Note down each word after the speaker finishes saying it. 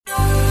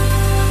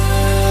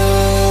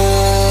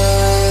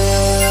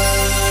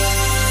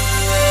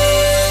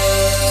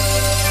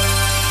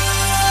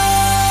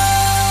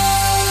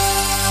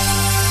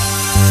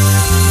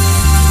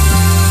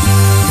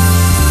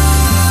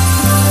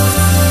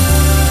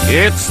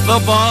It's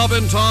the Bob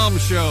and Tom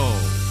Show.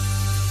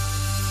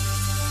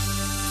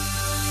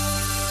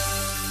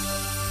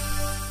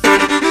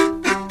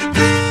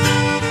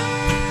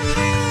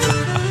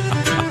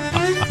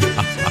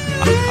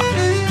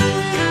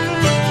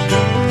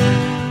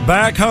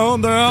 Back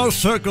home, they're all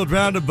circled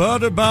round a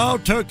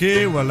butterball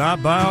turkey while I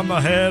bow my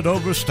head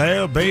over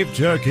stale beef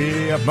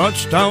jerky. I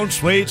munched on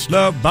sweets,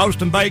 love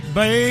Boston baked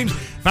beans.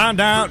 Find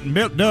out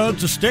milk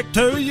duds will stick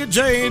to your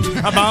jeans.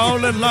 I'm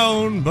all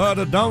alone, but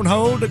I don't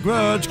hold a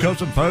grudge,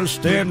 'cause I'm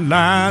first in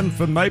line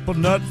for maple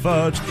nut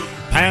fudge.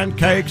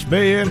 Pancakes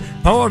being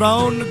poured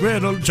on the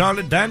griddle.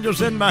 Charlie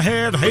Daniels in my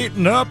head,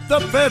 heating up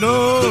the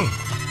fiddle.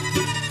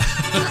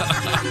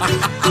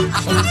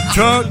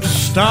 Truck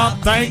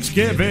stop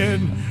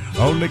Thanksgiving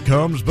only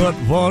comes but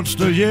once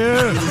a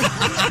year.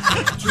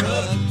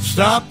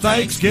 Stop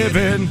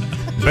Thanksgiving,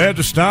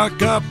 better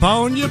stock up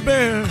on your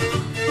beer.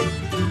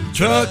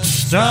 Truck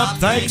stop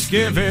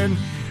Thanksgiving,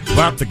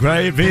 wipe the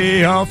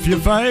gravy off your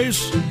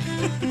face.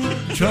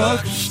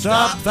 Truck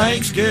stop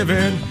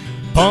Thanksgiving,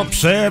 pump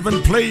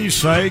 7, please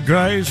say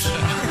grace.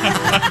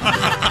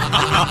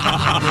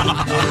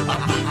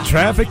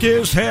 Traffic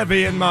is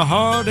heavy and my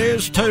heart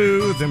is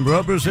too. Them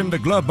rubbers in the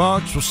glove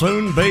box will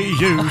soon be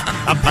used.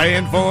 I'm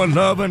paying for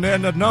loving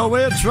and I know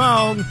it's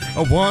wrong.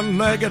 A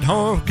one-legged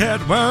whore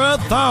can't wear a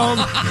thong.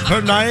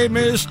 Her name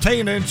is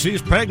Tina and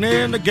she's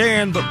pregnant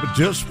again, but with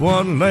just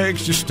one leg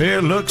she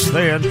still looks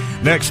thin.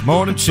 Next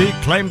morning she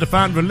claimed to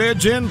find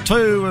religion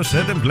too. I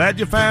said, I'm glad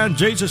you found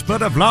Jesus,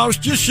 but I've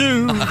lost your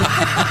shoe.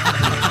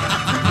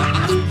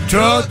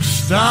 Truck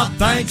stop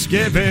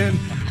Thanksgiving,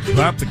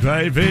 wipe the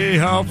gravy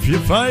off your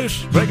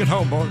face. Bring it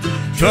home, boy.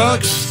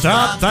 Truck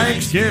stop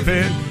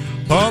Thanksgiving,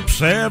 pump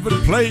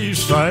 7, please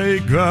say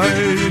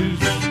grace.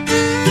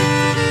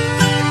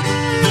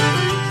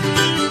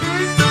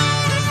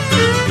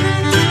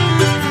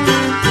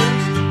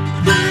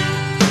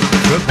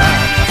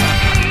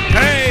 Goodbye.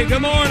 Hey,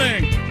 good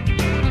morning.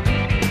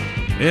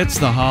 It's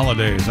the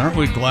holidays. Aren't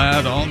we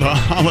glad all the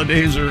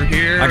holidays are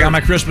here? I got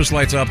my Christmas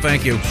lights up.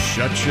 Thank you.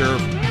 Shut your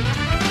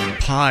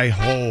pie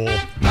hole.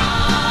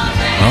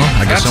 Oh,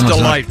 I guess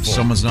delightful.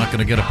 Someone's not going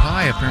to get a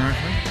pie,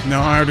 apparently.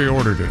 No, I already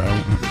ordered it.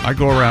 I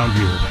go around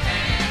here.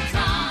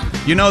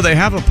 You know, they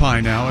have a pie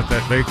now at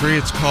that bakery.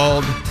 It's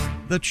called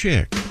The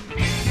Chick.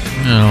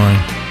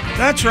 No,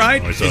 That's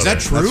right. Is that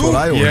true? That's what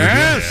I ordered.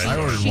 Yes. I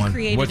ordered She one.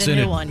 created what's a in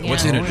new it? one.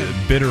 What's yeah. in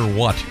it? Bitter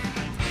what?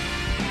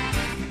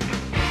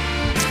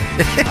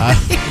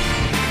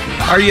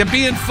 Are you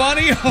being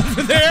funny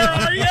over there,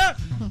 are you?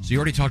 So you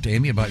already talked to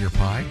Amy about your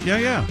pie?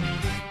 Yeah.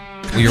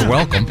 Well, you're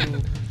welcome.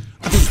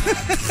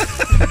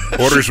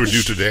 Orders were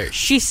due today.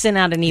 She sent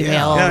out an email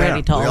Yeah.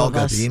 already to We all all of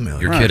got us. the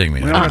email. You're kidding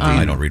me. We all got the I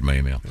email. don't read my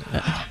email.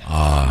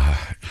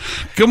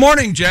 Good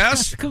morning,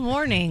 Jess. Good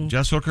morning.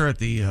 Jess Hooker at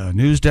the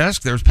news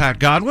desk. There's Pat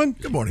Godwin.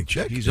 Good morning,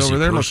 Chick. He's over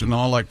there looking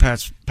all like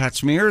Pat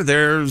Smear.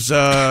 There's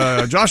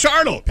Josh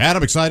Arnold. Pat,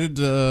 I'm excited,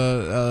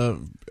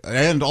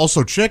 and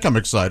also Chick, I'm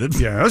excited.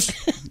 Yes.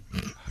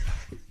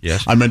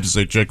 Yes. I meant to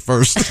say Chick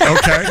first.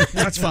 Okay,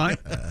 that's fine.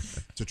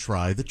 To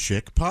try the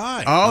Chick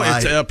pie. Oh,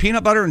 it's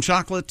peanut butter and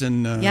chocolate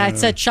and Yeah,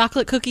 it's a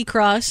chocolate cookie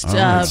crust, that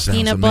sounds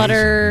peanut amazing.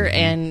 butter,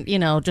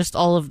 and just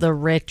all of the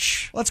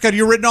rich. Well, it's got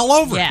you written all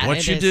over. Yeah, what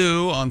it you is.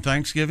 do on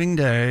Thanksgiving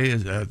Day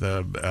is at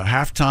the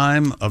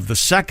halftime of the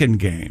second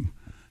game.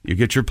 You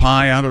get your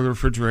pie out of the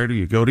refrigerator,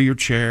 you go to your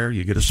chair,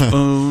 you get a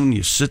spoon,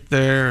 you sit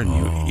there, and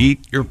you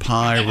eat your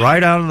pie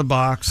right out of the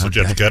box. Don't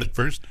you have to cut it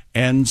first?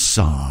 And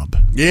sob.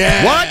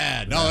 Yeah.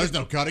 What? No, there's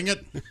no cutting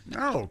it.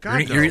 Oh,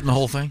 God, You're eating the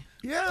whole thing?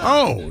 Yeah.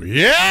 Oh,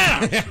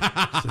 yeah.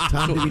 It's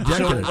time to be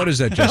decorated. What is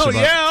that, Jess?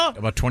 Oh,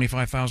 About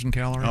 25,000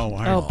 calories?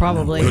 Oh,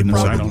 probably. Goodness,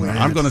 I don't know. Probably.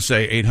 I'm going to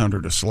say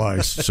 800 a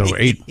slice. So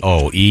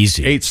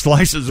Easy. 8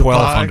 slices of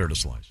 1,200 a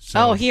slice.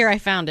 Oh, here, I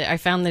found it. I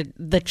found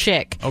the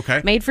Chick.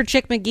 Okay. Made for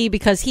Chick McGee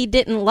because he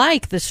didn't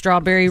like the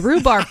strawberry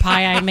rhubarb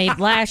pie I made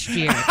last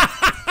year.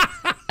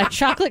 A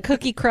chocolate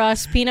cookie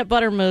crust, peanut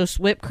butter mousse,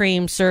 whipped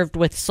cream served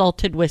with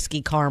salted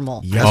whiskey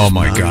caramel. Yes, Oh,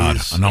 my nice.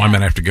 God. Now I'm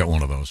going to have to get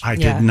one of those. I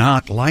Yeah. did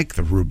not like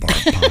the rhubarb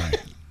pie.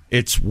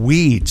 It's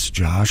weeds,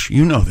 Josh.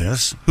 You know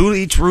this. Who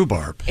eats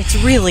rhbarb? It's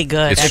really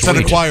good. It's It's an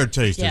sweet. acquired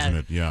taste, Yeah. isn't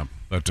it? Yeah.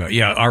 But,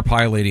 our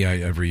pie lady,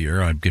 every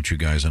year, I get you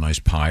guys a nice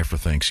pie for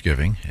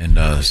Thanksgiving. And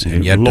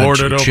yet, Lord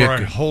it Chick,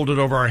 over, hold it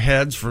over our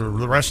heads for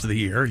the rest of the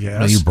year. Yes.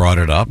 no, you brought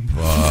it up.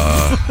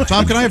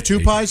 Tom, can I have 2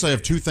 pies? I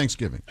have 2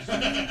 Thanksgiving.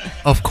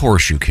 Of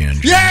course you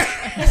can. Jim.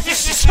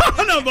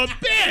 Son of a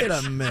bitch! Wait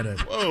a minute.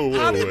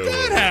 How did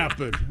that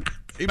happen?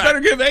 You better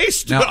give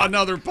Ace Now-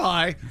 another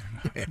pie.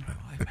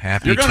 I'm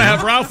happy You're going to to.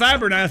 have Ralph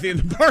Abernathy in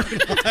the parking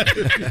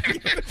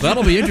lot.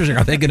 That'll be interesting.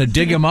 Are they going to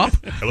dig him up?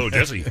 Hello,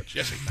 Jesse.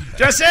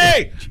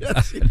 Jesse!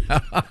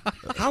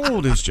 How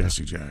old is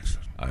Jesse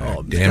Jackson?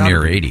 Damn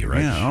near 80,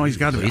 right? Yeah, he's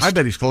got to be. I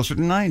bet he's closer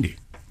to 90.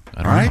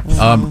 I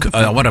don't know.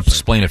 I want to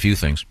explain a few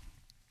things.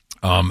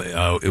 In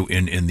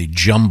the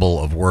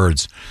jumble of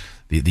words,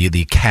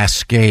 the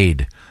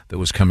cascade that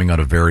was coming out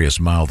of various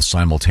mouths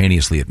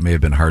simultaneously, it may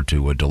have been hard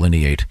to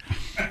delineate,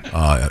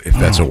 if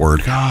that's a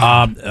word.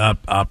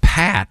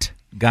 Pat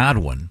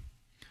Godwin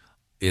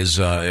is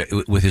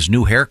with his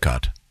new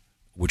haircut,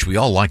 which we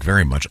all like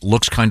very much,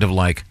 looks kind of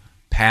like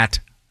Pat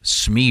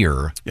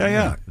Smear.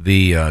 Yeah.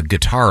 The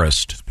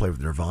guitarist. Play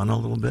with Nirvana a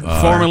little bit.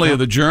 Formerly of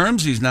the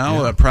Germs, he's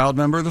now a proud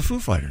member of the Foo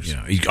Fighters.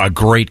 Yeah, he's a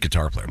great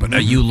guitar player.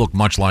 But you look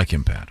much like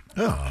him, Pat.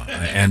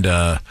 And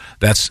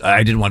that's.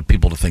 I didn't want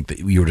people to think that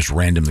you were just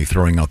randomly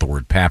throwing out the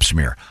word Pap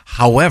Smear.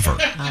 However,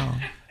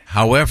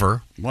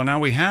 Well, now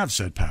we have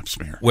said Pap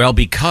Smear. well,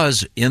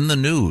 because in the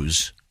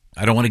news,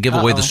 I don't want to give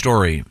away the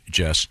story,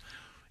 Jess.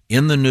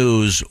 In the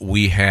news,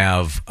 we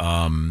have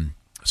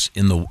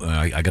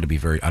I got to be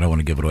very. I don't want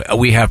to give it away.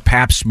 We have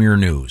Pap Smear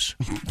News.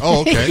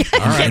 Oh, okay. All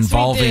right.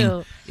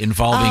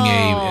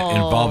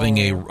 involving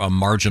a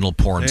marginal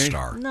porn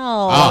star.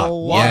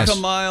 No. Walk a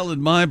mile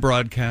in my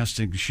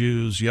broadcasting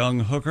shoes, young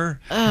hooker.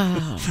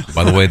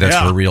 By the way, that's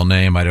her real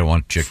name. I don't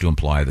want Chick to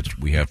imply that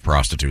we have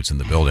prostitutes in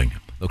the building.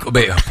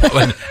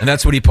 And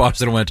that's what he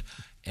paused and went,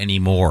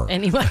 anymore.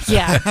 Anyway,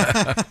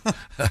 yeah.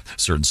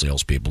 Certain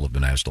salespeople have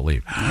been asked to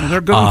leave. They're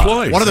good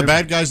employees. One of the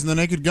bad guys in The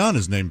Naked Gun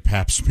is named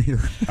Pap Smear.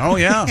 Oh,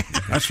 yeah.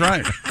 That's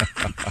right.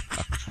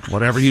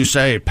 Whatever you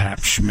say,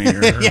 Pap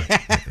Smear.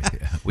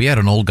 We had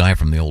an old guy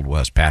from the Old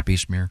West, Pappy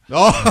Smear.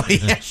 Oh,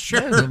 yeah,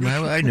 sure. In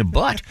the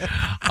butt.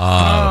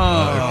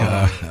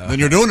 Then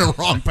you're doing it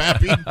wrong,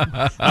 Pappy.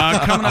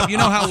 Coming up, you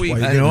know how we...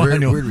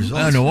 Weird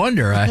results. No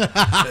wonder. We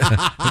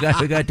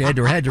had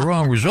the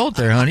wrong result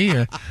there, honey.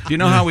 Do you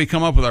know how we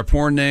come up with our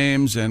porn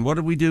names and what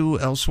did we do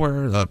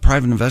elsewhere?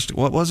 Private investor.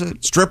 What was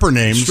it? Stripper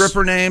names.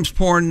 Stripper names,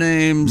 porn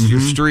names,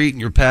 your street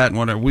and your pet and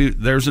whatever.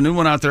 There's a new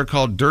one out there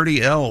called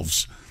Dirty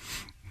Elves.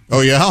 Oh,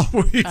 yeah?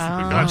 We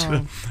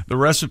got the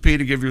recipe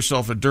to give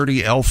yourself a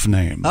dirty elf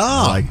name.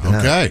 Oh,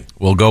 okay.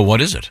 We'll go, what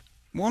is it?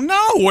 Well,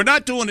 no, we're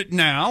not doing it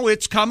now.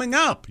 It's coming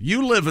up.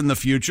 You live in the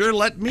future.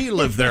 Let me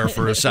live there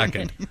for a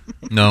second.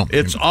 No.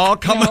 It's all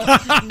coming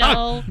up.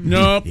 No.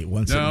 Nope. He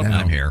wants it Nope. now.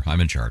 I'm here.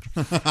 I'm in charge.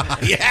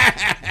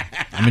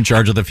 I'm in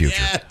charge of the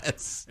future.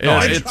 Yes.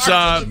 It's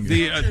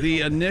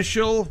the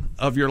initial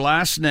of your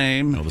last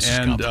name this is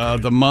and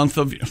complicated. the month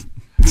of...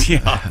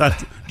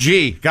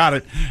 G, got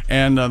it.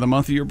 And the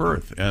month of your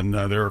birth. And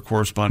there are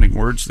corresponding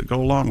words that go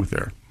along with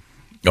there.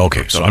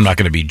 Okay, so I'm not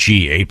going to be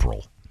G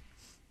April.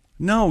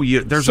 No,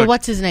 there's So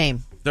what's his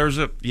name? There's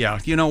a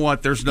you know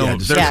what? There's no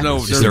just- there's no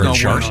Is there's there a no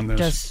chart? word on this.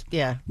 Just,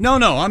 yeah. No,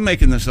 I'm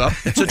making this up.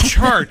 It's a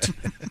chart.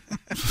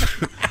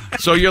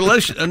 So your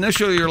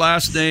initial your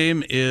last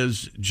name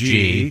is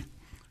G.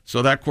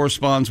 So that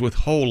corresponds with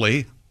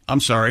Holy.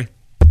 I'm sorry.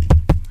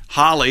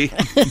 Holly.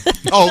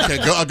 Oh, okay.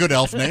 A good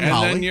elf name, And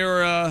Holly.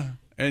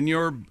 then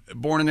you're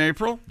born in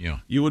April? Yeah.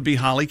 You would be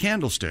Holly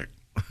Candlestick.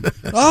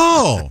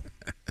 Oh.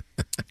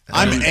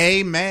 I'm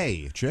A.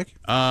 May, chick.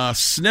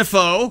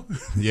 Sniffo.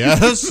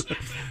 Yes.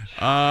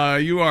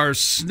 You are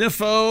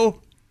Sniffo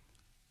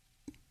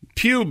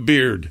Pube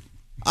Beard.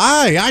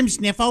 I'm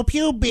Sniffo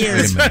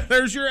Pubeard.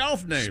 There's your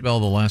elf name. Spell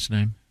the last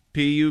name.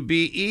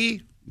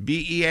 Pubebeard.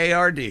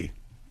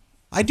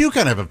 I do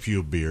kind of have a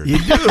pube beard. You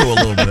do a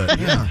little bit,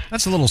 yeah.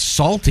 That's a little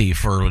salty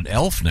for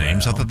elf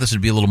names. I thought this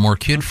would be a little more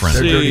kid-friendly.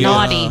 See,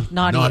 Naughty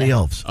Naughty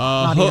elves.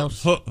 Naughty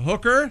elves.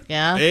 Hooker.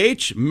 Yeah.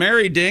 H.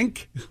 Mary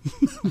Dink.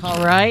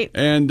 All right.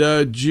 And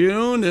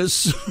June is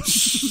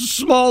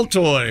Small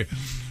Toy.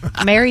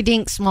 Mary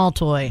Dink Small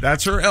Toy.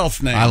 That's her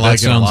elf name. I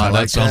like it a lot.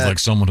 that sounds like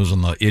someone who's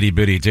on the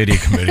itty-bitty-titty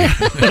committee.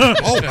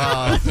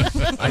 I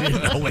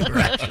didn't know we were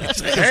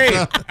actually.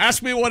 Hey,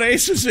 ask me what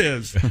Aces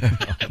is.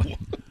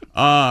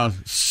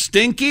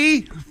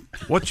 Stinky.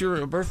 What's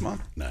your birth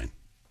month? 9.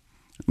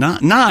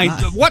 Nine.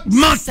 What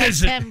month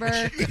is it?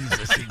 September.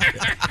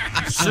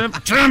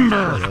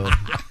 September.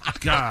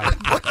 God.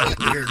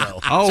 Weirdo.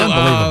 Oh,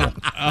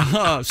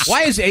 unbelievable.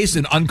 Why is Ace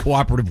an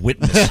uncooperative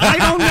witness? I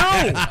don't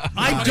know.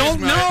 I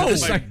don't know.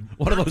 It's like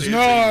one of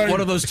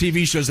those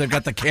TV shows. They've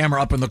got the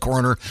camera up in the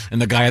corner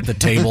and the guy at the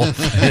table, and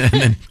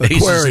then Ace is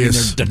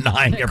Aquarius. sitting there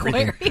denying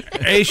everything.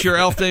 Ace, your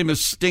elf name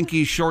is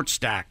Stinky Short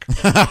Stack.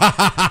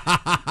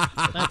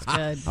 That's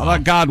good. How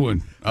about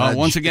Godwin?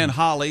 Once again,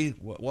 Holly.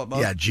 What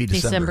month? Yeah, G.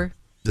 December.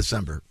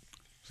 December.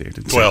 See, you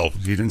didn't 12. Say,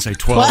 you didn't say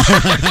 12.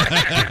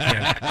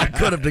 I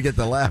could have to get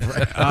the laugh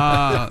right.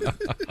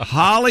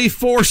 Holly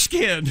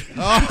Foreskin.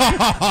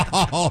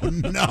 Oh,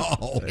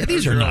 no. Yeah,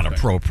 these are not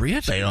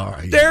appropriate. They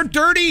are. They're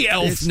dirty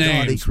elf It's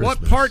Naughty names. What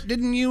Christmas. part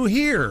didn't you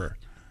hear?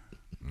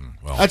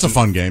 That's a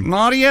fun game.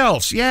 Naughty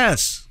elves,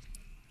 yes.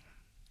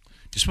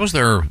 Do you suppose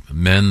there are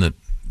men that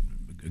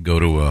go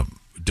to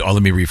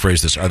let me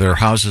rephrase this. Are there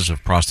houses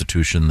of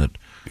prostitution that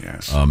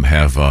Yes.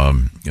 have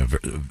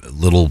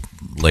little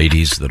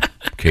ladies that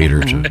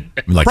cater to?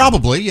 Like,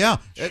 Probably, yeah.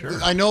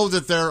 I know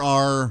that there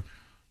are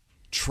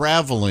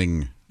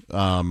traveling,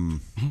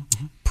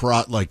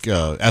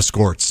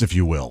 escorts, if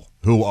you will,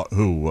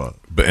 who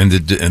and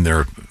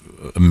they're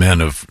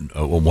men of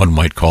what one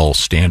might call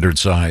standard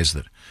size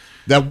that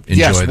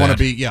yes enjoy want to that.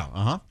 be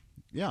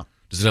yeah.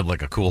 Does it have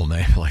like a cool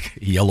name, like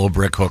Yellow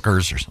Brick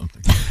Hookers or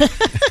something?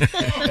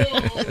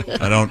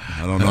 I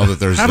don't know that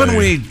there's. Haven't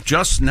we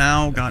just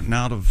now gotten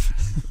out of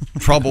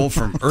trouble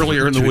from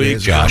earlier in the week?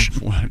 Josh.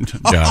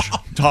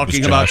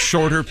 talking about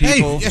shorter Hey,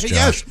 people.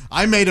 yes,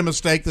 I made a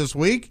mistake this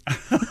week.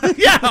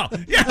 Yeah,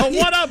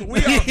 what up?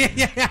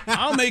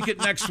 I'll make it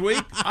next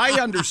week. I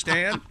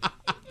understand.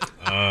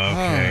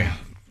 Okay.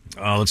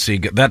 Let's see.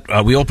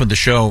 That we opened the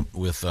show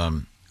with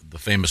the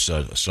famous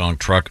song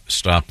 "Truck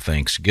Stop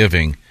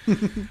Thanksgiving,"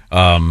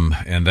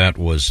 and that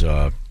was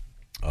a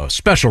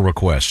special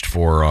request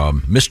for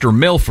Mr.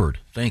 Milford.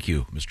 Thank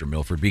you, Mr.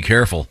 Milford. Be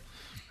careful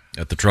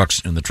at the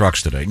trucks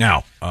today.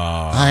 Now,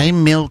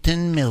 I'm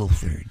Milton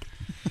Milford.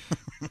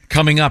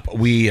 coming up,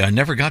 we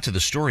never got to the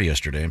story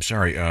yesterday. I'm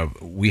sorry.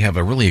 We have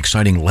a really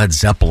exciting Led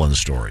Zeppelin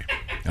story,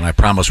 and I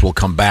promise we'll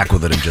come back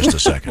with it in just a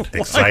second.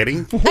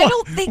 Exciting? I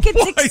don't think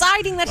it's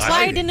exciting. That's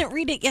why I didn't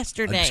read it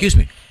yesterday. Excuse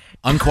me.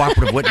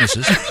 Uncooperative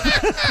witnesses.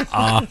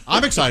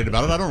 I'm excited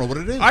about it. I don't know what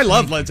it is. I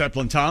love Led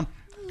Zeppelin, Tom.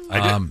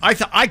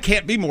 I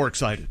can't be more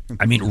excited.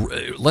 I mean, Led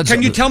Zeppelin.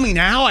 Can you tell me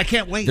now? I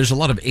can't wait. There's a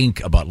lot of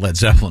ink about Led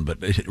Zeppelin, but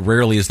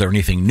rarely is there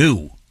anything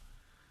new.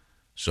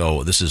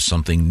 So this is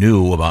something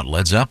new about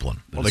Led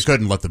Zeppelin. Well, they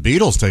couldn't let the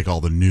Beatles take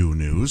all the new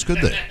news,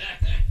 could they?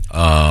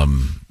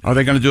 Are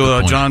they going to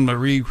do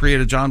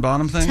recreate a John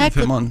Bonham thing with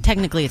him on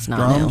Technically, it's not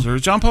drums? new. Or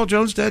is John Paul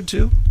Jones dead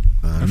too?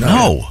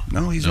 No,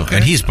 he's okay.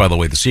 And he's, by the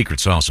way, the secret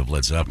sauce of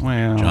Led Zeppelin.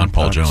 Well, John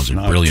Paul Jones, a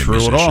not brilliant true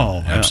musician. at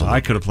all. Absolutely.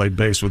 I could have played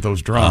bass with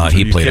those drums.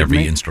 He Are you played kidding every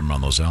me? instrument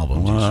on those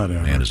albums. Whatever.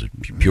 Man is a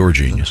pure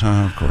genius.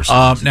 Of course.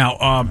 Now,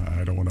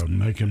 I don't want to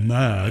make him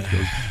mad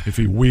because if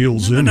he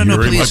wheels in no,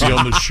 here, he might please. be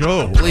on the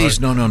show. Please,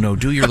 no.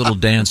 Do your little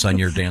dance on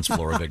your dance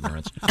floor of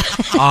ignorance.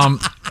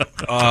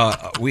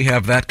 We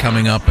have that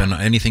coming up, and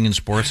anything in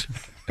sports.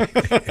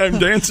 I'm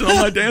dancing on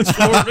my dance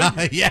floor.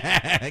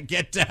 Yeah,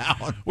 get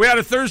down. We had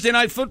a Thursday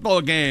night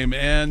football game,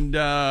 and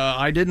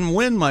I didn't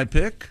win my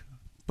pick,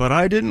 but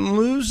I didn't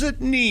lose it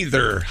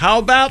neither. How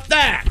about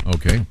that?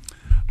 Okay.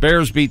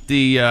 Bears beat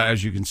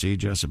as you can see,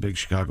 Jess, a big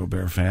Chicago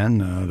Bear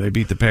fan. They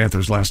beat the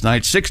Panthers last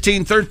night,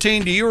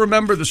 16-13. Do you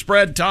remember the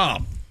spread,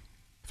 Tom?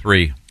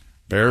 3.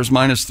 Bears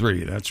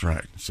 -3. That's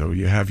right. So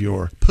you have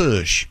your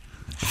push.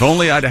 If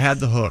only I'd have had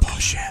the hook.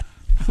 Push it.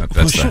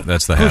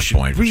 That's the half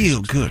point.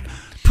 Real good.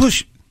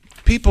 Push.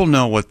 People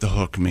know what the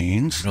hook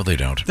means. No, they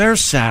don't. They're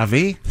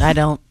savvy. I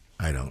don't.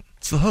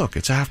 It's the hook.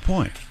 It's a half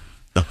point.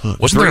 The hook.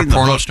 Wasn't there a The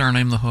porno Hook. star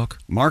named The Hook?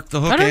 Mark the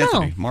Hook I don't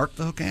Anthony. know. Mark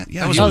the Hook Anthony.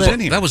 Yeah, That was, he was in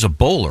here. that was a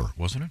bowler,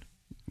 wasn't it?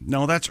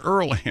 No, that's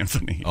Earl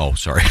Anthony. Oh,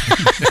 sorry.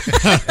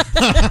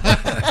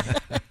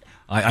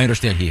 I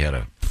understand he had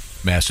a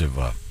massive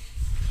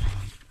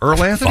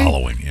Earl Anthony?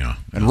 following, yeah.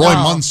 And Roy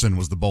Munson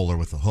was the bowler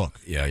with the hook.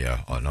 Yeah.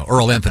 Oh, no.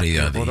 Earl Anthony,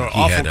 What an he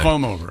awful had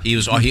comb-over.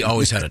 He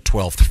always had a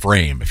 12th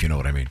frame, if you know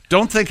what I mean.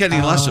 Don't think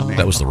any less of me.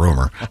 That was the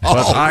rumor.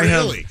 But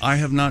really? I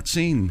have not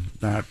seen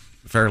that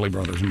Fairley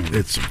Brothers movie.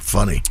 It's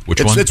funny.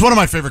 Which It's, one? it's one of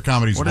my favorite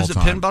comedies What of is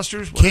all it, time.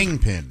 Pinbusters?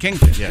 Kingpin.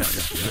 Kingpin. Yeah.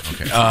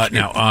 Okay.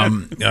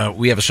 Now,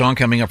 we have a song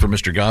coming up for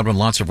Mr. Godwin.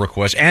 Lots of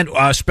requests. And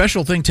a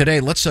special thing today,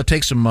 let's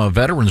take some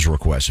veterans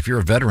requests. If you're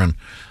a veteran,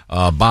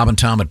 Bob and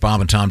Tom at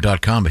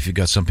bobandtom.com. If you've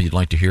got something you'd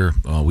like to hear,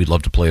 we'd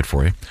love to play it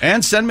for you.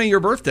 And send me your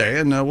birthday,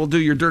 and we'll do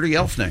your dirty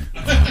elf name.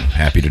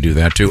 Happy to do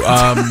that, too.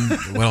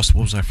 What else?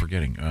 What was I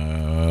forgetting?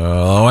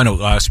 I know.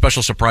 A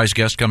special surprise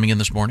guest coming in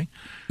this morning.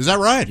 Is that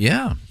right?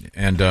 Yeah.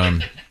 And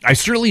I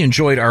certainly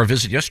enjoyed our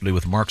visit yesterday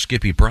with Mark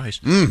Skippy Price.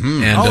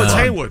 Mm-hmm. And, It's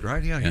Haywood,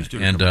 right? Yeah, he's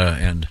doing it.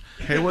 And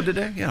Haywood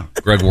today? Yeah.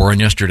 Greg Warren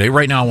yesterday.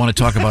 Right now, I want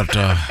to talk about.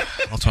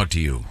 I'll talk to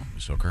you,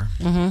 Ms. Oker.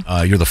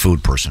 Mm-hmm. You're the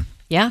food person.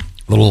 Yeah.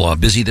 A little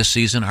busy this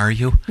season, are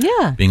you?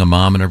 Yeah. Being a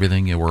mom and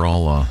everything, we're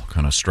all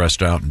kind of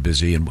stressed out and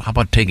busy. And how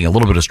about taking a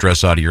little bit of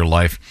stress out of your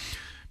life?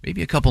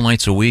 Maybe a couple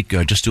nights a week,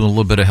 just doing a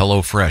little bit of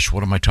HelloFresh.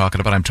 What am I talking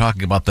about? I'm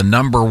talking about the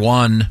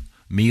 #1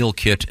 meal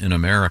kit in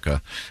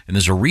America, and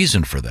there's a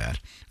reason for that.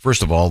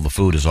 First of all, the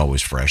food is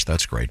always fresh.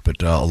 That's great.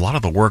 But a lot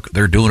of the work,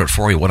 they're doing it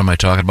for you. What am I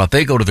talking about?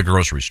 They go to the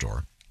grocery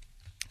store.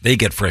 They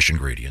get fresh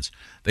ingredients.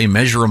 They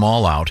measure them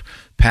all out,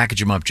 package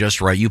them up just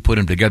right. You put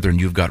them together,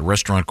 and you've got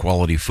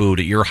restaurant-quality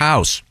food at your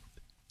house.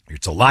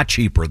 It's a lot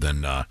cheaper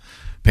than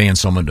paying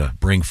someone to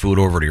bring food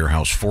over to your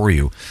house for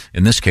you.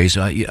 In this case,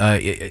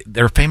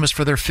 they're famous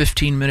for their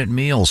 15-minute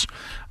meals.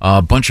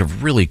 A bunch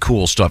of really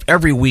cool stuff.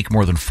 Every week,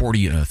 more than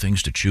 40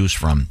 things to choose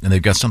from. And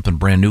they've got something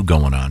brand new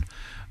going on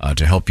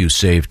to help you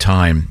save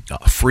time.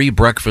 Free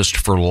breakfast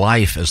for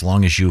life as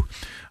long as you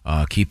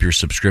keep your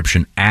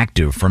subscription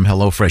active from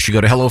HelloFresh. You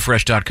go to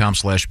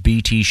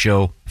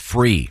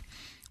HelloFresh.com/BTShowFree.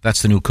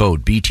 That's the new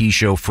code,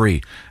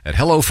 BTShowFree, at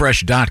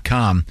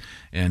HelloFresh.com.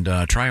 And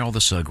try all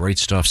this great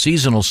stuff,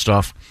 seasonal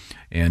stuff.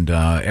 And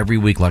every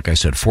week, like I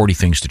said, 40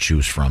 things to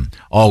choose from.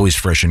 Always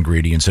fresh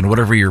ingredients. And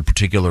whatever your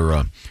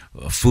particular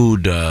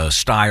food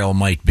style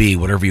might be,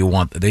 whatever you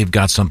want, they've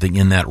got something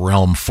in that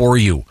realm for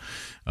you.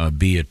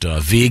 Be it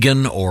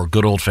vegan or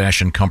good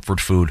old-fashioned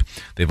comfort food.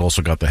 They've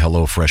also got the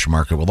HelloFresh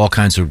market with all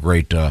kinds of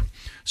great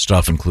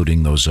stuff,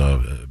 including those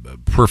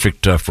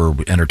perfect for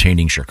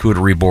entertaining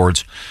charcuterie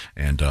boards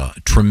and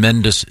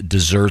tremendous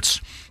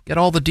desserts. Get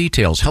all the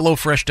details.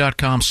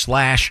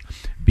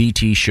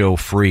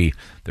 HelloFresh.com/BTShowFree.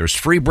 There's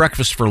free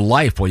breakfast for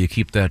life while you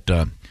keep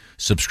that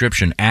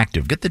subscription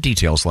active. Get the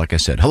details, like I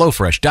said.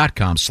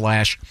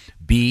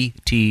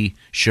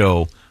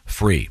 HelloFresh.com/BTShowFree.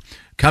 free.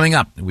 Coming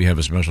up, we have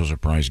a special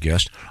surprise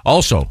guest.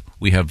 Also,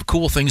 we have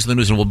cool things in the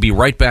news, and we'll be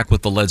right back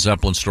with the Led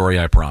Zeppelin story,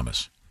 I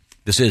promise.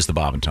 This is the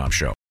Bob and Tom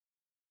Show.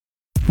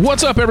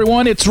 What's up,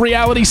 everyone? It's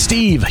Reality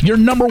Steve, your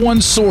number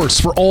one source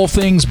for all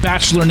things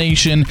Bachelor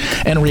Nation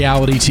and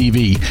reality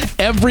TV.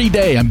 Every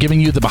day, I'm giving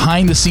you the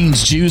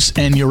behind-the-scenes juice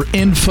and your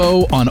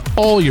info on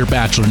all your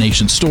Bachelor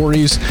Nation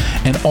stories,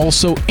 and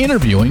also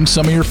interviewing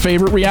some of your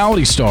favorite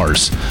reality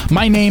stars.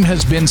 My name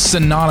has been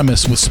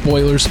synonymous with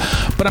spoilers,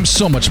 but I'm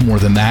so much more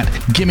than that.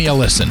 Give me a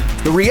listen.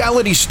 The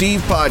Reality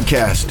Steve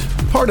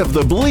Podcast, part of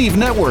the Believe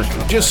Network.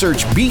 Just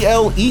search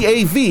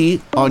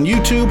BLEAV on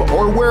YouTube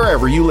or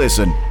wherever you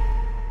listen.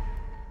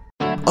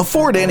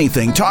 Afford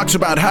Anything talks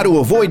about how to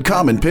avoid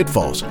common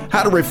pitfalls,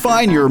 how to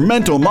refine your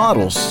mental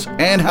models,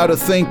 and how to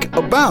think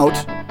about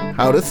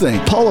how to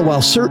think. Paula,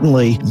 while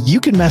certainly you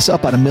can mess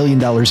up on $1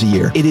 million a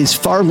year, it is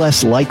far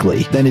less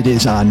likely than it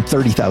is on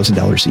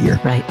 $30,000 a year.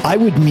 Right. I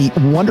would meet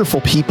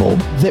wonderful people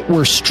that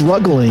were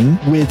struggling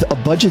with a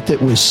budget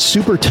that was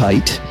super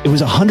tight. It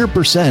was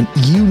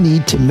 100% you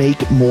need to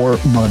make more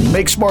money.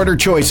 Make smarter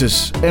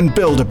choices and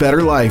build a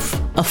better life.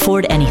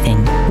 Afford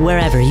Anything,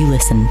 wherever you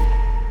listen.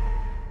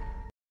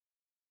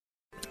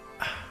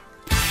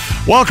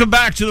 Welcome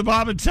back to the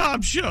Bob and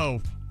Tom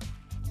Show.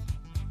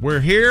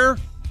 We're here.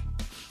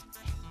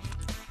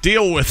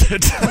 Deal with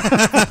it.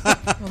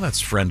 Well,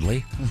 that's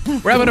friendly.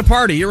 We're having a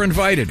party. You're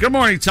invited. Good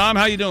morning, Tom.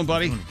 How you doing,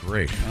 buddy? Doing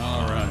great.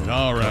 All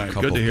right.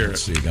 Good to hear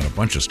Let's it. see, got a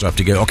bunch of stuff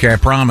to get. Okay, I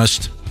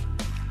promised.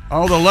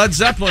 Oh, the Led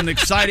Zeppelin,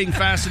 exciting,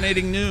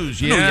 fascinating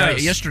news.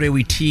 Yes. Yesterday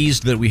we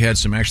teased that we had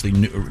some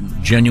actually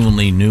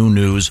genuinely new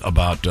news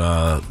about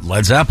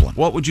Led Zeppelin.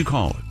 What would you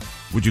call it?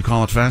 Would you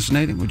call it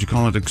fascinating? Would you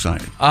call it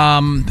exciting?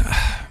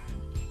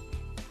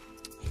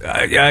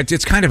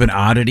 It's kind of an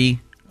oddity,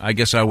 I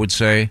guess I would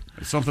say.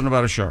 It's something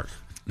about a shark.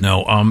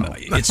 No,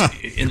 it's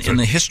in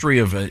the history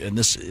of in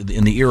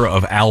the era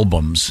of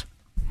albums,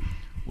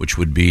 which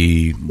would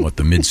be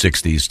the mid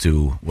 '60s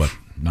to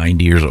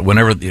 90 years,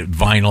 whenever the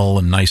vinyl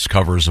and nice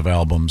covers of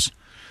albums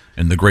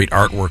and the great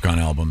artwork on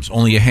albums.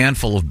 Only a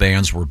handful of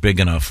bands were big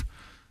enough,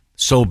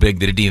 so big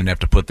they didn't even have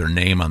to put their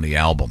name on the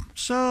album.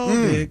 So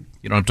big.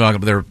 You know what I'm talking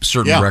about? There are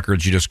certain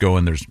records you just go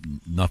and there's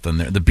nothing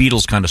there. The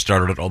Beatles kind of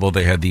started it, although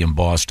they had the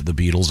embossed The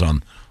Beatles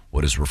on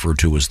what is referred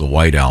to as the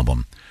White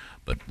Album.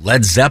 But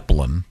Led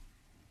Zeppelin,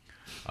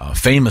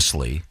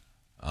 famously,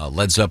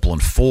 Led Zeppelin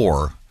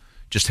 4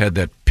 just had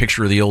that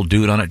picture of the old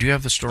dude on it. Do you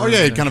have the story? Oh,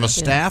 yeah, kind of a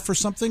staff or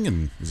something?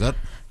 And is that...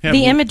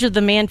 The image of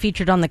the man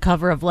featured on the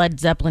cover of Led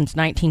Zeppelin's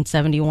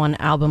 1971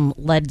 album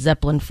Led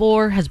Zeppelin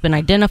 4 has been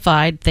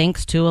identified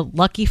thanks to a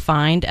lucky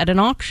find at an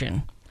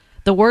auction.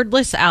 The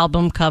wordless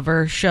album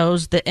cover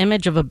shows the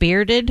image of a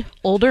bearded,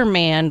 older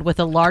man with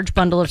a large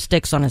bundle of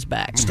sticks on his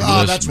back.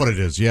 Oh, that's what it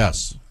is,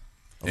 yes.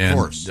 Of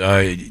course.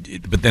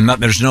 But then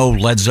there's no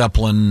Led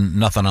Zeppelin,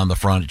 nothing on the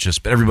front. It's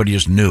just everybody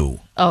just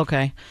knew.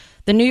 Okay.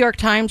 The New York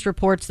Times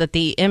reports that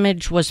the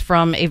image was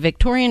from a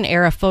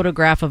Victorian-era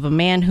photograph of a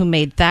man who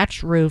made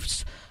thatched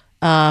roofs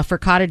for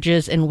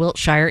cottages in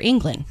Wiltshire,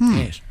 England.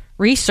 Yes.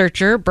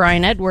 Researcher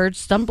Brian Edwards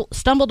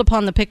stumbled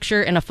upon the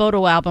picture in a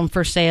photo album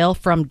for sale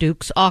from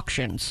Duke's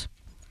Auctions.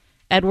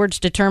 Edwards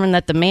determined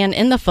that the man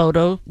in the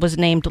photo was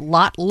named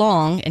Lot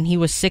Long, and he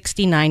was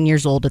 69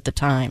 years old at the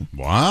time.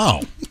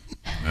 Wow.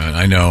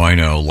 I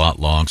know. Lot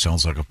Long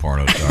sounds like a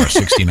porno star.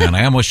 69.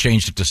 I almost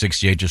changed it to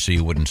 68 just so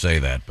you wouldn't say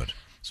that, but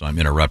so I'm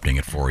interrupting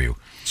it for you.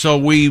 So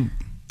we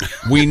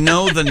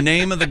know the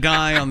name of the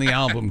guy on the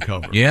album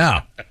cover.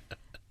 Yeah.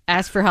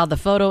 As for how the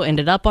photo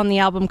ended up on the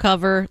album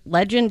cover,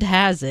 legend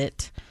has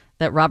it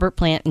that Robert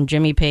Plant and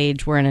Jimmy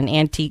Page were in an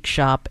antique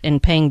shop in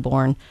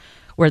Pangbourne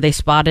where they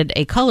spotted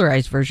a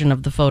colorized version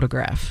of the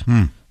photograph.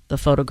 The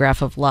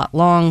photograph of Lot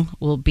Long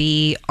will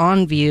be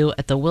on view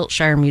at the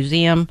Wiltshire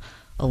Museum,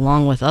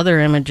 along with other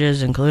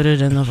images included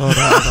in the photo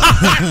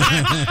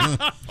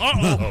album.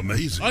 Uh-oh.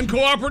 Amazing.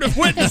 Uncooperative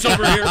witness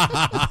over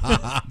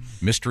here.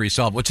 Mystery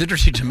solved. What's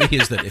interesting to me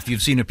is that if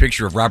you've seen a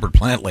picture of Robert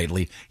Plant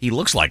lately, he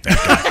looks like that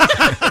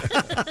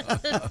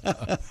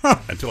guy.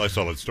 Until I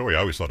saw that story, I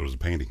always thought it was a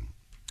painting.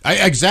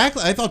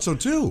 Exactly. I thought so,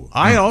 too.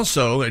 I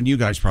also, and you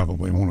guys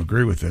probably won't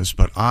agree with this,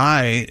 but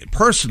I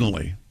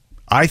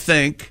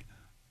think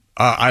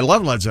I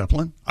love Led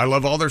Zeppelin. I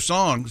love all their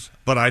songs,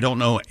 but I don't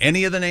know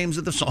any of the names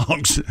of the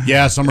songs.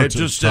 Yeah, some are it too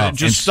just tough.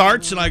 just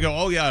starts, and I go,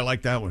 oh, yeah, I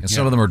like that one. And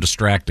some of them are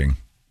distracting.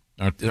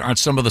 Aren't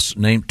some of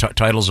the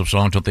titles of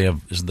songs, don't they have,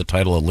 isn't the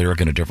title a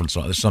lyric in a different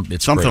song? It's something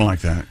great.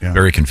 Like that, yeah.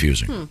 Very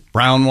confusing.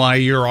 Brown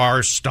Wire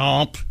R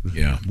Stomp.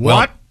 Yeah.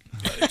 What?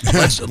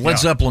 Led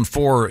Zeppelin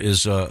 4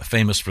 is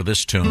famous for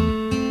this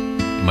tune.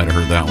 You might have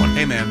heard that one.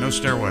 Hey, man, no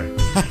stairway.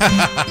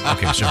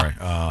 Okay, sorry.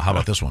 How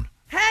about this one?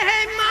 Hey,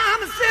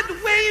 mama said the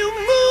way you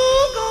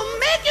move gonna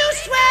make you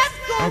sweat,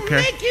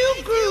 gonna make you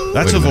groove.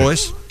 That's a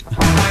voice.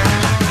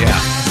 Yeah.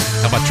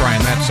 How about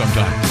trying that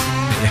sometime?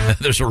 Yeah,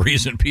 there's a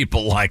reason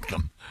people like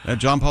them.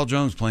 John Paul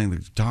Jones playing the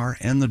guitar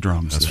and the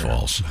drums. That's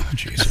false. Oh,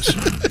 Jesus.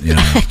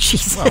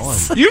 Jesus.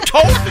 Well, you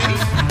told me.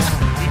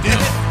 did.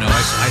 No,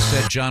 I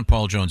said John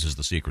Paul Jones is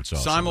the secret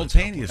sauce.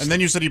 Simultaneously. And then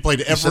you said he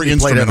played every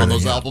instrument on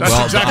those albums.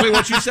 That's exactly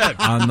what you said.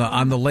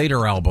 On the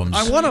later albums,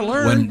 I want to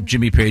learn. When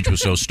Jimmy Page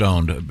was so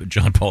stoned,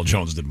 John Paul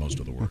Jones did most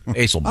of the work.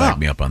 Ace will back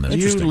me up on this.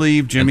 You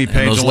leave Jimmy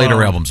Page those alone.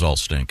 later albums all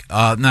stink.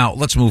 Now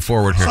let's move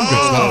forward here.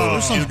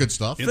 There's some good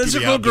stuff.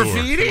 Physical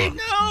graffiti?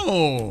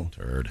 No.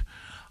 Turd.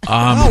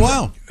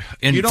 Wow.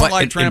 You don't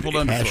like trampled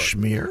underfoot.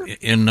 Kashmir?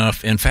 In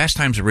Fast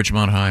Times at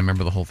Ridgemont High,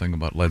 remember the whole thing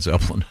about Led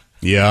Zeppelin?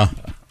 Yeah.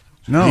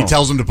 No. He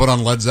tells him to put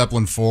on Led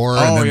Zeppelin 4,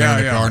 and then they're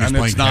in the car and he's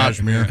playing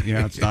Kashmir.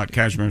 Yeah, it's not.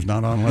 Kashmir's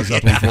not on Led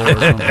Zeppelin 4 or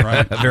something,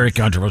 right? Very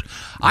controversial.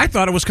 I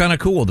thought it was kind of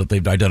cool that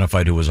they've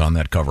identified who was on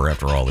that cover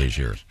after all these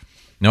years.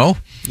 No?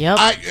 Yep.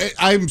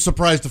 I'm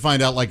surprised to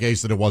find out, like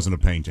Ace, that it wasn't a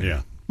painting.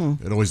 Yeah.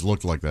 It always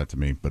looked like that to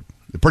me, but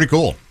pretty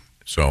cool.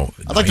 So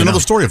I'd like to know the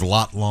story of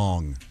Lot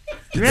Long.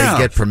 Did they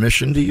get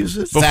permission to use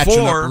it?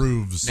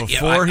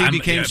 Before he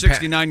became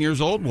 69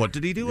 years old, what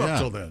did he do up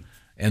till then?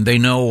 And they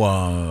know...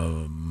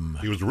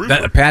 he was a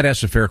roofer. Pat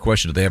asked a fair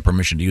question. Did they have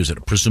permission to use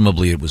it?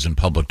 Presumably it was in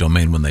public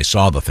domain when they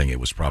saw the thing. It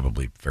was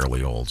probably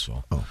fairly old.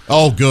 So.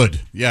 Oh, good.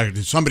 Yeah,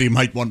 somebody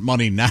might want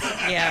money now.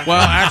 Yeah.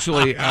 Well,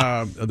 actually,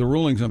 the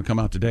ruling's going to come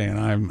out today,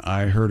 and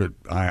I heard it.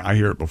 I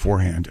hear it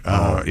beforehand.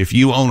 If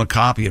you own a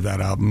copy of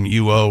that album,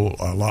 you owe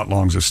Lot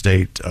Long's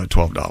estate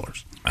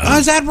 $12.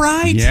 Is that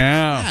right?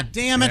 Yeah. God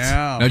damn it.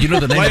 Yeah. Now, do you know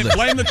the name of the...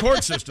 Blame the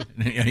court system.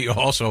 You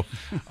also,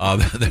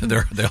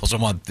 they also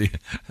want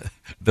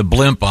the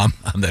blimp on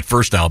that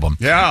first album.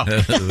 Yeah.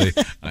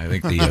 I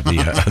think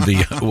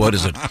the what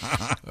is it?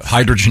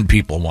 Hydrogen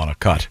people want to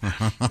cut.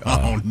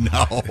 Oh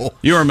no!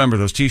 You remember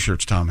those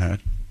T-shirts Tom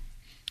had?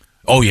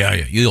 Oh yeah.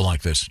 You'll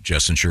like this,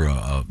 Jess, since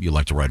you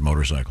like to ride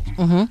motorcycles.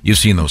 Mm-hmm. You've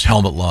seen those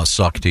helmet laws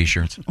suck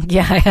T-shirts.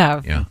 Yeah, I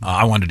have. Yeah,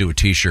 I wanted to do a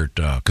T-shirt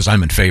because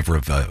I'm in favor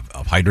of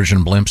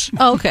hydrogen blimps.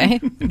 Oh, okay.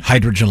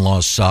 Hydrogen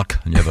laws suck,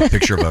 and you have a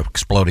picture of an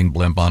exploding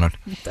blimp on it.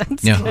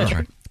 That's yeah, good. that's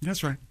right.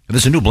 That's right.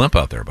 There's a new blimp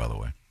out there, by the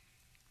way.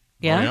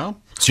 Yeah?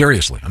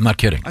 Seriously, I'm not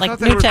kidding.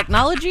 Like new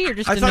technology or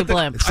just a new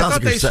blimp? I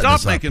thought they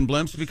stopped making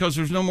blimps because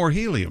there's no more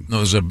helium.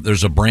 No,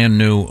 there's a brand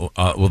new.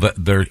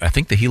 I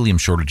think the helium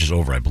shortage is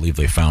over. I believe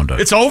they found a.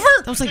 It's over?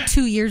 That was like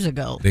 2 years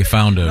ago. They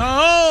found a.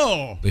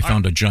 No. They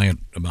found a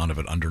giant amount of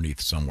it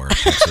underneath somewhere in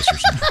Texas or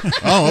something.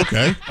 Oh,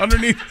 okay.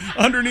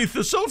 underneath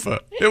the sofa.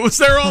 It was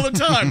there all the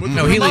time. With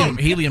No, the remote.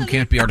 helium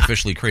can't be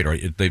artificially created.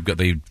 Right?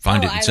 They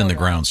find it. It's in the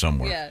ground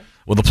somewhere. Yeah.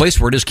 Well, the place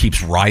where it is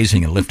keeps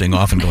rising and lifting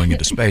off and going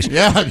into space.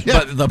 Yeah.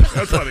 But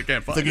That's why they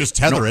can't find They it. can just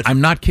tether it.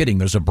 I'm not kidding.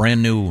 There's a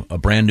brand new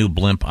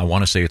blimp. I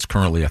want to say it's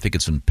currently. I think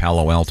it's in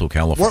Palo Alto,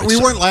 California. We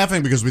weren't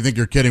laughing because we think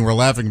you're kidding. We're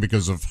laughing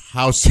because of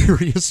how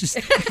serious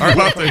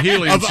about the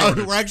helium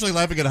shortage. We're actually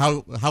laughing at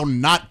how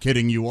not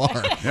kidding you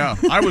are. Yeah,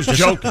 I was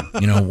joking.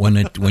 You know when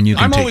you can.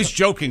 I'm always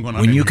joking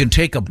when you can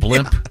take a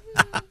blimp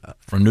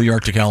from New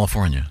York to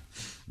California,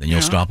 then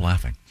you'll stop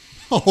laughing.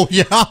 Oh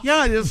yeah,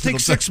 yeah. It'll take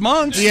 6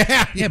 months.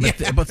 Yeah,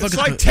 but it's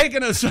like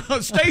taking a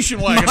station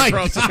wagon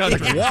across the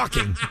country.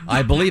 Walking.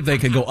 I believe they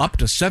can go up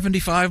to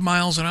 75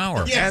 miles an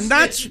hour. Yes. And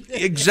that's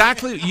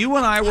exactly. You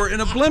and I were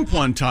in a blimp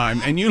one time,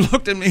 and you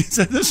looked at me and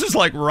said, "This is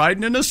like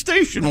riding in a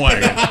station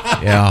wagon."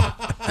 Yeah,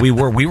 we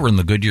were in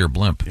the Goodyear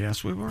blimp.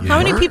 Yes, we were. How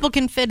many people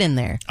can fit in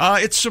there?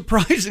 It's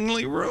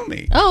surprisingly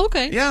roomy. Oh,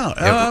 okay.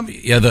 Yeah.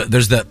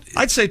 There's that.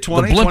 I'd say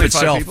 20, the blimp 25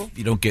 itself. people.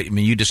 You don't get. I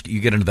mean, you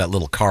get into that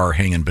little car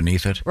hanging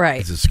beneath it. Right.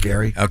 Is it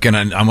scary? Okay,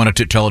 and I want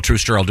to tell a true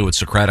story. I'll do it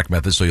Socratic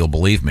method, so you'll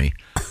believe me.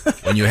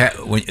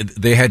 When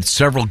they had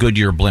several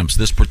Goodyear blimps,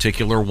 this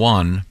particular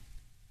one,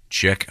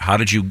 Chick, how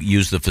did you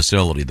use the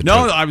facility?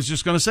 I was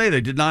just going to say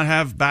they did not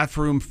have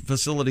bathroom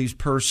facilities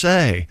per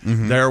se.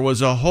 Mm-hmm. There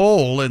was a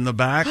hole in the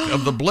back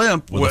of the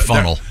blimp with a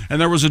funnel,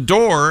 and there was a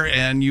door,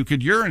 and you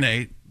could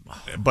urinate,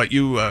 but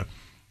you.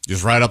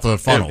 Just right up the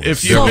funnel.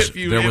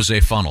 There was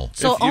a funnel.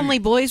 So only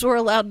boys were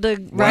allowed to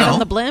ride on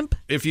the blimp?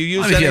 If you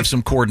use, if you have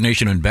some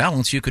coordination and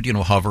balance, you could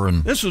hover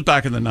and. This was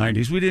back in the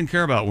 90s. We didn't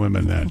care about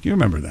women then. You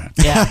remember that?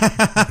 Yeah,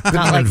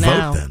 not like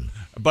now. Then.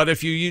 But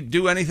if you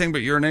do anything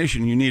but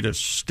urination, you need a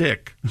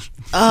stick.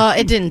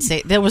 It didn't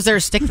say. Was there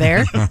a stick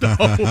there? No.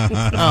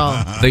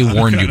 Oh. They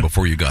warned you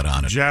before you got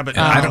on it. Jab it.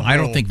 I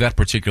don't think that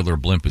particular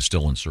blimp is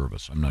still in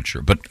service. I'm not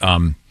sure, but.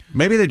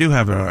 Maybe they do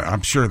have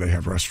I'm sure they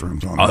have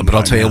restrooms on them. But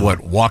I'll tell you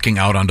what, walking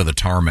out onto the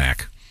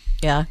tarmac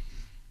yeah,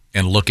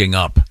 and looking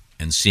up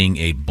and seeing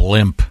a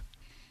blimp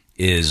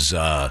is...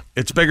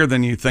 it's bigger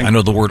than you think. I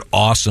know the word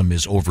awesome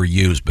is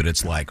overused, but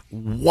it's like,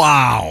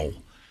 wow. And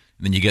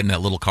then you get in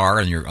that little car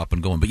and you're up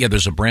and going. But yeah,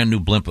 there's a brand new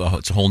blimp.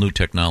 It's a whole new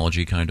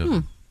technology, kind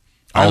of.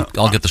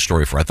 I'll get the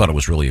story for it. I thought it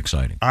was really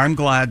exciting. I'm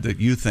glad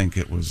that you think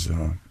it was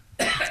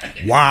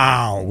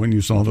wow when you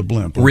saw the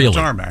blimp on really?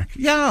 The tarmac.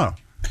 Yeah.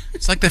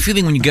 It's like that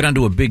feeling when you get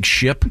onto a big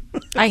ship.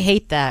 I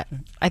hate that.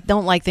 I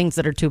don't like things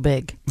that are too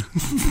big.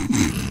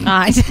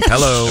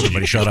 Hello.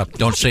 Everybody shut up.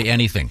 Don't say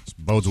anything.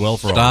 Bodes well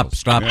for all of us.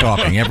 Stop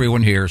talking.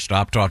 Everyone here,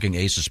 stop talking.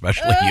 Ace,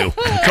 especially you.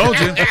 I told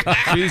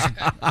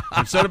you.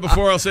 I've said it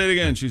before. I'll say it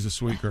again. She's a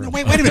sweet girl. No,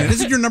 wait a minute.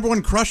 Isn't your number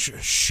one crush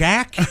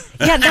Shaq?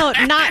 Yeah, no,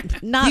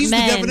 not He's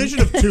men. the definition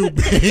of too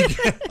big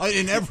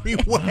in every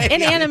way.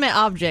 Inanimate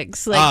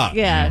objects.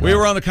 Yeah. We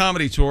were on the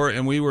comedy tour,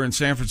 and we were in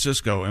San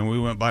Francisco, and we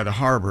went by the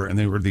harbor, and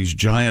they were these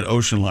giant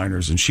ocean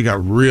liners, and she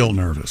got real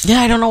nervous.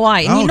 Yeah, I don't know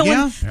why. And Oh, you know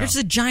yeah? when there's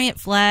the giant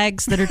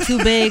flags that are too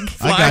big.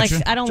 I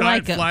don't Giant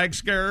like it. flag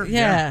scare.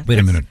 Yeah. Wait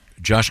a minute.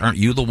 Josh, aren't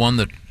you the one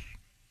that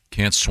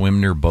can't swim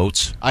near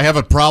boats? I have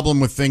a problem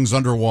with things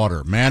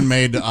underwater.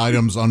 Man-made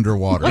items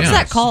underwater. What's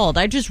that called?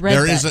 I just read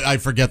There that. is I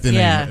forget the name,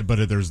 Yeah.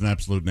 but there's an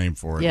absolute name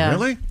for it. Yeah.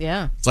 Really?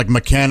 Yeah. It's like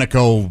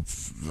mechanico.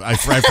 I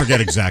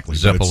forget exactly.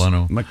 but it's-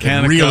 Zeppelino.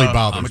 Mechanica, really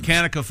bothers me.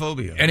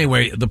 mechanicophobia.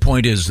 Anyway, the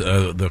point is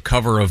the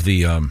cover of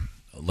the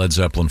Led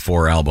Zeppelin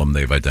 4 album,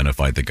 they've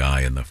identified the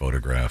guy in the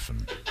photograph.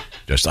 And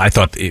just I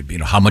thought,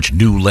 how much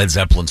new Led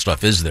Zeppelin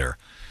stuff is there?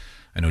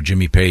 I know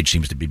Jimmy Page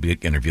seems to be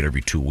interviewed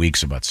every 2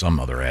 weeks about some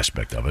other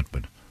aspect of it,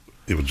 but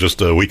It was just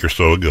a week or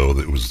so ago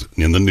that it was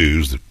in the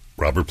news that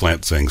Robert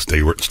Plant sang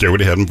Stairway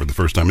to Heaven for the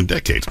first time in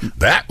decades.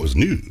 That was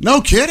news. No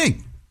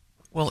kidding.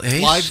 well,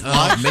 Ace,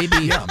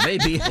 maybe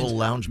Little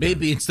lounge band.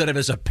 maybe instead of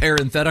as a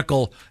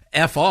parenthetical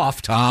F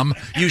off, Tom,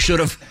 you should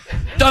have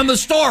done the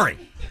story.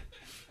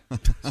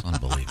 It's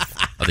unbelievable.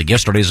 I think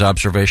yesterday's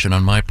observation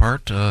on my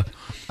part,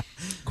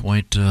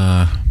 quite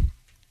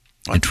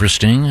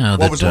interesting.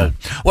 What was that?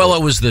 Well,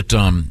 it was that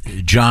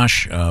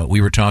Josh,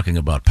 we were talking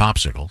about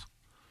popsicles,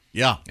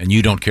 Yeah. and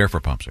you don't care for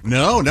popsicles.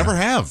 No, never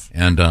have.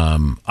 And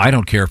I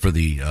don't care for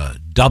the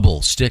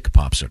double stick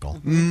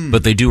popsicle,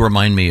 but they do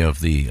remind me of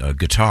the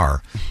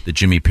guitar that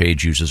Jimmy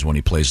Page uses when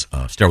he plays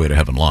Stairway to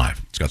Heaven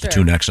live. It's got the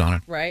two necks on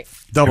it. Right.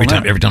 Double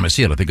neck. Every time I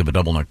see it, I think of a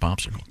double neck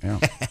popsicle. Yeah.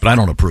 But I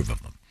don't approve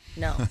of them.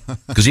 No.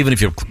 Because even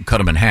if you cut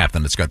them in half,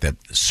 then it's got that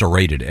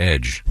serrated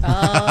edge.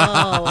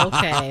 Oh,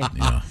 okay.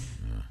 Yeah.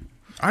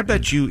 I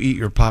bet you eat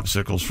your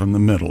popsicles from the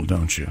middle,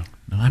 don't you?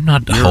 No, I'm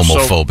not You're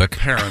homophobic.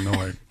 So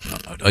paranoid.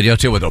 I'll tell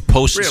you what,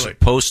 Really?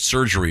 post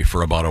surgery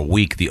for about a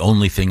week, the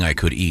only thing I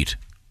could eat,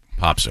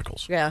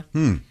 popsicles. Yeah.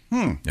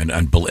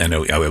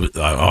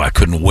 I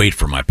couldn't wait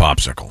for my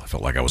popsicle. I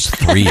felt like I was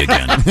 3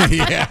 again.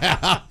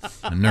 Yeah.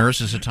 Nurse,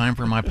 is it time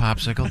for my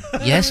popsicle?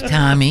 Yes,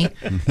 Tommy.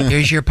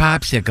 Here's your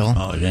popsicle.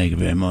 Oh, thank you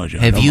very much.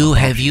 Have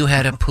you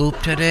had a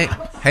poop today?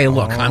 Hey,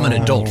 look, I'm an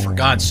adult, for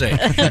God's sake.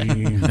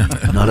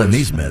 Not on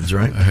these meds,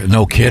 right?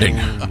 No kidding.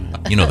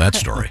 You know that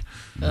story.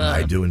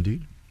 I do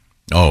indeed.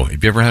 Oh,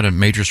 have you ever had a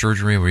major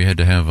surgery where you had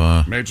to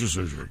have Major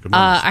surgery. Good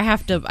I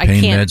have to. I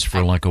pain can't. meds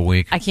for like a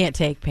week? I can't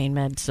take pain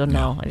meds, so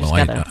no. I just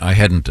Well, gotta. I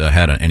hadn't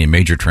had any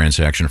major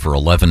transaction for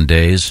 11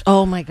 days.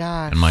 Oh my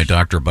gosh. And my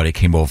doctor buddy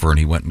came over and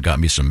he went and got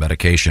me some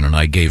medication, and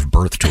I gave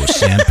birth to a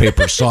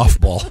sandpaper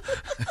softball.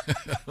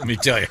 Let me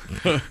tell you.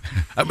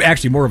 I'm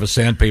actually more of a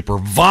sandpaper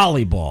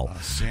volleyball.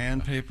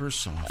 Sandpaper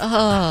soft.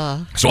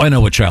 So I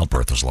know what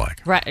childbirth is like.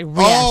 Right. Yes.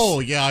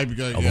 Oh, yeah. I I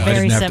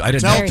didn't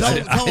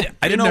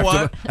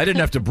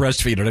have to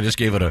breastfeed it. I just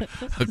gave it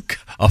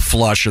a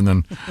flush and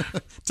then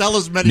Tell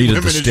as many needed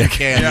women the as you stick.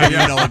 can. Yeah, You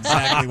yeah. know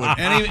exactly what.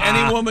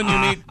 Any woman you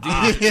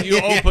meet,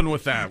 you open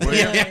with that, will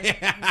you?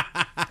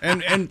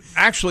 And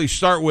actually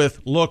start with,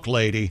 look,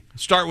 lady.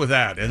 Start with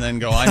that, and then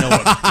go, I know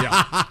what.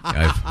 Yeah.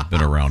 I've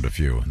been around a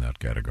few in that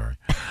category.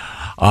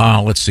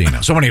 Let's see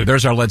now. So anyway,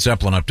 there's our Led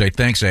Zeppelin update.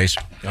 Thanks, Ace.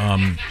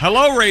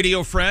 Hello,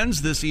 radio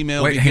friends. This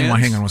email Wait, begins.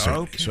 hang on one second.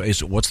 Okay. So,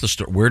 Ace, what's the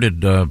story? Where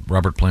did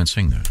Robert Plant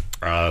sing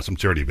that? Some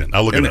charity event.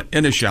 I'll look it up.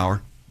 In a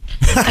shower.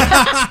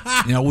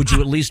 Would you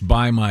at least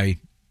buy my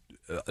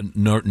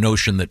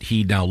notion that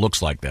he now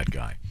looks like that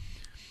guy?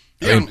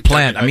 Yeah,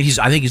 Plant. I mean,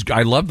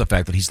 I love the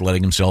fact that he's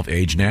letting himself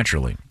age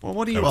naturally. Well, what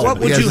would he you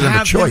doesn't have a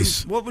have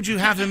choice. What would you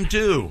have him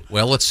do?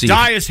 Well, let's see.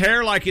 Dye his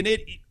hair like an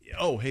idiot.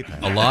 Oh, hey,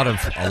 Pat. A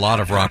lot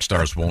of rock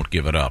stars won't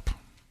give it up.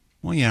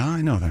 Well, yeah,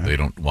 I know that. They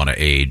don't want to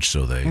age,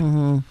 so they.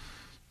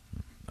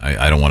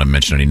 I don't want to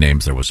mention any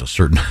names. There was a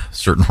certain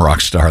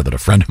rock star that a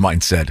friend of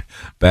mine said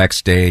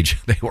backstage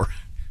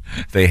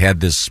they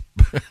had this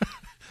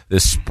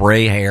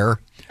spray hair.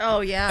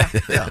 Oh yeah.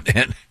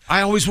 And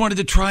I always wanted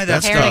to try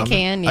that Hair stuff. in a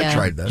can. Yeah. I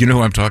tried that. you know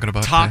who I'm talking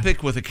about?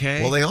 Topic with a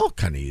K. Well, they all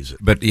kind of use it.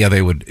 But yeah,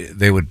 they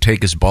would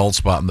take his bald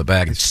spot in the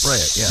back and Spray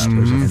it, yeah.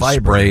 There's a and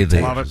fiber spray in the.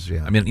 the tapes,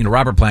 yeah. I mean,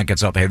 Robert Plant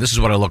gets out there. Hey, this is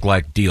what I look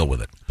like. Deal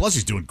with it. Plus,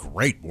 he's doing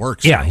great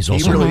work. Yeah, still.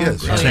 he's also really a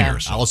is. great Oh, singer. yeah.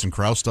 so- Alison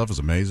Krauss stuff is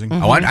amazing.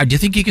 Oh, do you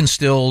think he can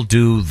still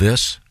do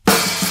this? Well,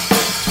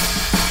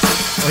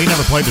 he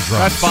never played the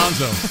drums. That's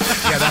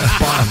Bonzo. Yeah, that's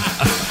fun.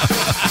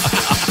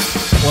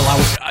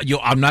 Well,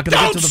 I'm not going to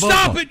get Don't to the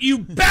stop vocal. it, you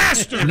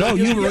bastard! No,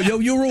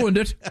 you ruined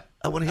it.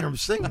 I want to hear him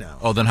sing now.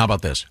 Oh, then how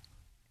about this?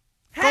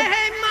 Hey,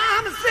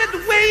 mama said the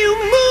way you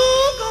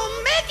move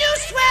gonna make you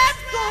sweat,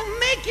 gonna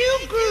make you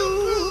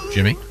groove.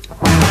 Jimmy?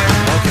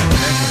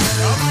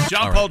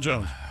 John Paul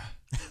Jones.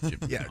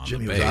 Yeah, On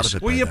Jimmy the was out bass. of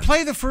it. Will by you then.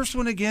 play the first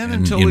one again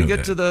And until you we know get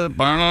that. to the...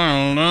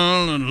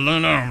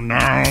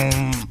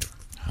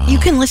 You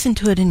can listen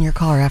to it in your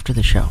car after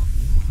the show.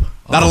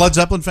 Not a Led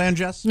Zeppelin fan,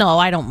 Jess? No,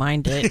 I don't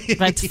mind it.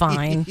 That's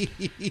fine.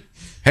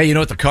 Hey, you know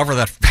what the cover of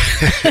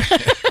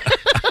that?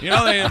 You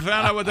know, they found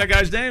out what that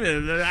guy's name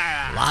is.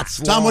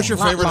 Tom, what's your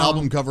favorite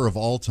album cover of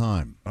all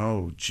time?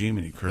 Oh,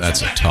 Jiminy Christmas.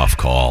 That's a tough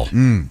call.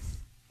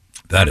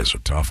 That is a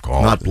tough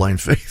call. Not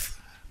Blind Faith.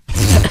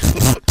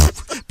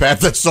 Pat,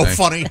 that's so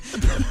funny.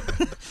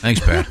 Thanks,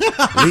 Pat.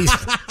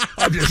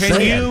 I'm just Can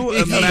saying. you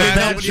Nobody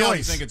imagine?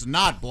 else think it's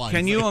not Blind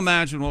Can Faith. you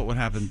imagine what would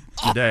happen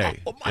today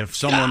if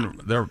someone,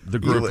 the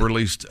group,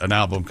 released an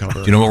album cover?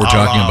 Do you know what we're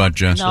talking about,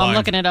 Jess? No, I'm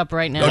looking it up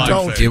right now. No,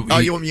 don't.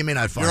 It- You may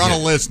not find You're on a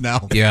it. list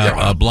now.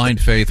 Yeah,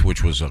 Blind Faith,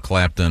 which was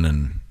Clapton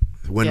and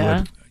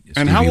Winwood.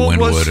 And Stevie how old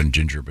Winwood was and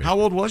Ginger Baby. How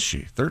old was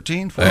she?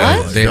 13,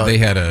 14? They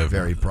had a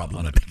Very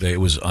problematic. It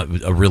was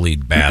a really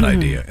bad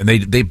idea, and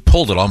they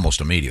pulled it almost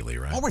immediately,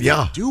 right? What were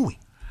they doing?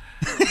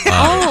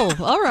 Oh,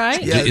 all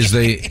right. Is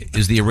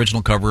the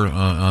original cover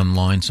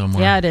online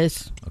somewhere? Yeah, it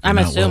is. I'm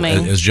Now, well,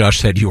 assuming. as Josh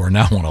said, you are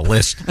now on a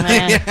list. You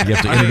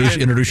have to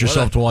introduce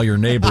yourself to all your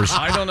neighbors.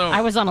 I don't know.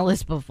 I was on a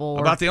list before.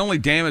 About the only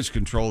damage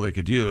control they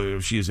could do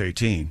if she is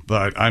 18.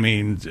 But, I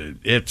mean,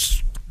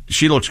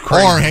 she looks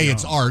crazy. Or, hey,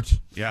 it's art.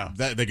 Yeah.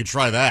 They could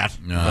try that.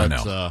 No,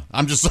 but, no.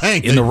 I'm just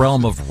saying. In the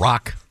realm of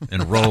rock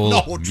and roll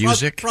no,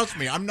 music. Trust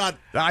me, I'm not.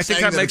 I think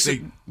saying that makes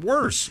it's it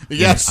worse.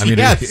 Yes, I mean,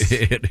 yes.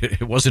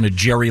 it wasn't a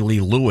Jerry Lee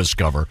Lewis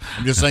cover.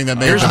 I'm just saying that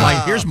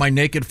here's my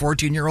naked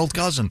 14-year-old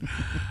cousin.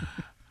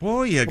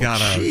 Boy, you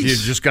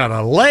just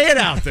gotta lay it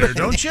out there,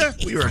 don't you?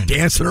 We were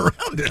dancing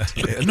around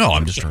it. No,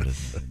 I'm just trying to.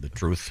 The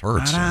truth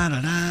hurts.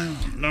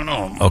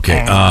 No. Okay.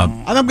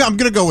 I'm going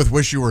to go with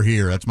 "Wish You Were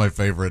Here." That's my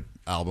favorite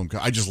album.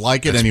 I just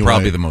like it It's anyway.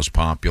 probably the most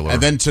popular.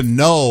 And then to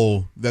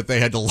know that they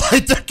had to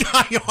light the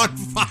guy on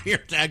fire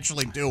to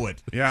actually do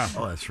it. Yeah.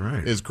 Oh, that's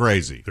right. Is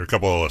crazy. There are a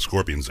couple of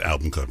Scorpions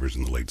album covers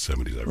in the late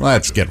 70s.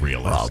 Let's get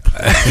realistic.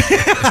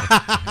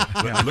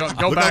 Yeah,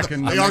 go back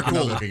and they are make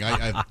cool another- looking.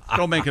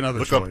 Go make another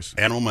Look choice. up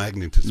Animal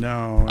Magnetism.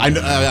 No.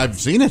 I've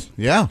seen it.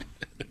 Yeah.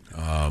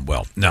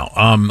 Well, now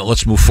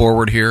let's move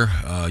forward here.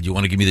 You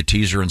want to give me the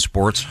teaser in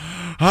sports?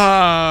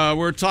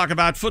 We're talking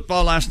about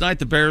football last night.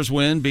 The Bears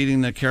win,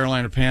 beating the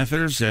Carolina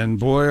Panthers. And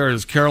boy,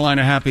 is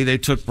Carolina happy they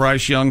took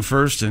Bryce Young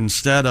first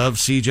instead of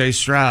C.J.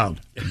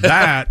 Stroud.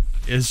 That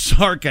is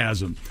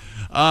sarcasm.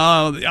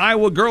 The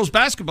Iowa girls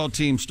basketball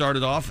team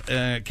started off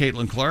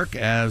Caitlin Clark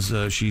as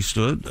she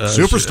stood.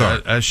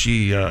 Superstar. As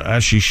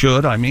she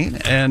should, I mean.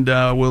 And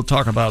we'll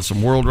talk about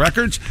some world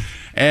records.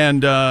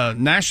 And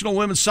National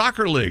Women's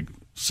Soccer League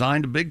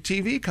signed a big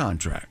TV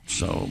contract.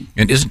 So,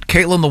 And isn't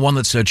Caitlin the one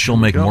that said she'll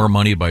make more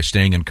money by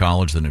staying in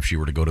college than if she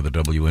were to go to the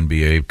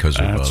WNBA because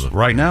of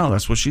right now,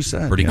 that's what she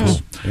said. Pretty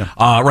Yes. cool.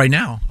 Yeah. Right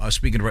now,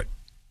 speaking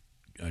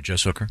of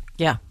Jess Hooker,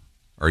 Yeah.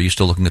 are you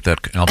still looking at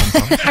that album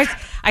cover?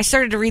 I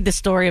started to read the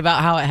story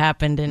about how it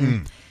happened,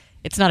 and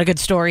it's not a good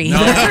story either.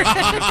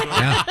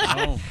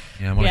 Yeah.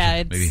 Yeah, why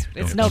Yeah, don't you-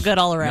 it's no good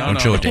all around.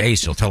 Don't show it to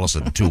Ace. He'll tell us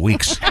in 2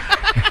 weeks.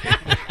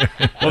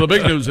 Well, the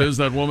big news is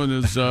that woman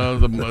is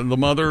the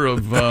mother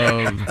of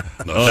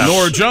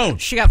Nora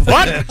Jones. She got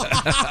what? She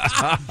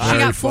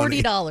got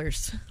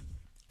 $40,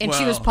 and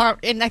she was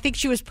and I think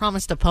she was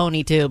promised a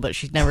pony too, but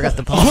she never got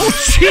the pony.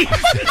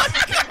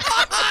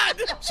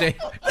 Say,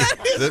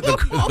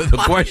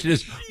 the question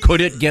is,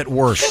 could it get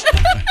worse?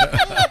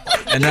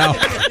 And now,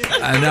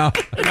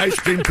 an ice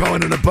cream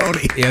cone and a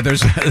pony. Yeah,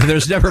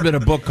 there's never been a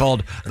book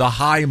called "The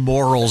High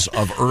Morals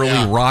of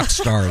Early Rock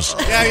Stars."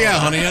 Yeah,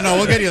 honey. No,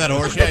 we'll get you that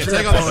horse. Yeah,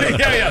 take off.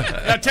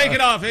 Yeah, take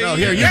it off. No,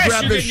 here, you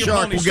grab this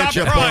shark. We'll get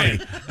you a pony.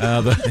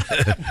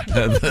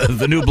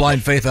 The new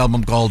Blind Faith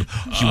album called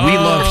 "We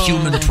Love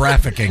Human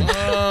Trafficking."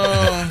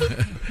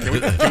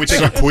 Can we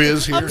take a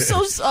quiz here? I'm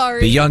so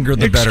sorry. The younger,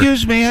 the better.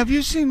 Excuse me, have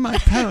you seen my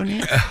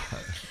pony?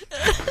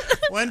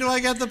 When do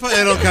I get the pony?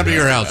 It'll come to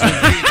your house.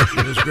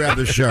 Just grab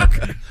the shark.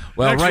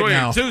 Well, Next right week,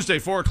 now, Tuesday,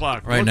 4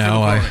 o'clock. right Look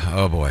now, for the pony.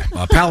 oh boy,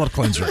 palate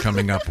cleanser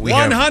coming up. We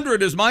have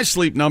 100 is my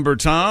sleep number,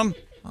 Tom.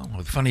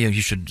 Oh, funny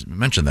you should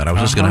mention that. I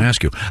was just going to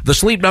ask you. The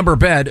Sleep Number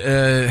bed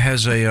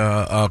has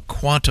a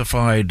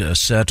quantified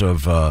set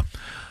of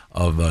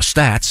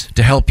stats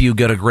to help you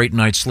get a great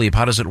night's sleep.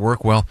 How does it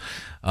work? Well,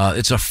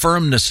 it's a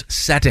firmness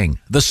setting,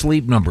 the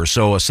Sleep Number.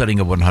 So a setting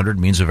of 100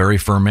 means a very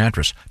firm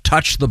mattress.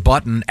 Touch the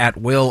button at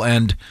will,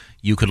 and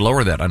you could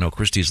lower that. I know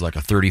Christy's like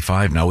a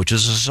 35 now, which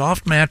is a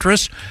soft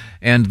mattress,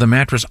 and the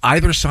mattress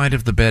either side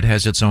of the bed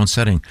has its own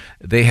setting.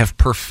 They have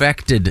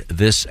perfected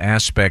this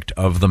aspect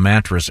of the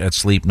mattress at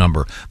Sleep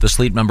Number. The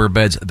Sleep Number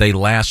beds, they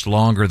last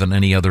longer than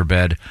any other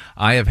bed.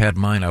 I have had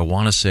mine, I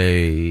want to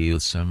say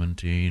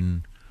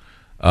 17...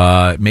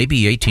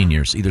 maybe 18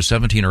 years, either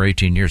 17 or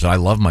 18 years. I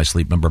love my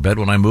Sleep Number bed.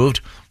 When I moved,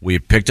 we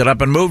picked it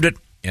up and moved it,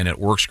 and it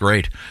works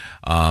great.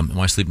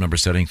 My Sleep Number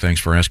setting,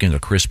 thanks for asking, a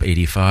crisp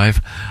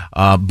 85.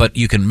 But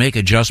you can make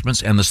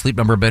adjustments, and the Sleep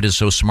Number bed is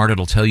so smart,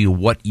 it'll tell you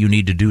what you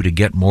need to do to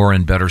get more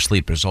and better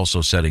sleep. There's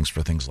also settings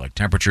for things like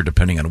temperature,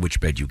 depending on which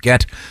bed you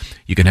get.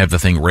 You can have the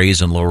thing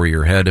raise and lower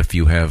your head if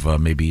you have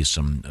maybe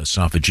some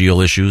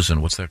esophageal issues,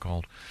 and what's that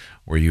called?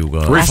 where you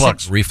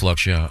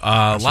reflux,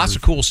 yeah. Lots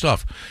of cool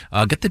stuff.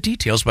 Get the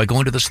details by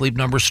going to the Sleep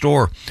Number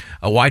store.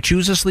 Why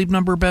choose a Sleep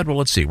Number bed? Well,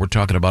 let's see. We're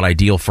talking about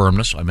ideal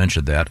firmness. I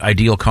mentioned that.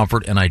 Ideal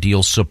comfort and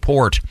ideal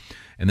support.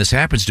 And this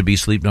happens to be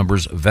Sleep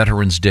Number's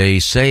Veterans Day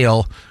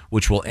sale,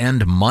 which will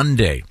end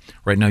Monday.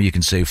 Right now, you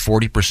can save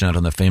 40%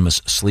 on the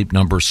famous Sleep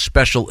Number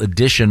Special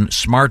Edition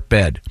Smart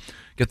Bed.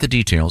 Get the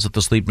details at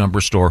the Sleep Number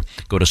store.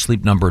 Go to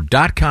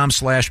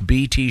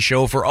sleepnumber.com/BT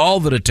show for all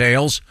the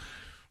details.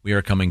 We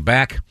are coming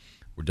back.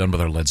 We're done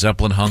with our Led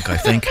Zeppelin hunk, I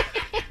think.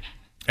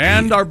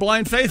 And our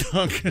Blind Faith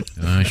hunk.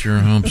 I sure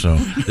hope so.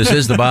 This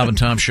is the Bob and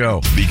Tom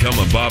Show. Become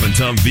a Bob and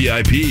Tom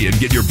VIP and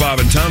get your Bob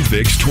and Tom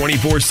fix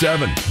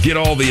 24/7. Get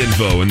all the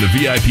info in the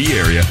VIP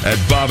area at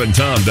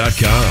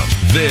bobandtom.com.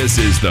 This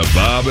is the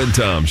Bob and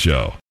Tom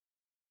Show.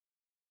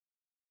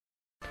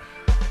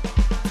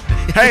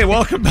 Hey,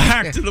 welcome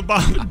back to the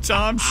Bob and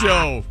Tom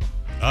Show.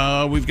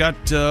 We've got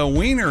a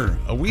wiener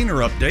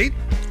update.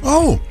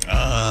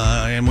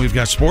 And we've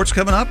got sports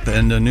coming up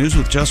and news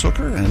with Jess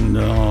Hooker and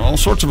all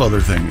sorts of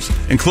other things,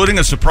 including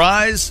a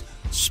surprise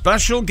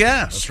special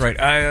guest. That's right.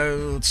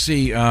 Let's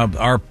see.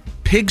 Our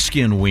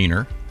pigskin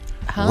wiener,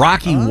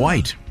 Rocky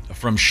White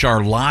from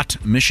Charlotte,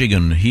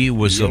 Michigan. He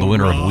was the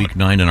winner of Week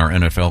 9 in our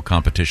NFL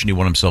competition. He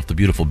won himself the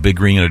beautiful Big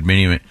Green Egg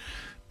Mini Max.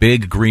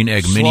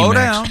 Slow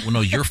down. Well,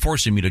 no, you're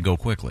forcing me to go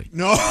quickly.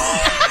 No.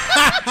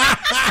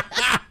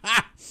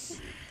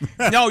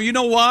 No, you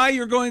know why?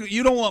 You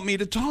don't want me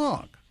to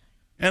talk.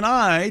 And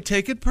I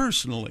take it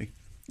personally.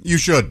 You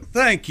should.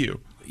 Thank you.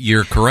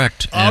 You're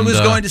correct. I was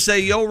going to say,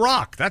 yo,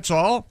 rock. That's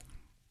all.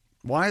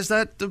 Why is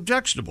that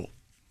objectionable?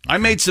 I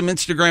made some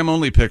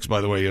Instagram-only picks,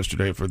 by the way,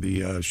 yesterday for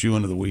the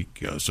Shoe-In of the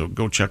Week, so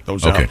go check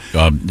those out.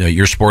 Okay.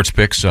 Your sports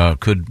picks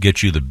could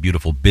get you the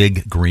beautiful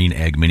Big Green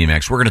Egg Mini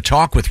Max. We're going to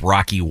talk with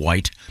Rocky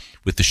White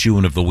with the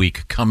Shoe-In of the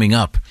Week coming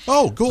up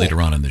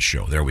later on in this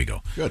show. There we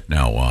go. Good.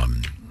 Now,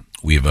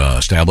 we've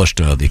established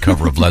the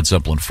cover of Led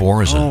Zeppelin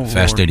 4 as a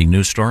fascinating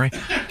news story.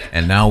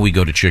 And now we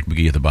go to Chick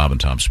McGee at the Bob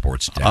and Tom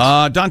Sports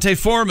Desk. Dante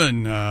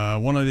Foreman,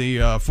 one of the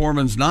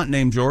Foremans not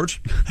named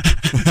George.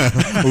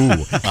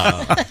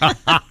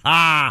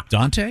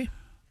 Dante?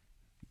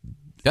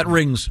 That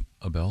rings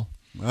a bell.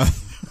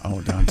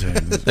 Dante.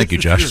 Thank you,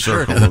 Josh.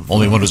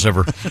 Only one who's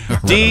ever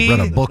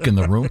read a book in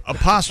the room.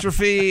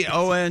 Apostrophe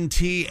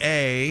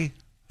ONTA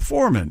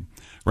Foreman.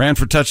 Ran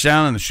for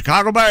touchdown in the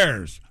Chicago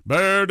Bears.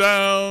 Bear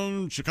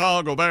down,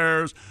 Chicago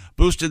Bears.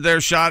 Boosted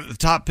their shot at the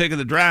top pick of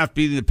the draft,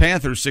 beating the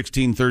Panthers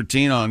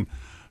 16-13 on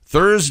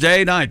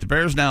Thursday night. The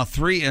Bears now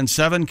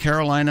 3-7.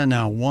 Carolina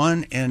now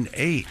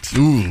 1-8.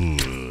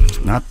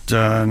 Ooh, not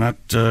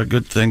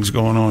good things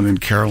going on in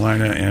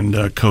Carolina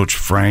and Coach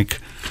Frank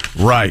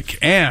Reich.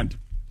 And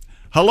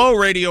hello,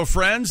 radio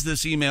friends.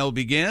 This email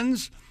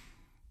begins.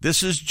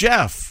 This is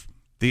Jeff,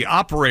 the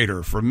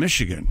operator from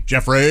Michigan.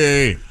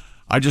 Jeffrey.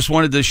 I just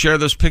wanted to share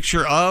this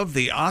picture of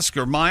the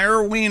Oscar Mayer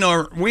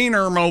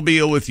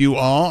Wienermobile with you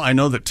all. I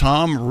know that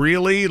Tom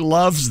really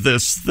loves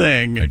this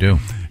thing. I do.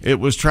 It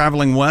was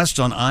traveling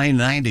west on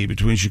I-90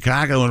 between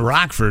Chicago and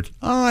Rockford.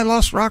 Oh, I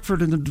lost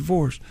Rockford in the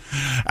divorce.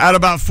 At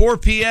about 4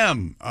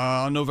 p.m.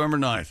 On November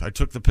 9th, I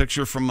took the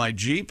picture from my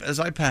Jeep as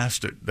I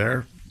passed it.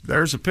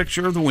 There's a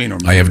picture of the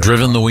Wienermobile. I have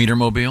driven the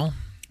Wienermobile.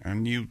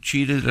 And you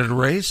cheated at a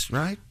race,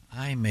 right?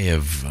 I may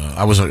have.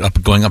 I was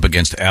going up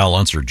against Al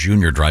Unser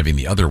Jr. driving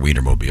the other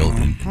Wienermobile.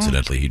 Mm-hmm.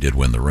 Incidentally, he did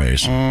win the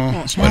race,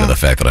 in spite of the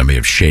fact that I may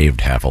have shaved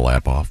half a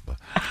lap off. But,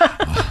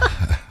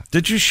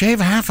 did you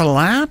shave half a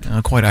lap?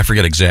 Quite. I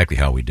forget exactly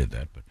how we did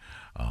that. But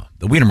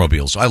the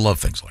Wienermobiles, I love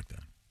things like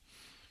that.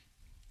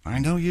 I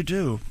know you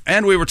do.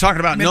 And we were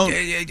talking about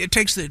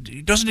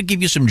doesn't it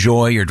give you some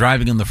joy? You're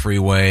driving in the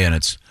freeway and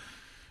it's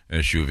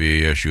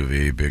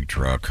SUV, big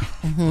truck,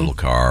 little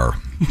car,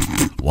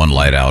 one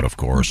light out, of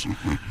course.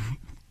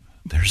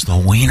 There's the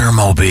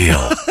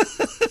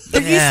Wienermobile.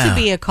 There used to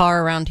be a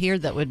car around here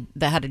that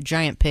had a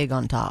giant pig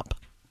on top.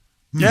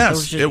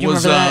 Yes, it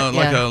was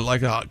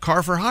like a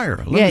car for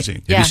hire, a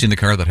limousine. Have you seen the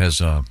car that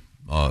has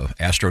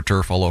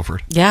AstroTurf all over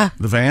it? Yeah.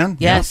 The van?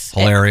 Yes.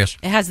 Yeah. Hilarious.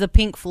 It has the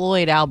Pink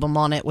Floyd album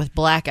on it with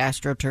black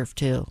AstroTurf,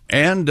 too.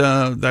 And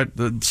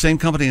the same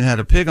company that had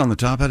a pig on the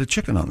top had a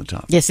chicken on the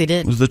top. Yes, they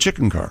did. It was the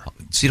chicken car.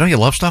 See, don't you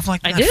love stuff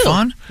like that? I do.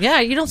 Fun?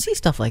 Yeah, you don't see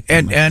stuff like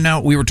that. And now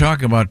we were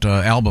talking about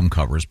album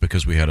covers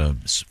because we had a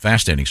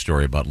fascinating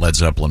story about Led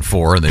Zeppelin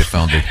 4, and they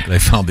found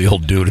the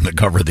old dude in the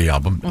cover of the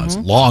album. It's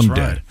long dead.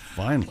 Right.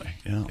 Finally,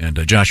 yeah.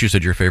 And Josh, you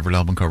said your favorite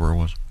album cover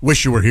was?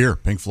 Wish You Were Here,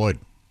 Pink Floyd.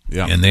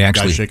 Yeah, and they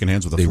actually guys shaking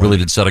hands with. They really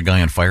did set a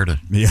guy on fire to.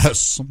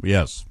 Yes.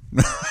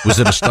 Was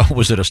it a stunt?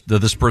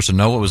 Did this person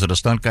know it? Was it a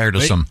stunt guy or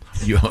just some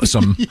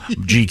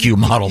GQ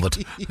model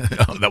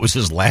that was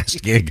his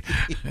last gig?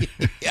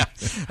 Yeah.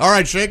 All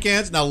right, shake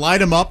hands. Now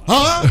light him up.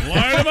 Huh?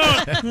 Light him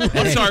up.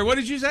 I'm sorry. What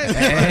did you say?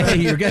 Hey,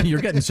 you're getting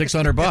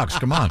 $600.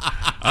 Come on.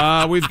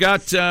 We've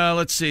got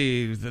let's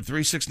see, the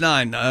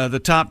 369.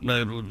 The top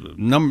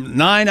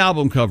 9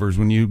 album covers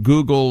when you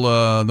Google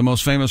the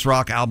most famous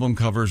rock album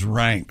covers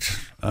ranked.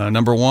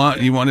 Number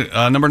 1,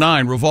 number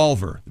 9,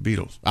 Revolver, the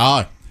Beatles.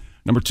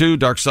 Number 2,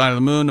 Dark Side of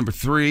the Moon. Number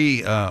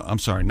 3,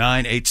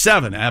 9, 8,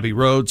 7, Abbey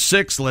Road.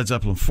 6, Led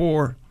Zeppelin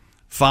 4.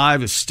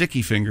 5 is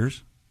Sticky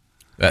Fingers.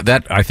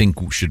 That I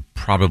think should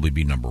probably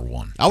be number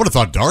 1. I would have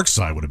thought Dark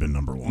Side would have been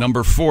number 1.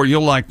 Number 4,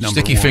 you'll like number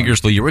Sticky 1.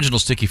 Fingers. The original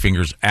Sticky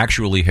Fingers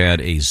actually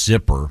had a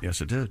zipper.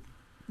 Yes, it did.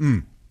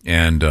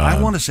 And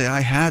I want to say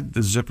I had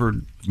the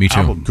zippered me too.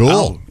 album.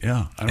 Cool.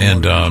 Yeah. I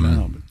don't know what it is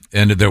now, but-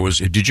 and there was.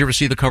 Did you ever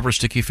see the cover of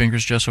Sticky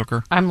Fingers, Jess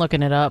Hooker? I'm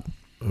looking it up.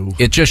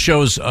 It just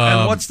shows.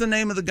 and what's the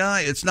name of the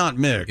guy? It's not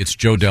Mick. It's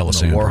Joe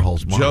D'Alessandro.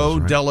 Warhol's Joe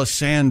models, right?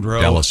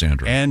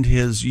 D'Alessandro and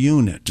his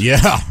unit.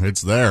 Yeah,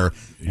 it's there.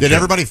 Did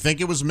everybody think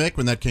it was Mick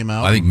when that came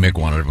out? I think Mick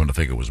wanted everyone to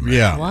think it was Mick.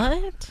 Yeah.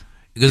 What?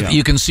 Because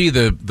you can see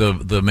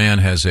the man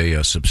has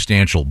a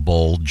substantial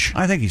bulge.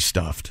 I think he's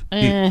stuffed.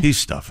 He's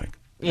stuffing.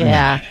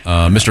 Yeah.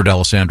 Mr.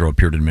 D'Alessandro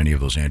appeared in many of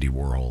those Andy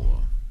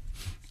Warhol.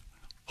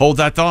 Hold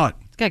that thought.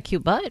 It's got a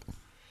cute butt.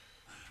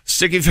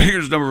 Sticky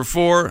Fingers number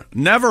 4.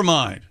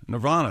 Nevermind.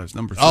 Nirvana is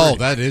number 3. Oh,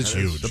 that is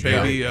huge. The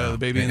baby. The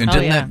baby. And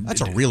didn't That's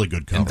a really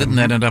good cover. And didn't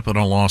that end up in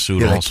a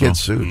lawsuit Yeah, also? the kid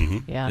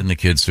sued. Yeah. Didn't the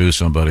kid sue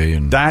somebody?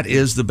 And That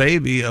is the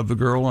baby of the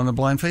girl on the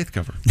Blind Faith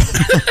cover.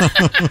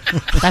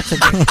 That's a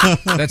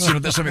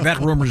good. that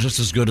rumor is just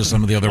as good as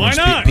some of the other Why ones.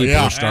 not? People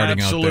Yeah. are starting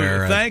Absolutely. out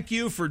there. Thank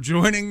you for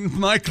joining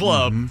my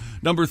club.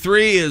 Number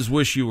 3 is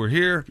Wish You Were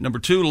Here. Number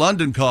 2,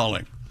 London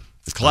Calling.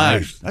 The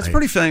Clash. That's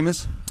pretty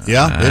famous.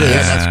 Yeah, it is.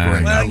 That's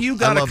great. Well, you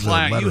got a love the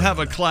Clash. You lettering have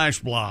on a it. Clash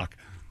block.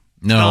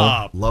 No,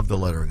 Stop. Love the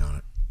lettering on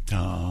it.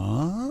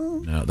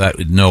 Tom.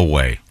 no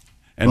way.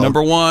 And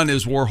number 1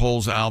 is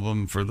Warhol's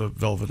album for the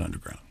Velvet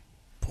Underground.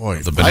 Boy,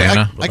 The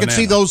Banana? I can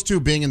see those two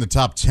being in the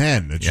top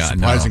 10. It's just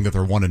surprising that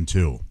they're 1 and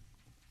 2.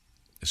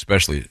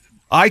 Especially.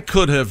 I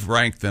could have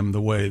ranked them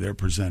the way they're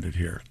presented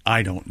here.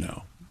 I don't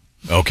know.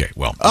 Okay,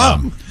 well,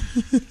 and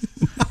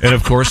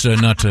of course,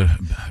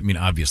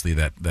 obviously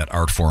that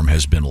art form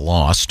has been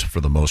lost for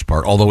the most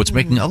part, although it's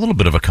making a little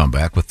bit of a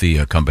comeback with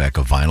the comeback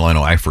of vinyl. I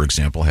know I, for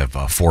example, have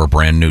 4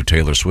 brand new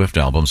Taylor Swift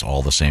albums,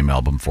 all the same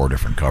album, 4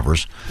 different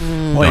covers.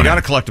 Well, you got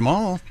to collect them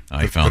all.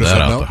 I found that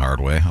out the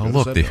hard way.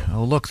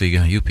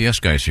 The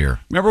UPS guy's here.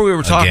 Remember we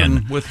were talking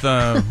Again. with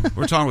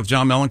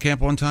John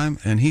Mellencamp one time,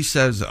 and he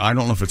says, I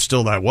don't know if it's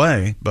still that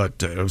way,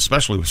 but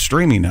especially with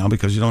streaming now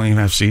because you don't even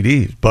have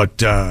CDs,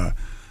 but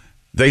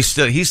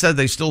he said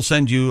they still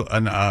send you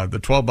the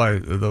 12 by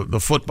the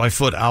foot by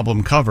foot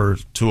album cover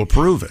to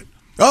approve it.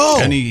 Oh,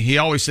 and he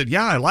always said,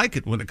 yeah, I like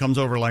it when it comes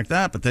over like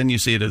that, but then you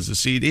see it as a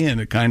CD,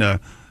 and it kind of,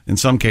 in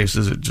some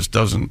cases, it just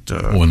doesn't.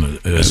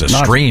 As a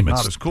stream,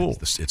 not as cool.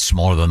 It's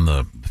smaller than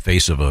the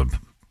face of a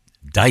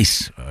die.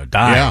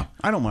 Yeah,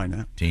 I don't mind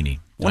that. Teeny.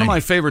 One of my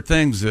favorite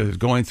things is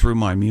going through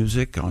my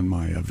music on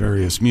my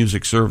various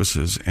music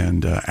services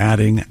and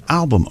adding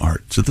album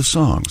art to the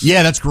songs.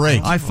 Yeah, that's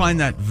great. I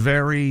find that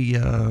very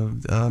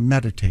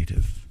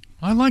meditative.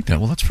 I like that.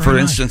 Well, that's very For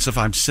nice. instance, if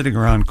I'm sitting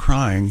around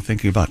crying,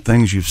 thinking about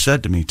things you've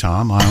said to me,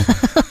 Tom,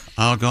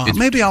 I'll go.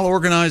 Maybe I'll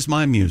organize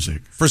my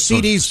music For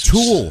CDs.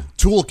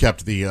 Tool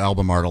kept the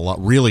album art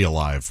really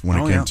alive when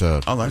it came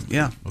to.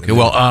 Okay,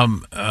 well,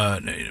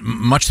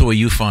 much the way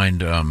you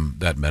find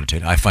that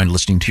meditative, I find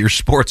listening to your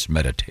sports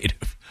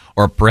meditative,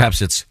 or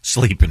perhaps it's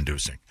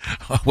sleep-inducing.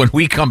 When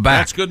we come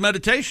back, that's good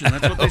meditation.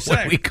 That's what they say.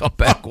 When we come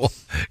back, we'll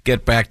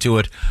get back to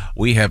it.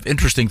 We have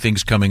interesting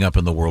things coming up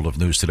in the world of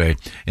news today,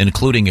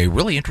 including a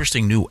really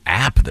interesting new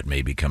app that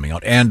may be coming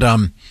out, and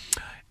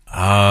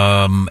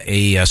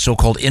a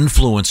so-called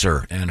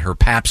influencer and her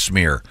pap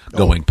smear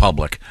going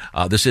public.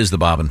 This is the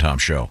Bob and Tom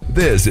Show.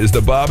 This is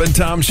the Bob and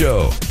Tom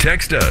Show.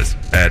 Text us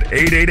at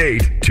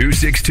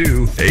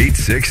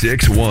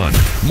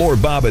 888-262-8661. More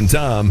Bob and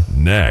Tom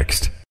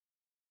next.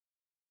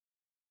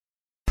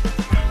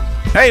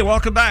 Hey,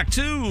 welcome back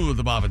to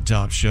the Bob and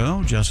Tom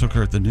Show. Jess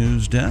Hooker at the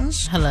news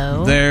desk.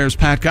 Hello. There's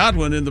Pat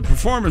Godwin in the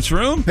performance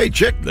room. Hey,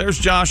 chick. There's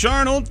Josh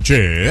Arnold.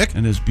 Chick.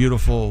 And his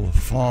beautiful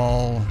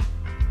fall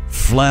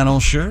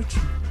flannel shirt.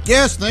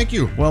 Yes, thank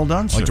you. Well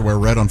done, sir. Like to wear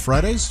red on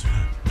Fridays.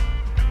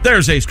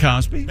 There's Ace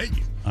Cosby. Hey.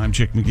 I'm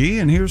Chick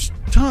McGee, and here's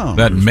Tom.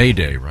 That May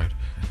Day, right?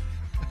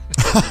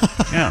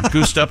 Yeah,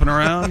 goose stepping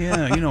around.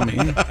 Yeah, you know me.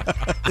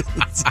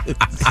 It's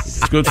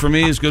good for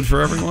me. It's good for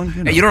everyone.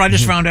 Hey, you know what I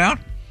just found out?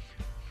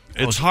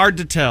 It's hard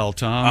to tell,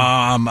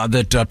 Tom.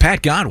 That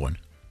Pat Godwin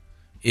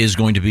is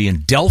going to be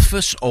in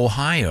Delphus,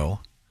 Ohio,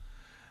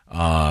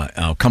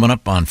 coming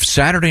up on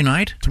Saturday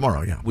night.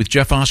 Tomorrow, yeah. With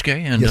Jeff Oskey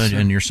and, Yes,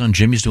 and your son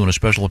Jimmy's doing a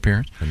special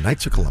appearance. The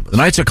Knights of Columbus. The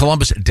Knights of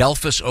Columbus,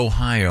 Delphus,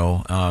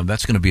 Ohio.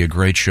 That's going to be a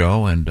great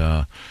show. And,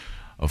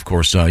 of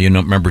course,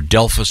 remember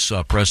Delphus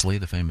Presley,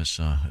 the famous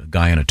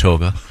guy in a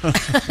toga,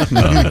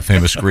 the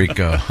famous Greek,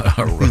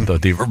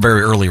 the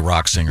very early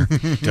rock singer.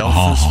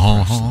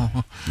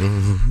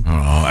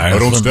 I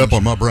don't step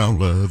on my brown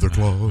leather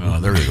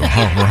clothes. There you go.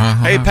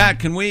 Hey, Pat,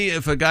 can we,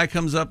 if a guy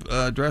comes up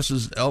dressed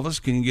as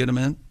Elvis, can you get him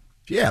in?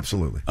 Yeah,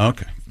 absolutely.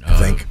 Okay. I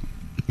think.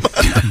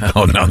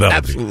 Oh, no,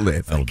 Absolutely.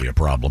 That'll be a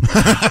problem.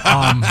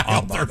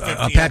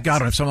 Pat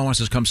Godwin, if someone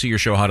wants to come see your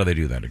show, how do they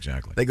do that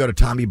exactly? They go to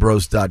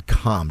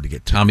TommyBros.com to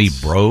get tickets. Tommy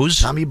Bros?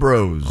 Tommy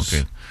Bros.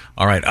 Okay.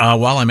 All right.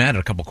 While I'm at it,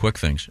 a couple quick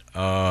things.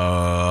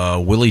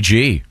 Willie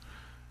G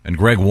And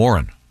Greg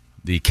Warren,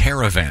 the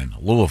Caravan,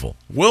 Louisville.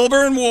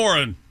 Wilbur and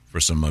Warren. For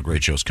some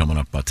great shows coming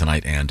up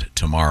tonight and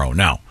tomorrow.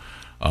 Now,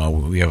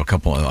 we have a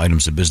couple of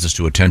items of business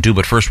to attend to,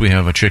 but first we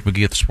have Chick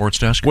McGee at the sports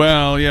desk.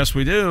 Well, yes,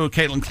 we do.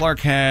 Caitlin Clark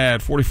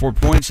had 44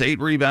 points, 8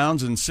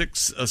 rebounds, and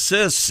 6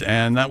 assists,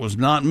 and that was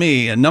not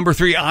me. And number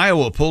 3,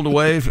 Iowa pulled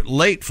away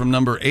late from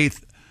number 8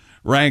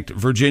 ranked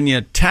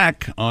Virginia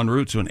Tech en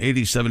route to an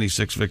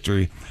 80-76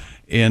 victory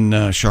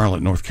in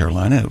Charlotte, North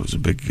Carolina. It was a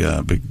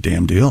big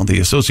damn deal. The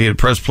Associated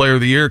Press Player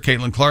of the Year,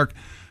 Caitlin Clark,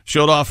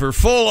 showed off her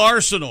full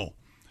arsenal,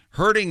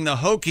 hurting the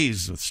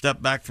Hokies with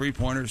step-back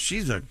three-pointers.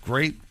 She's a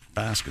great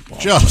basketball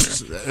player.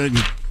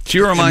 She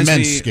reminds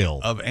me skill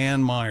of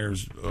Ann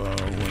Myers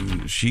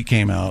when she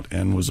came out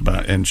and was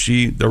about, and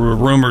there were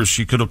rumors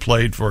she could have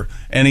played for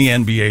any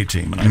NBA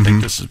team, and I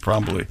think this is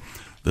probably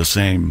the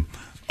same.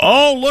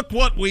 Oh, look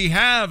what we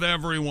have,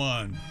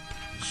 everyone.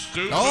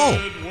 Stupid world.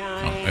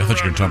 I thought you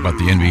were going to talk about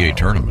the NBA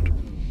tournament.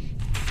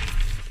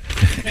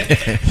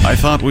 I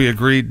thought we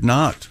agreed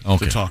not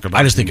to talk about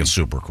I just think it's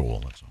super cool.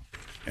 That's all.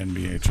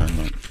 NBA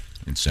tournament.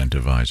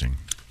 Incentivizing.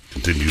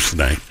 Continue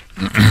snake.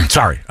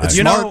 Sorry. It's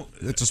smart.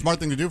 It's a smart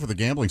thing to do for the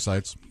gambling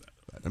sites.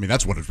 I mean,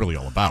 that's what it's really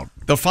all about.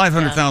 The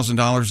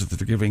 $500,000 that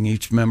they're giving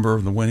each member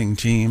of the winning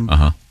team.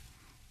 Uh-huh.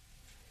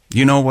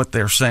 You know what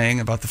they're saying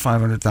about the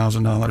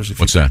 $500,000?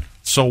 What's that?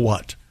 So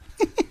what?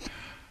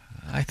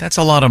 That's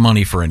a lot of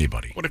money for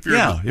anybody. What if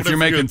you're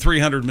making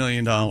 $300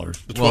 million?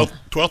 The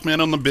 12th man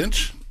on the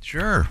bench?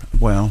 Sure.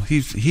 Well,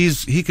 he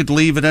could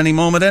leave at any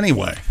moment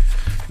anyway.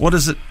 What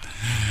is it?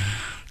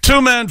 2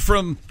 men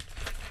from,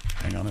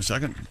 hang on a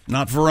second,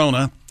 not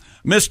Verona,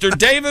 Mr.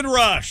 David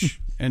Rush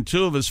and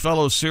 2 of his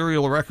fellow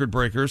serial record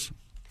breakers.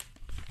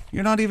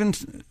 You're not even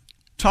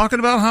talking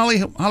about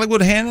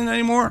Hollywood Hannon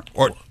anymore?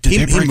 Or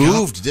he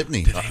moved, didn't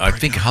he? I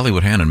think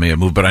Hollywood Hannon may have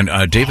moved,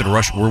 but David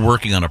Rush, we're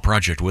working on a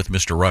project with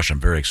Mr. Rush. I'm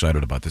very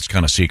excited about this. It's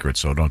kind of secret,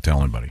 so don't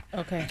tell anybody.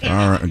 Okay.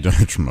 All right,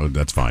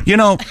 that's fine. You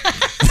know,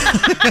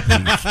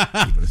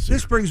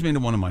 this brings me to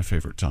one of my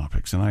favorite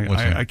topics, and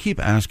I keep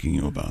asking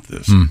you about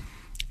this.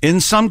 In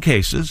some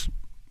cases,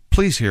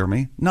 please hear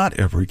me, not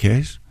every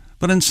case,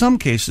 but in some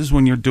cases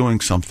when you're doing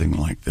something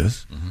like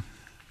this,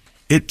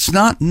 it's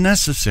not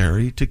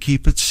necessary to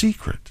keep it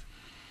secret.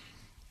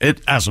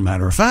 As a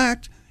matter of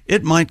fact,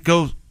 it might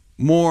go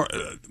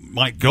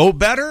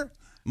better,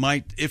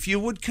 if you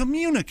would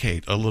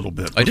communicate a little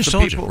bit. I just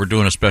told you, we're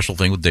doing a special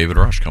thing with David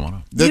Rush coming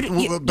up. But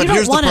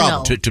here's the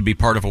problem. To be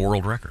part of a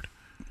world record.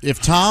 If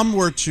Tom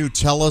were to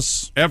tell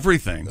us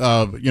everything,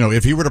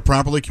 if he were to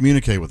properly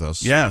communicate with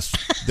us, yes,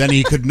 then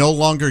he could no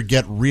longer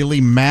get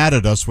really mad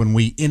at us when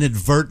we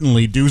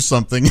inadvertently do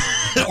something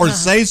or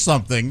say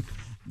something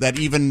that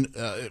even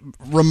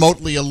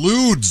remotely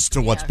alludes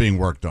to what's being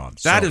worked on.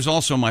 That is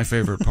also my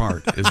favorite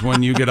part, is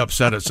when you get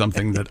upset at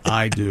something that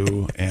I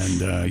do,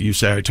 and you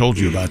say, I told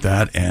you about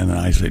that, and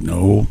I say,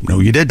 no,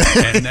 you didn't.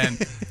 And then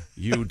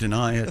you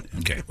deny it.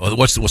 Okay.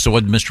 Well, so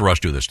what did Mr. Rush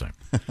do this time?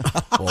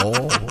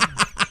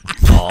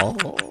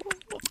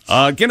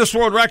 Guinness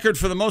World Record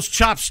for the most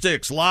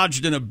chopsticks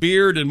lodged in a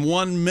beard in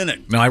 1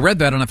 minute. Now, I read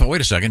that, and I thought,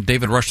 wait a second,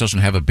 David Rush doesn't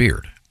have a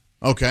beard.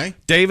 Okay.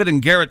 David and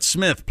Garrett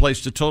Smith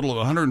placed a total of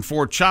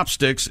 104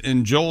 chopsticks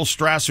in Joel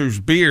Strasser's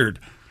beard.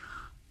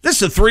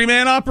 This is a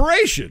 3-man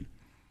operation.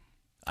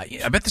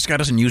 I bet this guy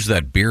doesn't use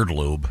that beard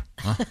lube.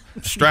 Huh?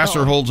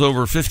 Strasser holds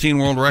over 15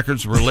 world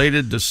records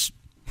related to...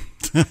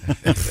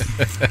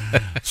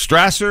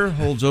 Strasser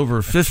holds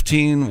over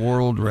 15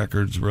 world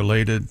records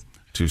related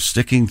to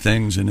sticking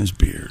things in his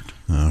beard.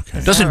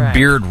 Okay. Doesn't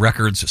Beard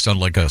Records sound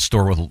like a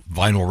store with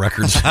vinyl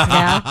records?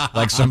 Yeah.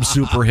 Like some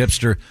super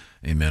hipster.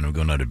 Hey, man, I'm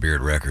going out to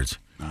Beard Records.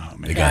 Oh,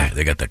 man.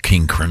 They got the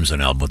King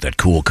Crimson album with that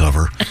cool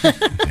cover.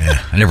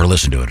 Yeah, I never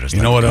listened to it.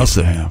 You know what else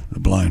they have? The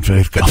Blind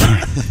Faith cover.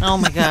 Oh,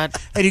 my God.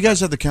 Hey, do you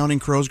guys have the Counting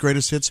Crows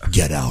greatest hits?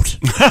 Get out.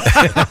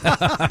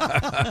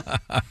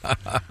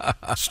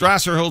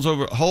 Strasser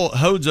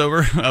holds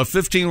over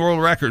 15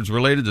 world records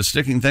related to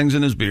sticking things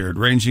in his beard,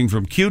 ranging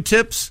from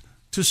Q-tips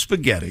to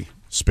spaghetti.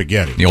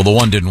 Spaghetti. You know, the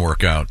one didn't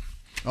work out.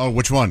 Oh,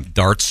 which one?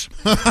 Darts.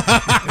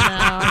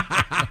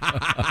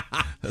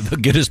 The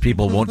Guinness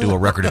people won't do a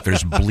record if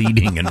there's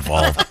bleeding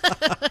involved.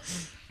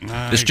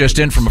 This just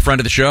in from a friend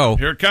of the show.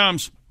 Here it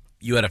comes.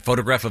 You had a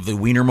photograph of the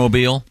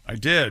Wienermobile. I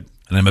did.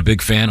 And I'm a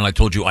big fan, and I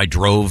told you I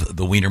drove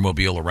the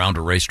Wienermobile around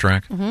a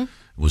racetrack. Mm-hmm. It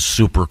was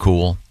super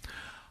cool.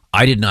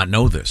 I did not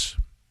know this.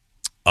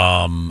 The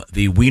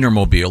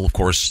Wienermobile, of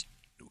course,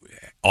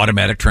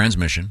 automatic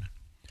transmission.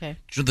 Okay.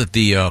 Did you know that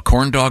the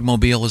corn dog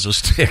mobile is a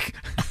stick?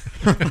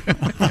 That's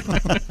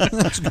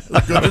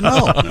good to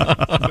know.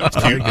 That's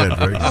very good.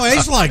 Very good. Oh,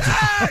 Ace liked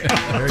it.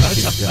 Very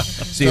good. Yeah.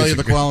 Tell you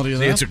the quality of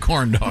that. It's a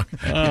corn dog.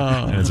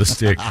 And it's a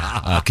stick.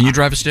 Can you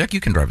drive a stick?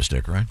 You can drive a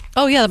stick, right?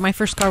 Oh, yeah, my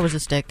first car was a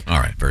stick. All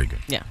right, very good.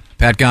 Yeah.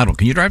 Pat Godwin,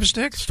 can you drive a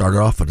stick? Started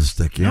off with a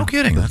stick, yeah. No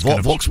kidding. The That's kind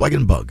of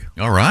Volkswagen Bug.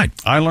 All right.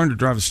 I learned to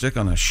drive a stick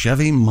on a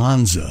Chevy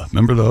Monza.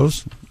 Remember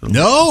those?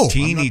 No.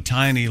 Teeny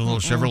tiny little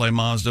Chevrolet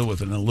Mazda with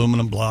an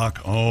aluminum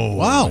block. Oh,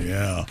 wow.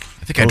 Yeah.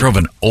 I think I drove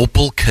an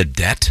Opel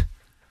Kadett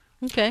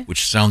Okay.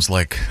 Which sounds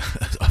like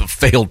a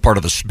failed part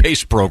of the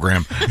space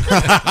program.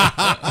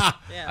 I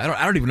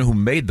don't even know who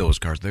made those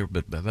cars.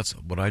 But that's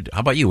what I do. How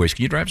about you, Waze?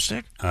 Can you drive a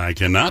stick? I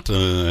cannot.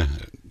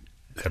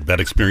 Have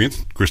bad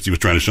experience. Christy was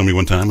trying to show me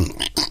one time.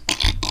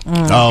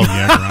 Oh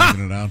yeah,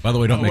 grinding it out. By the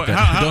way, don't make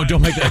that.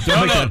 Don't make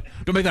that.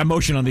 Don't make that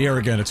motion on the air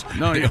again.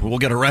 We'll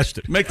get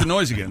arrested. Make the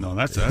noise again, though.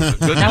 That's a good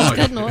noise. That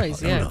was good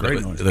noise. Yeah.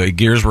 Great noise. The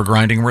gears were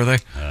grinding, were they?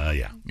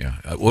 Yeah.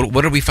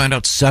 What did we find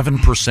out?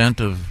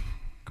 7% of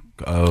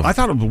I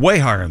thought it was way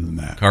higher than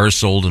that. Cars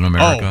sold in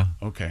America.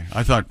 Oh, okay.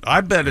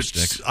 I bet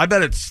it's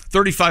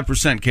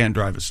 35% can't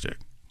drive a stick.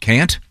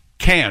 Can't,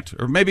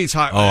 or maybe it's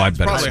higher. Oh, I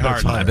bet probably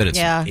it's higher. I bet it's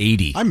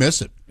 80. I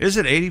miss it. Is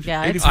it 80?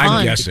 Yeah, it's 85?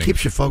 fun. guessing. It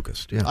keeps you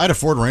focused. Yeah. I had a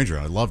Ford Ranger.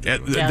 I loved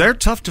it. They're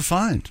tough to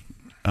find.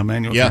 A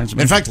manual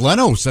transmission. In fact,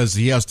 Leno says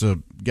he has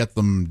to get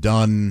them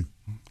done.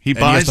 He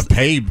has to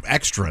pay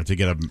extra to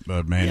get a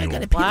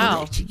manual.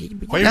 Wow.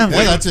 Yeah,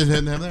 that's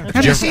it.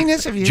 Have you seen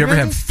this? Did you ever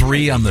have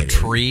 3 on the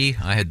tree?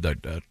 I had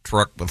the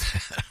truck with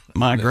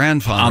my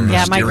grandfather. on the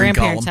Yeah, my steering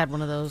grandparents column. had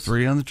one of those.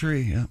 3 on the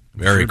tree. Yeah,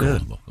 Very cool.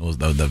 It was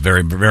the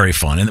very, very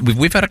fun. And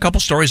we've had a couple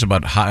stories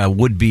about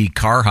would-be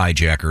car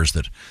hijackers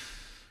that,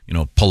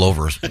 pull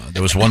over.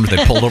 There was one where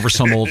they pulled over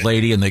some old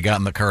lady and they got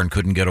in the car and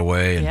couldn't get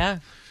away. And, Yeah.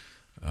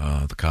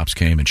 the cops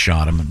came and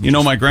shot him.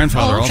 My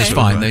grandfather also. It's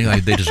fine.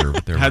 They deserve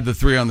it. Had the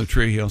 3 on the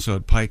tree. He also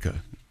had pica.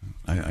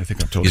 I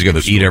think I've told He's you.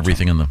 going to eat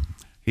everything in the.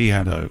 He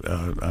had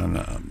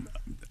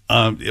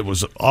it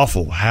was an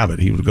awful habit.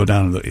 He would go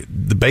down to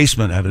the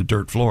basement, had a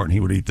dirt floor, and he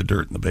would eat the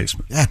dirt in the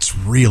basement. That's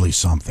really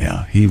something.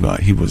 Yeah, he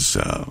was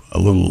a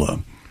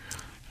little.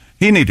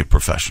 He needed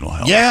professional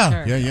help.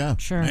 Yeah.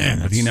 Sure.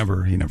 Man, but he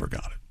never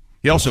got it.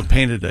 He also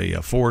painted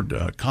a Ford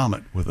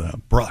Comet with a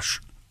brush.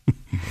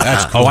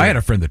 That's cool. I had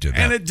a friend that did that.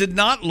 And it did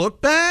not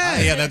look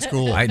bad. Yeah, that's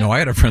cool. I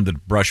had a friend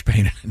that brush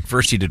painted. And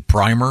first he did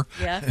primer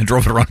and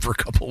drove it around for a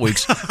couple of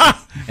weeks.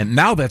 And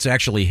now that's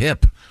actually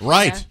hip.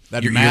 Right.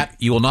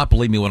 You will not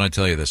believe me when I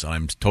tell you this.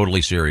 I'm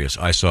totally serious.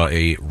 I saw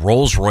a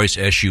Rolls-Royce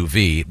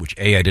SUV, which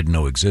A, I didn't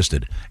know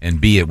existed,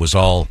 and B, it was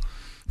all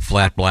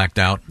flat blacked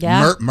out.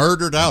 Yeah.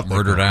 Murdered out.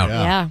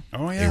 Yeah.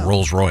 Oh, yeah. A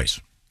Rolls-Royce.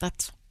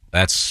 That's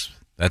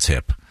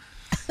hip.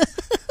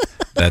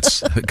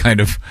 That's kind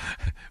of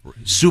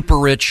super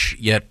rich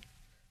yet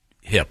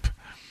hip.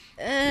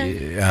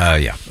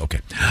 Yeah.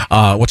 Okay.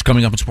 What's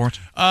coming up in sports?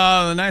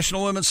 The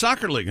National Women's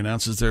Soccer League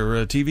announces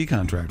their TV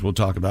contract. We'll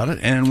talk about it.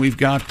 And we've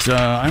got,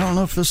 I don't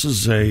know if this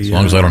is a... As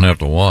long as I don't have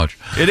to watch.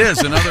 It is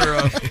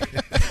another...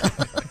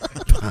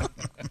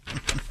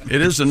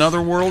 it is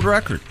another world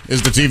record.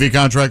 Is the TV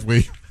contract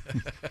we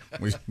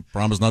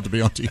promise not to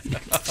be on TV?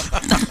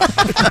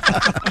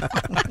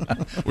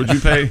 Would you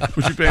pay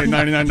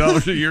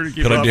 $99 a year to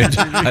keep Could up? I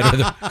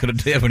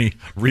have any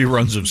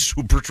reruns of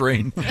Super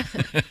Train?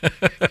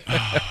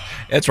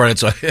 That's right.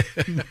 It's a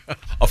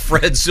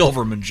Fred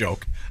Silverman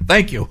joke.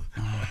 Thank you.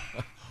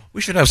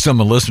 We should have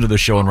someone listen to the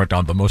show and write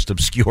down the most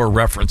obscure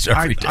reference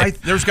every day.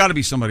 There's got to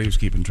be somebody who's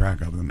keeping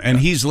track of them. And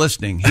he's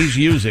listening.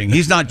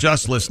 He's not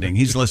just listening.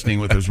 He's listening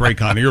with his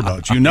Raycon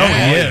earbuds. He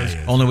is.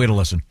 Only way to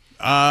listen.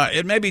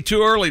 It may be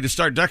too early to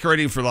start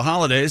decorating for the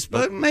holidays,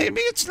 but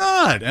maybe it's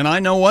not. And I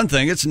know one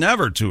thing. It's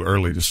never too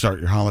early to start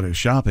your holiday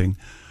shopping.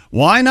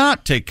 Why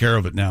not take care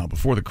of it now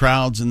before the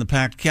crowds and the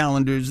packed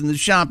calendars and the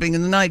shopping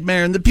and the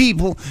nightmare and the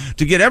people?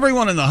 To get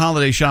everyone in the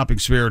holiday shopping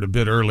spirit a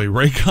bit early,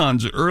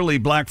 Raycon's early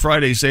Black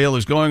Friday sale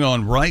is going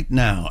on right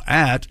now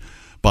at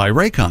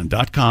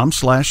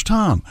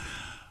buyraycon.com/Tom.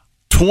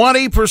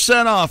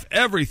 20% off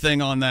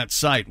everything on that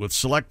site with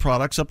select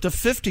products up to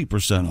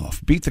 50%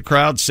 off. Beat the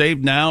crowd,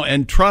 save now,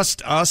 and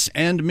trust us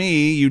and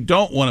me. You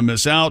don't want to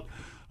miss out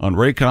on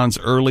Raycon's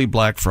early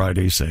Black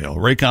Friday sale.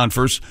 Raycon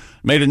first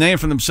made a name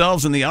for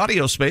themselves in the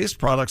audio space,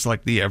 products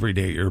like the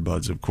everyday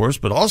earbuds, of course,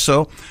 but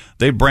also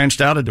they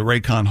branched out into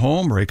Raycon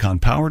Home, Raycon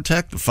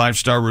PowerTech, the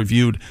 5-star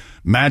reviewed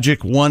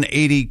Magic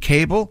 180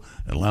 cable.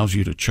 It allows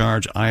you to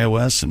charge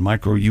iOS and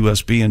micro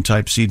USB and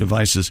Type-C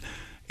devices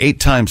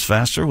 8 times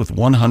faster with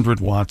 100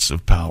 watts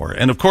of power.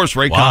 And, of course,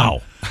 Raycon.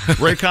 Wow.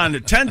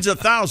 Raycon, tens of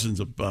thousands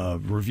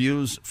of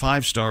reviews,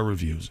 5-star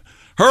reviews.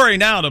 Hurry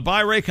now to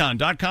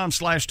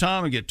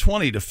buyraycon.com/Tom and get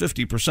 20 to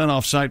 50%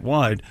 off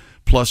site-wide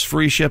plus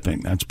free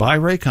shipping. That's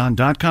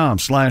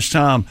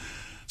buyraycon.com/Tom.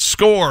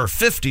 Score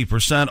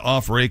 50%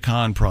 off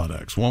Raycon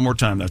products. One more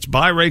time. That's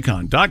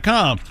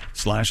buyraycon.com/Tom.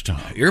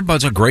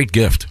 Earbuds are a great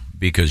gift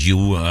because you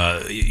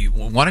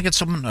want to get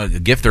someone a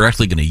gift they're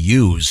actually going to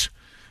use.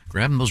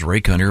 Grab them those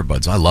Raycon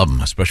earbuds. I love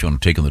them, especially when I'm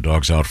taking the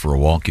dogs out for a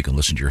walk. You can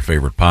listen to your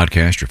favorite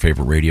podcast, your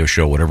favorite radio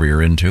show, whatever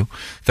you're into.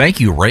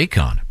 Thank you,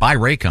 Raycon.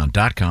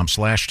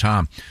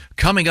 Buyraycon.com/Tom.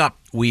 Coming up,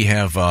 we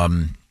have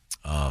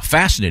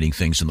fascinating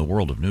things in the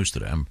world of news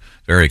today. I'm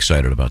very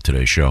excited about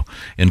today's show,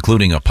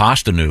 including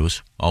pasta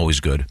news, always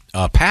good.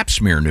 Pap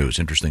smear news,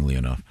 interestingly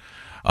enough.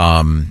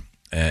 And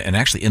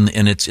actually,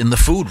 it's in the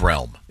food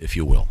realm, if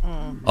you will,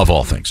 of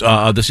all things.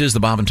 This is the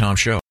Bob and Tom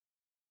Show.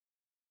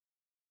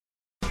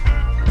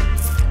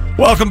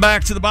 Welcome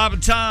back to the Bob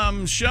and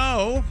Tom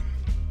Show.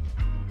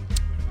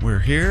 We're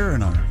here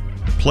in our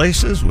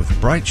places with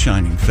bright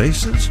shining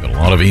faces. Got a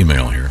lot of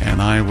email here.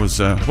 And I was,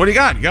 what do you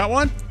got? You got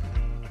one?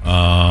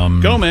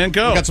 Go, man,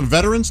 go. You got some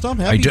veteran stuff?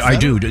 I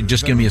do.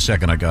 Just give me a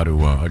second. I got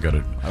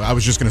to. I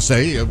was just going to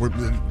say, we're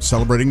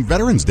celebrating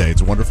Veterans Day. It's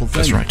a wonderful thing.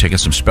 That's right. Taking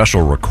some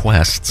special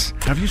requests.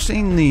 Have you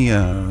seen the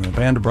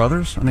Band of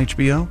Brothers on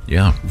HBO?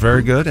 Yeah.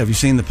 Very good. Have you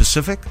seen The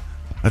Pacific?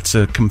 That's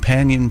a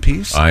companion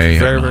piece.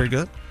 Very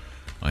good.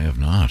 I have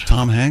not.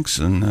 Tom Hanks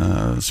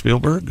and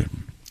Spielberg.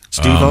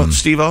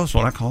 Steve-O is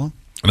what I call him.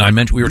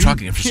 And we were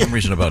talking for some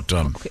reason about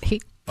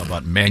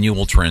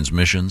manual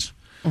transmissions.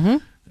 Mm-hmm.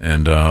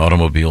 And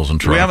automobiles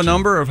and trucks. Do we have a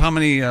number of how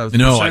many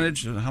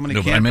percentage? How many?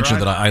 No, but I mentioned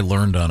that I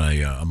learned on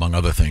among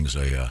other things,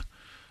 I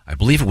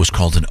believe it was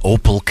called an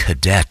Opel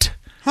Kadett.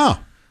 Huh.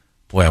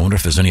 Boy, I wonder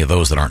if there's any of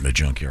those that aren't in a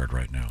junkyard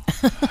right now.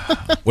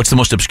 What's the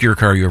most obscure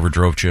car you ever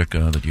drove, Chick,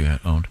 that you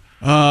owned?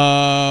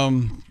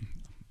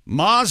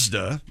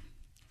 Mazda,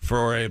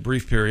 for a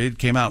brief period,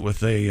 came out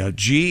with a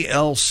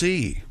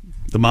GLC.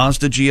 The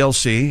Mazda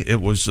GLC.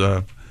 It was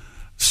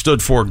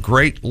stood for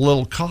Great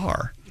Little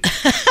Car.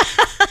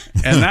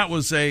 And that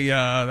was a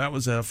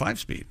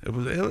 5-speed.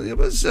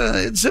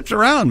 It zipped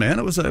around, man.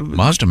 It was a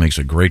Mazda makes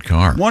a great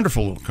car,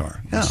 wonderful little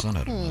car. Yeah.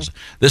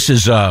 This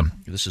is a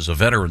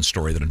veteran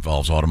story that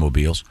involves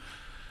automobiles.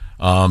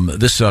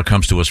 This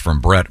comes to us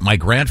from Brett. My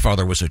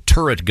grandfather was a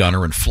turret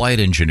gunner and flight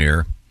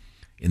engineer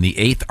in the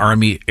 8th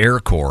Army Air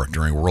Corps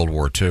during World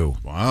War II.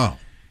 Wow.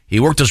 He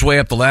worked his way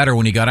up the ladder.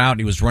 When he got out,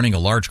 he was running a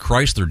large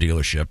Chrysler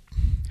dealership.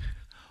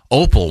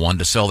 Opel wanted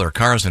to sell their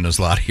cars in his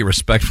lot. He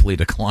respectfully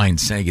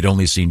declined, saying he'd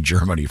only seen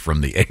Germany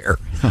from the air.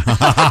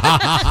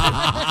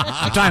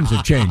 Times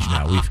have changed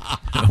now.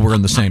 We're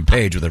on the same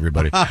page with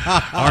everybody.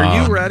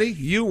 Are you ready?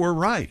 You were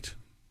right.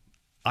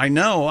 I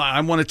know. I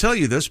want to tell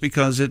you this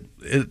because it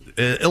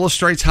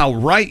illustrates how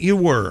right you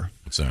were.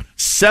 What's that?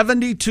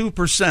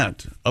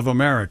 72% of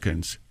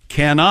Americans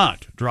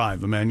cannot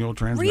drive a manual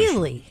transmission.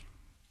 Really?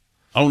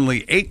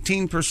 Only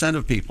 18%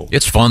 of people.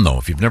 It's fun, though.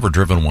 If you've never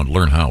driven one,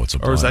 learn how. It's a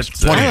blast. Or is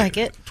that 28? I like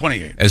it.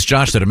 28. As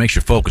Josh said, it makes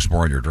you focus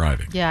more on your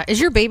driving. Yeah.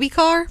 Is your baby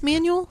car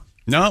manual?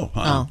 No.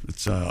 Oh.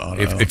 It's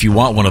if you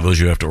want one of those,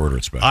 you have to order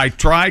it special. I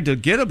tried to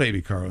get a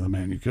baby car with a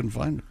man. You couldn't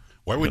find it.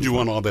 Why would you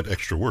want all that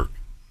extra work?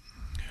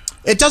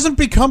 It doesn't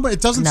seem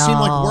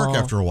like work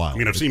after a while. I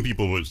mean, I've seen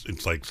people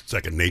it's like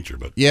second nature,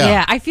 but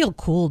yeah, I feel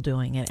cool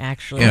doing it.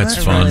 Actually, yeah, it's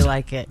I fun. really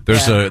like it.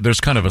 There's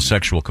kind of a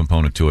sexual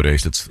component to it,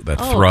 Ace. It's that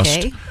thrust.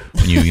 Okay.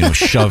 When you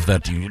shove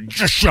that, you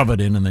just shove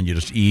it in, and then you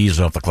just ease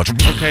off the clutch.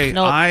 Okay,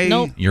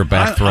 Your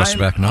back thrust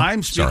back. No,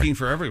 I'm speaking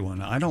for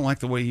everyone. I don't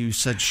like the way you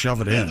said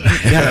 "shove it in."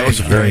 Yeah, that was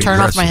very Turn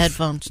aggressive. off my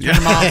headphones. Turn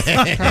them off.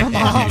 Turn them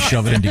off. You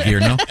shove it into gear.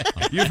 No,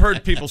 you've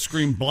heard people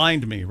scream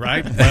 "blind me,"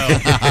 right?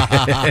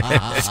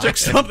 Well, stick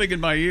something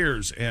in my ears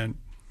and.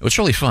 It's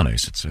really fun,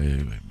 Ace.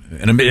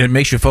 And it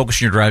makes you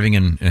focus on your driving,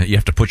 and you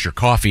have to put your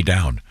coffee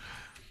down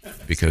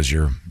because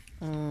your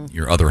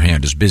other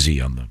hand is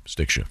busy on the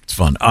stick shift. It's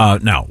fun.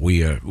 Now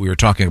we were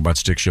talking about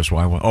stick shifts.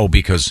 Why? Oh,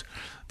 because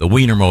the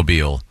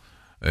Wienermobile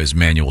is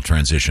manual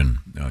transmission,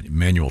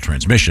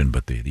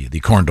 but the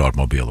corn dog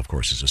mobile, of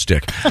course, is a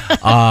stick.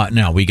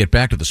 Now we get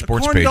back to the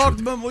sports page. Corn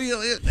dog mobile,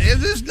 it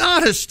is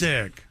not a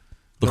stick.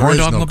 The corn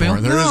dog mobile?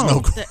 There is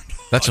no corn.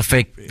 That's a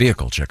fake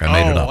vehicle, Chick. I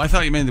made it up. I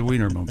thought you meant the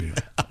Wienermobile.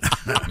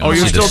 No,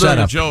 you're still doing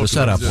a The joke.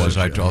 setup was,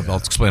 I'll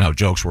explain how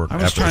jokes work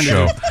after the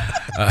show.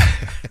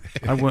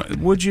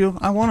 Would you?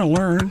 I want to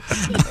learn.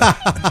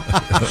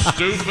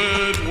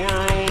 Stupid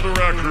world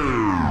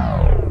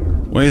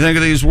record. What do you think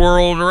of these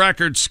world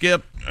records,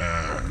 Skip? All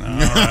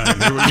right,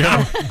 here we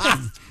go.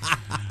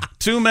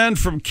 2 men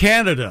from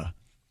Canada,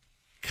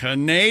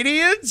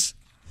 Canadians,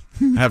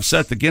 have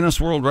set the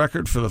Guinness World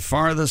Record for the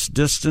farthest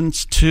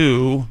distance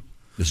to...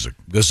 This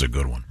is a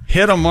good one.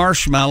 Hit a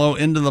marshmallow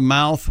into the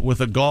mouth with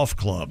a golf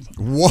club.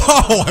 Whoa!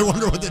 I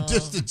wonder what the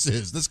distance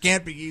is. This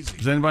can't be easy.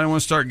 Does anybody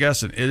want to start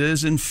guessing? It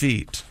is in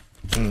feet.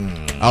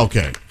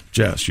 Okay.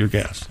 Jess, your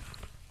guess.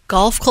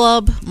 Golf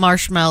club,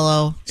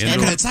 marshmallow. It's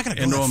not going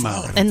to go into a that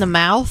mouth. far. In the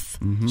mouth?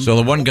 Mm-hmm. So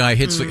the one guy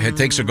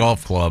takes a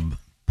golf club,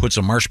 puts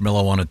a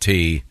marshmallow on a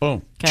tee,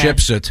 boom,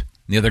 chips it,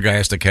 and the other guy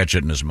has to catch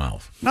it in his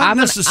mouth. Not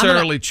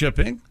necessarily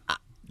chipping.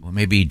 Well,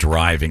 maybe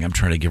driving. I'm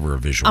trying to give her a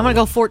visual. I'm going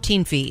to go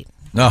 14 feet.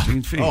 No.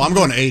 Oh, I'm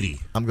going 80.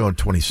 I'm going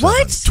 27.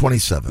 What?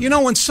 27. You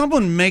know, when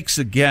someone makes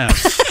a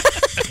guess,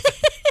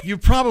 you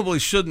probably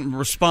shouldn't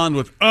respond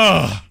with,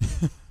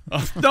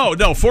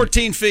 no,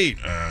 14 feet.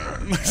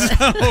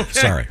 Okay.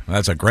 Sorry.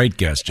 That's a great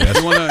guess, Jess.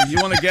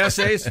 You want to guess,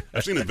 Ace?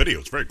 I've seen the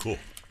video. It's very cool.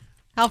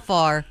 How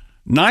far?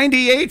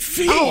 98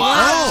 feet. Oh,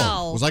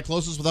 wow. Was I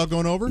closest without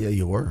going over? Yeah,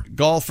 you were.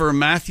 Golfer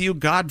Matthew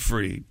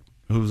Godfrey,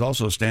 who's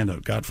also a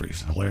stand-up.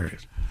 Godfrey's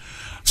hilarious.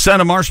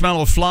 Sent a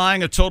marshmallow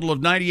flying a total of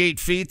 98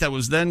 feet that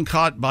was then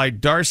caught by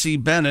Darcy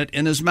Bennett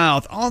in his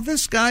mouth. Oh,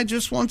 this guy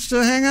just wants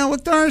to hang out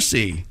with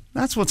Darcy.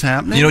 That's what's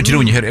happening. You know what you do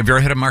when you have you ever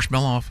hit a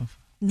marshmallow off of?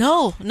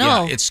 No.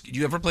 Yeah,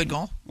 you ever played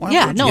golf?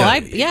 I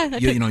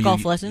took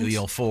golf lessons. You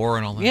yell 4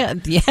 and all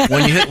that. Yeah.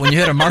 When you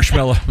hit a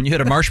marshmallow,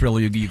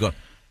 you go,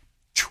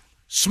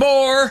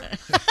 s'more.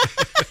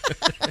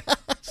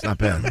 It's not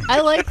bad.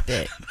 I liked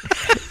it.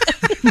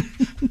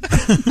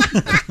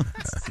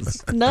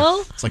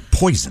 No? It's like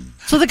poison.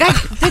 So did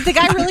the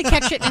guy really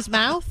catch it in his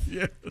mouth?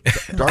 Yeah.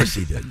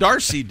 Darcy did.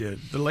 Darcy did.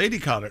 The lady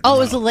caught it. Oh, it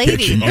was a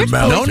lady. No,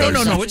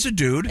 it's a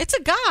dude. It's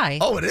a guy.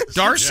 Oh, it is?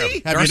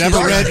 Darcy? Have you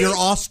never read your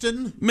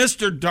Austin?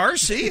 Mr.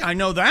 Darcy. I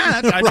know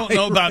that. I don't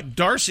know about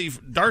Darcy.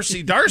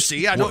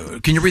 I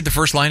don't. Can you read the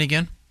first line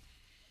again?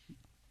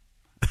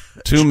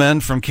 Two men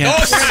from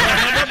Kansas. Son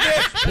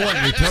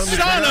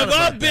of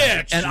a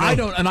bitch! And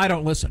I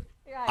don't listen.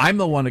 I'm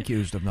the one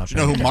accused of not. You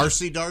know who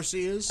Marcy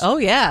Darcy is? Oh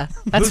yeah,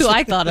 that's who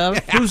I thought of.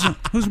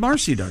 Who's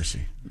Marcy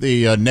Darcy?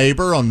 The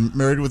neighbor on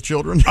Married with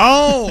Children.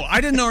 Oh,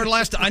 I didn't know her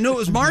last. I know it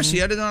was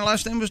Marcy. I didn't know her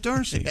last name was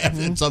Darcy. That's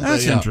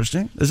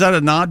interesting. Is that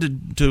a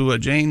nod to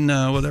Jane,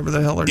 whatever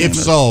the hell her name is?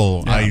 If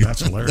so,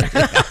 that's hilarious.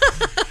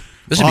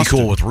 This would be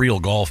cool with real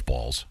golf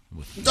balls.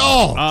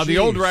 The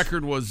old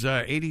record was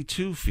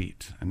 82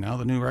 feet, and now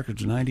the new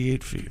record's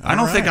 98 feet. I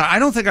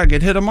don't think I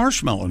could hit a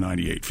marshmallow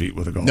 98 feet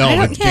with a golf ball.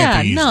 No, it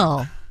can't be easy.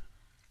 No.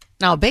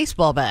 Now, a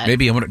baseball bat.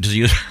 Maybe I'm going to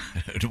use.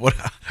 What?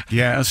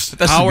 Yes.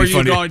 This How would are be you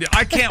funny. going to?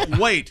 I can't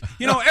wait.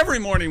 Every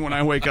morning when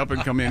I wake up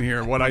and come in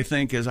here, what I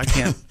think is I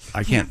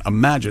can't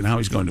imagine how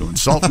he's going to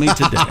insult me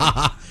today.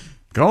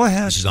 Go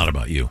ahead. This is not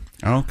about you.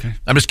 Okay.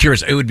 I'm just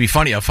curious. It would be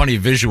a funny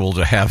visual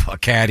to have a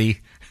caddy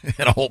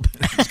and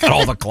he's got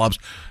all the clubs,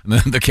 and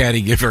then the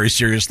caddy get very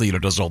seriously,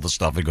 does all the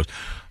stuff. He goes,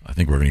 I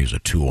think we're going to use a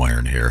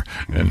 2-iron here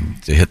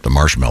and to hit the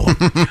marshmallow.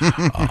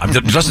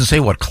 It doesn't say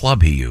what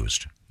club he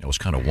used. I was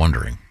kind of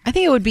wondering. I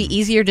think it would be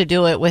easier to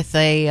do it with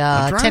a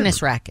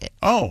tennis racket.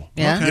 Oh,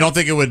 yeah. Okay. You don't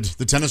think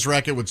the tennis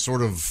racket would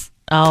sort of?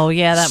 Oh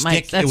yeah, that's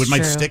might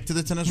true. Stick to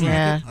the tennis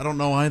racket. I don't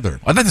know either.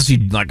 I'd like to see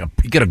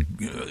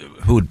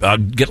who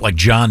would get like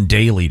John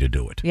Daly to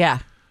do it. Yeah.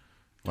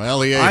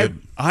 Well,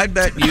 I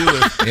bet you.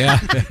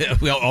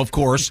 Well, of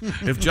course.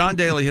 If John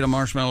Daly hit a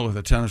marshmallow with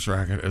a tennis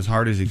racket as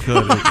hard as he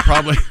could,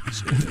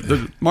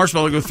 the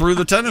marshmallow would go through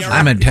the tennis racket.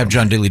 I meant have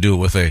John Daly do it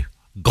with a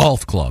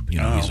golf club. He's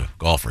a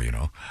golfer. We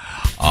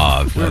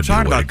were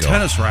talking about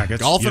tennis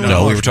rackets.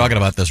 No, we were talking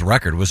about this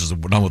record. This is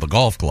done with a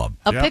golf club.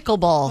 A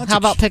pickleball. How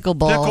about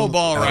pickleball?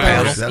 Pickleball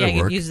racket. Yeah,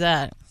 you could use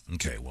that.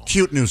 Okay, well.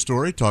 Cute news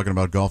story talking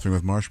about golfing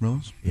with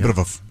marshmallows. Bit of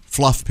a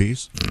fluff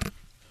piece.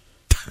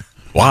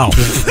 Wow.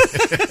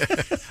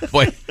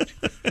 Boy.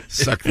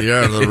 Suck the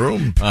air in the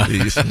room,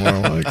 piece, more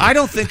like. I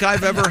don't think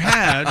I've ever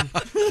had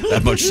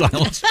that much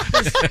silence.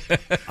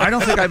 I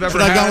don't think I've ever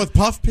Should I had go with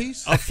puff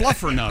piece? a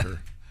fluffer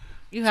nutter.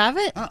 You have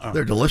it?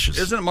 They're delicious.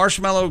 Isn't it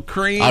marshmallow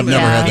cream? I've never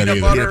had that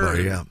peanut either.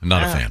 butter? Yeah.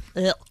 Not a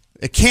fan.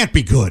 It can't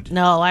be good.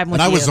 No, I'm with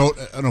and I you. was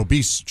an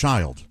obese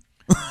child.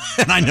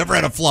 And I never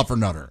had a fluffer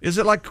nutter. Is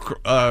it like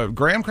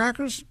graham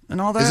crackers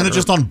and all that? Isn't it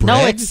just on bread?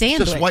 No, it's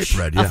sandwich. Just white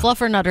bread, yeah. A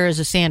fluffer nutter is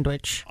a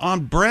sandwich.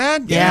 On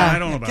bread? Yeah. I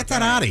don't know about Get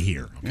that out of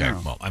here. Okay,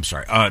 Yeah. well, I'm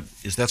sorry.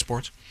 Is that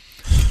sports?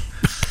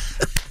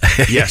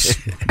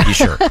 Yes. You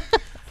sure?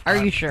 Are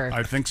you sure?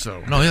 I think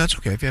so. No, that's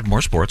okay. If you have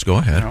more sports, go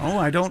ahead. No,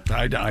 I don't.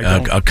 I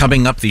don't.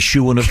 Coming up, the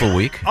shoe-in of the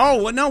week.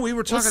 Oh, well, no, we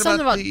were talking something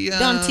about the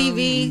on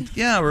TV.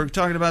 Yeah, we were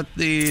talking about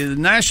the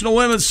National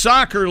Women's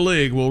Soccer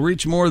League will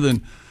reach more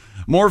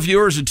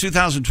viewers in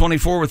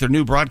 2024 with their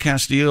new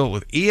broadcast deal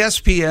with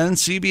ESPN,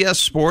 CBS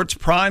Sports,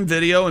 Prime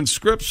Video, and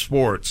Scripps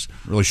Sports.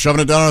 Really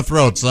shoving it down our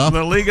throats, huh?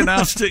 The league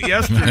announced it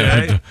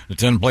yesterday. The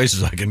 10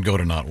 places I can go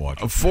to not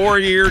watch. A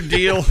 4-year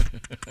deal.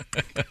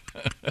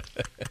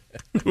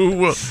 Who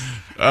will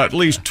at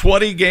least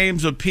 20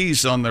 games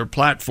apiece on their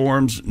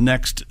platforms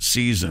next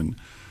season.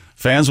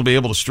 Fans will be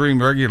able to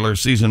stream regular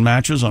season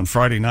matches on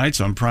Friday nights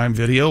on Prime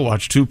Video,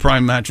 watch 2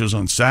 Prime matches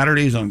on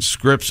Saturdays on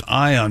Scripps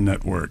Ion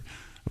Network.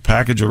 A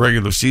package of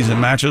regular season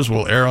matches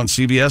will air on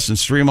CBS and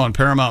stream on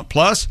Paramount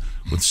Plus,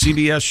 with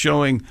CBS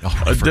showing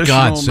additional for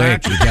God's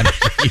sake,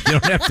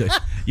 matches.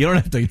 You don't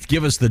have to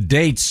give us the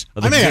dates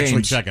of the I may games.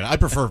 actually check it. I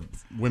prefer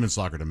women's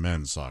soccer to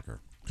men's soccer.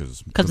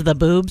 Because of the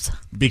boobs?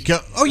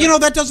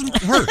 That doesn't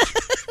hurt.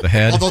 The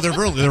head? Although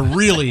they're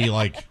really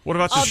like. What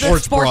about the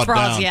shorts sports brought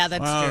bras? down? Yeah,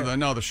 that's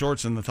true. The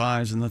shorts and the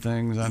thighs and the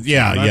things. That's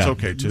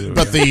okay too.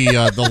 But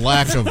the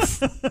lack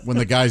of when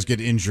the guys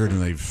get injured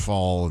and they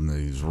fall and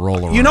they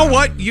roll around. You know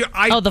what?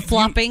 The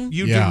flopping.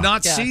 You do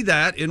not see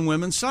that in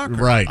women's soccer,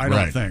 right? I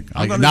don't think.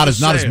 Like, not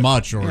as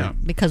much, or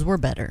because we're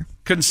better.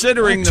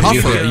 Considering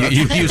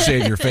you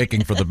say you're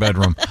faking for the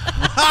bedroom.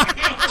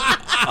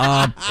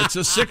 It's a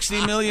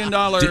 $60 million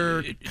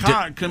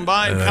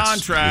combined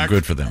contract.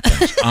 Good for them.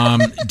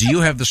 Thanks. Do you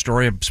have the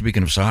story,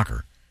 speaking of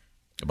soccer,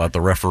 about the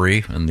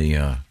referee and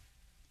the...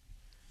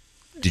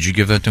 Did you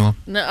give that to him?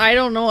 No, I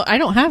don't know. I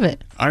don't have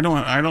it. I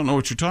don't know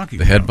what you're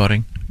talking about. The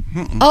headbutting?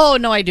 Oh,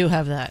 no, I do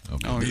have that.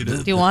 Okay. Oh, you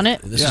did? Do you want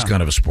it? This is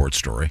kind of a sports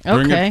story.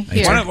 Okay.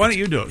 Here. Why don't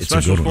you do it? It's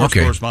Special a good one.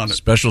 sports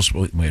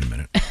correspondent. Wait a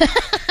minute.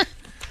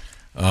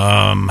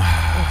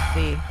 Let's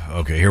see.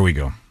 Okay, here we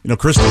go.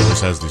 Crystal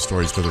always has these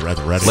stories to the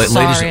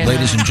Reddit.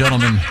 Ladies and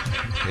gentlemen,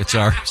 it's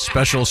our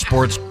special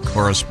sports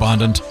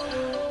correspondent,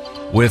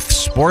 With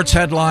sports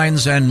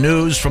headlines and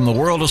news from the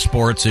world of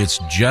sports, it's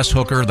Jess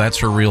Hooker. That's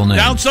her real name.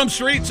 Down some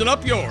streets and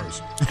up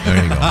yours.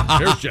 There you go.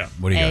 Here's Jeff.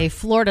 What do you A got?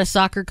 Florida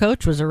soccer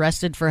coach was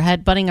arrested for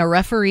headbutting a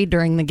referee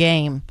during the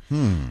game.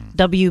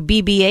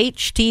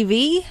 WBBH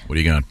TV. What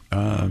do you got?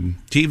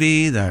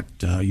 TV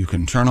that you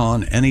can turn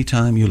on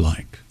anytime you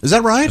like. Is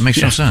that right? That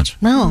makes no sense.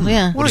 No,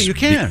 yeah. Well, you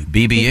can.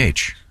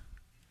 BBH.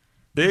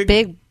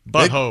 Big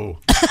butthole.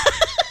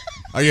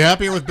 Are you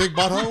happier with Big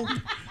Butthole?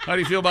 How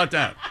do you feel about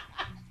that?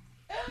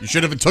 You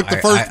should have took the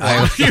first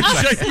one.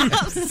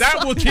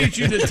 That will teach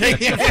you to take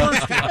the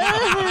first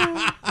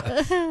one.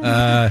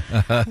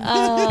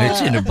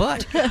 It's in her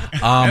butt.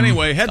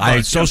 Anyway, headbutt.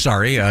 I'm so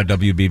sorry,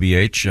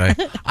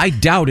 WBBH. I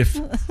doubt if.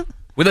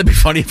 Would that be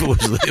funny if it was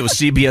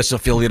CBS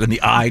affiliate and the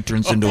eye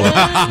turns into a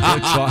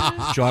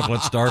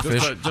chocolate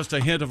starfish? Just a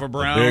hint of a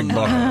brown. Big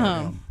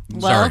butthole.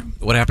 Well, Sorry,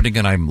 what happened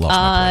again? I lost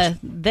my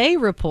place. They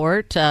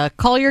report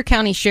Collier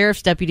County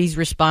Sheriff's deputies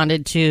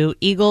responded to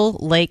Eagle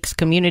Lakes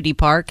Community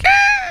Park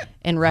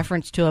in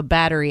reference to a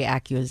battery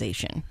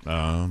accusation.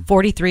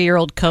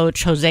 43-year-old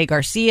coach Jose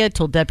Garcia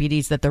told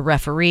deputies that the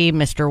referee,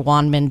 Mr.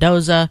 Juan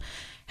Mendoza,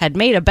 had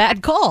made a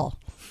bad call.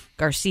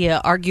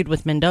 Garcia argued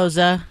with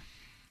Mendoza,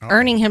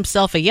 earning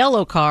himself a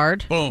yellow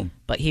card. Boom.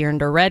 But he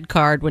earned a red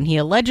card when he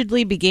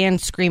allegedly began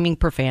screaming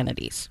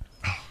profanities.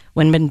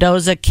 When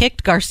Mendoza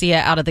kicked Garcia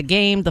out of the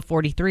game, the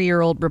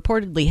 43-year-old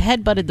reportedly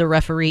headbutted the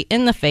referee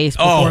in the face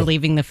before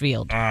leaving the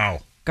field.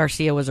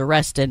 Garcia was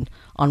arrested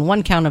on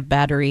one count of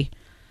battery.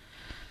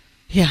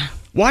 Yeah.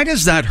 Why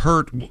does that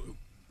hurt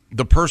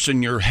the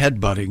person you're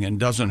headbutting and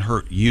doesn't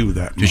hurt you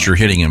that much? Because you're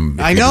hitting him.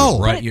 I know.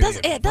 Right?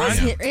 It does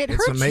hit. It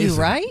hurts amazing.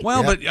 you, right?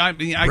 Well, Yeah. but I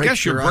mean, I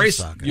guess you're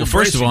braced. Well,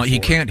 first of all, he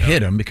can't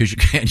hit him because you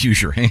can't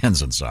use your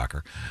hands in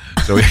soccer.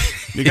 So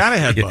You got to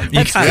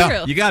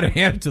headbutt. You got to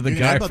hand it to the You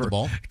guy headbutt for the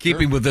ball.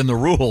 keeping within the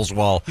rules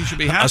while He should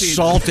be happy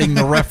assaulting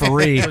the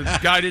referee. The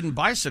guy didn't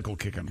bicycle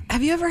kick him.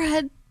 Have you ever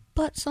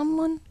headbutt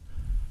someone?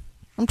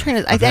 I'm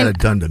trying to. I've had it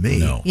done to me.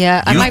 No.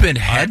 Yeah, I You've might- been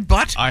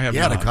headbutt? I have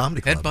Yeah, not. at a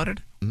comedy club. Headbutted?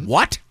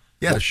 What?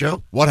 Yeah, the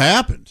show. What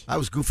happened? I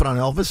was goofing on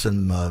Elvis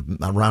and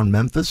around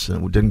Memphis,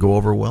 and it didn't go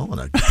over well.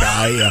 And a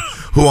guy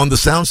who owned the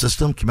sound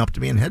system came up to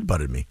me and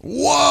headbutted me.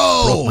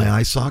 Whoa! Broke my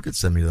eye socket,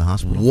 sent me to the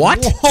hospital.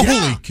 What?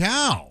 Holy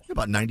cow!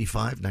 About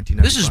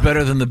 1995. This is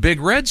better than the Big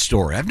Red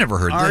story. I've never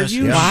heard Are this.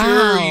 you Wow.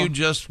 sure you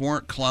just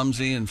weren't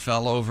clumsy and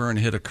fell over and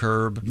hit a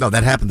curb? No,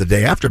 that happened the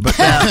day after, but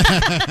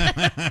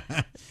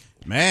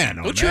Man,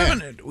 oh Don't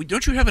man.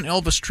 you have an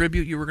Elvis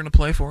tribute you were going to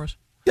play for us?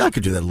 yeah, I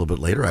could do that a little bit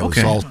later. I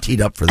Okay. was all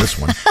teed up for this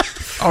one.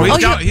 Oh, he's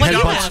got the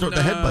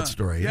headbutt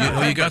story.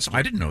 Oh, you got some?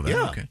 I didn't know that.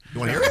 Yeah. Okay. You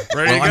want to hear it?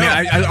 Ready Well,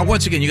 to go? I mean,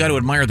 once again, you got to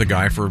admire the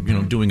guy for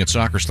doing it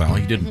soccer style.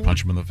 He didn't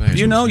punch him in the face.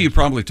 You know, you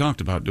probably talked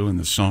about doing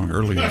this song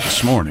earlier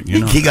this morning. You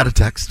know, He got a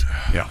text.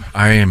 yeah.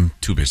 I am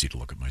too busy to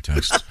look at my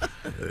texts.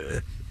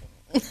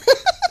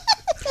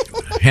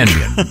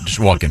 Just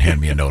walk in, hand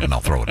me a note, and I'll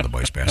throw it in the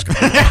boys' basket.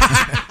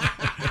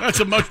 That's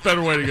a much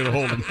better way to get a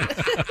hold of him.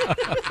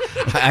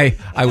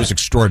 I was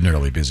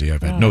extraordinarily busy.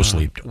 I've had no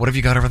sleep. What have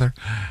you got over there?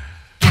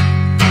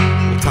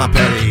 Tom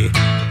Petty.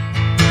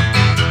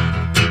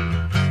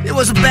 It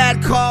was a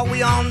bad call,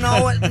 we all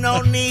know it.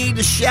 No need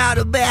to shout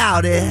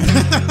about it.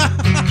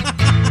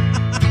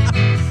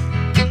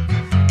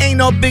 Ain't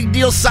no big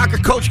deal, soccer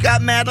coach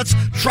got mad. Let's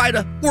try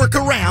to work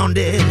around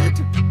it.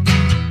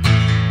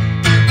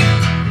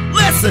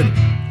 Listen,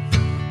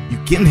 you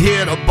can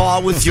hit a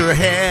ball with your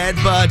head,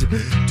 but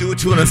do it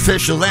to an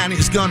official and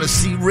he's gonna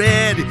see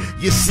red.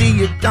 You see,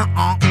 you don't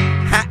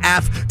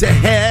have to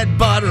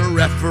headbutt a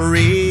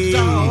referee.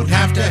 Don't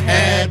have to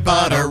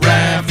headbutt a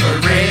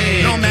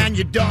referee. No, man,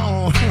 you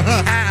don't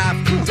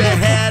have to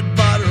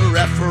headbutt a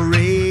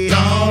referee.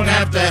 Don't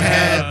have to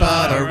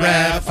headbutt a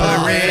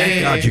referee.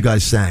 Thank God you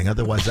guys sang.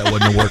 Otherwise, that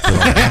wouldn't have worked at all.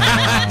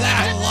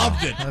 I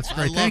loved it. That's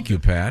great. Thank you,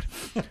 Pat.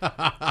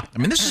 I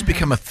mean, this has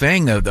become a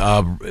thing.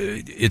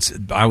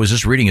 I was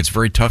just reading. It's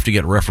very tough to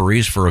get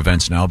referees for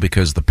events now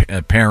because the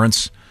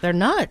parents They're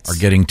nuts. are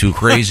getting too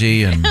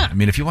crazy. And I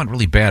mean, if you want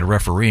really bad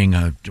refereeing,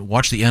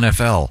 watch the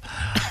NFL.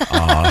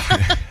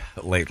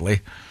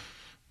 Lately,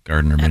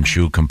 Gardner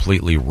Minshew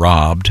completely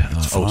robbed.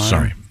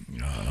 Sorry.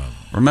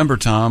 Remember,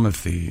 Tom,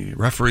 if the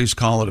referees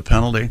call it a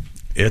penalty,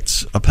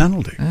 it's a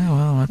penalty.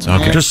 Well, that's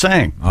okay. Just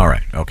saying. All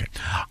right. Okay.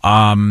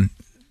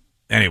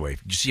 Anyway,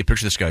 did you see a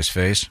picture of this guy's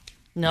face?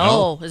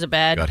 No. Is it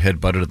bad? Got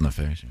headbutted in the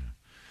face. Yeah.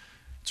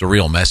 It's a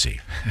real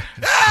messy.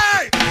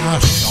 Gosh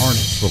darn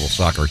it. Little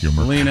soccer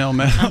humor. Lionel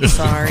Messi. I'm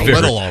sorry. A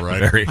little, all right.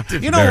 Very,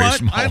 You know very what?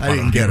 small. I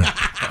didn't get it.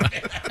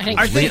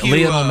 I think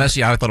Lionel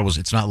Messi. I thought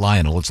it's not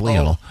Lionel. It's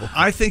Lionel.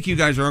 I think you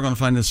guys are going to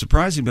find this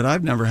surprising, but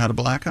I've never had a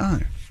black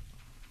eye.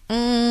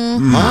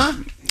 Huh?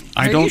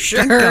 I Are don't you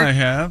think sure? I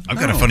have. I've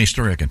got a funny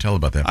story I can tell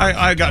about that.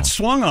 I got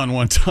swung on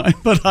one time,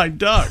 but I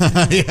ducked.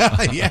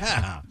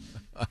 Yeah.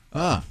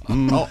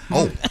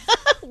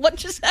 What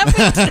just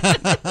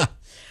happened?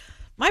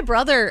 My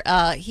brother,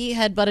 he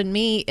headbutted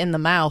me in the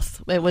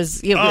mouth. It was,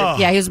 he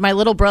was my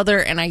little brother,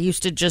 and I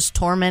used to just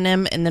torment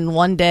him. And then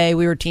one day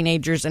we were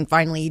teenagers, and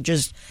finally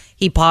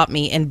he popped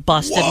me and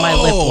busted my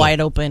lip wide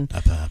open.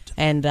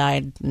 And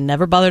I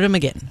never bothered him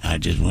again. I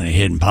just went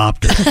ahead and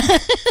popped her.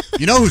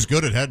 You know who's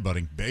good at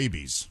headbutting?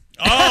 Babies.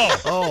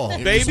 Oh,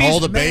 Babies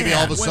hold a baby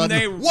all of a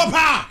sudden.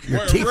 Whoop-ha!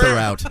 Your teeth are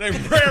out. They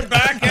rear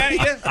back at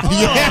you.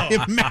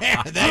 Yeah,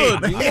 man.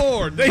 Good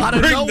Lord. They Out of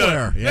bring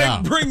nowhere. They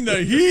bring the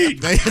heat.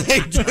 They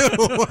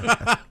do.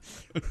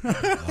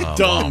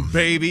 Dumb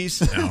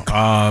babies.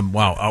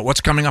 Wow.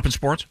 What's coming up in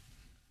sports?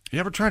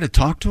 You ever try to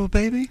talk to a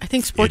baby? I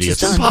think sports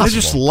Idiots. is done. They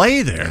just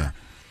lay there.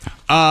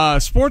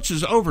 Sports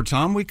is over,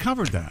 Tom. We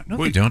covered that. No,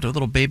 we don't. They're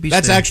little babies.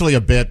 That's actually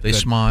a bit. They that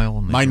smile.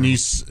 And my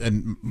niece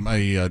and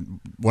my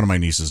one of my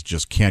nieces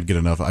just can't get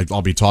enough.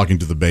 I'll be talking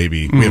to the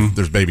baby.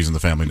 There's babies in the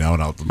family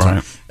now,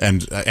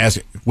 and ask,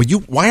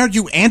 why aren't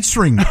you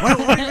answering?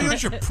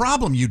 What's your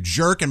problem, you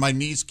jerk? And my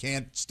niece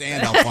can't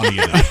stand how funny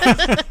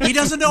it is. He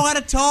doesn't know how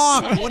to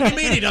talk. What do you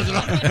mean he doesn't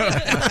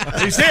know?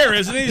 He's here,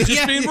 isn't he? He's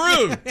just being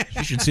rude.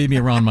 You should see me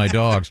around my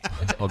dogs.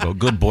 I'll go,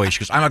 good boy. She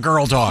goes, I'm a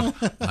girl dog.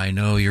 I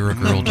know you're a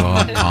girl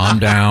dog. Calm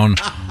down.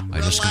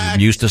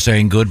 I'm used to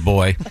saying good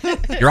boy.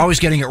 You're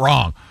always getting it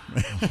wrong.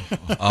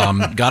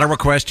 Got a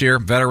request here.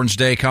 Veterans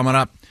Day coming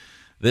up.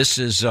 This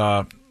is,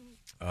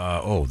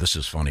 this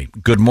is funny.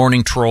 Good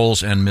morning,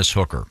 trolls and Miss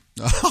Hooker.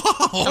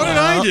 What did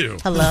I do?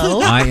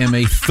 Hello? I am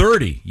a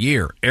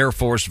 30-year Air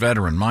Force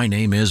veteran. My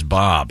name is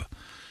Bob.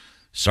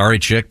 Sorry,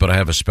 chick, but I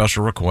have a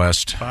special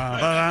request. He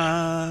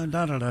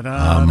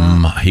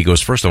goes,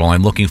 first of all,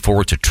 I'm looking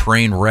forward to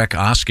Trainwreck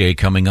Oskay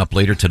coming up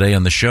later today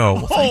on the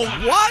show.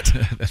 Oh, what?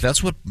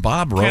 That's what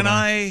Bob wrote. Can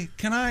I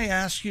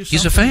ask you something?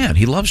 He's a fan.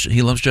 He loves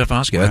Jeff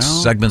Oskay. That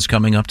segment's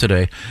coming up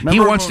today. He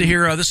wants to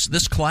hear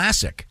this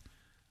classic.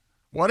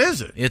 What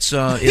is it? It's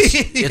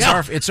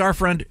our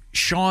friend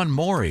Sean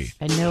Morey.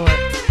 I know it.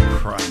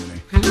 Criminy.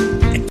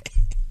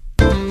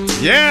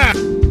 Yeah.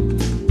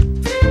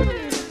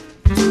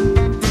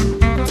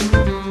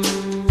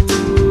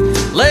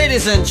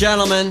 Ladies and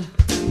gentlemen,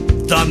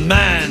 the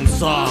man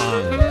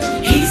song.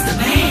 He's the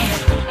man.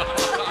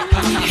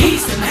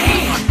 He's the man.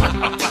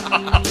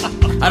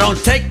 I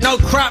don't take no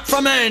crap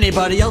from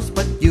anybody else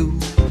but you.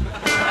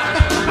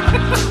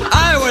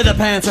 I wear the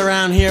pants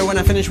around here when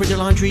I finish with your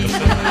laundry.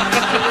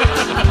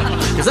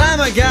 Cause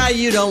I'm a guy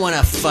you don't want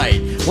to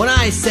fight. When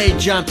I say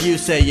jump, you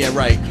say yeah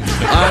right.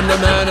 I'm the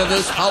man of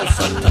this house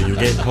until you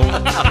get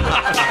home.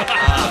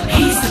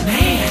 He's the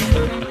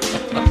man.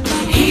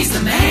 He's the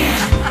man.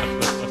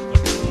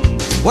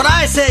 What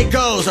I say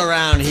goes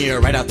around here,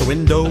 right out the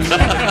window. And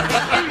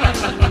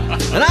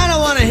I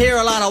don't want to hear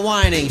a lot of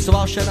whining, so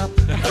I'll shut up.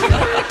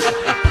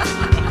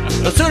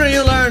 The sooner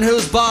you learn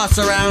who's boss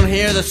around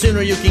here, the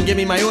sooner you can give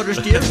me my orders,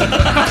 dear.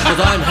 Because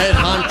I'm head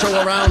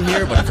honcho around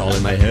here, but it's all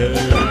in my head.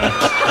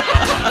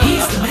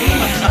 He's the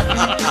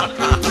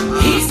man.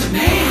 He's the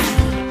man.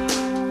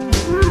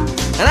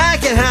 And I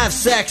can have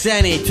sex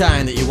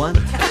anytime that you want.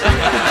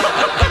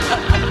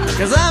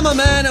 Because I'm a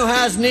man who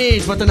has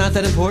needs, but they're not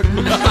that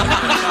important.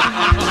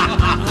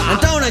 And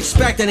don't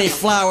expect any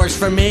flowers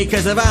from me,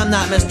 because if I'm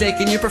not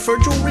mistaken, you prefer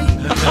jewelry.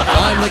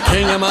 I'm the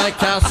king of my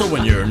castle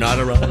when you're not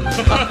around.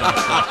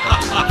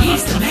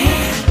 He's the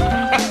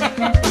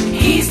man.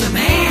 He's the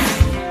man.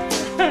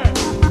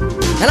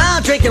 And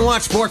I'll drink and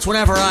watch sports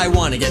whenever I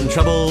want to get in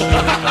trouble.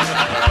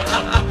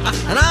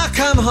 And I'll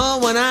come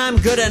home when I'm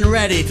good and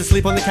ready to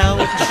sleep on the couch.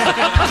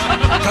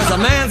 Because a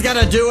man's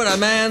got to do what a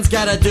man's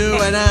got to do,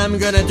 and I'm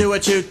going to do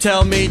what you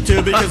tell me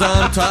to, because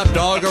I'm top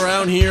dog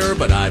around here,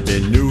 but I've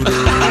been neutered.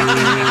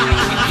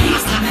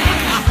 He's the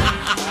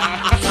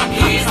man.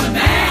 He's the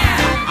man.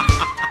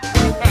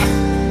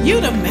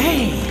 You the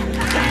man.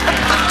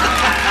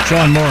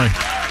 Sean Morey.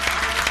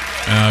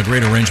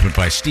 Great arrangement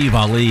by Steve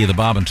Ali, the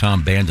Bob and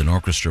Tom Band and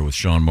Orchestra with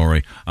Sean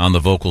Morey on the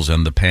vocals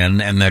and the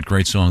pen, and that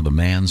great song, The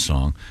Man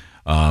Song.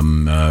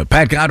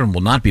 Pat Godwin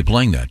will not be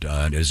playing that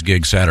at his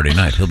gig Saturday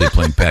night. He'll be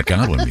playing Pat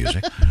Godwin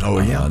music. Oh,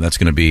 yeah. That's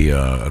going to be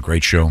a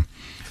great show,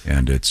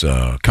 and it's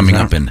coming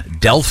up in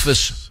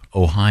Delphus,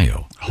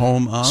 Ohio.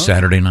 Home of?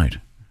 Saturday night.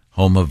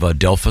 Home of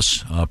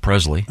Delphus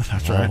Presley.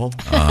 That's right.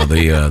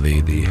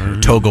 The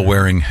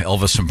toga-wearing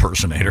Elvis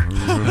impersonator.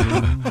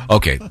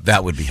 Okay,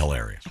 that would be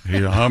hilarious.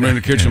 I'm in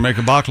the kitchen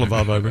making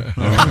baklava, baby.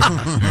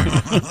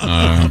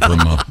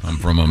 I'm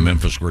from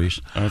Memphis, Greece.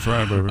 That's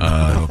right, baby.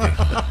 Okay.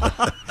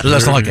 Does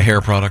that sound like a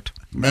hair product?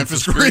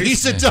 Memphis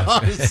Grease, it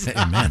does. Hey,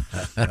 man,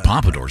 that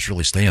pompadour's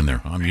really staying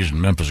there. I'm using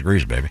Memphis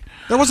Grease, baby.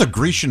 There was a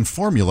Grecian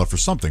formula for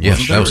something,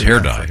 Yes, wasn't there? that was hair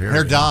dye.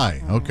 Hair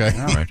dye, okay.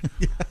 All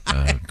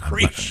right.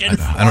 Grecian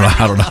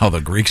I don't know how the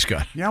Greeks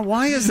got Yeah,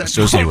 why is that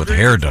associated with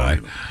hair dye.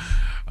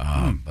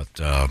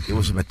 It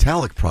was a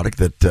metallic product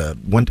that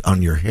went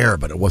on your hair,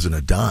 but it wasn't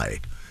a dye.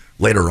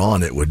 Later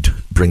on, it would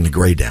bring the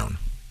gray down.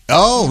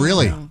 Oh,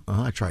 really?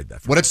 I tried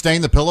that. Would it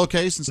stain the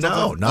pillowcase and stuff?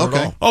 No, not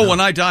at all. Oh, when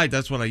I dyed,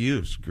 that's what I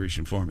used,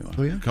 Grecian formula.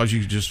 Oh, yeah? Because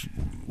you just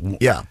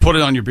Yeah. put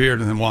it on your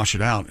beard and then wash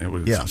it out. It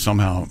was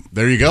somehow...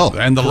 There you go.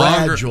 And the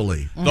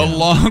Gradually.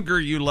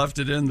 longer you left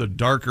it in, the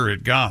darker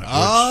it got.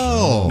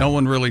 Oh. No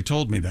one really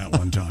told me that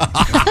one time.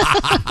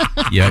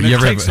 Yeah, And you it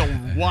ever takes have- a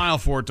while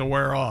for it to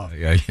wear off.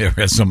 Yeah, you ever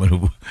had someone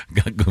who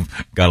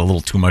got a little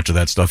too much of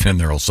that stuff in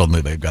there, or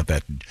suddenly they've got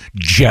that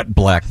jet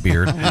black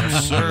beard.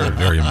 Yes, sir.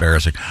 Very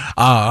embarrassing.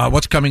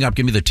 What's coming up?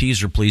 Give me the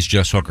teaser, please,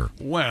 Jess Hooker.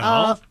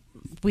 Well,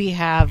 we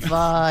have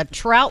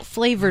trout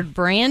flavored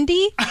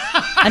brandy,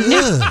 a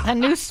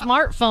new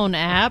smartphone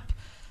app,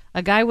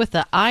 a guy with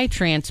an eye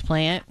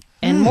transplant,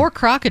 and more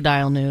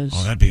crocodile news.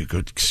 Oh, that'd be a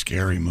good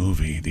scary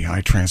movie, the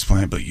eye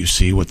transplant. But you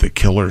see what the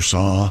killer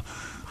saw.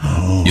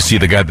 Oh, You see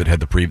the guy that had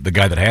the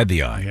guy that had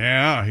the eye.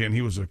 yeah, and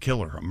he was a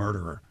killer, a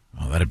murderer.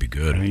 Oh, that'd be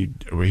good.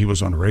 And he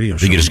was on a radio I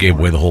show. think you just gave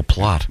away the whole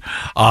plot.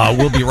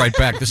 We'll be right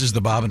back. This is the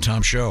Bob and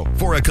Tom Show.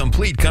 For a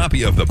complete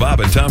copy of the Bob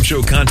and Tom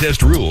Show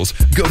contest rules,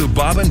 go to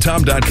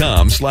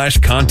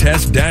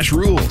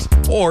bobandtom.com/contest-rules.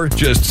 Or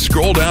just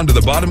scroll down to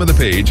the bottom of the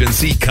page and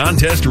see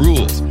contest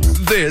rules.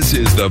 This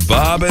is the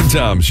Bob and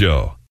Tom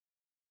Show.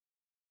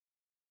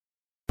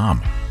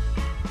 Tom.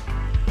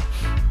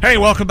 Hey,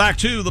 welcome back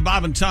to the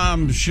Bob and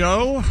Tom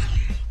Show.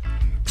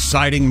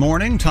 Exciting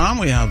morning, Tom.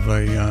 We have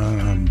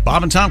a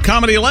Bob and Tom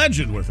comedy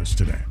legend with us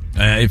today.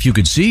 If you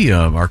could see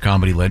our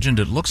comedy legend,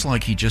 it looks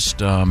like he just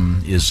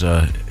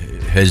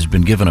has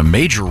been given a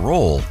major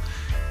role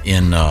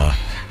in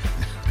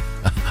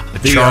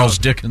Charles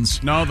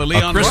Dickens. No, the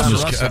Leon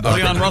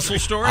Russell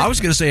story. I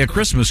was going to say A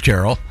Christmas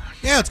Carol.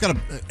 Yeah, it's got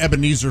an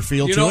Ebenezer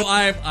feel You to know, it.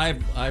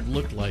 I've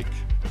looked like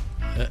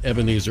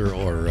Ebenezer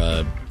or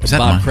Is that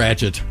Bob Mike?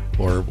 Cratchit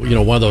or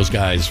one of those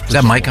guys. Is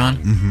that Mike on?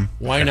 Mm-hmm.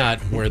 Why not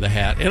wear the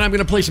hat? And I'm going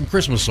to play some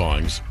Christmas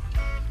songs.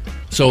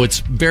 So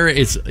it's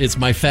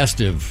my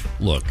festive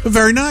look.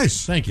 Very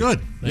nice. Thank you.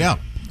 Good. Thank you.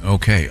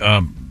 Okay.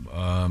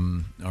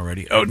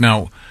 Alrighty. Oh,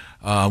 now,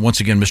 once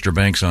again, Mr.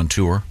 Banks on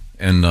tour,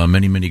 and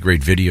many, many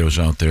great videos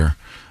out there.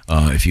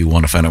 If you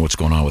want to find out what's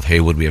going on with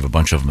Haywood, we have a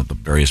bunch of them at the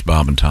various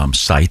Bob and Tom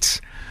sites.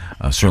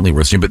 Certainly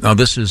worth seeing. But now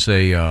this is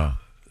a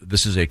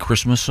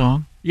Christmas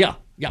song. Yeah.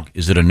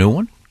 Is it a new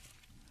one?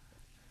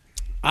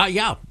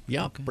 Yeah.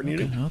 Bring it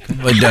in. Okay.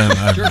 But,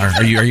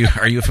 are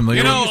you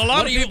familiar? You know, with a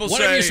lot of people say.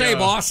 Whatever you say,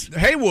 boss.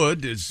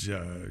 Haywood is,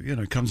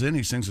 comes in,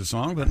 he sings a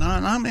song, but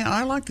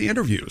I like the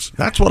interviews.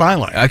 That's what I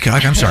like.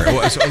 I'm sorry.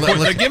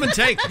 The give and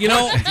take. You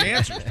know, the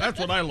answers. That's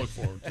what I look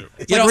forward to.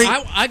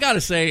 I got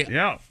to say,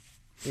 Yeah.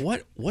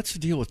 What's the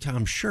deal with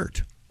Tom's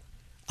shirt?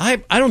 I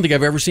don't think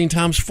I've ever seen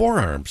Tom's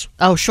forearms.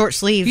 Oh, short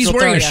sleeves. He's will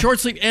wearing throw a ya. short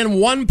sleeve and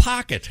one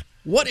pocket.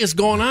 What is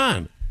going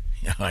on?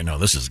 Yeah, I know.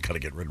 This has got to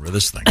get rid of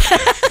this thing.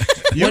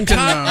 You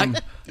can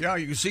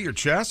see your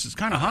chest. It's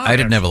kind of hot. I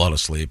didn't have a lot of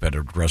sleep. I had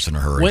to rest in a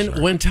hurry.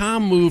 When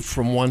Tom moved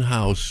from one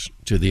house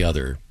to the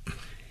other,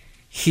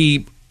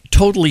 he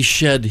totally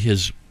shed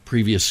his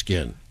previous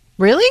skin.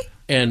 Really?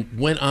 And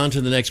went on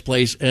to the next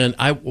place. And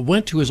I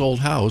went to his old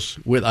house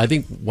with, I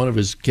think one of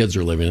his kids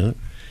are living in it.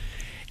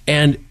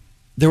 And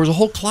there was a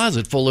whole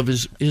closet full of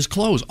his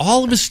clothes.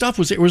 All of his stuff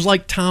it was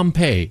like Tom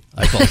Pay,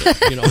 I called it.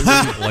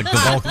 Like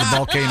the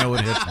volcano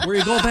had hit. Where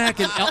you go back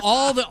and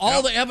all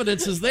the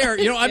evidence is there.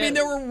 I mean,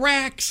 there were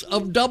racks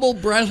of double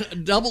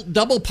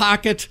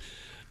pocket,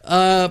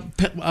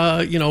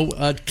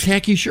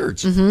 khaki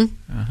shirts. Mm-hmm.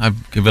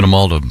 I've given them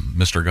all to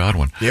Mr.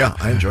 Godwin. Yeah,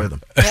 I enjoy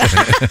them.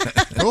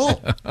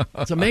 Cool.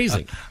 It's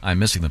amazing. I'm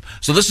missing them.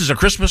 So this is a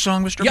Christmas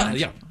song, Mr. Yeah, Banks?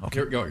 yeah.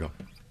 Okay. Here we go.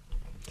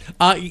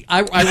 I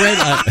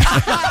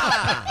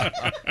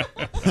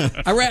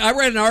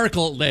read an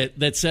article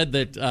that said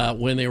that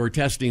when they were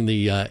testing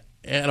the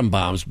atom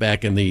bombs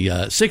back in the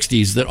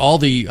 60s, that all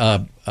the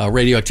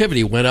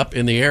radioactivity went up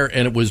in the air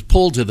and it was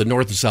pulled to the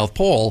North and South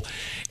Pole,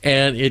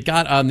 and it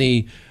got on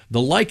the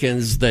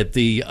lichens that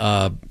the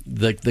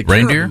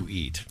Reindeer caribou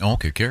eat. Oh,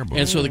 okay, caribou.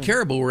 And so the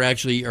caribou were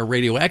actually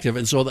radioactive,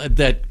 and so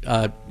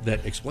that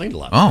explained a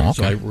lot. Oh, okay.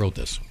 So I wrote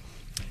this,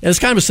 and it's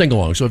kind of a sing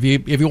along. So if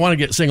you want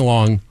to sing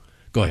along,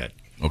 go ahead.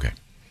 Okay.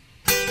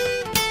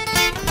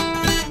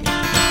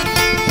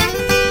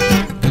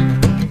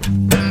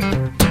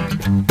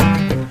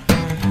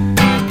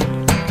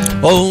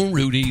 Oh,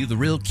 Rudy, the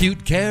real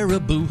cute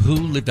caribou who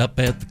lived up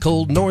at the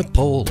cold North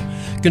Pole,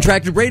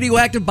 contracted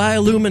radioactive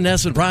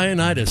bioluminescent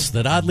rhinitis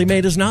that oddly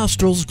made his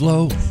nostrils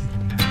glow.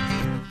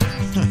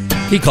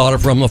 He caught it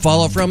from the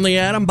fallout from the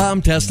atom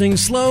bomb testing,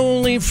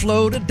 slowly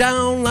floated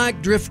down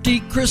like drifty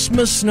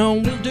Christmas snow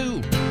will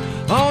do.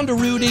 On to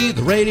Rudy,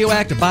 the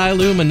radioactive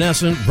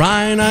bioluminescent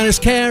rhinitis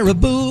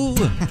caribou.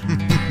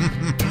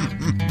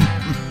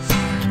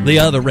 The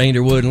other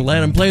reindeer wouldn't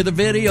let him play the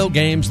video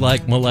games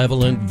like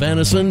Malevolent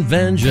Venison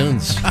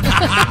Vengeance.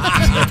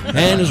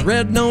 And his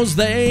red nose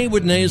they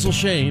would nasal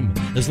shame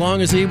as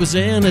long as he was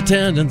in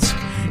attendance.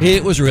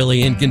 It was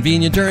really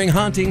inconvenient during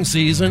hunting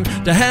season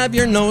to have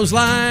your nose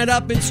light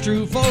up. It's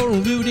true for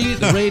Rudy,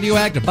 the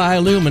radioactive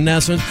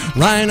bioluminescent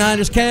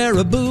rhinitis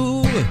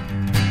caribou.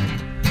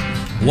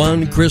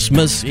 One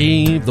Christmas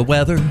Eve, the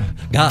weather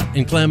got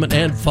inclement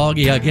and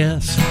foggy, I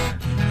guess.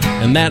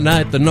 And that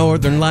night the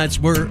northern lights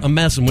were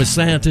a-messing with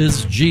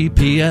Santa's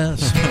GPS.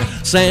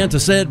 Santa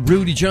said,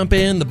 Rudy, jump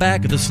in the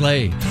back of the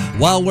sleigh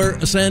while we're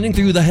ascending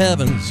through the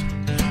heavens.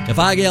 If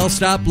I yell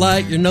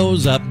stoplight, your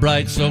nose up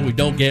bright so we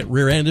don't get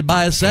rear-ended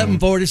by a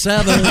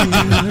 747.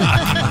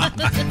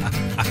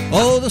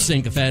 Oh, the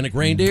sycophantic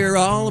reindeer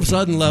all of a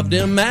sudden loved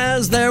him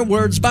as their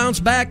words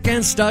bounced back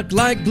and stuck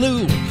like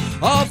glue.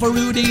 All for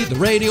Rudy, the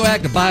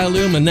radioactive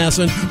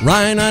bioluminescent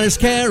rhinitis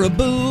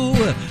caribou.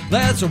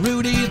 That's a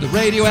Rudy, the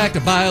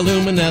radioactive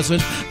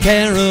bioluminescent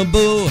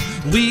caribou.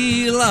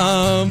 We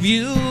love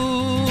you.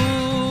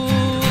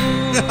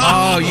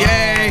 Oh,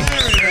 yay.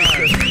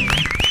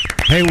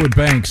 Haywood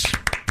Banks.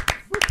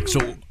 So,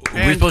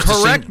 and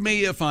correct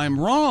me if I'm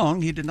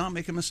wrong. He did not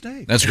make a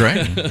mistake. That's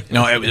great.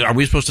 Now, are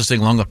we supposed to sing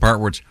along the part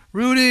where it's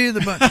Rudy the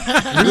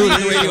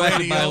Rudy the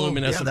radioactive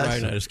bioluminescent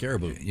rhinitis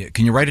caribou? Yeah,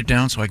 can you write it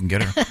down so I can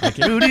get it?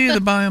 Rudy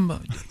the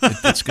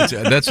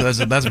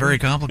that's very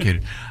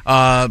complicated.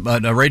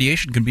 But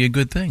radiation can be a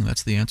good thing.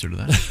 That's the answer to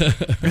that.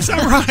 Is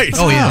that right?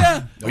 Oh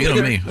yeah. You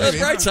know me. That's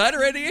the right side of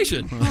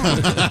radiation. A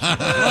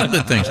lot of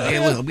good things. Hey,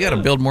 look, we got to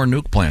build more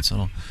nuke plants.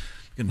 I'm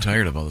getting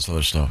tired of all this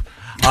other stuff.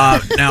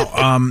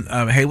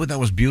 Haywood, that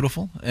was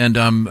beautiful. And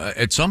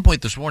at some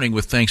point this morning,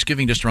 with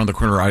Thanksgiving just around the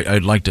corner,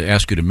 I'd like to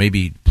ask you to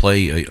maybe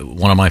play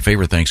one of my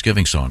favorite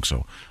Thanksgiving songs.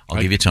 So I'll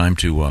give you time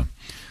to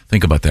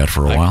think about that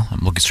for a while.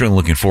 I'm certainly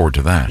looking forward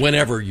to that.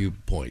 Whenever you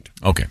point.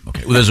 Okay. Well,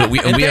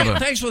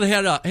 thanks for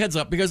the heads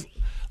up, because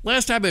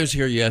last time I was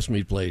here, you asked me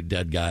to play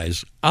Dead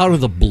Guys out of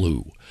the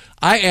blue.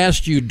 I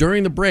asked you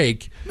during the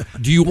break,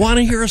 do you want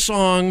to hear a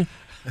song?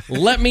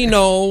 Let me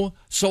know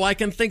so I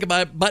can think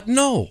about it. But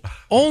no,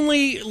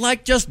 only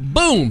like just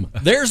boom,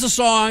 there's a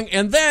song,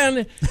 and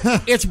then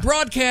it's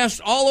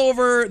broadcast all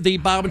over the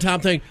Bob and Tom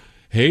thing.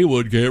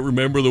 Haywood can't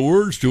remember the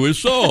words to his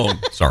song.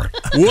 Sorry.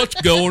 What's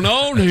going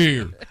on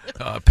here?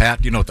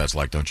 Pat, you know what that's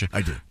like, don't you?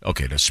 I do.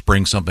 Okay, to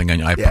spring something on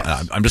you.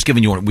 I'm just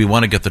giving you we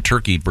want to get the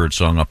Turkey Bird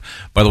song up.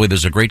 By the way,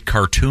 there's a great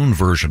cartoon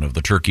version of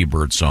the Turkey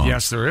Bird song.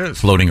 Yes, there is.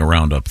 Floating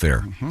around up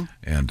there. Mm-hmm.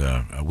 And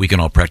we can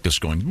all practice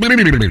going.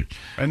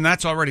 And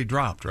that's already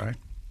dropped, right?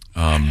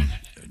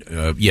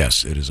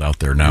 Yes, it is out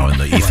there now in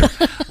the ether.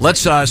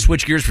 Let's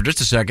switch gears for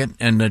just a second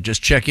and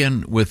just check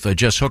in with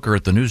Jess Hooker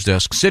at the news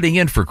desk, sitting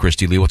in for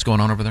Christy Lee. What's going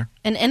on over there?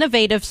 An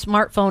innovative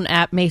smartphone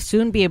app may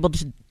soon be able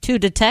to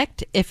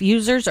detect if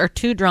users are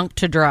too drunk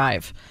to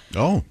drive.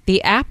 Oh.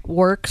 The app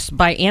works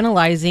by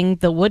analyzing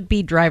the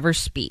would-be driver's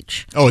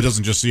speech. Oh, it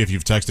doesn't just see if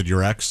you've texted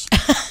your ex?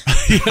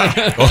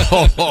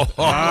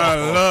 I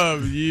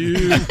love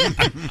you.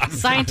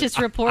 Scientists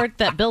report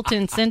that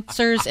built-in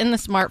sensors in the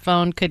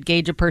smartphone could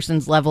gauge a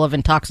person's level of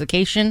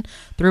intoxication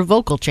through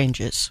vocal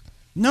changes.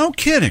 No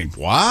kidding.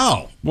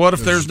 Wow. What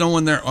if there's no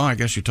one there? Oh, I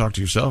guess you talk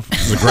to yourself.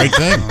 It's a great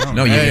thing.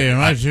 No, am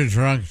I too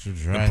drunk to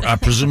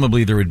drive?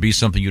 Presumably there would be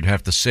something you'd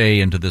have to say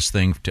into this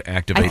thing to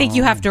activate. I think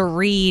you have to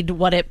read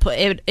what it put.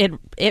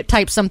 It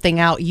types something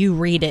out. You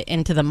read it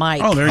into the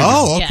mic. Oh, there you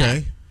go. Okay.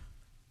 Yeah.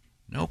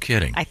 No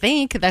kidding. I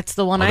think that's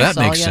the one I saw.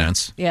 That makes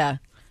sense. Yeah.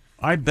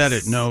 I bet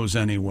it knows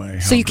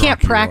anyway. So you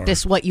can't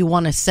practice what you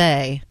want to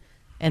say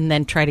and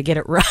then try to get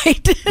it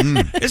right.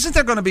 Isn't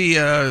there going to be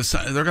they're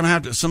going to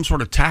have some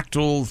sort of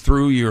tactile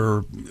through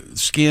your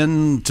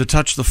skin to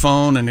touch the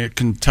phone, and it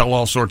can tell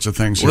all sorts of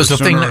things. Well, there's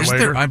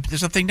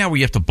a thing now where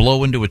you have to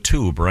blow into a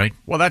tube, right?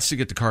 Well, that's to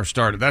get the car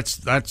started.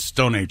 That's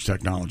Stone Age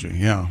technology.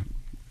 Yeah.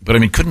 But I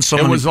mean, couldn't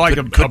someone? It was like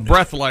a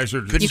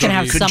breathalyzer. You can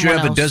have could you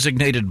have else. a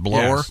designated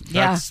blower?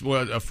 Yes, that's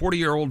what a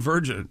 40-year-old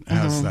virgin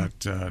has. That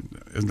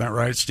isn't that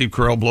right? Steve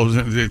Carell blows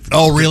in. Get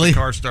the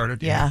car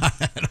started. Yeah.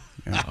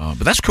 But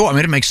that's cool. I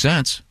mean, it makes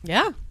sense.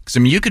 Yeah. Because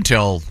I mean, you can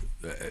tell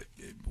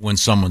when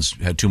someone's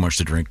had too much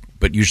to drink,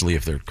 but usually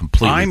if they're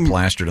completely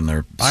plastered and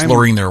they're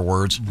slurring their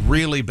words.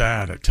 Really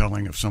bad at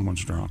telling if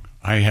someone's drunk.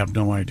 I have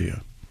no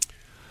idea.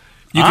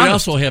 You can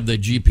also have the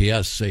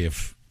GPS say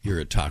if you're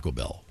at Taco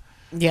Bell.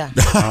 Yeah.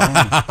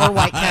 Or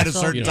White Castle. At a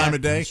certain time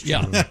of day?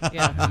 Yeah.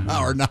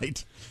 Or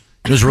night.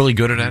 Who's really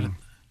good at it?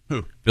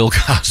 Who? Bill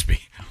Cosby.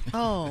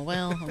 Oh,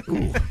 well.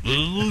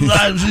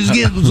 She's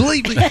getting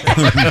sleepy.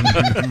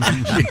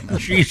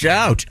 She's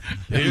out.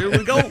 Here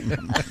we go.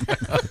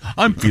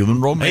 I'm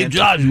feeling romantic. Hey,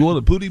 Josh, you want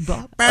a pudding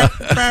pop?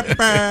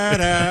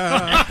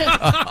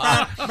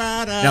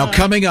 Now,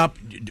 coming up,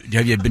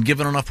 have you been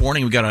given enough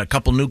warning? We've got a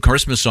couple new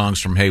Christmas songs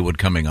from Haywood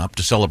coming up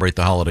to celebrate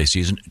the holiday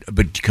season.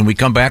 But can we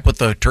come back with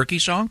the turkey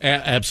song?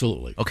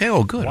 Absolutely. Okay,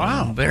 oh, good.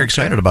 Wow. I'm very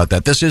excited about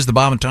that. This is the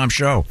Bob and Tom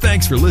Show.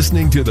 Thanks for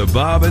listening to the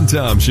Bob and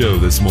Tom Show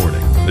this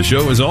morning. The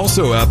show is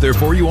also out there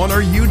for you on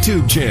our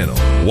YouTube channel.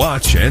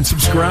 Watch and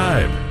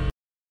subscribe.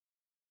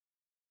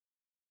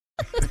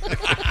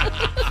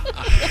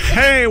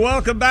 Hey,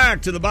 welcome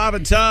back to the Bob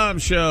and Tom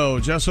Show.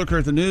 Jess Hooker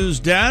at the news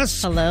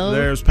desk. Hello.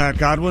 There's Pat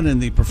Godwin in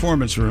the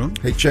performance room.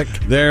 Hey, chick.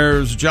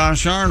 There's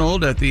Josh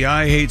Arnold at the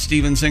I Hate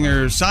Steven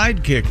Singer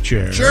sidekick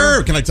chair.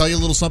 Sure. Can I tell you a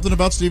little something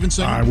about Steven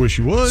Singer? I wish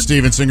you would.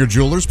 Steven Singer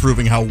Jewelers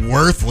proving how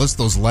worthless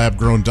those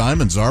lab-grown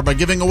diamonds are by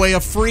giving away a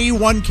free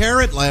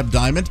 1-carat lab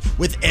diamond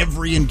with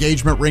every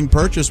engagement ring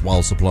purchase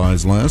while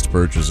supplies last.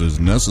 Purchase is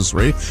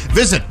necessary.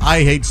 Visit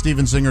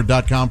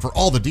IHateStevenSinger.com for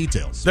all the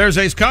details. There's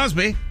Ace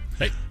Cosby.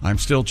 Hey. I'm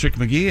still Chick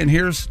McGee, and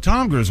here's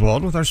Tom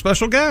Griswold with our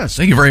special guest.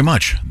 Thank you very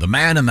much. The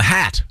man in the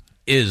hat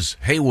is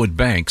Haywood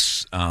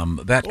Banks.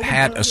 That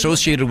hat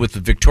associated with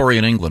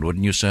Victorian England,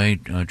 wouldn't you say,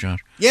 Josh?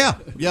 Yeah.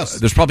 Yes.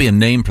 There's probably a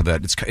name for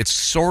that. It's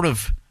sort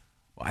of.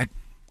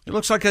 It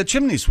looks like a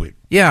chimney sweep.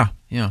 Yeah,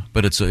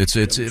 but it's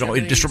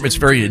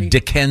very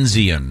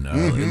Dickensian.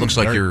 It looks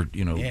like you're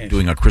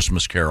doing a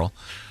Christmas carol.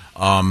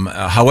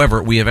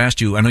 However, we have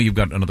asked you. I know you've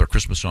got another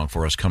Christmas song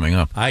for us coming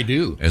up. I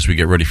do. As we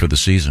get ready for the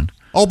season.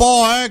 Oh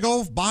boy,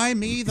 go buy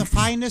me the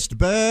finest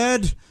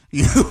bird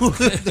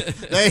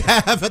they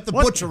have at the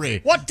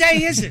butchery. What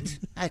day is it?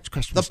 It's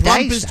Christmas The Day,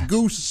 plumpest sir.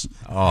 goose.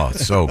 Oh,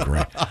 it's so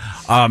great.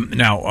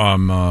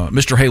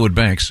 Mr. Haywood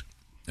Banks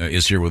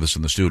is here with us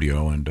in the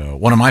studio, and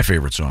one of my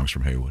favorite songs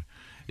from Haywood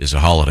is a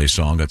holiday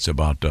song. It's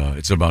about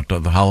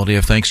the holiday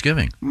of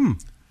Thanksgiving.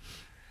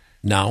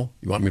 Now,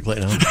 you want me to play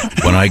it now?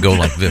 When I go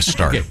like this,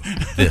 start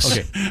this.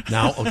 Okay.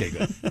 Now, okay,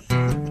 good.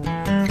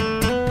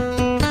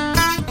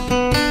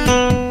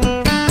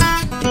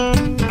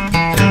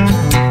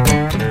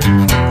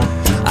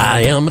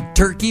 I am a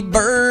turkey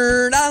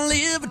bird, I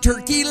live a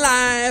turkey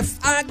life.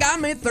 I got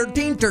me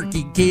 13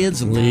 turkey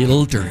kids and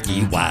little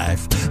turkey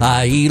wife.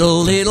 I eat a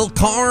little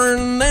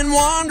corn, then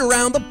wander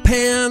around the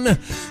pen.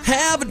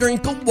 Have a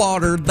drink of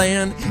water,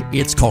 then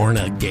it's corn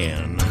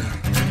again.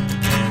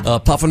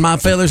 Puffing my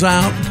feathers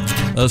out,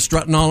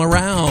 strutting all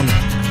around.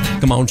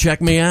 Come on,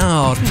 check me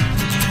out.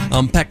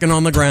 I'm pecking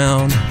on the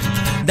ground.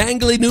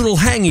 Dangly noodle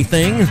hangy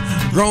thing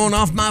growing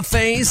off my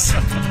face.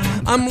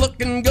 I'm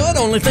looking good,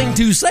 only thing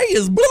to say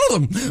is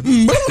blum,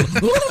 blum,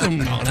 blum.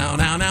 No, no,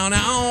 no, no, no,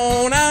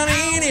 no, no, no, no.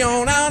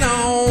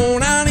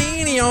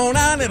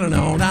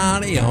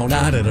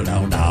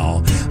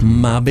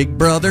 My big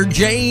brother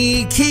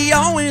Jake, he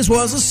always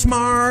was a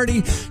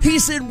smarty. He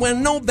said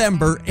when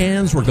November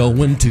ends, we're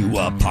going to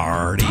a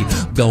party.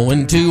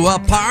 Going to a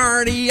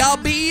party, I'll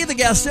be the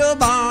guest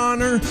of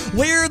honor,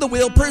 where they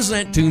will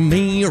present to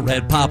me a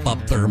red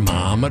pop-up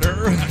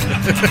thermometer.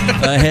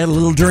 I had a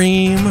little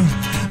dream,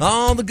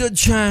 all the good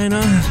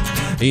china,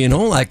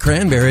 like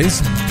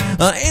cranberries.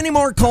 Any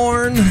more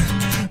corn?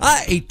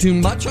 I ate too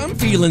much, I'm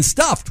feeling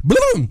stuffed.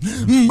 Bloom,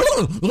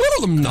 bloom,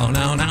 bloom. No,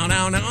 no, no,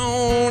 no, no,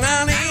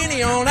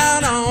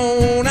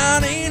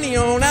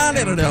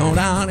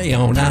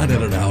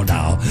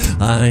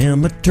 I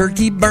am a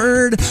turkey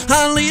bird,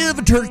 I live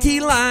a turkey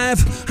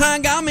life. I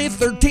got me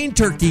 13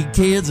 turkey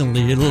kids and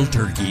little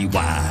turkey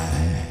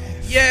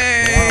wife.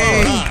 Yay!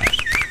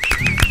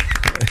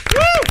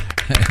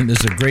 And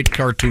there's a great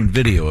cartoon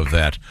video of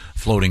that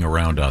floating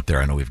around out there.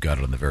 I know we've got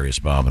it on the various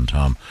Bob and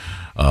Tom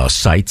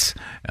sites,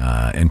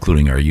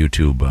 including our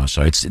YouTube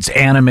sites. It's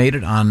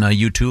animated on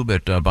YouTube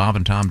at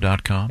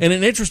bobandtom.com. And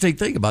an interesting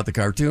thing about the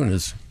cartoon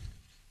is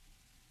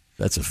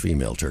that's a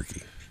female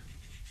turkey.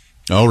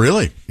 Oh,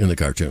 really? In the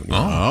cartoon. Yeah.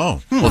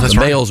 Oh. Well, the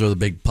males are the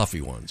big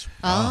puffy ones.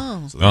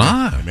 Oh. So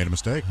I made a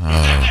mistake.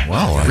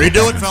 Well,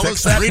 redo it,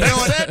 fellas.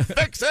 Redo it.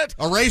 Fix it.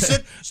 Erase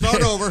it.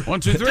 Start over. 1,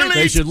 2, 3.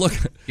 They should look.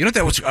 You know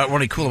what's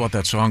really cool about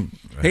that song?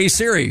 Hey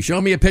Siri, show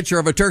me a picture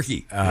of a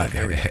turkey.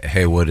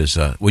 Haywood is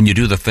when you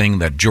do the thing,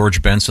 that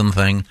George Benson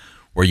thing,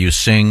 where you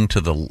sing to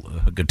the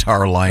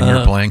guitar line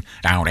you're playing.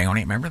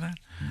 Remember that?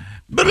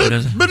 What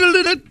is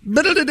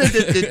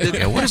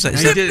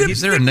that?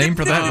 Is there a name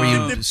for that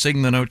where you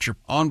sing the note you're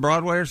on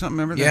Broadway or something?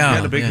 Remember that? Yeah, he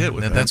had a big hit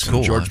with that. That's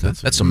cool. George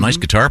That's some nice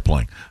guitar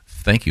playing.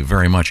 Thank you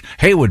very much.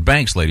 Haywood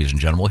Banks, ladies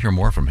and gentlemen. We'll hear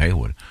more from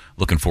Haywood.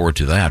 Looking forward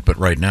to that. But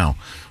right now,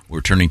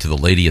 we're turning to the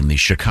lady in the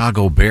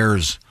Chicago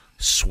Bears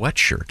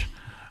sweatshirt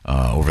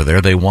over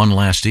there. They won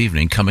last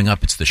evening. Coming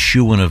up, it's the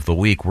shoe-in of the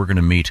week. We're going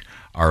to meet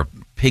our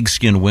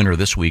pigskin winner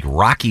this week,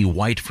 Rocky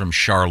White from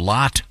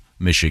Charlotte,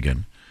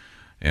 Michigan.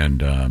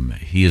 And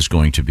he is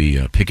going to be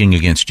picking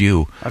against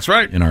you. That's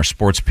right. In our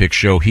sports pick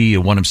show. He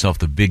won himself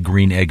the Big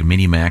Green Egg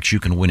Mini Max. You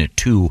can win it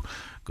too.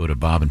 Go to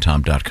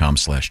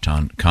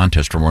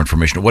bobandtom.com/contest for more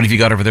information. What have you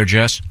got over there,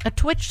 Jess? A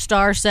Twitch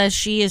star says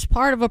she is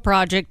part of a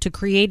project to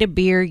create a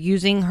beer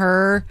using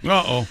her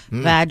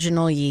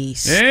vaginal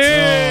yeast.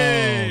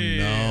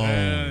 Hey!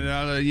 Oh,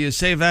 no. You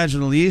say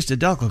vaginal yeast, a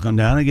duck will come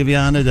down and give you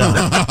 $100.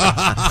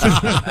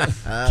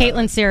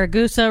 Caitlin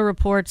Saragusa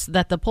reports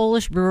that the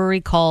Polish brewery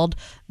called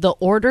the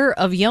Order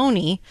of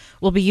Yoni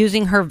will be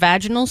using her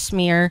vaginal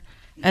smear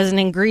as an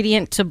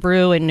ingredient to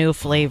brew a new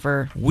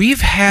flavor.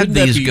 We've had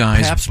these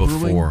guys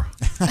before.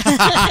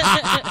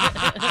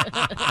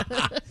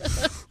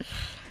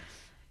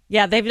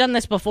 Yeah, they've done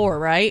this before,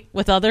 right?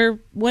 With other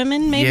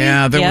women, maybe?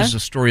 Yeah, there was a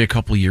story a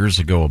couple years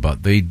ago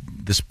about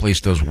this place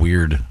does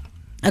weird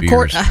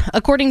beers.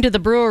 According to the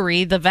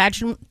brewery, the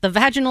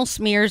vaginal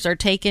smears are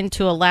taken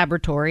to a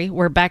laboratory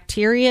where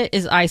bacteria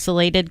is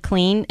isolated,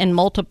 cleaned, and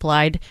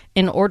multiplied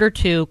in order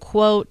to,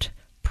 quote,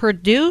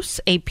 produce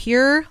a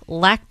pure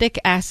lactic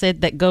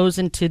acid that goes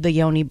into the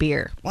Yoni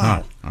beer.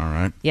 Wow. All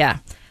right. Yeah.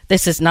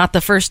 This is not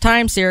the first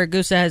time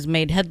Saragusa has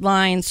made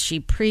headlines.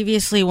 She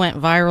previously went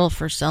viral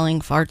for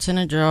selling farts in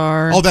a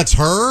jar. Oh, that's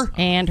her?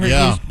 And her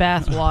used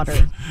bath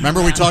water.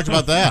 Remember we talked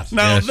about that.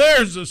 Now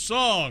there's a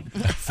song.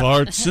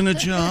 Farts in a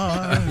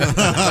jar.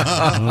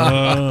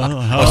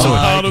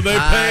 How do they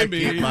pay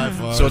me?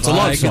 So it's a love song.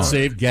 I can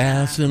save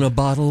gas in a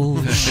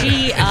bottle.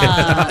 She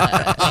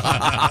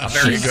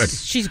Very good.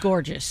 She's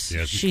gorgeous.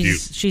 Yeah, she's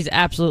cute. She's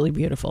absolutely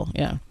beautiful.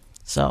 Yeah.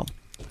 So.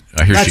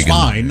 That's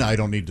fine. I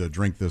don't need to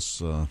drink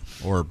this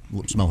or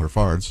smell her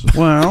farts.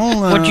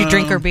 Well, would you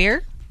drink her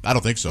beer? I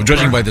don't think so. Well,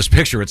 judging by this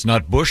picture, it's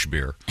not Bush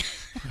beer.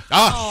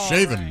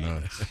 Shaven.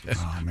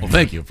 Well,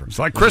 thank you. It's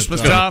like Christmas,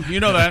 Tom. You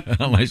know that.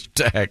 Nice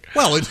tag.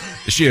 Well,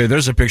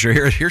 there's a picture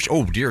here. Here's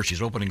oh dear,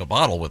 she's opening a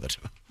bottle with it.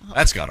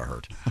 That's gotta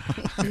hurt.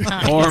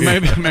 Or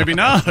maybe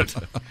not. Do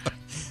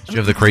you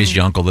have the crazy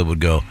uncle that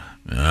would go,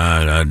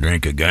 I'd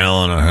drink a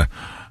gallon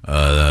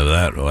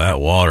of that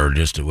water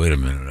just to wait a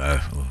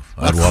minute.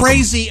 I'd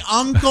crazy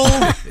uncle.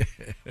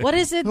 What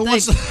is it?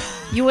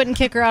 You wouldn't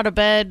kick her out of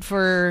bed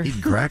for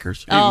eating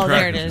crackers. Oh,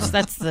 there it is.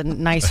 That's the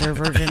nicer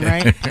version,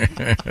 right?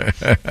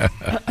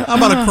 How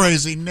about a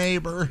crazy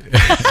neighbor?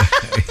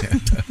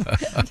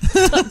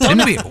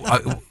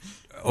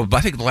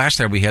 I think the last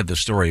time we had this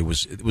story it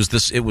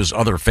was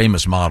other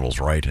famous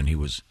models, right? And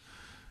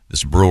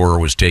this brewer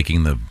was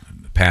taking the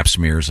pap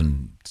smears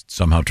and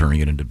somehow turning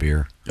it into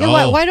beer.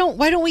 Yeah, why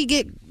don't we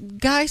get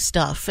guy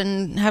stuff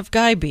and have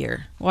guy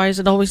beer? Why is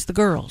it always the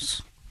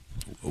girls?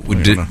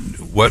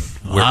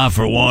 I,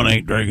 for one,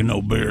 ain't drinking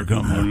no beer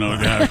coming with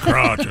another guy's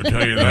crotch, I'll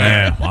tell you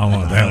that. Yeah, I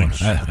want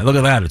that one. Look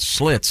at that, it's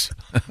slits.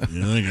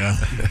 You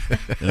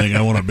think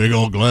I want a big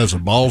old glass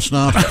of ball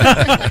snot? No,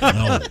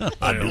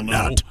 I do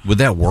not. Would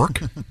that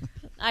work?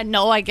 I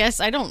know, I guess.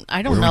 I don't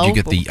Where know. Would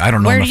you get I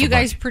don't know. Where enough do you about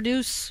guys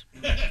produce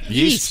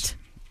yeast?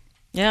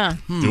 Yeah.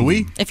 Do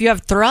we? If you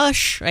have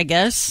thrush, I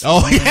guess.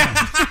 Oh,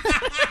 yeah.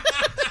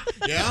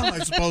 Yeah, I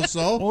suppose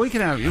so. Well, we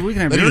can have they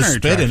urinary just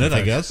spit in it,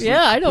 tract I guess.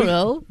 Yeah, I don't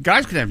know.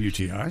 Guys can have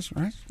UTIs,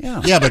 right?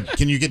 Yeah. Yeah, but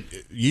can you get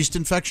yeast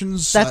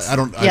infections? That's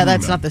not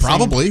the same.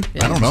 Probably.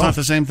 Yeah. I don't know. It's not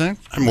the same thing?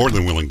 I'm more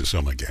than willing to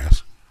sell my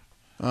gas.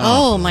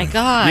 Oh my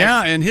God.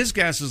 Yeah, and his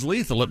gas is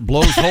lethal. It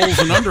blows holes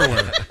in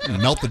underwear.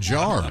 Melt the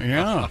jar.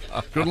 Yeah.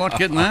 Good luck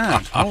getting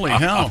that. Holy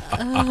hell.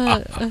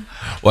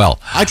 Well,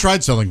 I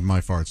tried selling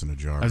my farts in a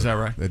jar. Is that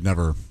right? It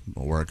never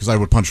worked because I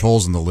would punch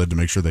holes in the lid to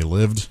make sure they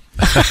lived.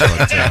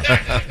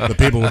 But the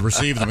people would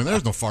receive them, and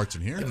there's no farts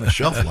in here. The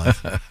shelf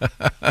life.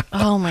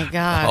 Oh my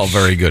gosh. Oh,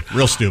 very good.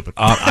 Real stupid.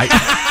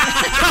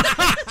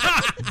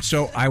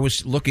 So I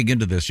was looking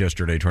into this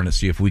yesterday, trying to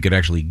see if we could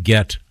actually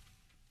get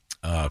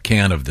a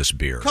can of this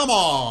beer. Come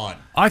on.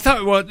 I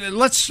thought, well,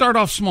 let's start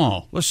off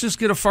small. Let's just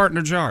get a fart in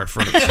a jar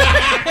first.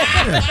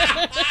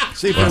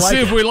 See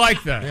if we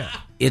like that. Yeah.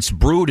 It's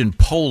brewed in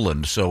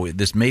Poland, so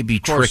this may be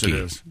tricky. It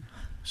is.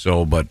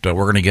 So, but we're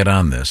going to get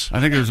on this. I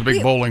think there's a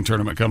big bowling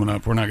tournament coming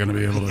up. We're not going to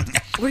be able to.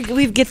 We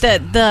get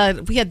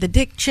we had the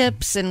dick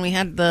chips and we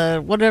had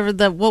the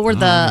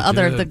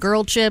the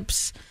girl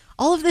chips.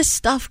 All of this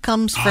stuff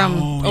comes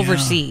from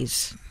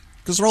overseas.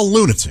 Because they're all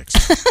lunatics.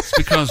 It's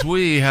because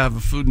we have a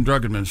Food and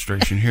Drug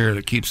Administration here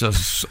that keeps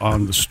us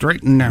on the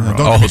straight and narrow.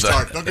 Don't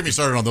get me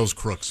started on those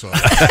crooks. There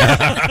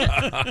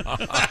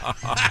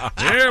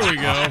we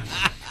go.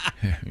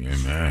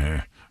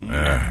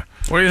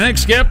 What do you think,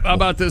 Skip? How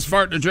about this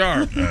fart in a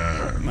jar?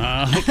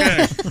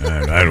 Okay.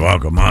 I'd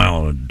walk a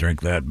mile and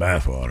drink that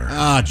bathwater.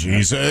 Ah,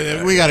 jeez.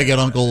 We got to get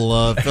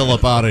Uncle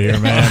Philip out of here,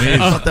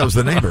 man. I thought that was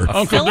the neighbor.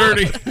 Uncle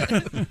Dirty.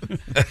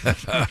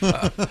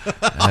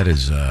 That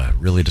is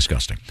really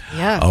disgusting.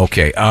 Yeah.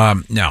 Okay.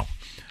 Now,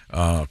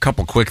 a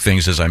couple quick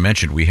things. As I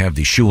mentioned, we have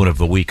the Shoe-In of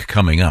the Week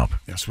coming up.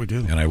 Yes, we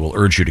do. And I will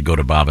urge you to go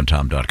to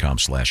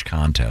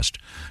bobandtom.com/contest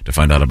to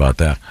find out about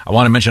that. I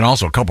want to mention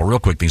also a couple real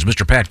quick things.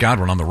 Mr. Pat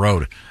Godwin on the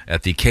road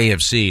at the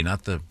KFC,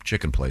 not the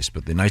chicken place,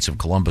 but the Knights of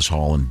Columbus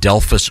Hall in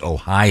Delphus,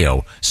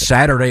 Ohio,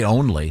 Saturday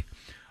only.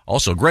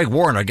 Also, Greg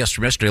Warren, our guest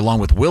from yesterday, along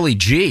with Willie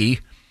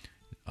G.,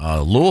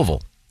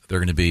 Louisville. They're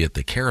going to be at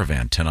the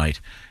Caravan tonight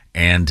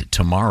and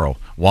tomorrow.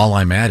 While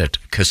I'm at it,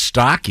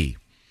 Kostaki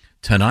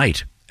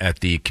tonight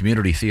at the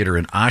Community Theater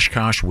in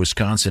Oshkosh,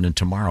 Wisconsin, and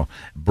tomorrow,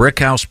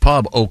 Brickhouse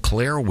Pub, Eau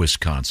Claire,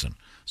 Wisconsin.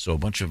 So a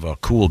bunch of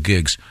cool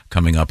gigs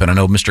coming up. And I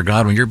know, Mr.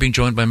 Godwin, you're being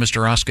joined by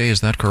Mr. Oskey,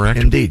 is that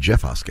correct? Indeed,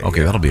 Jeff Oskey.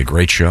 Okay, that'll be a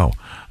great show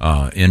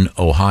in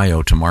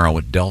Ohio tomorrow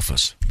at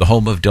Delphus, the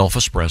home of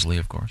Delphus Presley,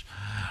 of course.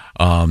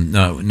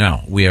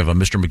 Now, we have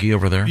Mr. McGee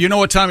over there. You know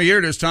what time of year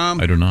it is,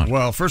 Tom? I do not.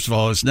 Well, first of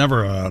all, it's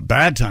never a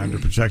bad time to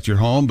protect your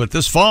home, but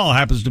this fall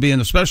happens to be an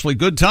especially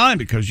good time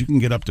because you can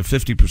get up to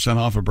 50%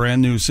 off a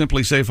brand new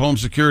Simply Safe home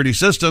security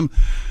system.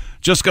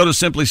 Just go to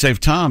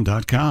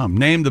simplysafetom.com.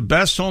 Named the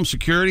best home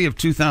security of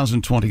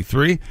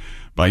 2023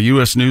 by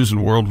U.S. News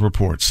and World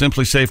Report.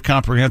 Simply Safe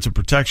comprehensive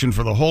protection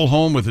for the whole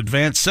home with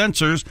advanced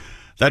sensors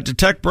that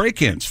detect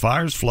break-ins,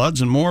 fires,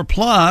 floods, and more.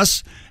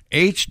 Plus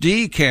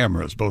HD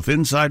cameras, both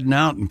inside and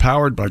out, and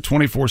powered by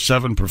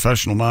 24/7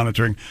 professional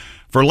monitoring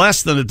for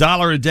less than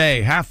 $1 a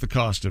day, half the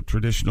cost of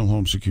traditional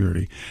home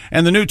security.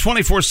 And the new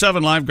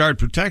 24/7 LiveGuard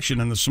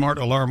protection and the smart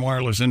alarm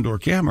wireless indoor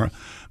camera.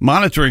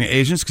 Monitoring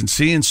agents can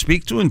see and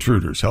speak to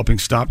intruders, helping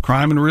stop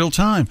crime in real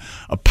time.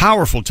 A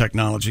powerful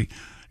technology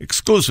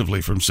exclusively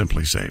from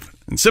Simply Safe.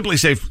 And Simply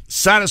Safe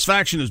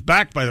satisfaction is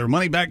backed by their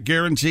money-back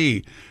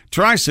guarantee.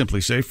 Try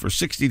Simply Safe for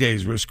 60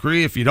 days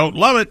risk-free. If you don't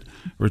love it,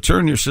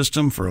 return your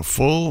system for a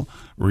full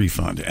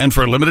refund. And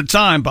for a limited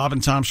time, Bob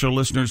and Tom Show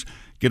listeners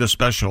get a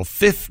special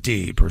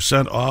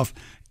 50% off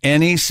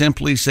any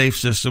Simply Safe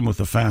system with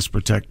the Fast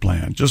Protect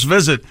plan. Just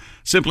visit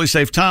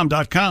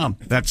simplysafetom.com.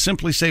 That's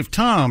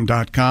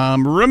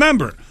simplysafetom.com.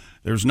 Remember,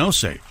 there's no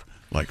safe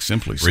like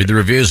Simply Safe. Read the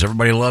reviews.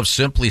 Everybody loves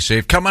Simply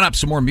Safe. Coming up,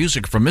 some more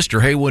music from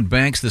Mr. Haywood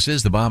Banks. This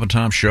is the Bob and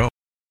Tom Show.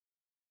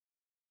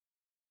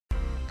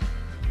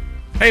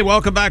 Hey,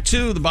 welcome back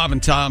to the Bob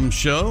and Tom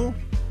Show.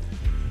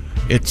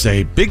 It's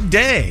a big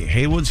day.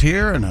 Haywood's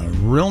here in a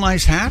real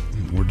nice hat.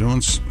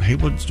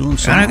 Haywood's doing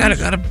something. And I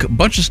got a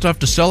bunch of stuff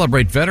to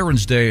celebrate.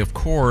 Veterans Day, of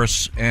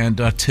course, and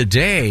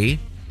today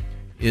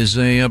is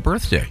a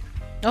birthday.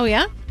 Oh,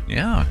 yeah?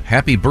 Yeah.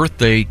 Happy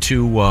birthday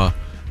to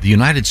the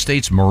United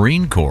States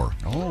Marine Corps.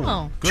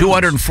 Oh.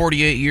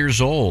 248 years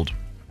old.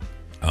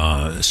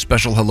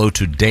 Special hello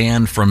to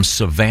Dan from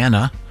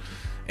Savannah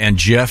and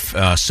Jeff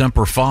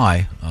Semper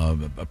Fi.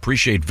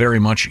 Appreciate very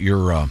much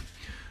your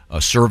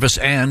service.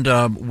 And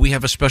we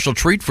have a special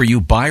treat for you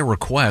by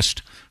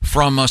request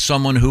from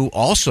someone who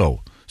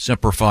also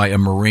Semper Fi, a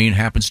Marine,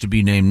 happens to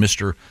be named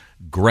Mr.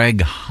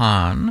 Greg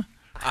Hahn.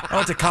 I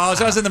went to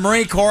college. I was in the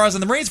Marine Corps. I was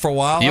in the Marines for a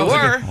while. You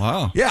were?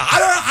 Wow. Yeah.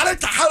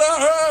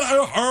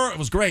 It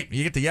was great.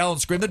 You get to yell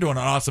and scream. They're doing an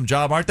awesome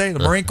job, aren't they? The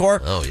Marine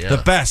Corps. Oh, yeah. The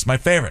best. My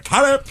favorite.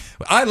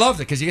 I loved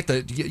it because you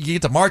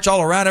get to march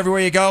all around everywhere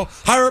you go.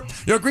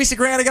 You're a greasy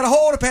granny. I got a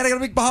hole in a pan. I got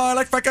a big behind.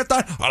 Like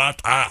Frankenstein.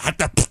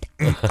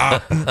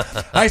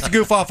 I used to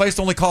goof off. I used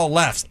to only call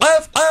lefts.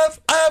 Left.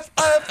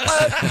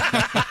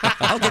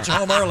 I'll get you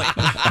home early.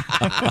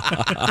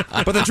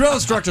 But the drill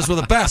instructors were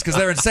the best because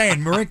they're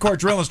insane. Marine Corps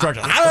drill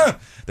instructors.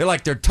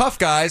 They're tough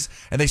guys,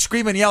 and they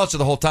scream and yell at you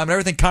the whole time, and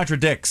everything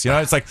contradicts. You know,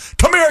 it's like,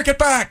 come here, get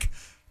back.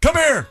 Come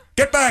here,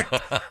 get back.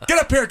 Get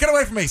up here, get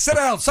away from me. Sit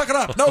down, suck it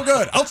up. No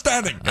good.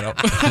 Outstanding. You know,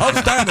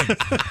 outstanding.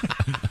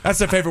 That's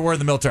their favorite word in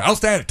the military.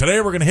 Outstanding. Today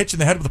we're going to hit you in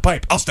the head with a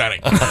pipe. Outstanding.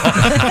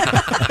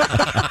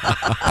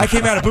 I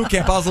came out of boot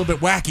camp. I was a little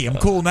bit wacky. I'm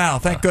cool now,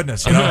 thank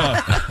goodness. You know,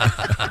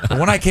 but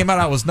when I came out,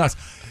 I was nuts.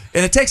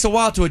 And it takes a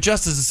while to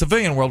adjust as a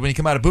civilian world when you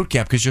come out of boot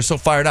camp because you're so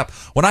fired up.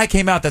 When I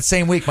came out that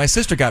same week, my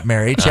sister got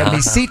married. She had me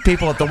seat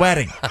people at the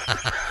wedding.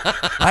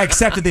 I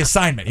accepted the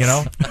assignment, you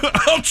know.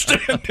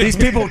 Outstanding. These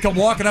people would come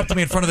walking up to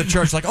me in front of the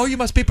church like, oh, you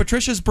must be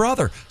Patricia's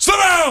brother. Sit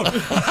down!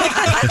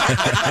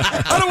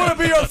 I don't want to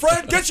be your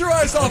friend. Get your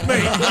eyes off me.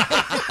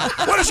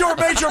 What is your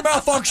major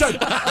malfunction?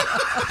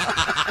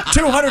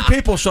 200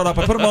 people showed up.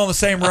 I put them all in the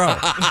same row.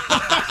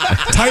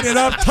 Tighten it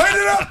up. Tighten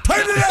it up.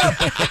 Tighten it up.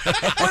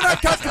 We're not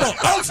comfortable.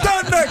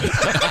 Outstanding. It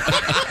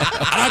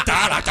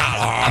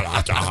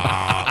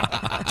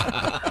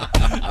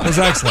was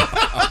excellent.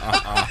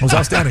 It was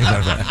outstanding.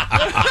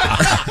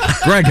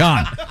 Greg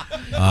Hahn.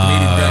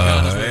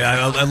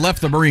 I left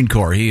the Marine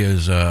Corps. He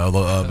is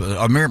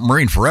a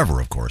Marine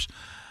forever, of course.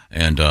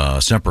 And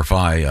Semper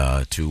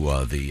Fi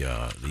to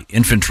the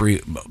infantry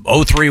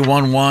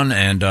 0311.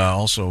 And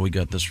also we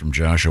got this from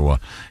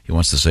Joshua. He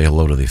wants to say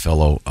hello to the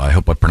fellow, I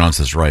hope I pronounced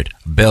this right,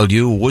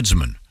 Bellevue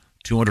Woodsman.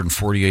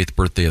 248th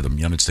birthday of the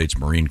United States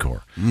Marine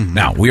Corps. Mm-hmm.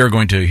 Now, we are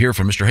going to hear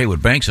from Mr.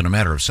 Haywood Banks in a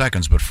matter of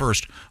seconds, but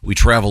first, we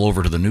travel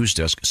over to the news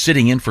desk.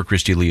 Sitting in for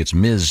Christy Lee, it's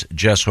Ms.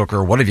 Jess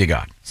Hooker. What have you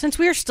got? Since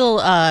we are still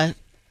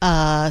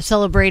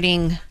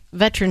celebrating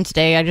Veterans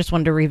Day, I just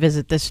wanted to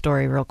revisit this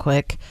story real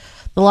quick.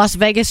 The Las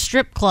Vegas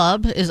Strip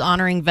Club is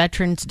honoring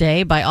Veterans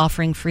Day by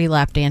offering free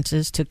lap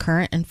dances to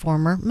current and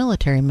former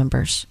military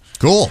members.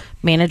 Cool.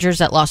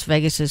 Managers at Las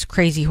Vegas's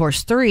Crazy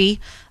Horse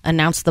 3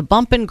 announced the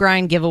Bump and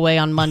Grind giveaway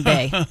on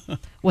Monday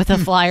with a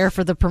flyer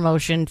for the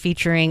promotion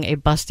featuring a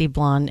busty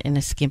blonde in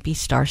a skimpy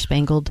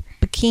star-spangled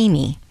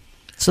bikini.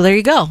 So there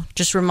you go.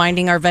 Just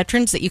reminding our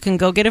veterans that you can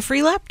go get a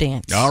free lap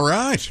dance. All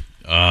right.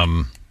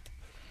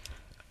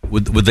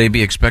 Would they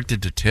be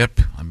expected to tip?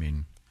 I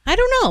mean, I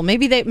don't know.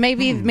 Maybe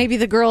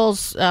the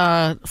girls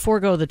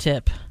forego the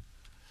tip.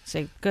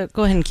 Say, go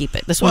ahead and keep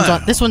it. This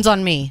one's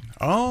on me.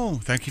 Oh,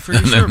 thank you for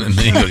your service.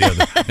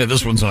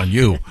 This one's on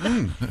you.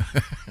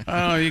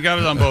 Oh, you got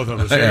it on both of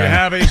us. Are you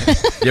happy?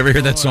 You ever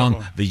hear that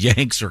song? The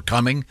Yanks are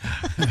coming.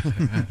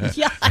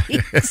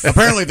 Yikes.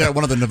 Apparently, that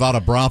one of the Nevada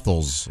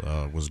brothels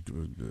was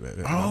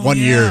one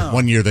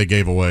year they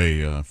gave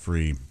away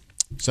free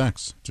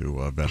sex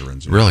to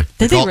veterans. Really?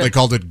 They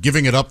called it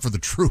 "Giving It Up for the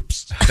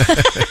Troops."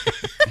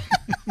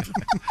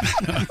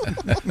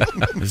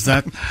 Is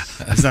that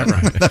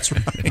right? That's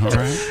right. All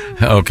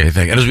right. Okay,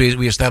 thank you. As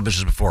we established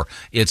this before,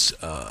 it's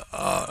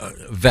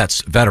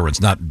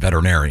veterans, not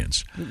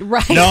veterinarians.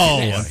 Right. No,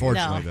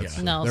 unfortunately, they're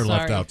sorry.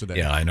 left out today.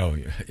 Yeah, I know.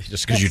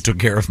 Just because you took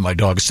care of my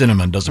dog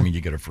Cinnamon doesn't mean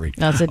you get a free.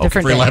 That's a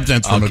different free thing. lap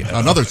dance from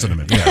another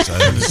Cinnamon. Yes,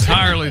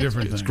 entirely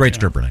different thing. It's a great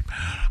stripper name.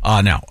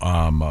 Now,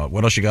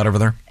 what else you got over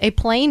there? A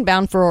plane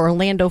bound for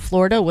Orlando,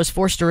 Florida, was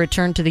forced to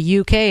return to the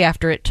UK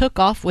after it took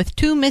off with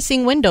 2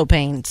 missing window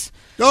panes.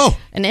 Oh!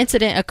 An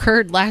incident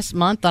occurred last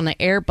month on an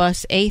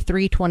Airbus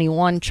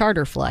A321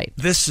 charter flight.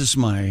 This is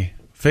my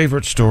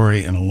favorite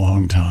story in a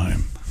long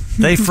time.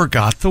 They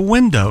forgot the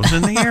windows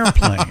in the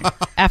airplane.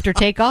 After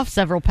takeoff,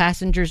 several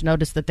passengers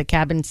noticed that the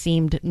cabin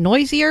seemed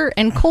noisier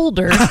and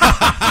colder.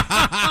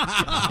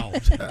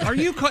 Are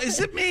you? Is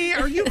it me?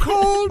 Are you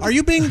cold? Are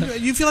you being?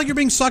 You feel like you're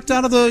being sucked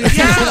out of the?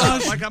 Yeah,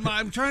 like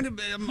I'm trying to.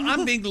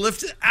 I'm being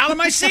lifted out of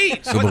my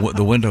seat. So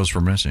the windows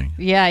were missing.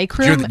 Yeah, a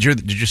crew. Did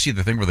you see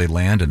the thing where they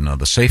land and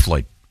the Safe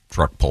Flight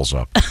truck pulls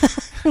up?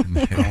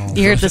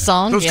 You heard the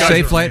song? Those Yeah.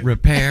 Safe Flight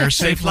repair,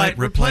 Safe Flight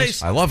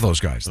replace. I love those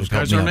guys. Those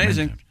guys are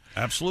amazing.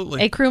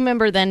 Absolutely. A crew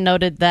member then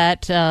noted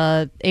that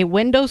a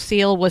window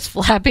seal was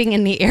flapping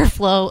in the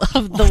airflow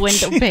of the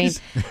window pane.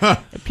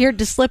 Appeared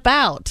to slip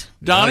out.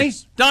 Donnie,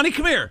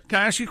 come here. Can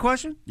I ask you a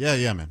question? Yeah,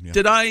 man. Yeah.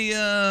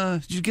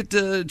 Did you get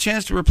the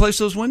chance to replace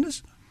those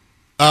windows?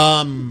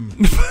 That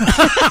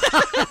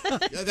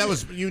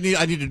was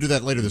I need to do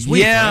that later this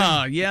week.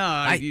 Yeah, right?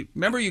 yeah.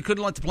 Remember, you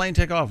couldn't let the plane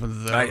take off.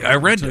 I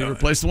read to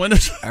replace the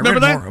windows. I Remember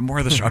read that? more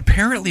of this.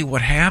 Apparently,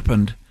 what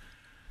happened?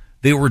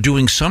 They were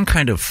doing some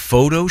kind of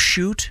photo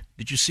shoot.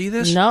 Did you see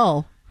this?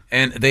 No.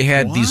 And they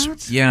had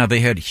these. Yeah,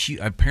 they had.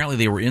 Apparently,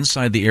 they were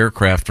inside the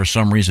aircraft for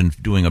some reason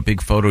doing a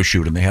big photo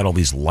shoot, and they had all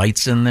these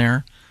lights in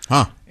there.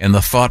 Huh. And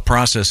the thought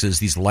process is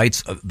these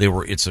lights.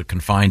 It's a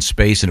confined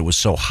space, and it was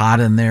so hot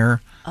in there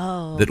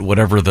that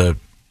whatever the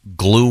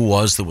glue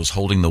was that was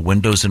holding the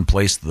windows in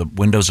place, the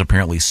windows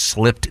apparently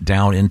slipped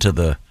down into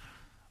the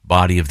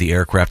body of the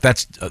aircraft.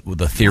 That's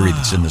the theory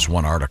that's in this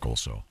one article.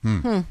 So,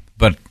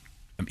 but.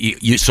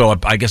 So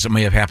I guess it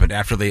may have happened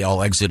after they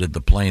all exited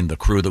the plane. The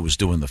crew that was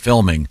doing the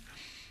filming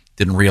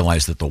didn't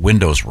realize that the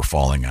windows were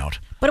falling out.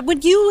 But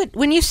when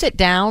you sit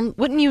down,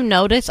 wouldn't you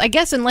notice? I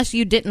guess unless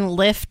you didn't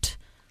lift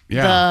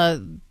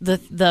the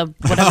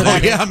whatever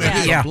that is.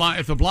 Maybe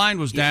if the blind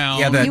was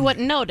down, you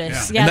wouldn't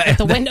notice. Yeah, that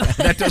the window.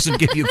 That doesn't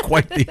give you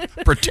quite the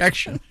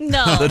protection.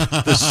 No,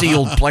 the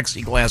sealed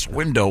plexiglass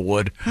window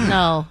would.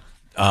 No.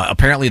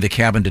 Apparently, the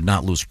cabin did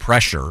not lose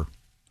pressure.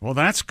 Well,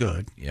 that's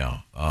good. Yeah.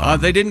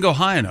 They didn't go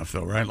high enough,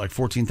 though, right? Like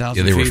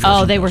 14,000 feet.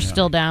 They were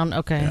still down.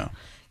 Okay.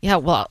 Yeah.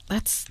 Well,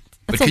 that's.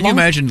 But can you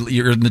imagine?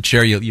 You're in the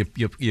chair.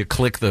 You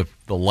click the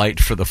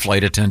light for the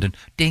flight attendant.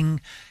 Ding.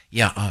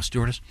 Yeah,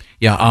 stewardess.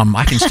 Yeah.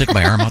 I can stick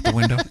my arm out the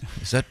window.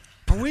 Is that?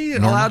 Are we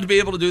allowed to be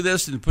able to do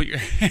this and put your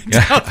hands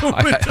out the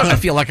window? I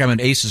feel like I'm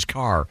in Ace's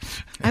car.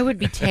 I would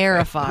be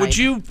terrified. Would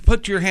you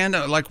put your hand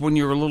out like when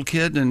you were a little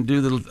kid and do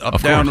the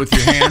up-down with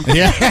your hand?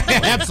 Yeah,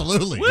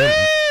 absolutely.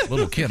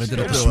 Little kid. I did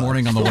it this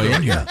morning on the way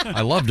in here.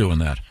 I love doing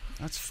that.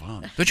 That's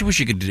fun. Don't you wish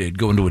you could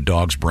go into a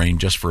dog's brain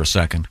just for a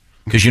second?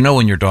 Because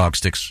when your dog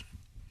sticks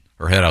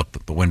her head out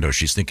the window,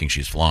 she's thinking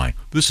she's flying.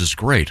 This is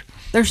great.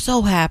 They're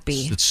so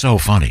happy. It's so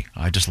funny.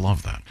 I just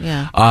love that.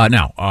 Yeah.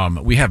 Now,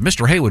 we have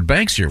Mr. Haywood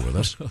Banks here with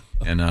us.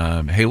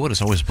 And Haywood,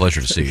 it's always a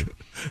pleasure to see you.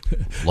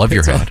 Love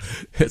your hat.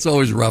 It's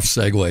always rough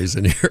segues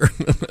in here.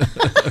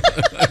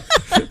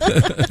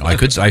 I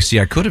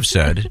could have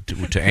said,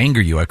 to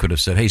anger you, I could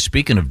have said, hey,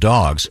 speaking of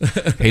dogs,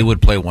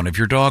 Haywood, play one of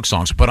your dog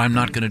songs. But I'm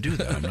not going to do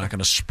that. I'm not going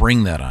to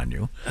spring that on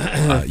you.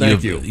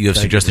 Thank you. You have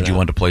suggested you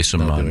wanted to play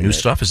some new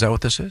stuff. Is that what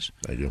this is?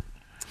 I do.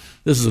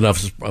 This is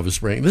enough of a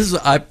spring. This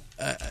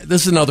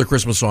is another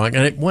Christmas song.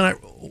 And when I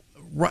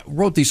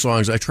wrote these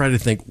songs, I tried to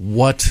think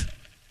what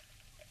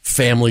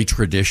family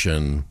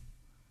tradition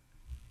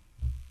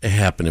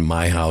happened in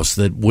my house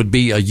that would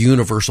be a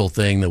universal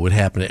thing that would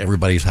happen at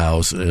everybody's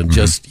house, and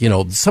just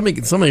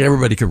something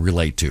everybody could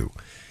relate to,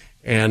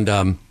 and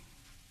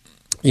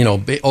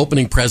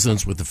opening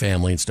presents with the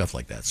family and stuff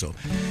like that. So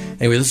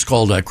anyway, this is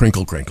called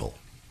Crinkle Crinkle.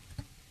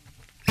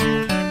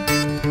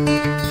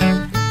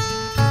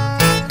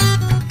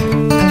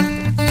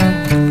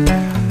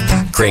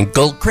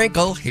 Crinkle,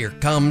 crinkle, here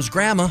comes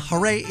Grandma,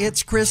 hooray,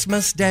 it's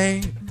Christmas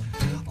Day.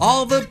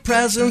 All the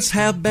presents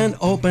have been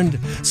opened,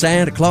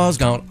 Santa Claus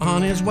gone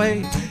on his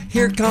way.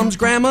 Here comes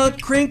Grandma,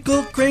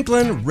 crinkle,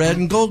 crinkling, red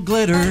and gold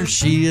glitter,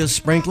 she is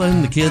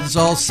sprinkling. The kids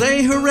all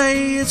say,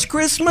 hooray, it's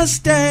Christmas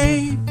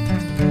Day.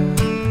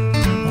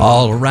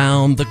 All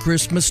around the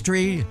Christmas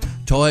tree,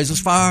 toys as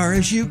far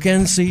as you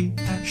can see,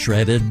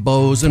 shredded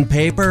bows and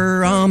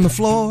paper on the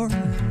floor.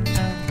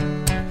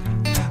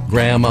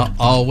 Grandma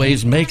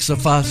always makes a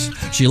fuss.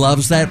 She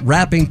loves that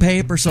wrapping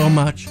paper so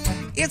much.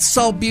 It's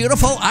so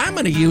beautiful, I'm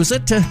going to use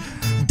it to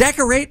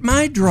decorate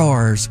my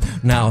drawers.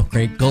 Now,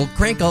 crinkle,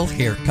 crinkle,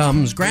 here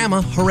comes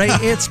Grandma. Hooray,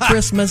 it's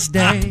Christmas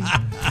Day.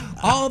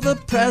 All the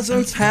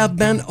presents have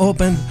been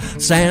opened.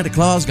 Santa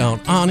Claus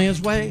gone on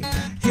his way.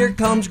 Here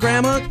comes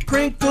Grandma,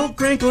 crinkle,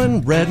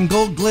 crinkling, red and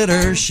gold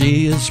glitter.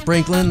 She is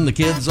sprinkling. The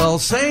kids all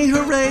say,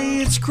 hooray,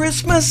 it's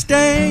Christmas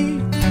Day.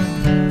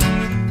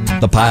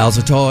 The piles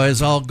of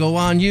toys all go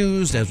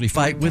unused as we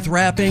fight with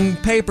wrapping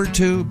paper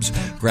tubes.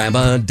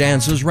 Grandma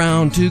dances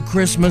round to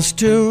Christmas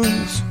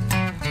tunes.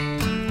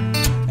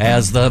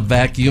 As the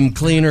vacuum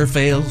cleaner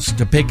fails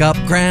to pick up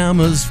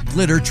Grandma's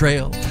glitter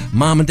trail,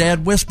 Mom and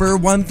Dad whisper,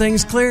 one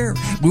thing's clear,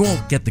 we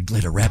won't get the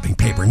glitter wrapping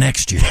paper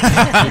next year.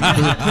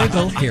 Crinkle,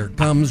 crinkle, here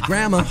comes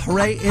Grandma,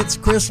 hooray, it's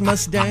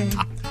Christmas Day.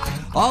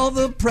 All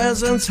the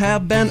presents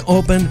have been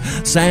opened.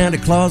 Santa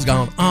Claus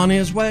gone on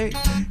his way.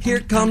 Here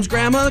comes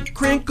Grandma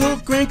Crinkle,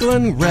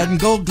 crinkling red and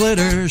gold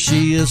glitter.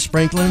 She is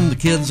sprinkling. The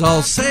kids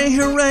all say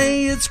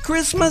hooray, it's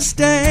Christmas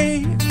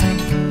Day.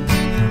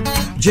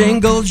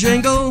 Jingle,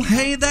 jingle,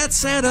 hey, that's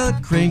Santa.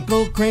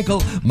 Crinkle,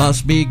 crinkle,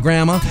 must be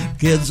Grandma.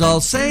 Kids all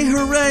say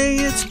hooray,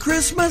 it's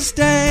Christmas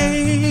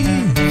Day.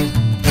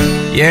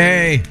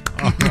 Yay!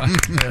 All right.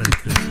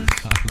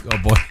 Oh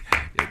boy!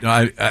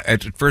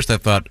 At first, I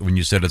thought when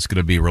you said it's going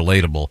to be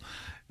relatable,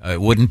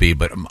 it wouldn't be.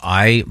 But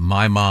my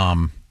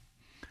mom,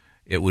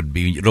 it would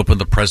be. You'd open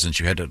the presents,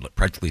 you had to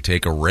practically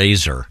take a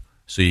razor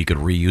so you could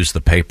reuse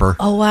the paper.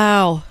 Oh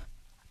wow!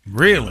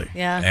 Really?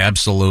 Yeah.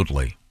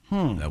 Absolutely.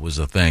 That was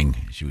the thing.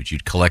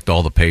 You'd collect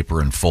all the paper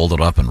and fold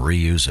it up and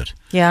reuse it.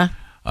 Yeah.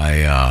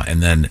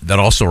 And then that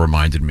also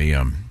reminded me,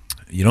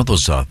 you know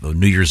those the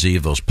New Year's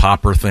Eve, those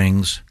popper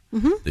things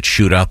that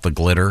shoot out the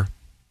glitter?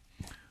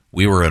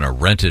 We were in a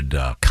rented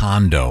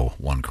condo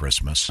one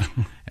Christmas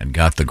and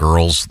got the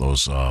girls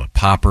those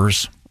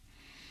poppers.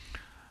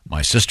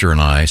 My sister and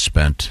I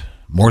spent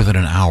more than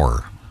an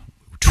hour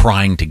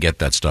trying to get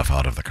that stuff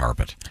out of the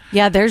carpet.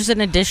 Yeah, there's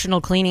an additional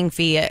cleaning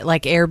fee at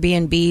like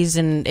Airbnbs,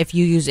 and if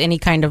you use any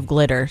kind of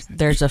glitter,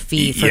 there's a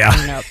fee for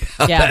cleanup.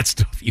 Yeah, that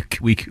stuff.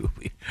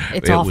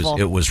 It's awful.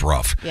 It was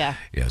rough. Yeah.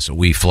 So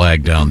we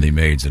flagged down the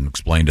maids and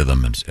explained to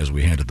them as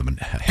we handed them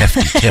a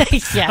hefty tip.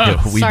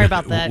 Sorry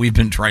about that. We've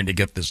been trying to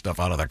get this stuff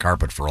out of the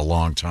carpet for a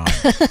long time.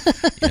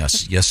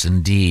 Yes,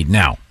 indeed.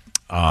 Now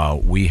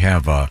we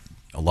have a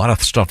lot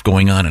of stuff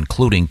going on,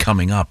 including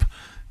coming up.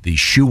 The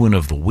Shoe-In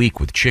of the Week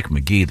with Chick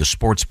McGee, the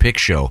sports pick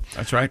show.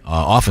 That's right.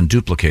 Often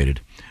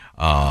duplicated.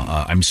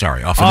 I'm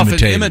sorry,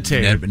 often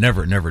imitated.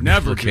 Never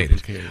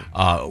duplicated.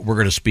 We're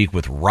going to speak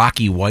with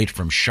Rocky White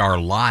from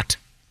Charlotte,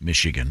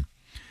 Michigan.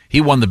 He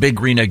won the Big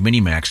Green Egg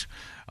Minimax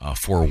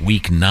for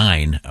Week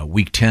 9.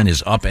 Week 10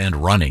 is up and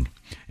running.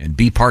 And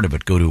be part of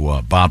it. Go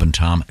to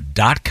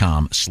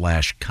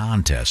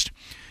bobandtom.com/contest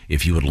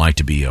if you would like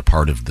to be a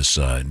part of this.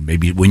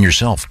 Maybe win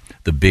yourself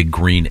the Big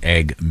Green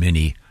Egg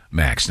Mini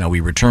Max. Now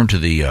we return to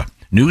the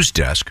news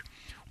desk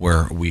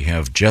where we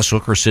have Jess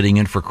Hooker sitting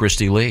in for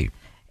Christy Lee.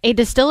 A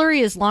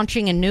distillery is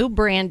launching a new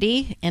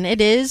brandy, and it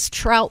is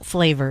trout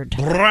flavored.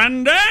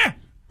 Brandy?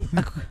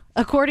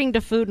 According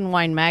to Food and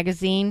Wine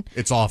Magazine,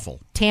 it's awful.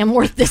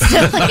 Tamworth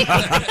Distilling. Look,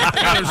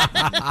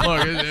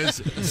 it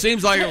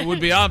seems like it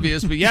would be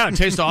obvious, but yeah, it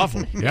tastes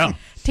awful. Yeah.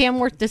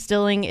 Tamworth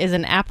Distilling is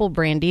an apple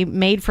brandy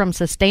made from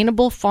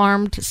sustainable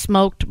farmed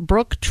smoked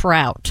brook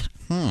trout.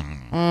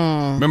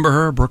 Remember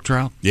her, Brook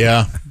Trout?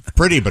 Yeah.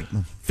 Pretty, but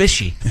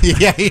fishy.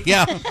 yeah.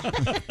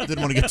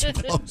 Didn't want to get too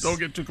close. Don't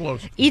get too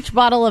close. Each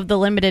bottle of the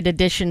limited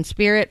edition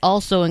spirit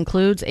also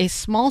includes a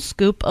small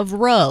scoop of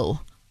roe,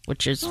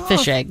 which is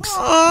fish eggs.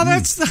 Oh,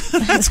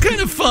 that's kind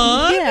of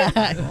fun.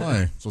 Yeah.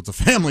 Boy, so it's a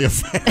family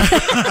affair.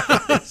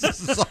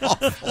 This is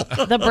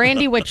awful. The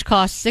brandy, which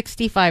costs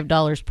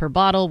 $65 per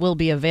bottle, will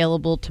be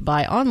available to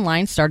buy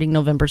online starting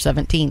November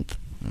 17th.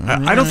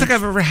 I don't think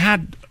I've ever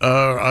had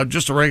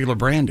just a regular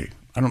brandy.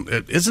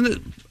 Isn't it?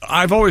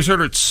 I've always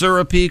heard it's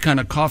syrupy, kind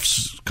of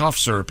cough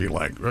syrupy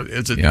like.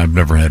 Is it? Yeah, I've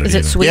never had it. Is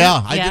it sweet?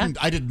 Yeah,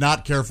 I did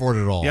not care for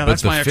it at all. Yeah,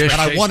 that's my fish,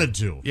 expectation. And I wanted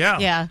to.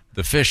 Yeah.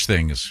 The fish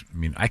thing is. I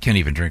mean, I can't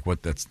even drink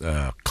that's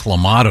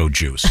Clamato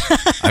juice.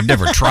 I've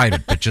never tried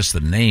it, but just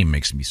the name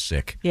makes me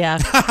sick. Yeah.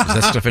 Is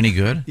that stuff any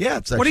good? Yeah,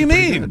 it's What do you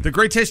actually mean? The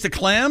great taste of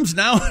clams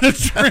now in a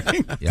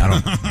drink? Yeah,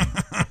 I don't.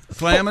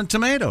 Clam and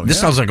tomato.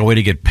 This sounds like a way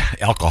to get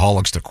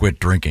alcoholics to quit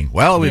drinking.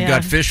 Well, we've Yeah.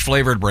 got fish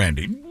flavored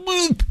brandy.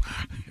 Boop.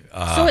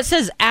 So it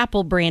says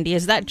apple brandy.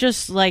 Is that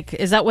just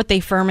is that what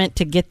they ferment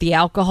to get the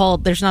alcohol?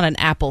 There's not an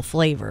apple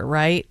flavor,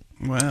 right?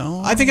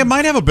 Well, I think it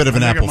might have a bit of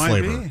an apple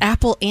flavor.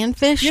 Apple and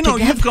fish. You know,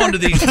 together? you've gone to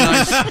these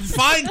nice.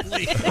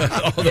 Finally,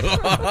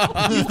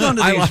 You've gone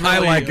to these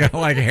I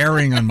like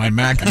herring on my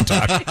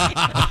Macintosh.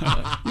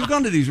 You've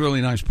gone to these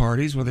really nice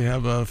parties where they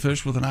have a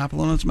fish with an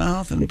apple in its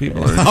mouth, and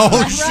people are.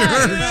 Oh, sure,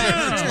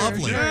 it's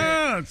lovely.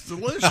 Yeah, it's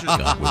delicious.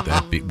 God,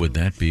 would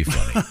that be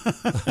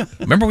funny?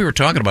 Remember we were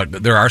talking about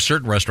there are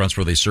certain restaurants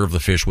where they serve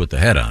the fish with the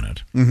head on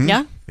it. Mm-hmm.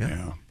 Yeah.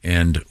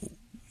 And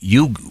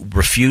you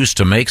refused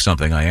to make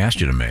something I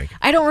asked you to make.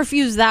 I don't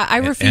refuse that. I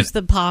refuse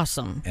the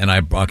possum. And I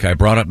brought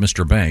up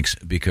Mr. Banks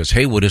because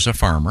Haywood is a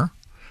farmer,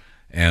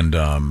 and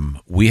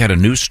we had a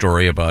news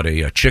story about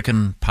a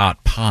chicken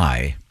pot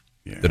pie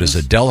that is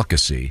a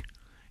delicacy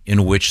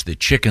in which the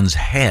chicken's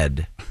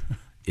head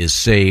is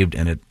saved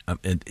and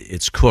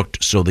it's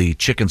cooked so the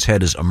chicken's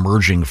head is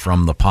emerging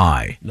from the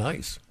pie.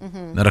 Nice.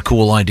 Isn't that a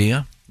cool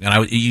idea?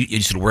 And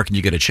you said, where can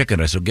you get a chicken?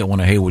 I said, get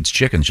one of Haywood's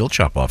chickens. You'll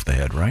chop off the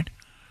head, right?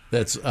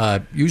 That's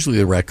usually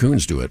the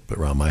raccoons do it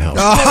around my house.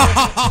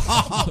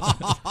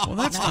 Well,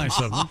 that's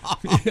nice of them.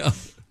 Yeah.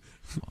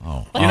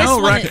 Oh, you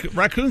know,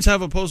 raccoons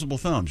have opposable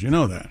thumbs. You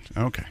know that.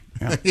 Okay.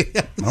 Yeah.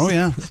 Oh,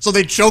 yeah. So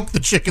they choke the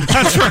chicken.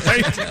 That's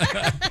right.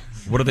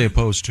 What are they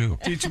opposed to?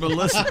 Teach them a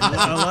lesson.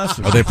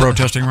 Are they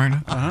protesting right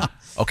now? Uh-huh.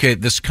 Okay,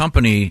 this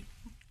company,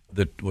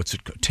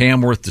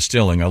 Tamworth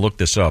Distilling, I looked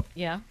this up.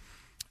 Yeah.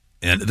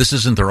 And this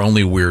isn't their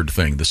only weird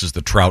thing. This is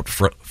the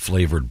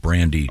trout-flavored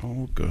brandy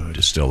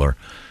distiller.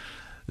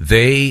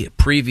 They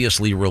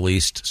previously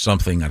released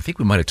something, I think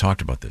we might have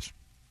talked about this,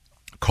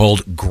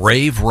 called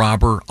Grave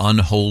Robber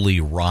Unholy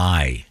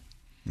Rye.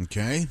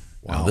 Okay.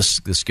 Wow. This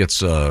gets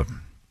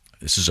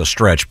this is a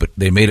stretch, but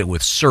they made it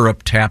with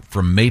syrup tapped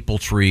from maple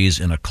trees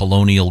in a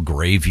colonial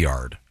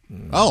graveyard.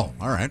 Oh,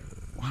 all right.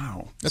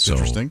 Wow. That's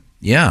interesting.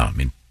 Yeah, I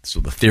mean, so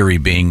the theory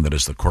being that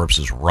as the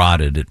corpses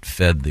rotted, it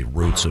fed the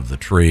roots of the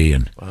tree,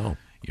 and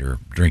you're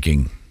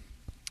drinking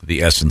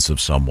the essence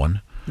of someone.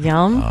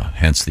 Yum.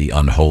 Hence the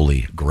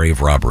unholy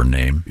grave robber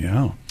name.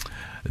 Yeah.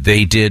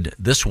 They did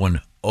this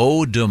one,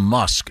 Eau de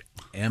Musc,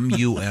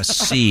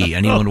 M-U-S-C.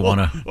 Anyone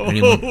want to?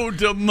 Eau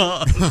de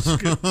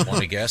Musc. Want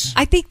to guess?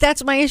 I think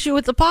that's my issue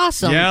with the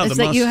possum. Yeah, is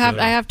the that you musk, have.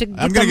 I have to. Get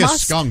I'm going to the guess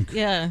musk. skunk.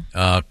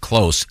 Yeah.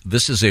 Close.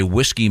 This is a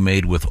whiskey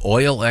made with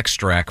oil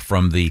extract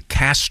from the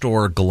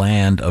castor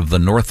gland of the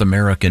North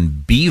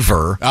American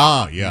beaver.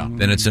 Ah, yeah.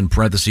 Then it's in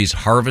parentheses,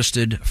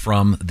 harvested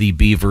from the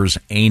beaver's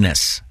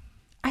anus.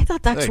 I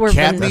thought that's where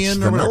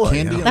Cadmium or vanilla,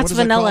 Candium? that's What is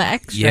it vanilla called?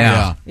 extract.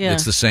 Yeah, Yeah.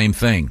 it's the same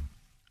thing.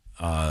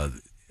 And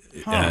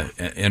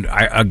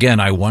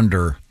I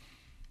wonder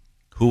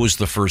who was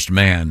the first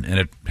man, and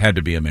it had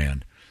to be a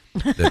man,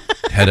 that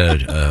had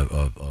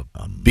a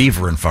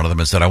beaver in front of them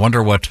and said, I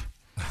wonder what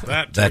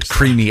that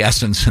creamy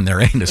essence in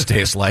their anus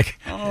tastes like.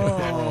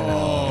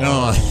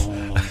 No,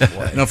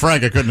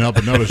 Frank, I couldn't help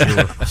but notice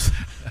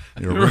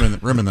you were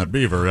rimming that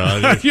beaver.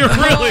 You're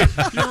really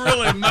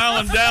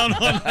mowing down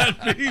on that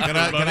beaver. Can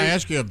I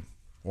ask you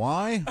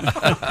why?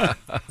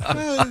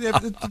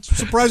 It's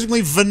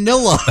surprisingly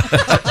vanilla.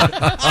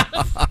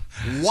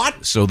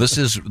 What? So this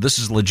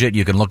is legit.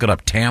 You can look it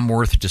up.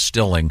 Tamworth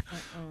Distilling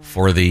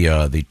for the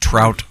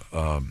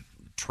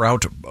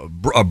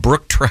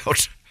brook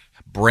trout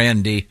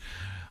brandy.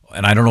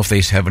 And I don't know if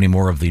they have any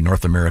more of the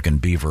North American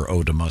beaver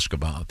Eau de Musc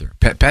out there.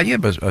 Pat, you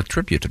have a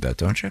tribute to that,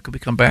 don't you? Could we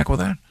come back with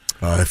that?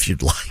 If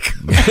you'd like.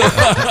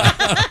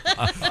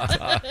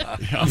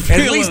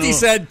 At least he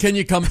said, "Can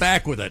you come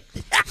back with it?"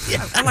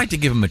 I'd like to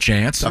give him a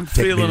chance. I'm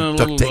feeling a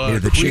little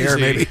the chair,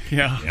 maybe.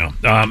 Yeah.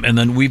 And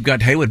then we've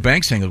got Haywood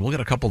Banks saying we'll get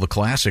a couple of the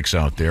classics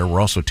out there.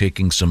 We're also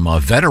taking some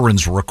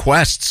veterans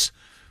requests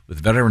with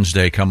Veterans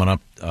Day coming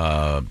up,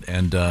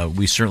 and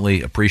we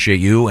certainly appreciate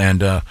you,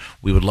 and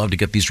we would love to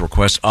get these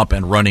requests up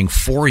and running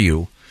for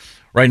you.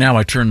 Right now,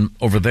 I turn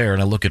over there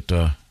and I look at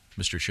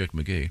Mr. Chick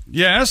McGee.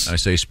 Yes. I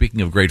say,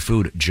 speaking of great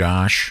food,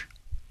 Josh,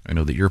 I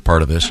know that you're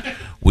part of this.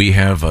 We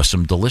have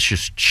some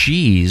delicious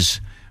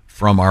cheese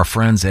from our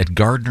friends at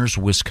Gardner's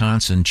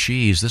Wisconsin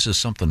Cheese. This is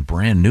something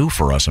brand new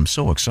for us. I'm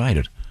so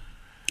excited.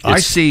 I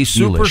It's see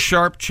super delish.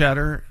 sharp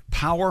cheddar,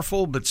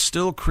 powerful but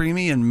still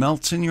creamy and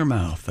melts in your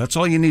mouth. That's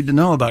all you need to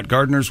know about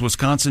Gardner's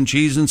Wisconsin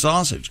Cheese and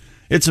Sausage.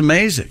 It's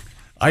amazing.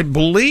 I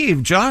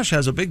believe Josh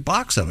has a big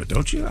box of it,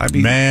 don't you? I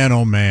mean, Man,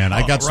 oh man!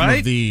 I got some right?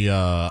 of the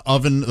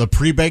oven, the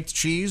pre-baked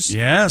cheese.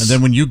 Yes. and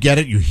then when you get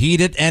it, you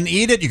heat it and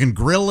eat it. You can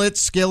grill it,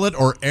 skillet,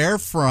 or air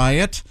fry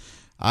it.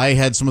 I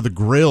had some of the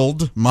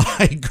grilled.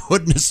 My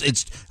goodness,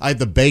 I had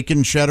the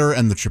bacon cheddar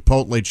and the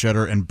chipotle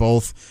cheddar, and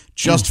both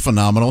just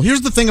phenomenal. Here's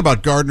the thing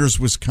about Gardner's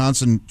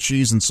Wisconsin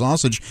Cheese and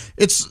Sausage.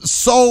 It's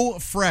so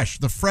fresh.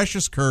 The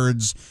freshest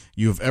curds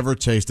you've ever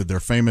tasted.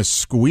 Their famous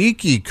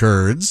squeaky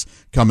curds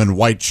come in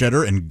white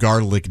cheddar and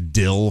garlic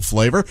dill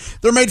flavor.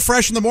 They're made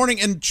fresh in the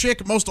morning and,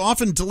 Chick, most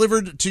often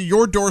delivered to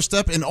your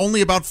doorstep in only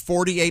about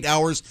 48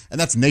 hours, and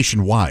that's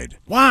nationwide.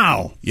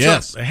 wow.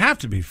 Yes. So they have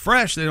to be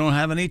fresh. They don't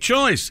have any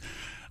choice.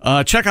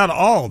 Check out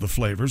all the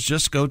flavors.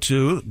 Just go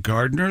to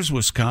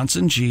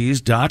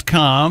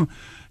GardnersWisconsinCheese.com.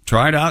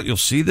 Try it out. You'll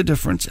see the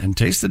difference and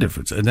taste the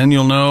difference. And then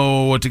you'll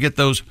know what to get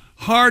those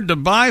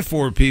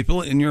hard-to-buy-for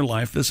people in your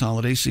life this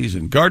holiday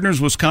season.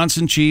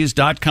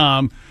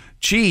 GardnersWisconsinCheese.com.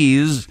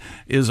 Cheese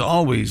is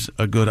always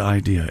a good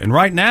idea. And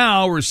right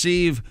now,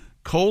 receive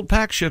cold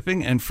pack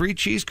shipping and free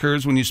cheese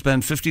curds when you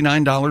spend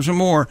 $59 or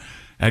more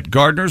at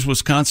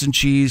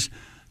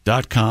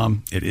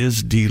GardnersWisconsinCheese.com. It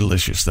is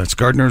delicious. That's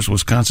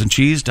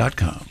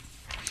GardnersWisconsinCheese.com.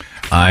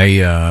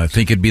 I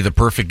think it'd be the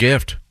perfect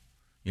gift.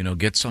 You know,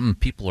 get something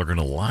people are going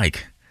to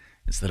like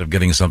instead of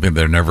getting something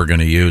they're never going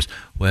to use.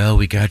 Well,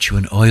 we got you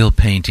an oil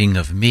painting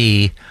of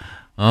me.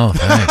 Oh,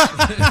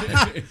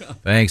 thanks.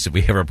 Thanks. If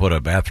we ever put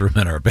a bathroom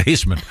in our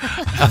basement,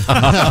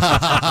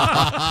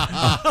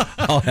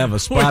 I'll have a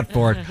spot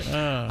for it.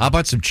 How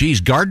about some cheese?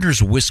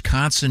 Gardner's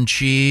Wisconsin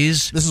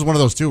Cheese. This is one of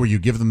those, too, where you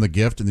give them the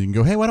gift and then you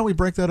can go, hey, why don't we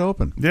break that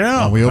open? Yeah.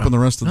 While we open the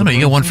rest of the No,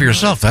 you get one for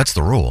yourself. That's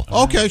the rule.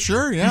 Okay,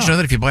 sure, yeah. Did you know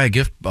that if you buy a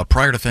gift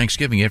prior to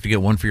Thanksgiving, you have to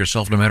get one for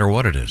yourself no matter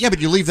what it is? Yeah, but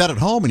you leave that at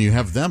home and you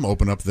have them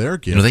open up their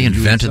gift. You know, they and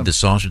invented the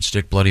sausage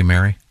stick Bloody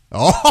Mary.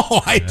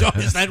 Oh, I don't.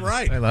 Is that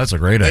right? Hey, that's a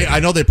great idea. I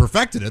know they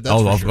perfected it.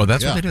 That's for sure.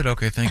 That's Yeah. what they did.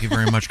 Okay, thank you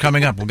very much.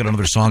 Coming up, we'll get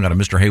another song out of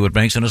Mr. Haywood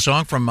Banks and a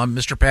song from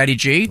Mr. Patty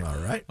G. All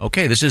right.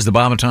 Okay, this is the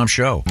Bob and Tom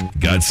Show.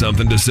 Got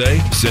something to say?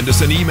 Send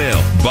us an email,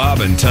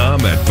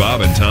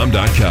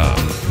 bobandtom@bobandtom.com.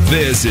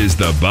 This is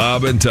the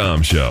Bob and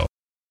Tom Show.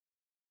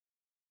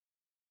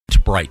 It's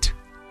bright.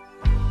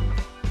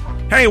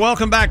 Hey,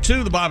 welcome back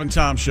to the Bob and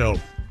Tom Show.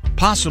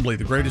 possibly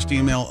the greatest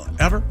email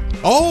ever.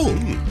 Oh,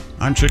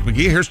 I'm Chick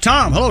McGee. Here's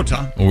Tom. Hello,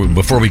 Tom. Well,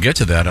 before we get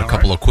to that, a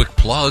couple of quick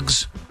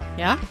plugs.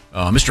 Yeah?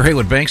 Mr.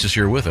 Haywood Banks is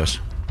here with us.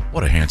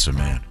 What a handsome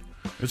man.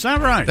 Is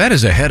that right? That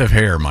is a head of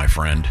hair, my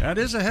friend. That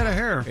is a head of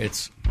hair.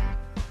 It's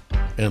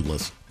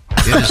endless.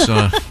 It is.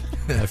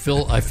 I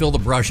fill the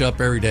brush up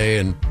every day,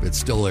 and it's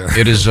still there.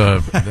 It is.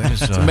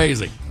 It's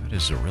amazing. That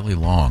is really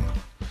long.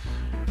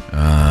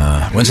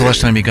 When's the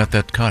last time you got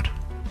that cut?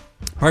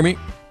 Pardon me?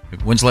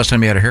 When's the last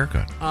time you had a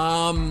haircut?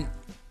 I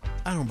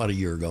don't know, about a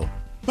year ago.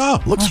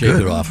 Oh, looks Shaved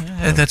good. it off.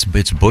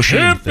 It's bushy.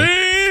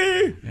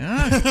 Hippie!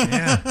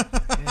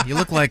 Yeah. You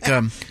look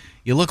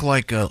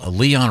like a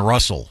Leon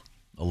Russell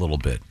a little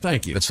bit.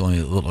 Thank you. That's only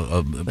a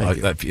little.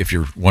 If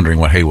you're wondering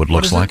what Haywood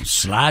looks like.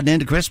 Sliding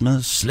into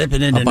Christmas,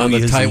 slipping into Up on New the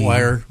Year's tie Eve.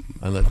 wire.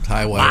 On the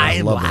tie wire.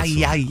 I love this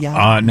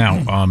song.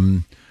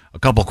 Now, a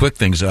couple quick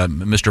things.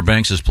 Mr.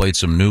 Banks has played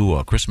some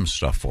new Christmas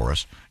stuff for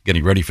us,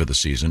 getting ready for the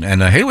season.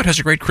 And Haywood has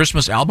a great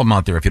Christmas album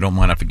out there. If you don't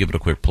mind, I have to give it a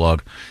quick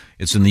plug.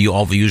 It's in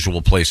all the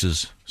usual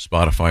places,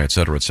 Spotify, et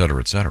cetera, et cetera,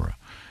 et cetera.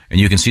 And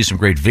you can see some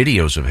great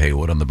videos of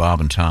Haywood on the Bob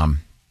and Tom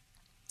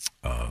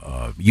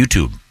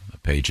YouTube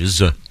pages.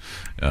 So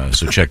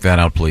check that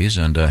out, please.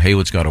 And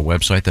Haywood's got a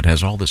website that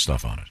has all this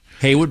stuff on it.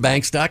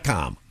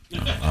 HaywoodBanks.com.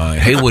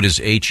 Haywood is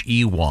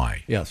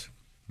H-E-Y. Yes.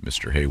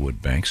 Mr.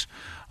 Haywood Banks.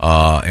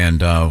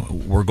 And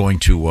we're going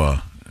to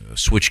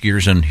switch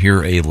gears and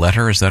hear a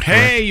letter. Is that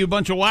correct? Hey, you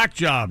bunch of whack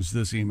jobs,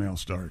 this email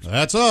starts.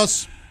 That's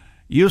us.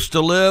 Used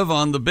to live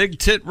on the Big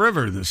Tit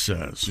River, this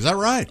says. Is that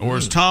right? Or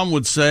as Tom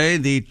would say,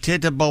 the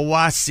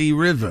Tittabawassee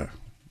River.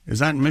 Is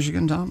that in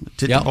Michigan, Tom?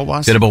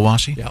 Tittabawassee?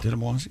 Tittabawassee? Yeah.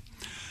 Tittabawassee.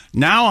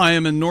 Now I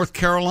am in North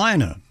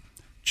Carolina.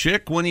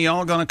 Chick, when are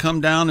y'all going to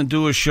come down and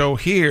do a show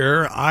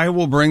here? I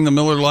will bring the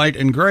Miller Lite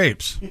and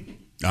grapes.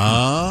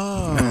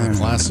 Oh,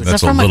 classic.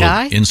 That's that from a a little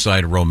guy?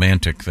 inside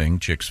romantic thing.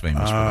 Chick's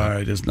famous for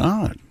that. It is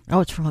not.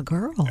 Oh, it's from a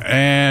girl.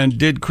 And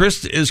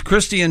is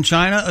Christy in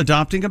China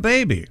adopting a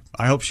baby?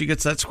 I hope she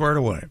gets that squared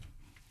away.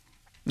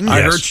 I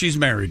Yes. heard she's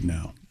married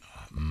now.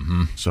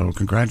 Mm-hmm. So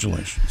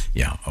congratulations.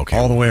 Yeah, okay.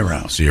 All the way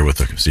around. See her with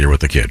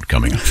the kid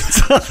coming up.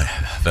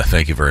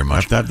 Thank you very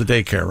much. Have to have the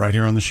daycare right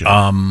here on the show.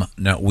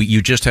 Now,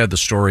 you just had the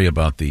story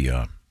about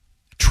the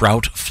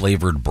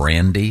trout-flavored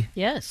brandy.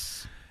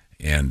 Yes.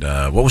 And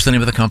what was the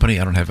name of the company?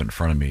 I don't have it in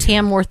front of me.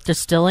 Tamworth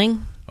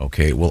Distilling.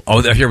 Okay, well,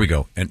 here we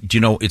go. And do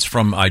you know, it's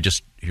from,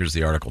 here's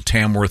the article,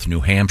 Tamworth,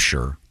 New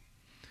Hampshire.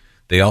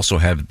 They also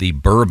have the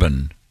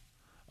bourbon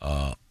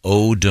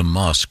Eau de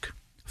Musk,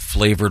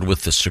 flavored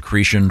with the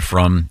secretion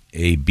from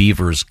a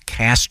beaver's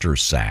castor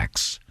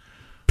sacs,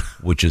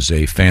 which is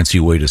a fancy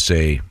way to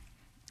say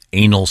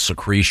anal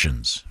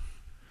secretions.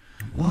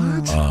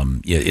 What?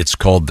 It's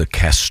called the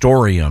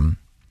castoreum.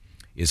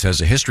 It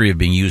has a history of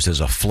being used as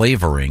a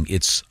flavoring.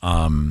 It's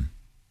on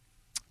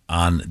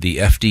the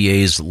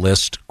FDA's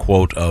list,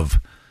 quote, of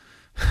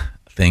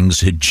things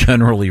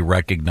generally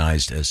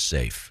recognized as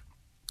safe.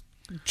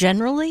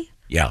 Generally?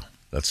 Yeah,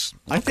 that's.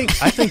 I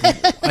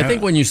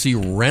think when you see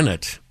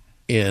rennet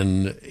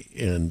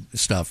in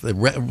stuff,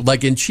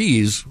 like in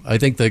cheese, I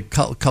think the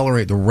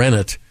coloring, the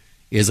rennet,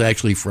 is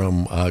actually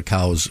from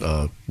cow's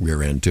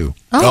rear end too.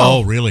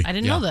 Oh, really? I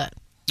didn't know that.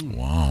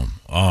 Wow.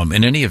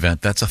 In any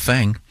event, that's a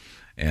thing.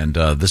 And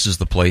this is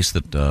the place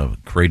that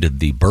created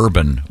the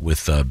bourbon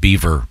with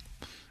beaver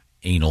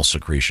anal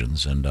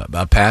secretions. And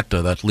Pat,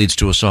 that leads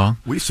to a song.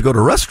 We used to go to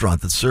a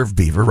restaurant that served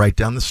beaver right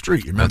down the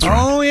street. You remember? That's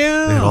right. Oh,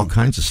 yeah. They had all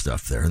kinds of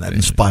stuff there, and that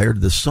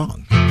inspired this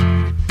song.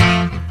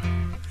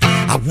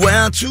 I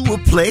went to a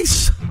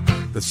place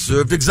that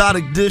served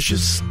exotic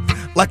dishes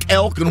like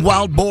elk and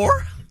wild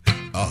boar.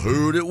 I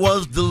heard it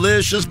was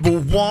delicious, but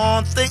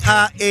one thing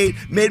I ate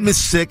made me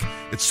sick.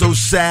 It's so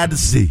sad to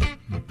see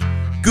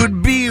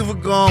good beaver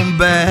gone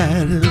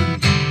bad.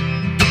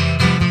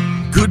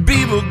 Good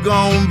beaver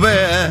gone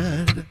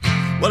bad.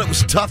 Well, it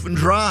was tough and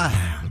dry.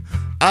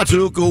 I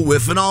took a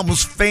whiff and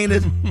almost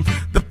fainted.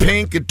 The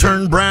pink had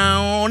turned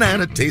brown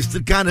and it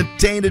tasted kind of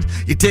tainted.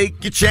 You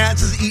take your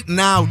chances eating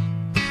out.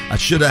 I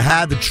should have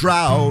had the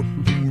trout.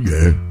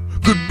 Yeah.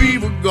 Good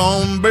beaver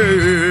gone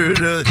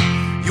bad.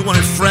 You want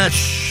it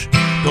fresh,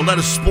 don't let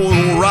it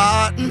spoil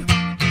rotten,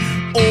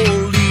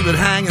 or leave it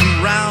hanging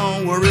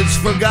around where it's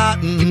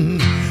forgotten.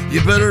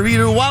 You better eat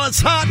it while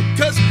it's hot,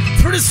 cause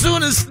pretty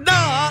soon it's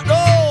not.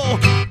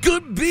 Oh,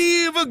 good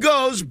beaver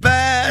goes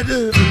bad.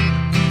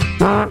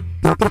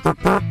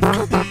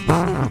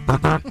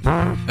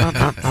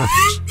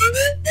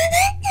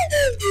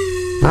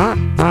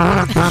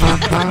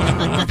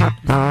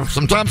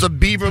 Sometimes a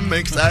beaver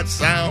makes that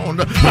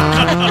sound.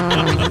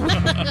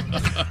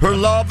 Her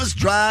love is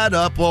dried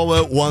up, oh,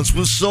 it once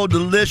was so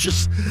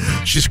delicious.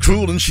 She's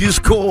cruel and she's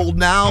cold,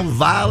 now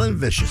vile and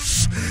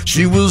vicious.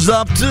 She was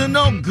up to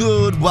no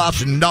good while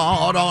she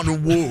gnawed on the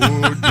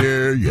wood.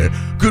 Yeah,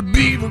 yeah. Good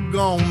beaver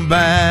gone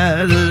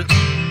bad.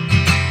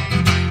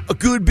 A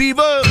good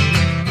beaver,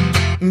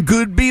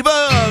 good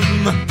beaver,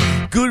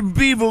 good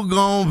beaver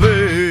gone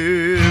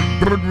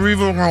bad. Good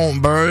beaver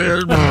gone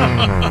bad.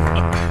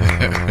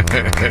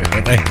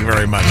 Thank you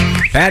very much.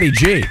 Patty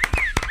G.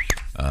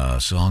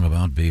 Song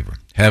about beaver.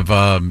 Have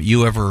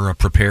you ever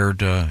prepared?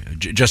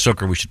 Jess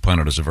Zucker, we should point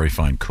out, is a very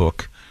fine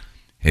cook.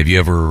 Have you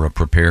ever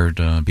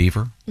prepared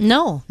beaver?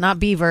 No, not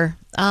beaver.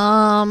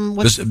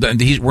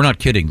 We're not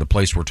kidding. The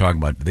place we're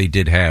talking about, they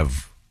did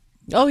have.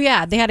 Oh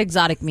yeah, they had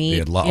exotic meat. They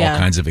had all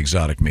kinds of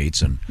exotic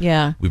meats, and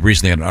we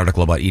recently had an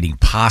article about eating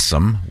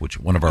possum, which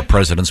one of our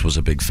presidents was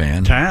a big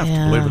fan. Taft,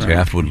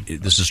 Taft would.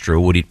 This is true.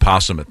 Would eat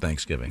possum at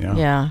Thanksgiving.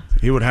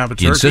 He would have a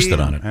turkey. He insisted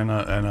on it, and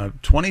a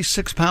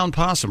 26-pound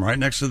possum right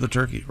next to the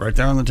turkey, right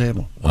there on the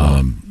table.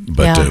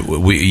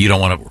 You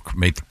don't want to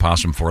make the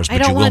possum for us,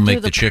 but you will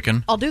make the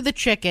chicken. I'll do the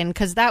chicken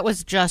because that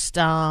was just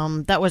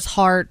that was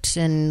heart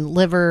and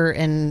liver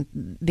and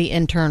the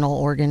internal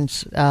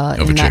organs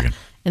of a chicken.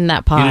 In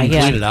that pie, you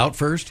didn't clean it out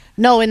first?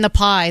 No, in the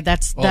pie.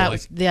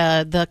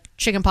 The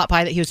chicken pot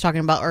pie that he was talking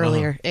about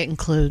earlier. It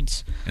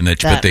includes and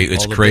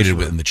it's created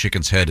with, and the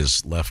chicken's head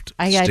is left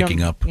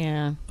sticking up,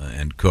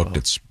 and cooked.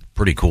 It's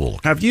pretty cool.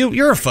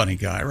 You're a funny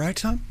guy, right,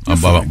 Tom?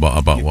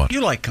 About what?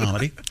 You like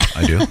comedy.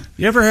 I do.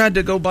 You ever had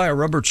to go buy a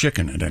rubber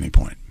chicken at any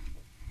point?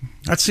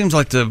 That seems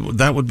like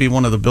that would be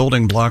one of the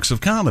building blocks of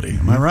comedy.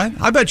 Am I right?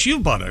 I bet you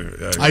bought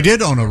I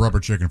did own a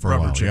rubber chicken for a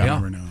while. Chicken yeah.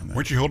 every now and then.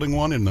 Weren't you holding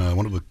one in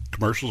one of the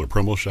commercials or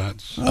promo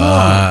shots?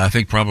 I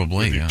think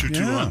probably.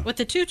 Yeah. With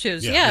the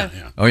tutus, yeah.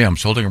 Oh yeah, I'm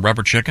holding a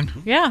rubber chicken.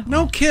 Yeah.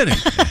 No kidding.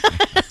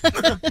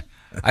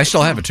 I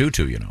still have a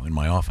tutu, in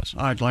my office.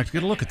 I'd like to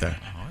get a look at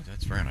that.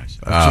 That's very nice.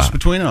 Just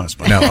between us.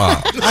 Now,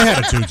 I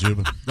had a tutu,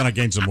 but then I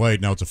gained some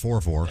weight. Now it's a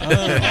 4-4.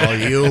 Oh,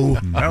 you.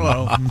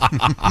 Hello.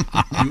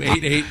 You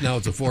 8-8, now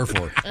it's a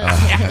 4-4.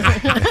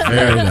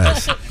 Very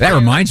nice. That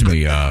reminds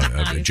me,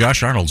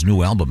 Josh Arnold's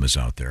new album is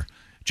out there.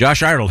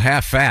 Josh Arnold,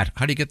 Half Fat.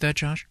 How do you get that,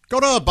 Josh? Go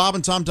to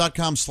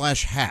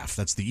bobandtom.com/half.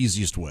 That's the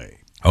easiest way.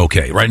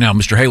 Okay. Right now,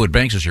 Mr. Haywood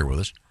Banks is here with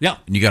us. Yeah.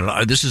 And you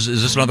got is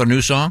this another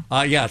new song?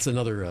 Yeah, it's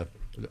another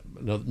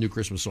new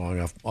Christmas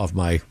song off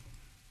my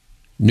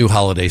new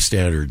holiday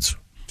standards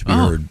to be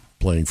heard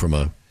playing from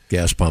a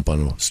gas pump on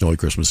a snowy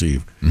Christmas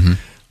Eve. Mm-hmm.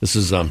 This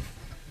is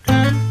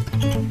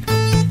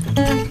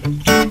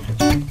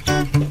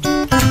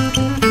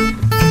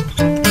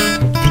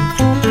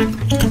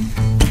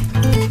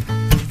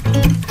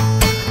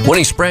when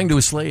he sprang to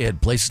his sleigh, he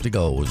had places to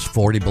go. It was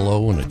 40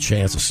 below and a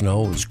chance of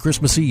snow. It was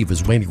Christmas Eve.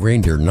 His waiting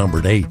reindeer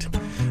numbered 8.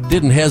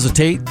 Didn't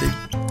hesitate. They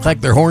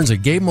clacked their horns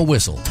and gave him a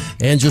whistle.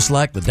 And just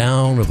like the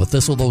down of a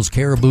thistle, those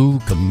caribou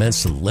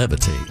commenced to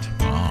levitate.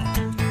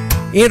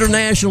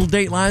 International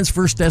Dateline's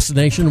first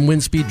destination,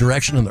 wind speed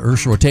direction, and the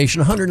Earth's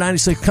rotation.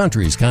 196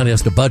 countries. Kind of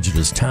has to budget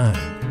his time.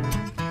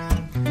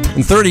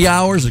 In 30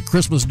 hours at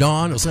Christmas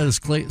dawn, he'll set his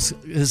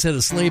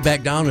sleigh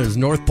back down at his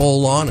North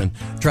Pole lawn and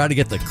try to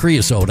get the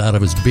creosote out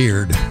of his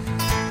beard.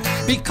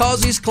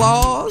 Because he's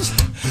Claus.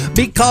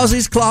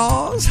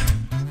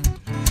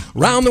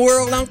 Round the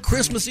world on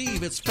Christmas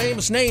Eve, it's a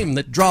famous name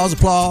that draws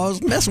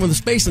applause. Messing with the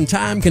space and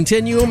time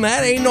continuum,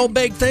 that ain't no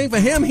big thing for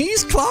him.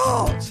 He's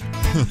Claus.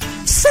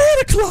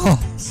 Santa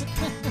Claus.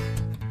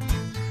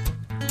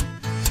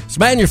 His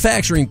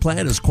manufacturing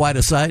plant is quite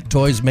a sight.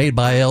 Toys made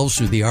by elves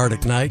through the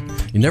Arctic night.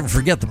 You never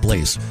forget the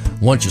place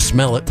once you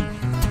smell it.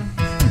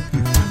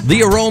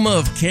 The aroma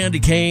of candy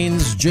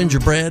canes,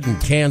 gingerbread,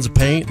 and cans of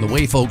paint, and the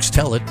way folks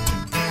tell it,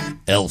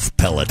 elf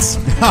pellets.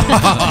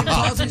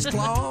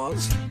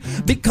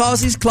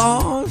 Because he's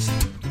Claus.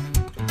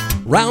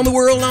 Round the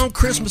world on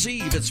Christmas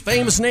Eve, it's a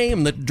famous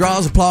name that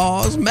draws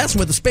applause. Messing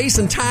with the space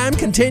and time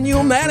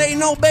continuum, that ain't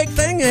no big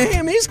thing to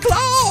him. He's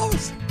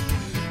Claus.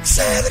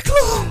 Santa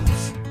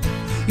Claus.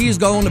 He's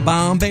going to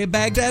Bombay,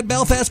 Baghdad,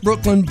 Belfast,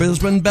 Brooklyn,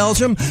 Brisbane,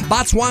 Belgium,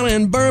 Botswana,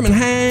 and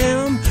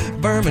Birmingham.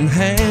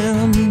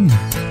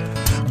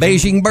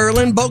 Beijing,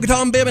 Berlin,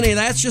 Bogota, and Bimini.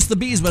 That's just the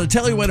bees, but I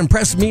tell you what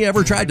impressed me,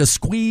 ever tried to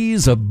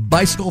squeeze a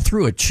bicycle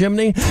through a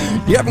chimney?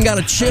 You haven't got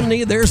a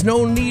chimney, there's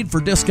no need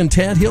for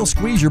discontent. He'll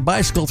squeeze your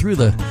bicycle through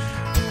the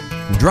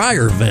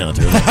dryer vent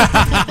or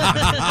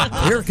the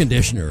air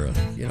conditioner,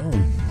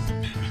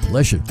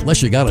 unless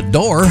you got a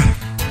door.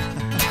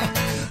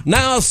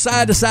 Now,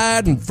 side to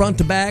side and front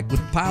to back with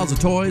piles of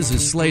toys,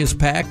 his sleigh is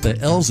packed. The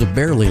elves have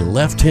barely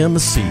left him a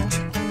seat.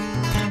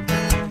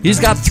 He's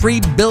got 3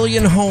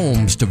 billion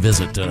homes to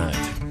visit tonight.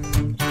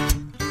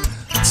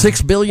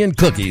 6 billion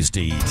cookies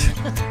to eat.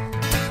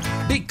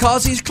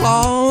 Because he's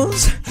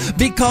Claus.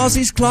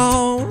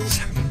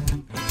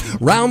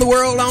 Round the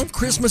world on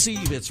Christmas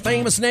Eve, it's a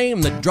famous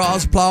name that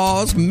draws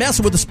applause.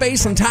 Messing with the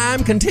space and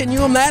time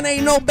continuum, that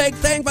ain't no big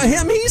thing for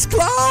him. He's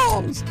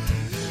Claus.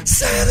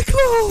 Santa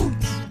Claus.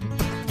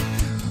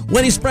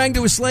 When he sprang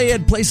to his sleigh, he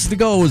had places to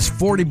go. It was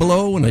 40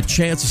 below and a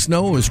chance of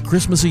snow. It was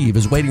Christmas Eve.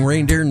 His waiting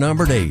reindeer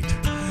numbered 8.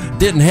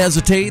 Didn't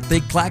hesitate. They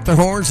clacked their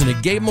horns and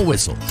it gave him a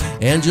whistle.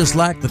 And just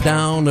like the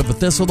down of a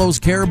thistle, those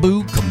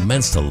caribou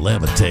commenced to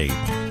levitate.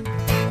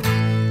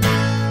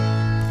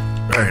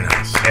 Very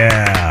nice.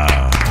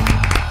 Yeah.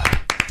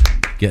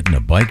 Getting a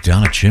bike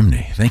down a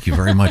chimney. Thank you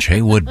very much,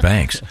 Haywood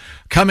Banks.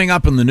 Coming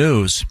up in the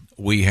news,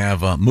 we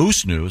have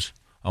Moose News.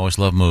 I always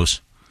love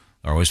Moose.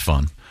 They're always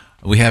fun.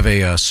 We have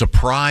a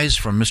surprise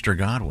from Mr.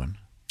 Godwin.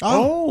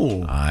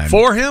 Oh, I'm-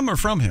 for him or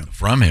from him?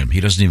 From him. He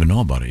doesn't even know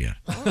about it yet.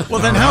 Well,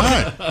 then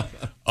how?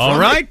 All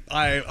right.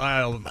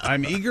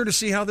 I'm eager to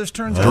see how this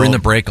turns out. During the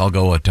break, I'll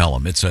go tell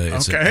him. It's an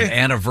Okay.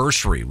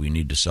 anniversary we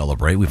need to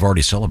celebrate. We've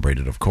already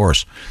celebrated, of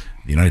course,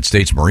 the United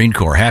States Marine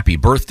Corps. Happy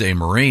birthday,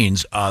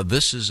 Marines.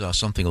 This is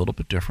something a little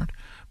bit different,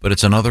 but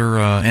it's another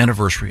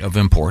anniversary of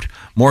import.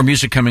 More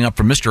music coming up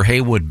from Mr.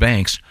 Haywood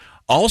Banks.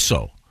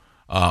 Also,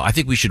 I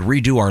think we should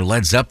redo our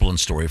Led Zeppelin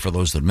story for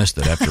those that missed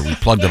it after we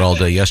plugged it all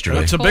day yesterday.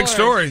 That's a big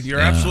story. You're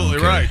absolutely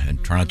Okay. right.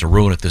 And try not to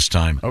ruin it this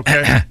time.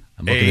 Okay.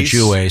 I'm looking Ace. at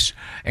you, Ace.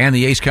 And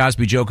the Ace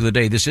Cosby joke of the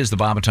day. This is the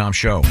Bob and Tom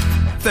Show.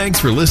 Thanks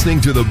for listening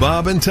to the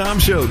Bob and Tom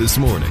Show this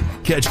morning.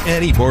 Catch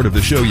any part of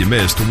the show you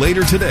missed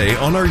later today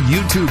on our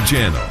YouTube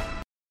channel.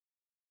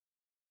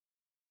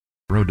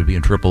 Road to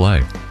being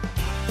AAA.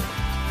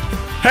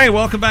 Hey,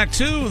 welcome back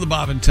to the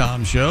Bob and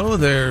Tom Show.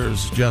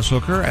 There's Jess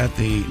Hooker at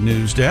the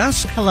news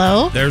desk.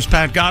 Hello. There's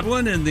Pat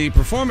Godwin in the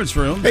performance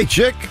room. Hey,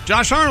 chick.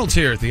 Josh Arnold's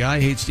here at the I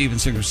Hate Steven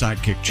Singer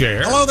sidekick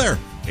chair. Hello there.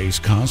 Ace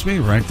Cosby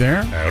right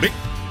there. Howdy.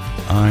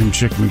 I'm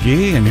Chick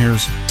McGee, and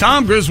here's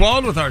Tom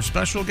Griswold with our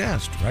special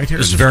guest right here.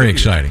 This is in the very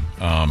studio.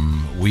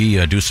 exciting.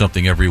 We do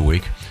something every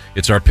week.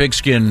 It's our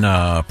pigskin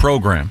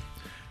program,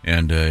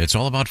 and it's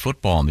all about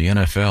football and the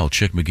NFL.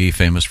 Chick McGee,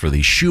 famous for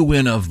the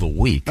shoe-in of the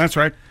week. That's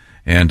right.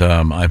 And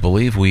I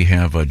believe we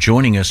have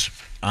joining us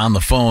on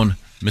the phone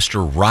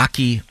Mr.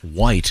 Rocky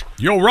White.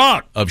 Yo,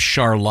 Rock! Of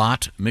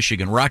Charlotte,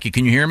 Michigan. Rocky,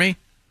 can you hear me?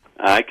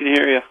 I can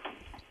hear you.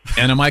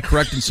 And am I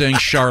correct in saying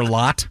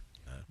Charlotte?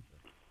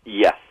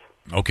 Yes.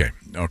 Okay.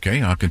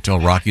 I can tell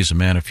Rocky's a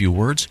man of few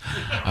words.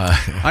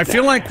 I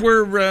feel like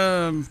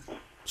we're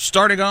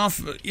starting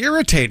off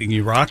irritating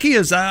you, Rocky.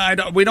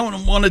 We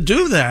don't want to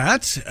do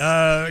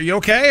that. You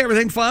okay?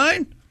 Everything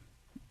fine?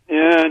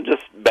 Yeah, I'm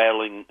just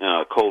battling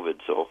COVID,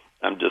 so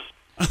I'm just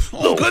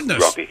Oh, goodness.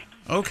 grumpy.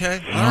 Okay.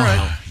 All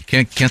right.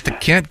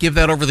 Can't give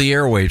that over the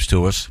airwaves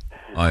to us.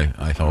 I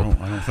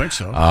hope. I don't think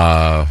so.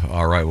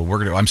 All right.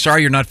 Well, I'm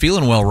sorry you're not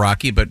feeling well,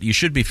 Rocky, but you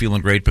should be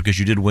feeling great because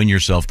you did win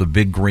yourself the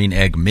Big Green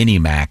Egg Mini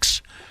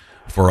Max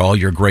for all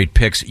your great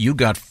picks. You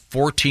got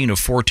 14 of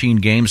 14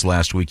 games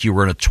last week. You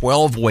were in a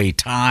 12-way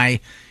tie.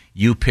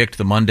 You picked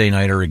the Monday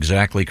Nighter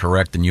exactly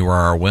correct, and you are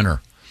our winner.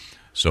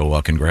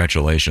 So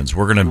congratulations.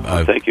 We're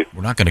gonna. Thank you.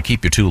 We're not going to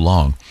keep you too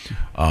long,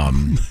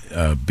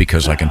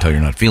 because I can tell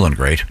you're not feeling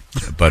great.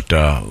 But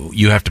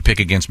you have to pick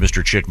against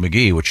Mr. Chick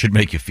McGee, which should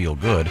make you feel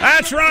good.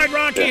 That's right,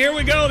 Rocky. Here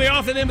we go. The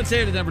often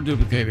imitated, never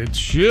duplicated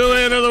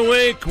shoe-in of the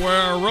week.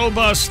 We're a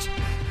robust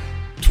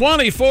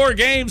 24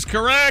 games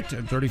correct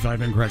and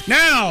 35 incorrect.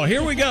 Now,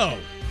 here we go.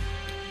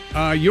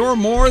 You're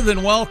more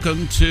than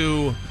welcome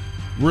to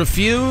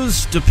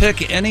refuse to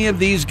pick any of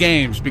these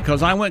games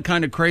because I went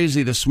kind of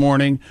crazy this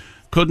morning.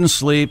 Couldn't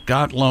sleep,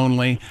 got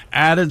lonely,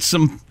 added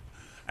some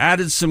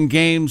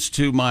games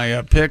to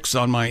my picks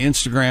on my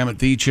Instagram at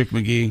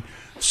 @TheChickMcGee.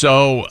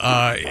 So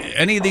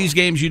any of these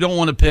games you don't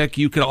want to pick,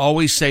 you can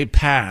always say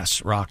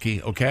pass,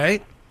 Rocky, okay?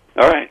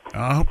 All right.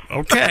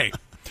 Okay.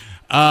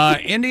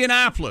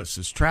 Indianapolis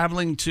is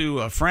traveling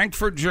to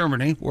Frankfurt,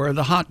 Germany, where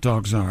the hot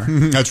dogs are.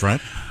 That's right.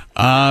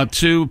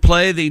 To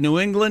play the New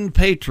England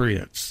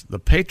Patriots. The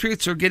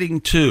Patriots are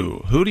getting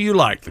 2. Who do you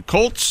like, the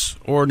Colts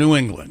or New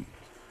England?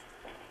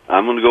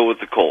 I'm going to go with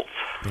the Colts.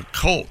 The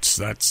Colts.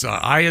 That's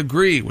I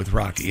agree with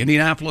Rocky.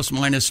 Indianapolis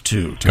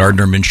 -2.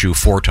 Gardner Minshew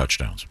 4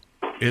 touchdowns.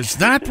 Is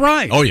that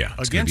right? Oh, yeah.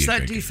 It's gonna Against be a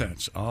that big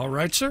defense. All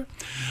right, sir.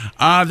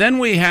 Then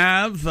we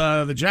have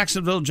the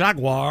Jacksonville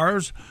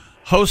Jaguars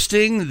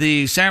hosting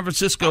the San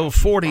Francisco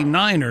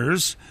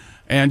 49ers,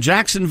 and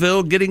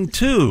Jacksonville getting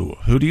 2.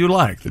 Who do you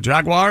like, the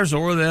Jaguars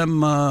or them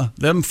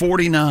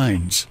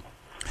 49s?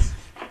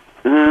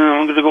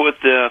 I'm going to go with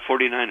the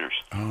 49ers.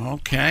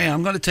 Okay,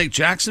 I'm going to take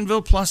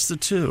Jacksonville plus the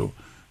 2.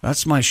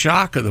 That's my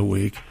shock of the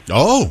week.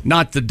 Oh,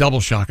 not the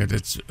double shock.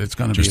 It's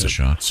going to be Just a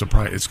shock.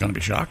 Surprise. It's going to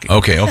be shocking.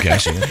 Okay, I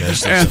see.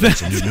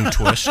 That's a new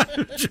twist.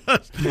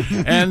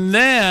 And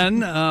then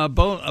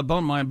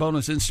my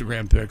bonus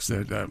Instagram picks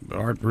that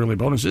aren't really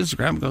bonus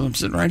Instagram because I'm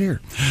sitting right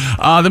here.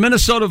 The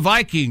Minnesota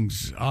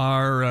Vikings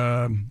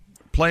are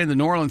playing the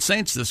New Orleans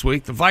Saints this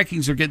week. The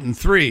Vikings are getting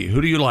 3. Who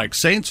do you like,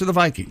 Saints or the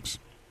Vikings?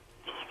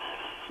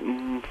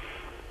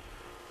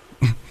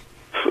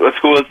 Let's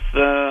go with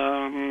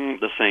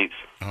the Saints.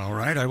 All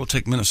right, I will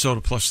take Minnesota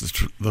plus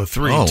the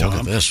 3, Oh, Tom. look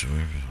at this.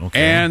 Okay.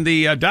 And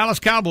the Dallas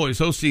Cowboys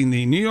hosting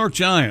the New York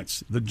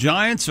Giants. The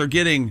Giants are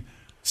getting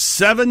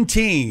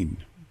 17.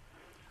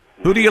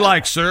 Who do you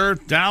like, sir,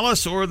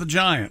 Dallas or the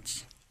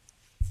Giants?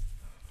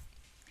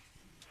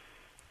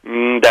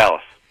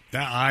 Dallas.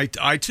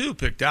 I too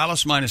picked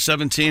Dallas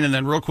 -17. And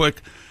then real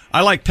quick,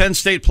 I like Penn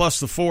State plus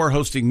the 4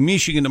 hosting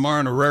Michigan tomorrow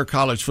in a rare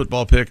college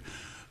football pick.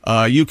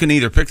 You can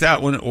either pick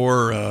that one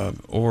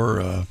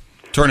or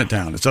turn it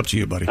down. It's up to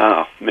you, buddy.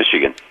 Oh,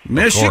 Michigan.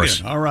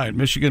 Michigan. All right.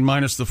 Michigan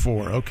minus the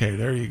 4. Okay,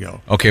 there you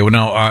go. Okay, well,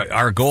 now,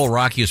 our goal,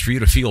 Rocky, is for you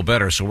to feel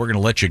better, so we're going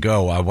to let you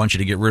go. I want you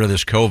to get rid of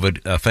this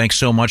COVID. Thanks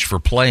so much for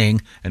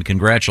playing, and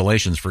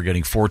congratulations for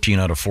getting 14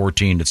 out of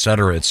 14, et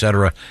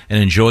cetera,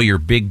 and enjoy your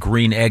Big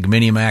Green Egg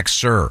Mini Max,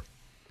 sir.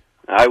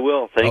 I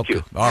will. Thank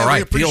you. All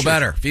right. Feel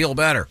better. Feel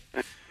better.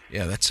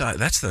 Yeah,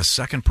 that's the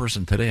second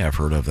person today I've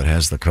heard of that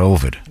has the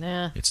COVID.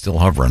 Yeah. It's still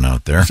hovering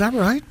out there. Is that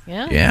right?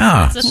 Yeah.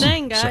 Yeah. That's the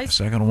thing, guys.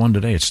 Second one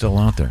today. It's still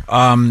out there.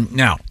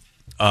 Now,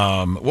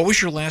 what was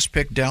your last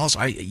pick, Dallas?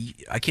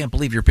 I can't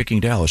believe you're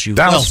picking Dallas.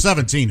 Dallas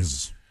 17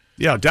 is.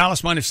 Yeah,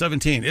 Dallas minus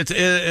 17.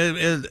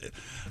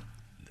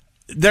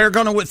 They're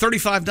going to win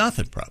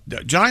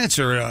 35-0. Giants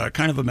are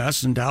kind of a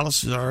mess, and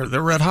Dallas they're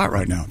red hot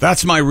right now.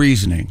 That's my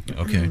reasoning.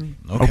 Okay.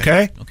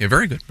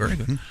 Very good. Very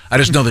good. I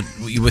just know that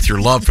with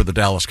your love for the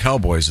Dallas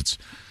Cowboys, it's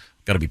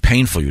got to be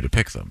painful for you to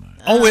pick them.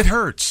 Oh, it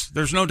hurts.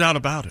 There's no doubt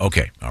about it.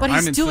 Okay. But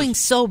he's doing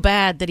so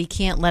bad that he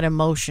can't let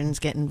emotions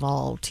get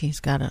involved. He's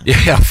got to.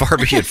 Yeah, far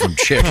be it from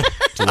Chick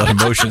to let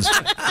emotions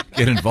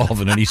get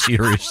involved in any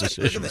serious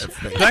decisions.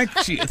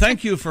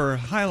 Thank you for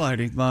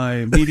highlighting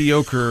my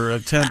mediocre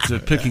attempt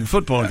at picking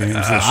football games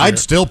this year. I'd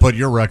still put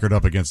your record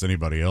up against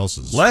anybody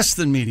else's. Less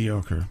than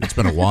mediocre. It's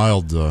been a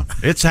wild.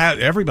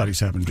 Everybody's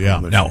having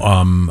trouble. Yeah. Now,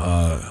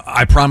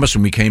 I promised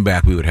when we came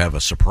back we would have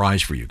a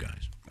surprise for you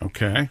guys.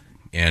 Okay.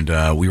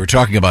 And we were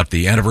talking about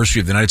the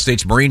anniversary of the United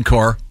States Marine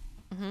Corps.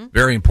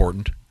 Very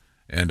important.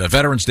 And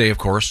Veterans Day, of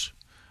course.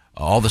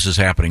 All this is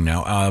happening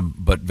now.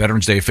 But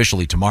Veterans Day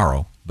officially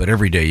tomorrow. But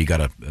every day you got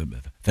to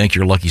thank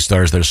your lucky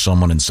stars. There's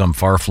someone in some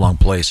far-flung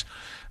place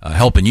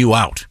helping you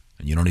out.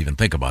 And you don't even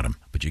think about them.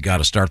 But you got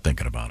to start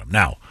thinking about them.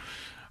 Now,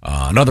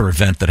 another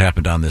event that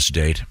happened on this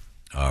date,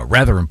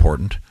 rather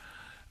important,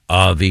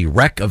 the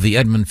wreck of the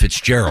Edmund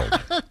Fitzgerald.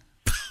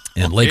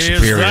 In Lake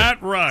Superior. Is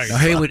that right? Now,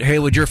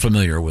 Haywood, you're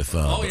familiar with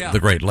the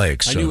Great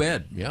Lakes. I knew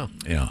Ed, yeah.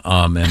 Yeah,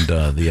 and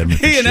the Edmund He and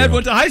Fitzgerald. Ed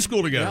went to high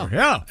school together,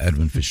 yeah.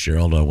 Edmund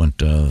Fitzgerald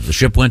the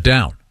ship went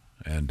down.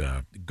 And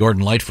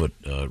Gordon Lightfoot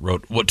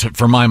wrote,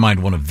 for my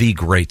mind, one of the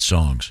great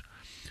songs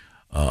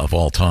of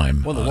all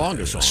time. One of the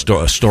longest songs.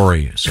 A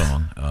story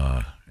song.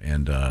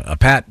 And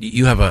Pat,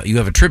 you have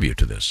a tribute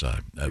to this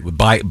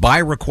by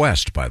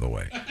request, by the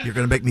way. You're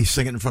going to make me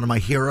sing it in front of my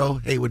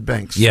hero, Haywood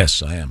Banks.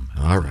 Yes, I am.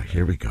 All right,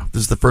 here we go.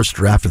 This is the first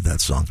draft of that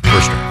song.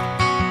 First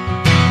draft.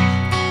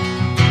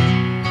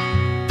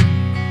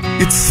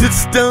 It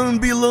sits down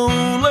below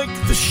like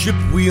the ship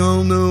we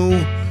all know,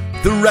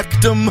 the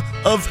rectum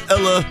of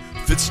Ella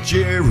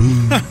Fitzgerald.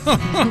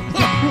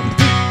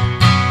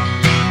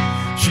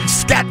 She'd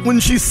scat when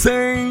she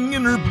sang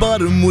and her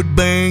bottom would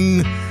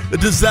bang. A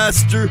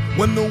disaster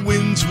when the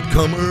winds would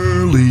come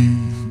early.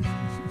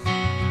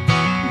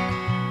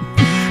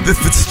 The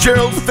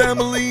Fitzgerald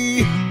family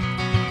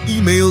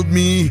emailed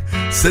me,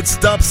 said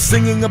stop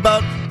singing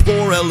about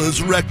poor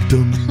Ella's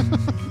rectum.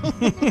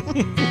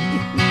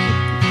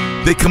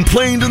 They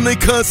complained and they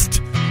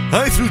cussed.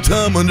 I threw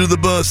Tom under the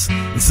bus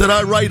and said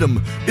I write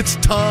him. It's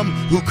Tom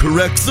who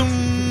corrects him.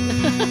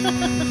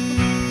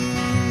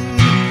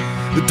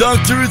 The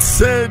doctor, it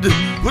said,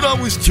 would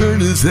always turn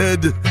his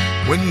head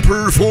when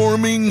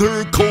performing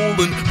her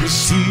colon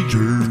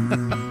procedure.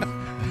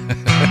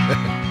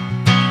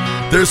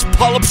 There's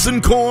polyps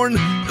in corn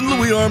and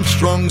Louis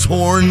Armstrong's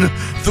horn,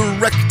 the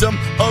rectum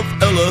of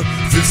Ella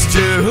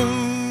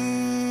Fitzgerald.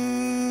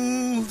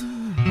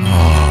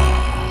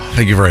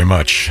 Thank you very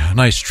much.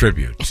 Nice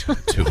tribute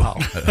to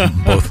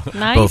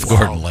both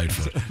Gordon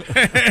Lightfoot.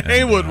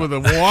 Haywood with a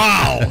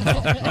wow.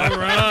 All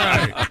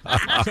right.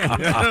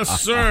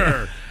 Yes,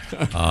 sir.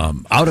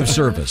 Out of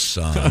service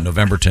on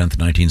November 10th,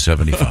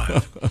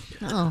 1975.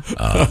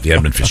 The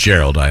Edmund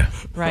Fitzgerald. I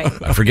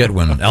forget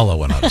when Ella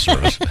went out of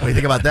service. What do you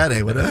think about that,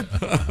 Haywood?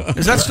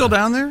 Is that still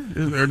down there?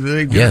 Or do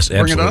they yes,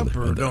 bring absolutely. it up?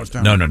 Or no, it's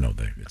down no, there. no.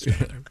 It's down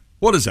there.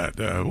 What is that?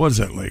 What is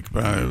that lake?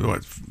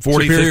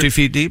 40, 50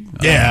 feet deep?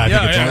 Yeah,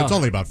 I think it's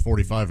only about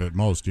 45 at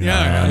most.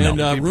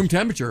 And room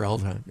temperature all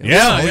the time.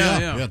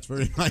 Yeah, it's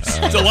very nice.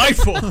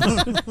 Delightful.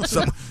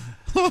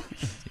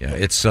 Yeah,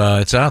 it's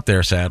out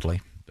there,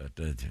 sadly.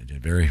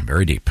 Very,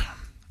 very deep.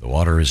 The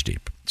water is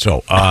deep.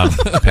 So,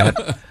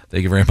 Pat,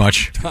 thank you very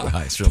much.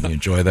 I certainly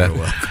enjoy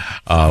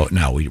that.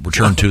 Now, we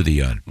return to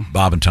the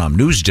Bob and Tom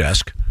news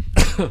desk.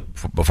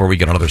 Before we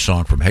get another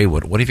song from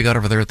Haywood, what have you got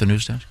over there at the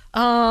news desk?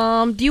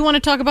 Do you want to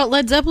talk about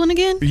Led Zeppelin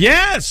again?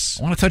 Yes.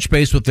 I want to touch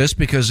base with this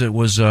because it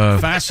was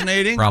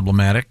fascinating,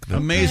 problematic.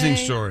 Amazing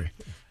story.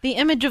 The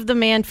image of the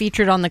man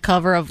featured on the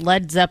cover of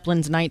Led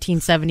Zeppelin's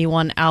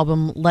 1971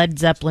 album Led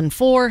Zeppelin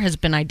 4 has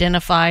been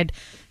identified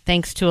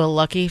thanks to a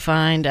lucky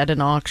find at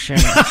an auction.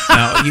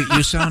 Now,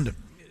 you sound...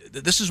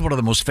 This is one of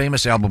the most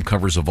famous album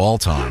covers of all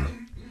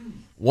time.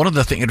 One of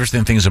the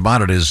interesting things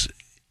about it is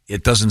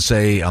it doesn't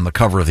say on the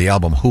cover of the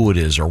album who it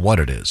is or what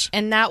it is.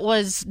 And that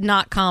was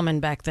not common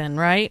back then,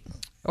 right?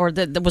 Or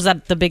was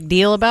that the big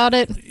deal about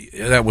it?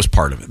 That was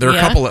part of it. There are a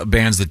couple of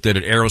bands that did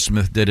it.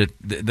 Aerosmith did it.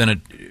 Then it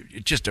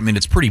just, I mean,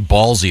 it's pretty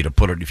ballsy to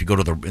put it, if you go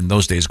to in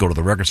those days, go to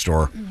the record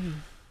store.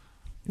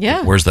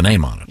 Yeah. Where's the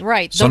name on it?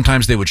 Right.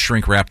 Sometimes they would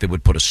shrink wrap, they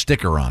would put a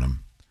sticker on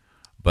them.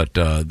 But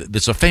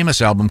it's a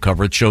famous album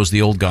cover. It shows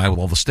the old guy with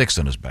all the sticks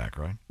in his back,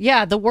 right?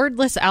 Yeah, the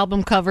wordless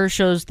album cover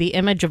shows the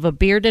image of a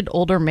bearded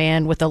older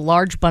man with a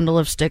large bundle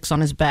of sticks on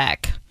his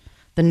back.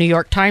 The New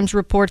York Times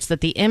reports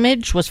that the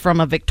image was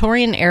from a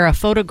Victorian-era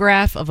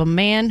photograph of a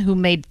man who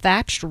made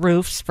thatched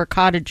roofs for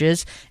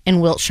cottages in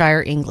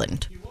Wiltshire,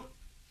 England.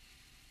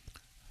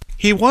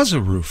 He was a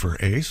roofer,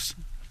 Ace.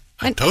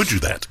 I told you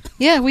that.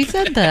 Yeah, we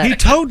said that. He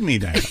told me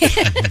that.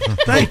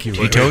 Thank you.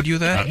 He told you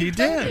that? He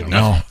did.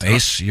 No,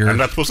 Ace, you're... I'm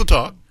not supposed to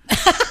talk.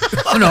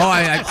 Oh, no,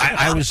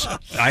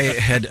 I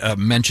had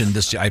mentioned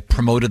this. I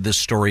promoted this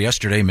story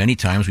yesterday many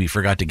times. We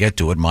forgot to get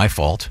to it. My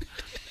fault.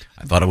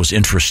 I thought it was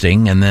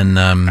interesting, and then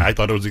I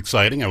thought it was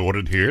exciting. I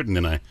wanted to hear it, and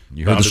then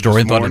you heard the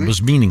story and thought it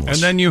was meaningless.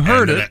 And then you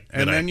heard it,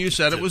 and then you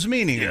said it was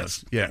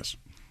meaningless. Yes.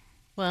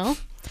 Well,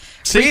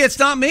 see, it's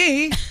not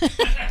me.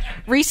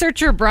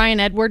 Researcher Brian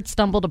Edwards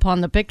stumbled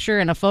upon the picture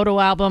in a photo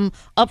album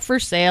up for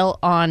sale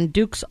on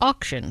Duke's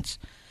Auctions.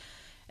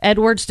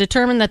 Edwards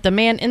determined that the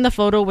man in the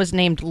photo was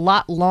named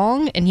Lot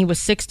Long, and he was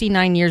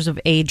 69 years of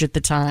age at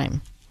the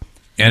time.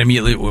 And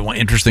immediately,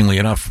 interestingly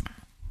enough,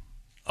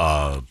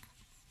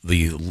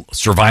 the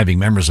surviving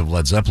members of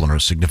Led Zeppelin are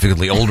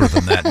significantly older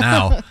than that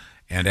now.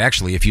 And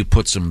actually, if you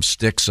put some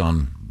sticks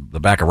on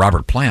the back of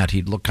Robert Plant,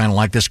 he'd look kind of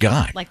like this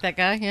guy. Like that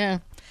guy, yeah.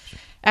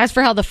 As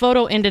for how the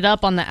photo ended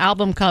up on the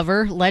album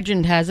cover,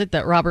 legend has it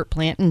that Robert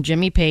Plant and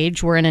Jimmy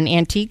Page were in an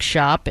antique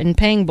shop in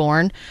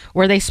Pangbourne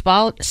where they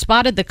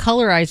spotted the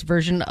colorized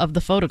version of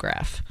the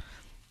photograph.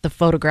 The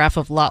photograph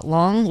of Lot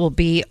Long will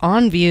be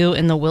on view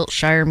in the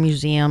Wiltshire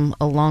Museum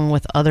along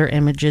with other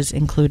images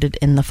included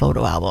in the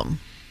photo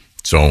album.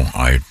 So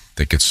I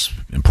think it's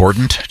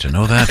important to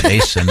know that,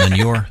 Ace, and then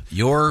your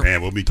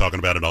Man, we'll be talking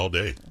about it all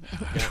day.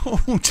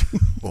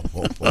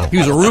 He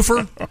was a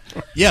roofer?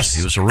 Yes.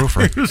 He was a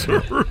roofer.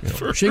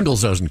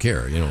 Shingles doesn't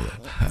care, you know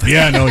that.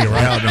 Yeah, no, you're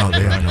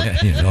right.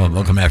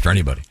 They'll come after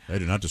anybody. They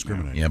do not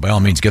discriminate. Yeah, by all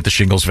means, get the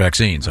shingles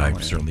vaccines. I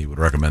certainly would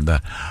recommend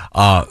that.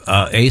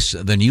 Ace,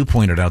 then you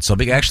pointed out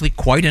something actually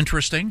quite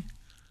interesting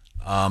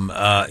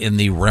in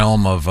the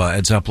realm of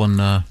Ed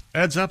Zeppelin.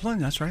 Ed Zeppelin,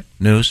 that's right.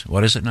 News.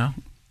 What is it now?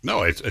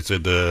 No, it's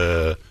at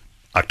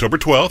October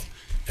 12th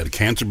at a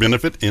cancer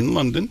benefit in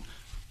London.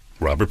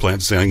 Robert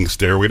Plant sang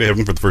Stairway to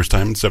Heaven for the first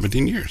time in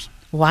 17 years.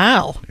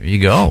 Wow. There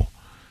you go.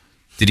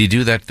 Did he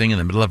do that thing in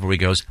the middle of it where he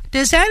goes,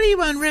 "Does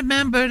anyone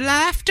remember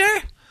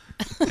laughter?"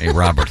 Hey,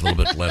 Robert, a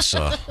little bit less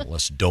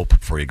dope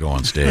before you go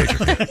on stage.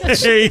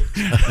 Okay?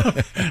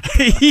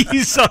 Hey,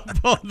 he's up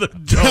on the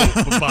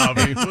dope,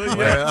 Bobby.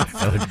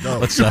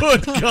 Let's,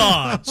 Good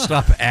God.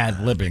 Stop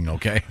ad-libbing,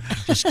 okay?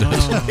 Just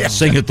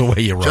sing it the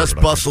way you wrote Just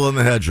it. bustle in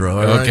the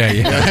hedgerow. All right? Okay.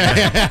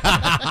 Yeah.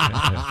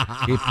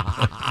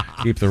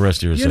 keep the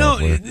rest of yourself.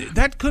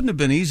 That couldn't have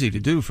been easy to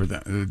do for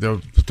them,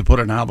 to put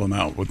an album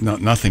out with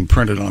nothing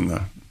printed on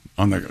the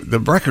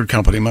record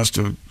company. Must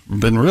have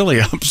been really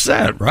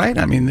upset, right?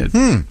 I mean,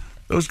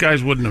 those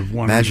guys wouldn't have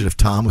wanted. Imagine if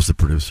Tom was the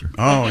producer.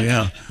 Oh,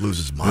 yeah.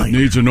 Loses his mind. It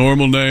needs a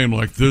normal name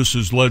like This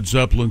Is Led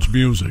Zeppelin's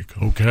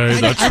Music, okay?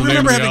 I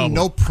remember having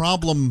no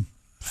problem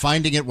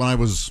finding it when I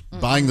was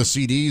buying the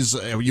CDs.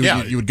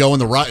 You would go in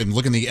the and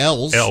look in the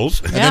L's.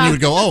 And then you would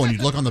go, and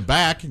you'd look on the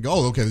back and go,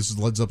 oh, okay, this is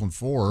Led Zeppelin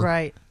 4.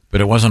 Right.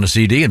 But it wasn't a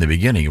CD in the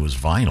beginning. It was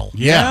vinyl.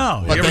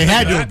 Yeah. But they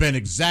had to have been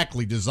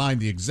exactly designed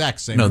the exact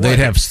same way. No, they'd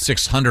have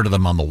 600 of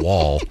them on the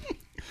wall.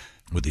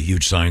 With the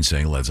huge sign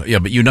saying Led Zeppelin. Yeah,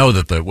 but you know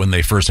that when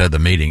they first had the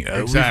meeting,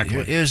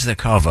 exactly. Here's the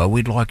cover.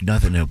 We'd like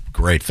nothing to...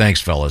 Great.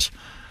 Thanks, fellas.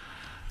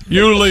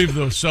 You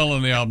leave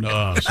selling the album to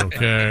us,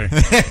 okay?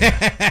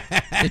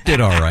 It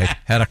did all right.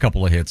 Had a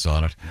couple of hits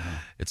on it.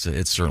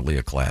 It's certainly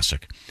a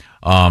classic.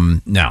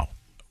 Now,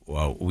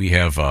 we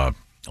have a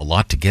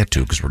lot to get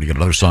to because we're going to get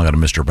another song out of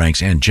Mr.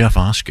 Banks and Jeff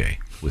Oskey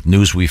with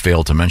News We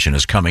Failed to Mention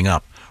is coming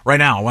up. Right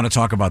now, I want to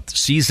talk about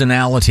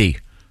seasonality.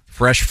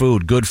 Fresh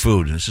food, good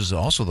food. This is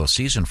also the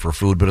season for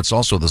food, but it's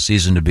also the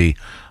season to be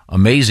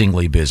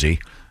amazingly busy.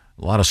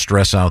 A lot of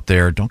stress out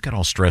there. Don't get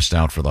all stressed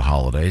out for the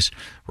holidays.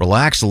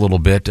 Relax a little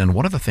bit, and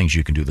one of the things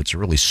you can do that's a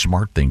really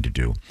smart thing to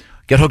do,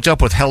 get hooked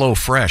up with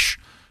HelloFresh. A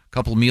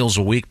couple meals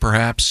a week,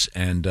 perhaps,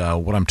 and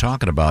what I'm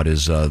talking about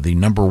is the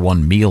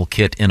 #1 meal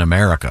kit in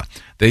America.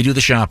 They do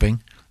the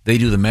shopping. They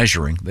do the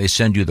measuring. They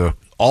send you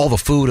all the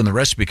food and the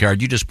recipe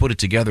card. You just put it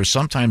together,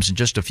 sometimes in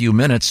just a few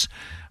minutes.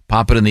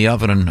 Pop it in the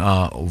oven and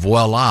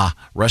voila,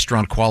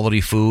 restaurant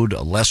quality food,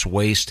 less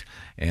waste,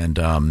 and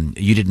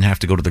you didn't have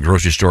to go to the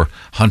grocery store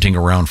hunting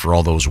around for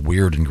all those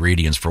weird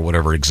ingredients for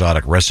whatever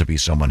exotic recipe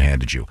someone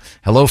handed you.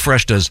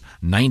 HelloFresh does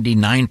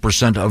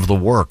 99% of the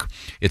work.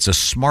 It's a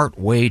smart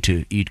way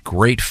to eat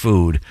great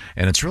food,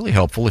 and it's really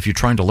helpful if you're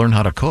trying to learn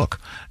how to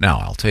cook. Now,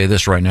 I'll tell you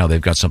this right now,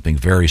 they've got something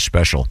very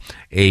special.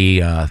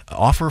 A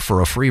offer for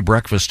a free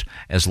breakfast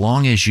as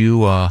long as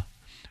you...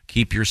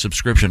 keep your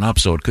subscription up,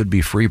 so it could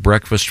be free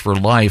breakfast for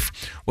life.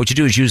 What you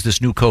do is use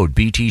this new code,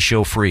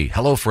 BTShowFree,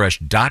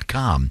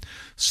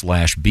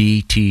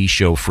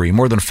 HelloFresh.com/BTShowFree.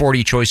 More than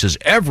 40 choices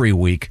every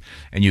week,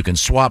 and you can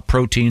swap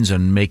proteins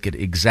and make it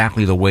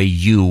exactly the way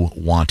you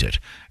want it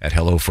at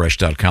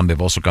HelloFresh.com. They've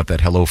also got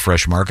that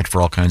HelloFresh Market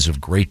for all kinds of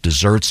great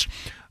desserts,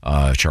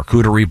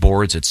 charcuterie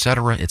boards,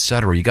 etc.,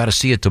 etc. You got to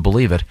see it to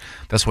believe it.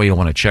 That's why you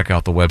want to check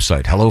out the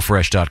website,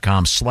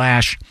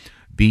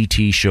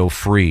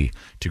 HelloFresh.com/BTShowFree.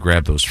 to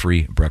grab those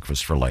free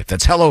breakfasts for life.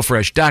 That's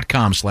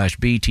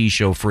HelloFresh.com/BT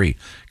Show free.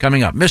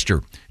 Coming up,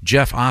 Mr.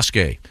 Jeff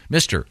Oskey,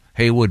 Mr.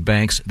 Haywood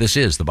Banks. This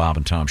is the Bob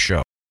and Tom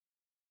Show.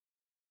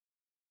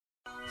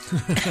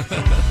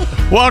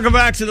 Welcome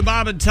back to the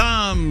Bob and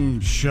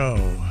Tom Show.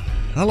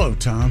 Hello,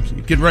 Tom.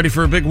 You getting ready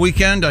for a big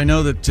weekend? I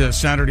know that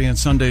Saturday and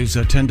Sundays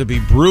tend to be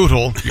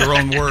brutal. Your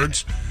own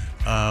words.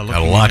 Got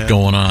a lot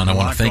going on. I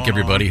want to thank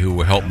everybody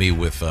who helped me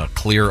with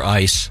clear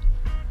ice.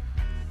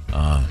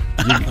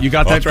 You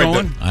got that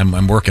going?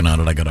 I'm working on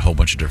it. I got a whole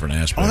bunch of different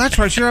aspects. Oh, that's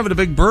right. You're having a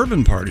big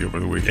bourbon party over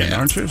the weekend,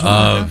 aren't you?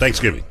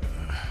 Thanksgiving.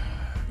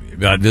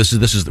 This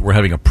is we're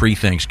having a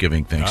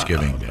pre-Thanksgiving thing. Nice.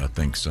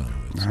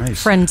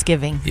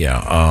 Friendsgiving.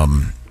 Yeah.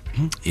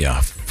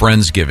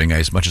 Friendsgiving.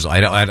 As much as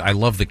I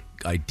love the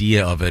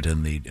idea of it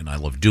and I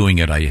love doing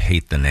it, I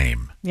hate the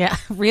name. Yeah,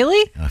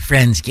 really?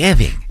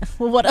 Friendsgiving.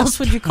 Well, what else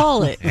would you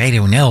call it? I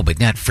don't know,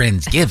 but not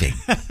Friendsgiving.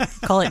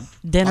 Call it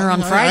dinner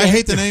on Friday. I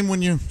hate the name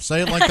when you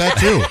say it like that,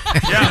 too.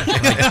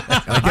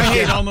 I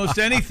hate almost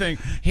anything.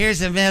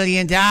 Here's $1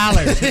 million. No.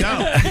 I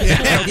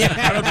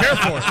don't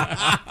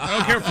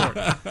care for it.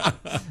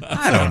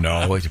 I don't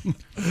know.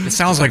 It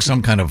sounds like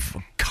some kind of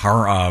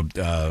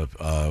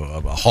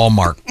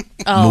Hallmark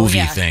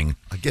movie thing.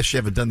 I guess you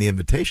haven't done the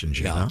invitations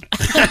yet, huh?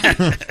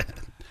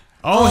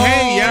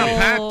 Hey,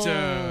 Pat.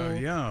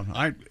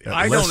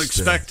 I don't list,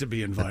 expect to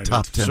be invited.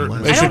 top 10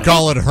 certainly. list. They should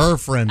call it her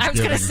Friendsgiving. I was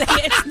going to say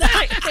it's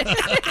not.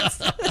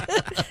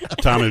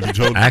 Tom, have you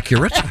told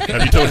accurate?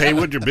 Have you told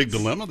Haywood your big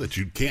dilemma that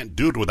you can't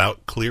do it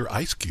without clear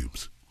ice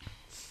cubes?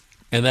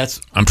 And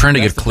I'm trying to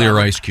get clear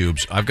ice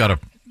cubes. I've got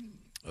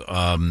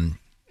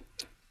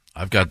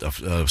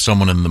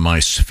someone in my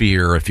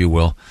sphere, if you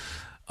will,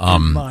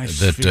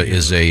 that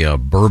is a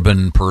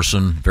bourbon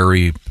person,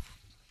 very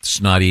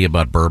snotty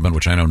about bourbon,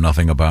 which I know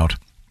nothing about.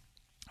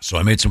 So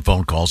I made some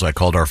phone calls. I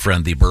called our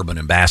friend, the bourbon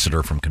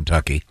ambassador from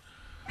Kentucky.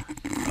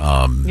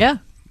 Yeah.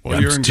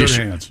 Well, you're in good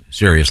hands.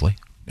 Seriously.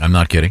 I'm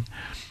not kidding.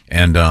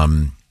 And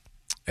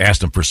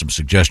asked him for some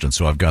suggestions.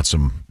 So I've got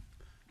some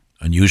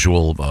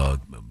unusual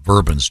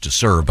bourbons to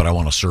serve, but I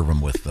want to serve them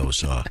with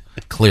those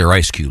clear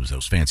ice cubes,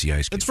 those fancy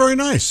ice cubes. It's very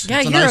nice.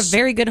 Yeah, you're a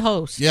very good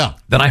host. Yeah.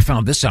 Then I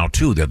found this out,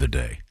 too, the other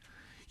day.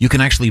 You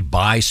can actually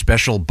buy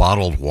special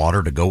bottled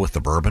water to go with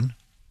the bourbon.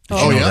 Did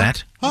you know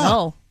that?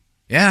 No.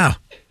 Yeah.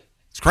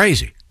 It's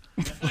crazy.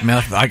 I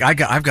mean,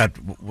 I've got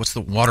what's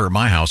the water in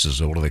my house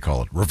is what do they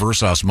call it?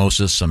 Reverse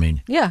osmosis. I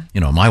mean, yeah.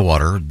 My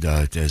water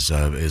is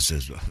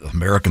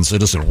American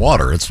citizen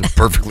water. It's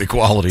perfectly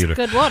quality.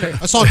 Good water.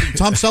 I saw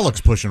Tom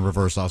Selleck's pushing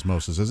reverse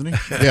osmosis, isn't he?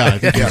 Yeah, I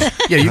think yeah,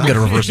 you can get a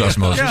reverse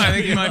osmosis. Yeah, I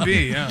think he might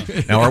be. Yeah.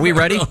 Now, are we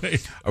ready?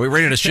 Are we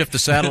ready to shift the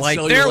satellite?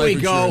 There we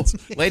go,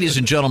 ladies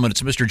and gentlemen.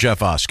 It's Mr.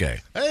 Jeff Oskey.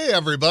 Hey,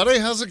 everybody,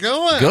 how's it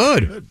going?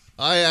 Good.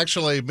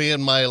 Me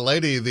and my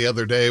lady the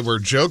other day were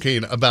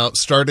joking about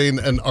starting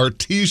an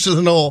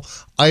artisanal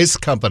ice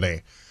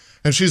company.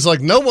 And she's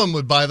like, no one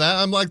would buy that.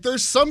 I'm like,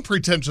 there's some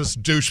pretentious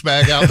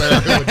douchebag out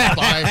there who would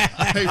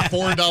pay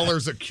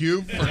 $4 a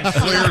cube for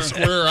clear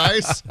square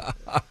ice.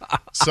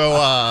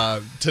 So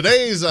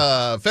today's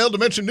Failed to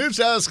Mention News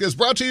Desk is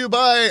brought to you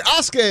by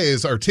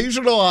Oskey's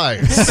Artisanal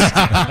Ice.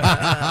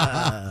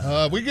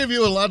 We give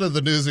you a lot of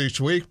the news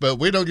each week, but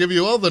we don't give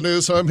you all the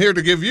news, so I'm here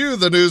to give you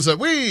the news that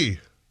we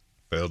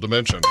failed to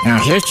mention.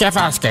 Now, here's Jeff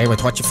Oskey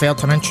with what you failed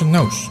to mention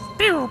news.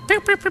 I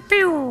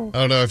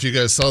don't know if you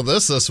guys saw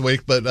this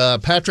week,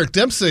 but Patrick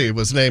Dempsey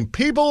was named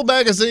People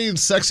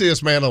Magazine's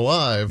Sexiest Man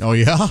Alive. Oh,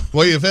 yeah?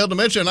 Well, you failed to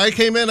mention, I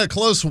came in a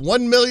close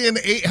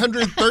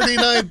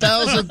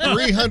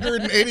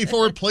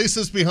 1,839,384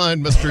 places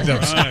behind Mr.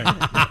 Dempsey.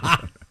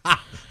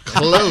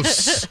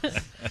 Close.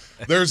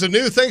 There's a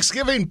new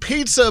Thanksgiving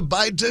pizza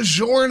by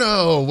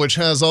DiGiorno, which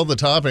has all the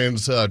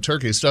toppings,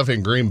 turkey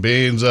stuffing, green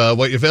beans.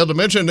 What you failed to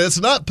mention,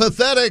 it's not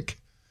pathetic.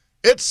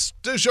 It's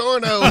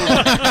DiGiorno.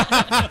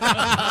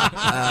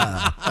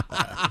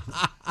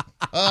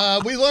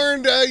 We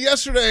learned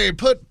yesterday,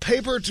 put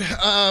toilet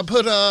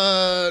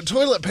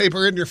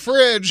paper in your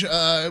fridge.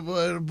 It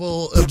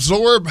will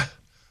absorb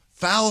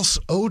foul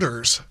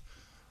odors.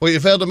 What you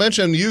failed to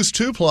mention, use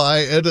 2-ply.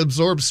 It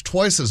absorbs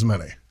twice as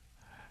many.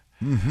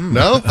 Mm-hmm.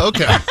 No?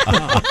 Okay.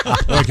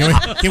 Well,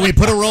 can we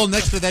put a roll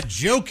next to that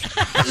joke?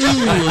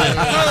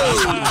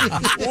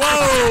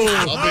 Whoa!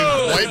 I'll be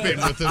wiping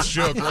with this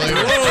joke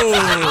later.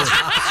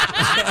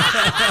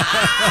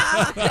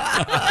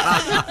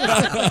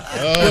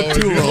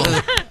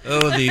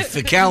 The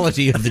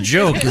fecality of the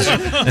joke is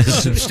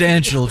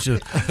substantial. If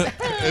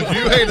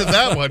you hated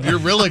that one, you're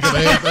really going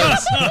to hate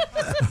this.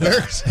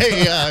 There's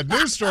a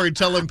news story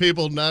telling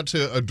people not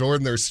to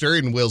adorn their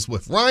steering wheels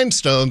with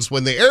rhinestones.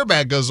 When the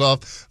airbag goes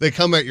off, they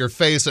come at your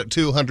face at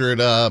 200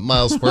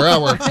 miles per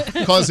hour,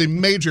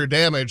 causing major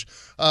damage.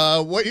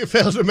 What you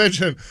failed to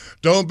mention,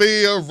 don't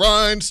be a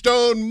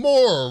rhinestone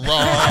moron. All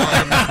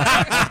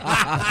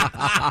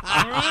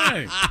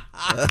right.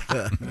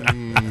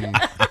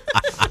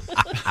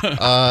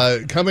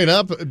 Coming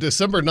up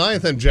December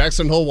 9th in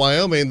Jackson Hole,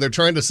 Wyoming, they're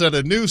trying to set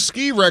a new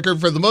ski record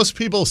for the most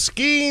people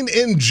skiing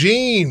in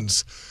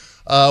jeans.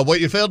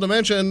 What you failed to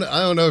mention,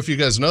 I don't know if you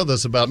guys know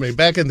this about me.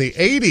 Back in the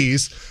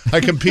 80s, I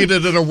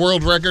competed in a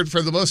world record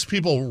for the most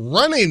people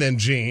running in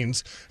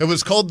jeans. It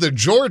was called the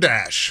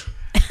Jordache.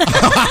 It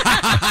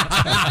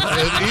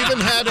even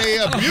had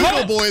a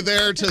bugle boy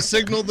there to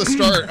signal the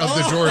start of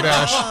the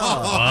Jordache.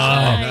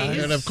 Wow.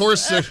 Nice. And of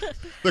course,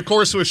 the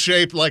course was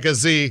shaped like a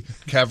Z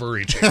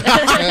Cavarici.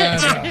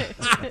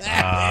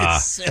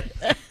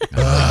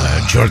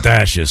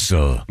 Jordache is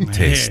so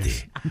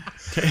tasty.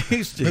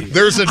 Tasty.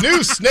 There's a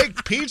new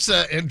snake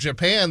pizza in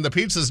Japan. The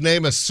pizza's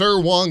name is Sir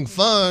Wong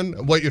Fun.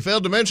 What you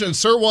failed to mention,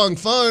 Sir Wong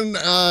Fun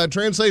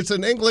translates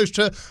in English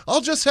to,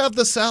 I'll just have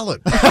the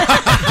salad.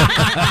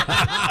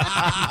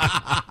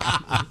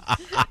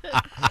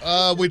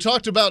 We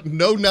talked about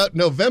No Nut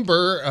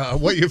November.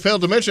 What you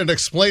failed to mention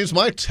explains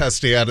my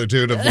testy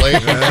attitude of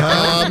late.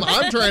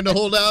 I'm trying to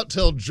hold out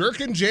till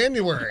Jerkin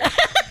January.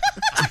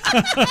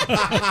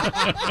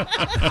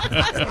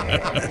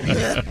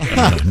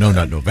 No,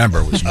 not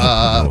November. Was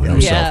no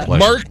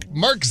self-pleasure.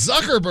 Mark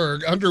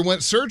Zuckerberg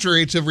underwent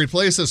surgery to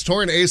replace his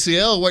torn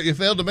ACL. What you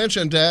failed to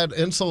mention, Dad,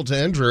 insult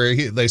to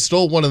injury. They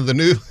stole one of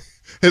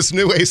his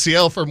new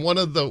ACL from one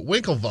of the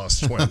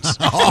Winklevoss twins.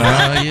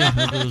 Yeah,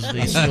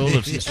 they stole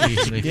it.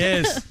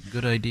 Yes.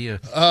 Good idea.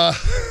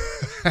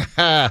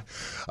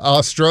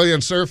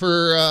 Australian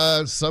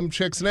surfer, some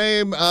chick's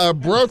name,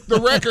 broke the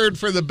record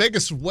for the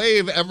biggest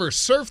wave ever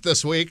surfed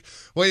this week.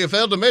 Well, you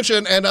failed to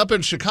mention, and up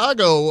in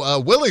Chicago,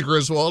 Willie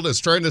Griswold is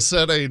trying to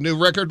set a new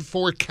record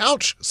for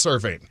couch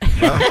surfing.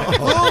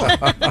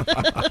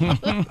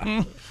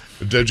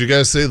 Did you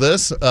guys see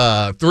this?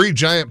 3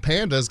 giant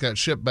pandas got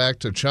shipped back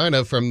to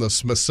China from the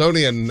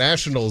Smithsonian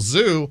National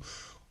Zoo.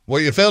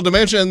 What you failed to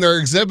mention, their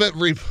exhibit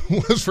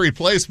was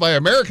replaced by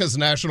America's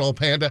national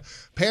panda,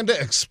 Panda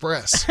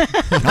Express.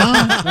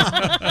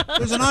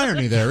 There's an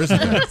irony there, isn't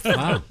there?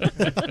 Wow.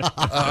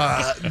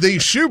 The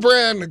shoe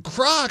brand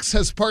Crocs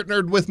has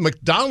partnered with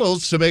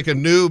McDonald's to make a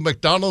new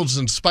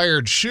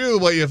McDonald's-inspired shoe.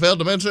 What you failed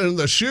to mention,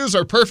 the shoes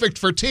are perfect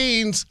for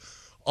teens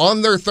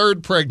on their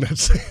 3rd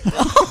pregnancy.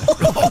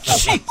 Oh,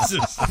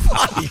 Jesus.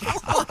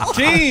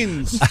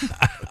 Teens.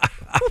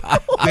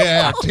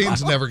 Yeah,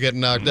 teens never get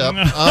knocked up.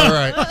 All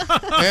right.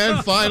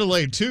 And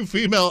finally, 2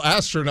 female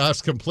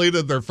astronauts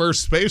completed their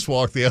first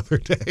spacewalk the other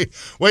day.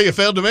 Well, you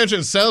failed to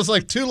mention, sounds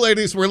like 2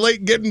 ladies were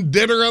late getting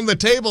dinner on the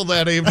table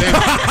that evening.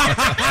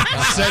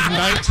 Said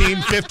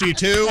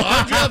 1952.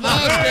 I'm Jeff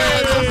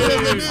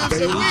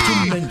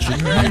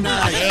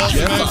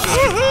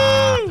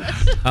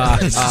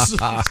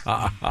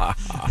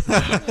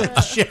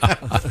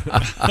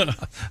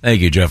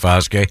Thank you, Jeff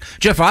Oskey.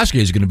 Jeff Oskey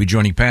is going to be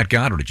joining Pat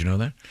Goddard. Did you know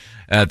that?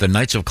 At the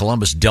Knights of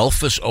Columbus,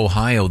 Delphus,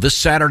 Ohio, this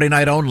Saturday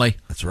night only.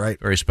 That's right.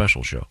 Very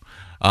special show.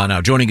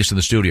 Now, joining us in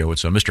the studio,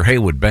 it's Mr.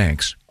 Haywood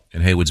Banks.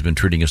 And Haywood's been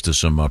treating us to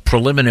some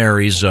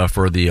preliminaries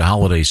for the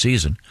holiday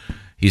season.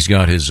 He's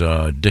got his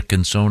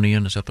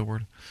Dickinsonian, is that the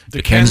word?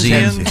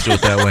 Dickensian. Let's do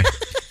it that way.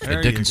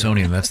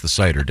 Dickinsonian, that's the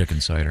cider,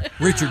 Dickens cider.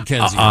 Richard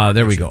Kensian.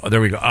 There we go.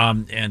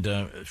 And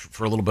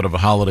for a little bit of a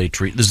holiday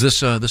treat. Is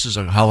this is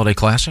a holiday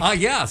classic?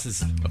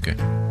 Yes. Okay.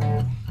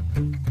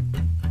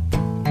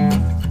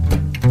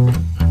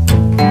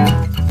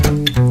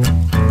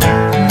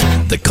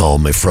 They call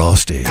me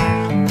Frosty.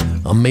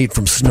 I'm made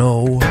from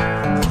snow,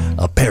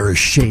 a pair of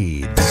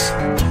shades,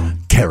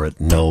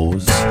 carrot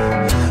nose.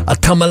 I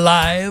come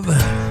alive,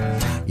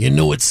 you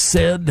know it's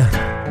said,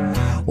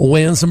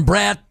 when some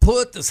brat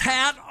put this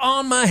hat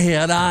on my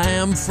head. I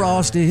am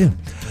Frosty,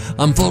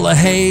 I'm full of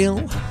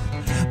hail,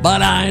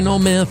 but I ain't no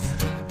myth,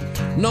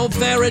 no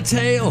fairy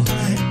tale.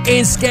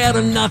 Ain't scared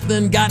of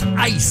nothing, got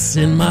ice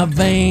in my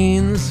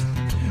veins.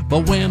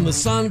 But when the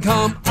sun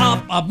come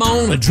up, I'm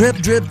gonna drip,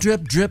 drip,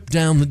 drip, drip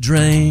down the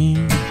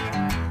drain.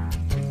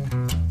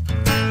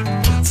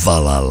 Fa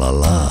la la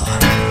la,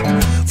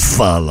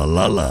 fa la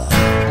la la,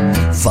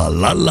 fa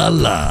la la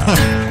la.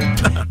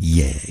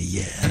 Yeah,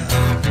 yeah.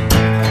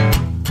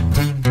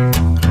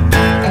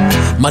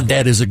 My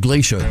dad is a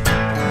glacier,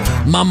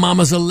 my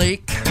mama's a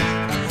lake,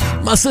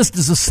 my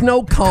sister's a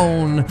snow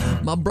cone,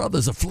 my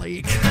brother's a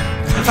flake.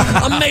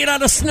 I'm made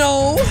out of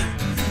snow,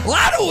 well,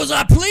 I do as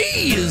I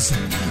please.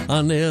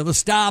 I never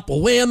stop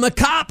when the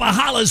copper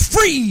hollers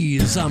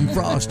freeze. I'm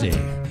Frosty,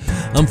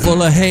 I'm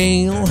full of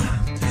hail,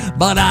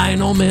 but I ain't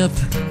no myth,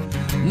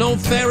 no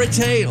fairy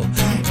tale.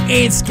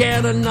 Ain't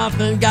scared of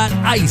nothing, got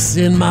ice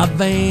in my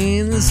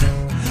veins.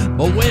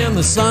 But when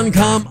the sun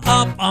come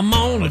up, I'm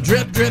gonna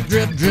drip, drip,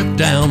 drip, drip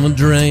down the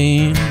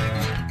drain.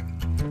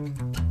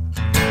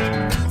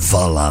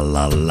 Fa la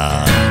la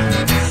la,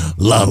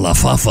 la la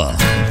fa fa,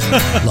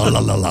 la la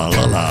la la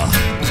la la,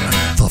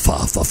 fa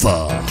fa fa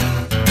fa.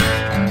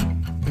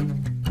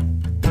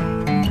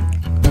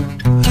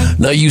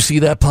 Now you see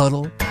that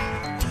puddle?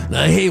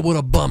 Now hey, what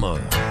a bummer.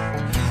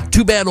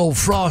 Too bad old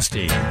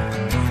Frosty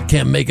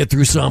can't make it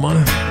through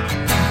summer.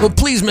 Well,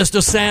 please,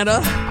 Mr.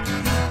 Santa,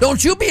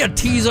 don't you be a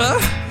teaser.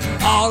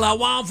 All I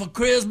want for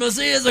Christmas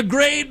is a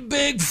great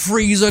big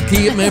freezer.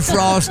 Keep me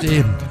frosty.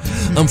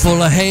 I'm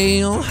full of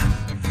hail,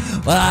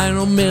 but I ain't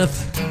no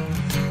myth,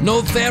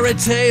 no fairy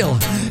tale.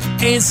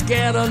 Ain't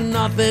scared of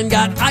nothing,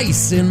 got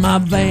ice in my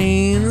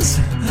veins.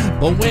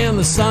 But when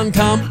the sun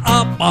come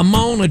up, I'm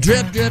on a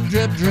drip, drip,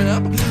 drip,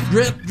 drip.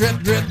 Drip, drip,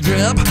 drip,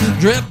 drip.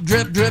 Drip,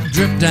 drip, drip,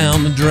 drip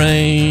down the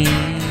drain.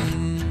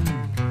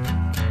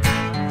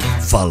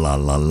 Fa la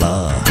la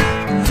la.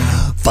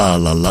 Fa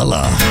la la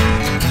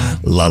la.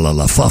 La la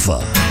la fa fa.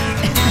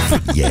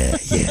 Yeah,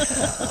 yeah.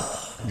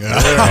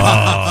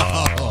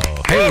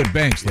 Haywood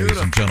Banks, ladies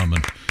and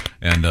gentlemen.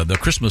 And the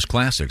Christmas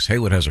classics.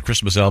 Haywood has a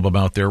Christmas album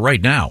out there right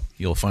now.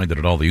 You'll find it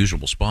at all the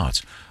usual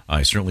spots.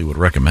 I certainly would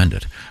recommend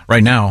it.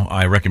 Right now,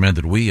 I recommend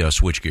that we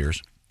switch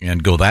gears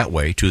and go that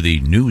way to the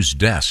news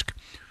desk,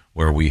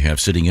 where we have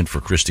sitting in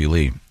for Christy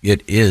Lee.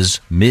 It is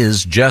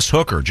Ms. Jess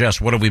Hooker. Jess,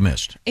 what have we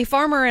missed? A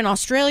farmer in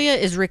Australia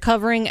is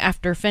recovering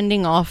after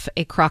fending off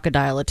a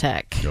crocodile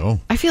attack. Go.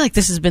 I feel like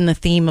this has been the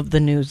theme of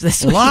the news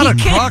this A week. lot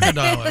of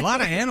crocodile, a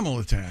lot of animal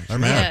attacks. They're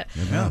mad.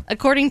 Yeah.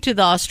 According to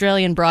the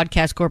Australian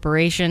Broadcast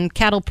Corporation,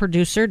 cattle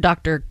producer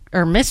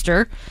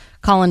Mr.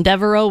 Colin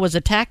Devereaux was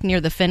attacked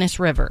near the Finnis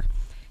River.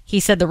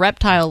 He said the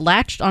reptile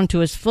latched onto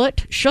his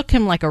foot, shook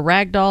him like a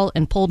rag doll,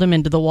 and pulled him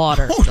into the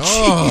water.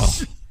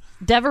 Oh,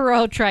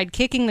 Devereaux tried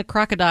kicking the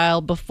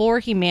crocodile before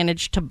he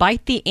managed to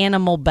bite the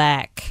animal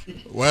back.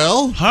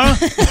 well, Huh?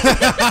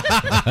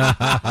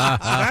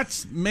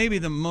 That's maybe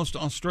the most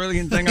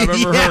Australian thing I've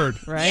ever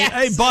heard. Right? Yes.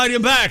 Hey, bite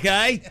him back,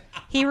 eh?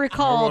 He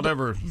recalled,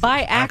 whatever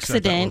by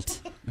accent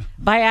that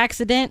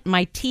accident,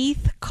 my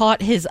teeth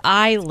caught his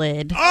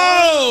eyelid.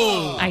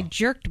 Oh! I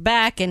jerked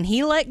back and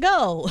he let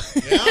go.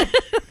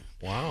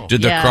 wow.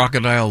 Did the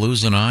crocodile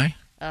lose an eye?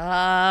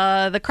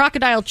 The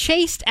crocodile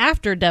chased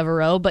after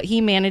Devereaux, but he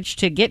managed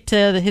to get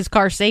to his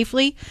car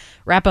safely,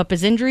 wrap up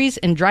his injuries,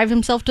 and drive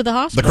himself to the The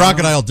hospital.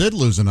 crocodile did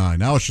lose an eye.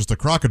 Now it's just a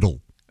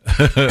crocodile.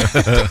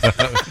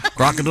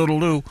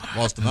 Crocodile-doo.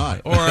 Lost an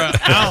eye.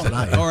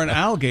 Or an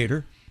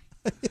alligator.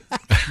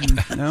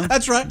 No?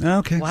 That's right.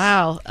 Okay.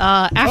 Wow.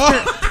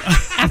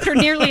 After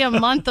nearly a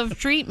month of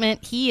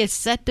treatment, he is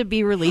set to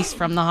be released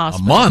from the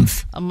hospital.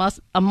 month?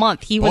 A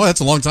month. He was. Boy, that's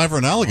a long time for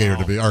an alligator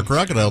to be, or a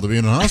crocodile to be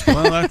in a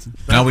hospital. Well,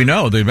 Now we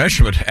know the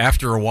measurement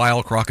after a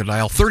while,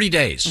 crocodile, 30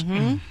 days.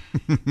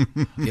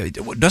 Yeah,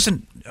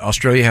 doesn't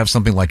Australia have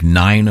something like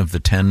 9 of the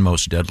 10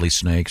 most deadly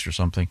snakes or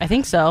something? I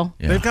think so.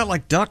 Yeah. They've got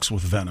like ducks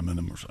with venom in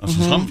them or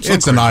something.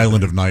 It's an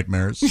island of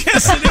nightmares.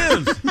 Yes,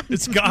 it is.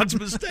 It's God's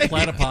mistake.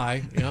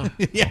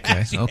 Platypi,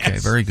 yeah. Okay,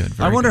 very good.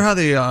 I wonder how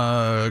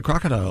the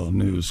crocodile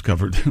news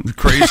covered. The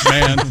crazed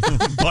man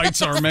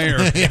bites our mayor.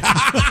 What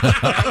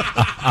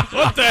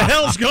the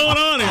hell's going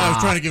on here? I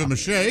was trying to give him a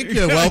shake,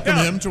 welcome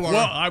him to our...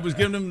 Well, I was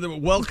giving him the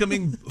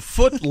welcoming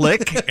foot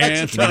lick.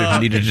 And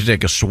needed to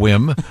take a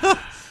swim.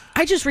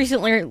 I just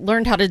recently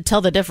learned how to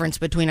tell the difference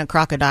between a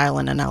crocodile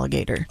and an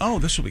alligator. Oh,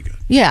 this will be good.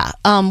 Yeah.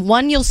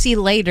 One you'll see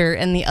later,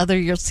 and the other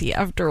you'll see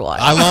after a while.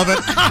 I love it.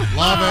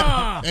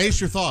 Love it. Ace,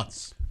 your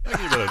thoughts? I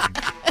give it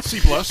a C+.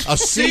 A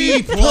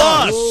C+.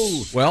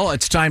 Well,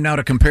 it's time now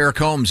to compare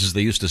combs, as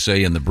they used to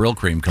say in the Brill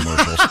Cream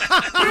commercials.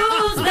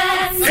 Who's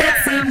that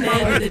sexy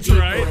man with a deep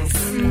voice?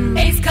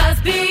 Ace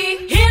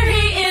Cosby, here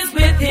he is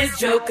with his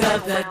joke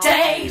of the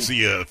day.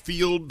 See a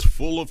field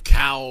full of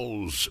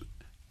cows.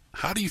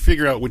 How do you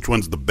figure out which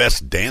one's the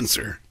best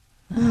dancer?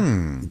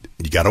 You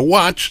got to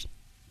watch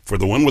for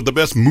the one with the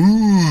best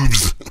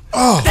moves.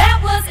 Oh.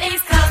 That was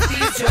Ace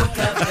Cosby's joke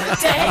of the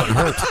day.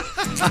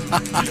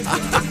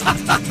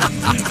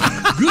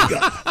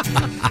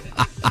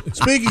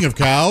 Speaking of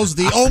cows,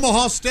 the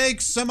Omaha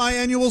Steaks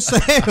semi-annual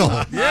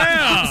sale.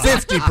 Yeah.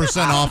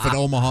 50% off at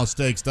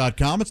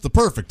omahasteaks.com. It's the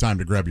perfect time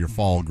to grab your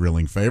fall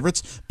grilling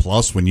favorites.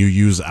 Plus, when you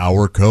use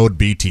our code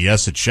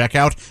BTS at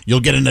checkout, you'll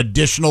get an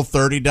additional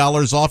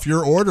 $30 off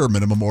your order.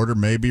 Minimum order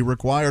may be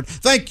required.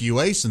 Thank you,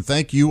 Ace, and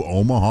thank you,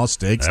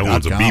 omahasteaks.com. That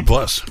one's a B+.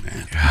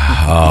 Man.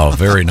 Oh,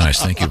 very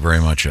nice. Thank you very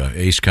much,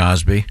 Ace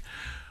Cosby.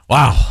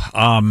 Wow.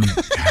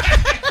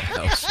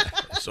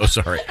 So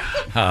sorry.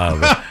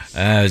 Now,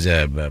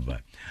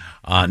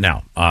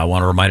 I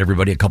want to remind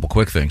everybody a couple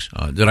quick things.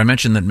 Did I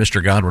mention that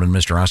Mr. Godwin and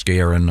Mr. Oskey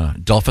are in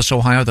Delphus,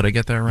 Ohio? Did I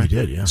get that right? You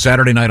did, yeah.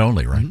 Saturday night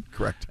only, right? Mm-hmm.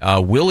 Correct.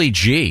 Willie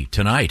G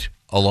tonight,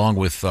 along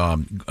with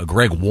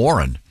Greg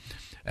Warren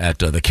at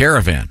the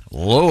Caravan,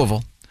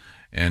 Louisville.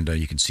 And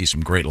you can see some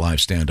great live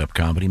stand-up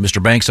comedy.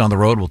 Mr. Banks on the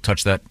road. We'll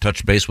touch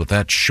base with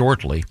that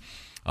shortly.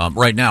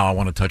 Right now, I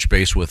want to touch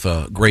base with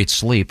great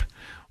sleep.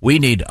 We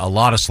need a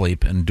lot of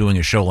sleep, and doing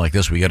a show like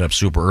this, we get up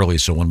super early,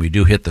 so when we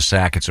do hit the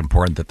sack, it's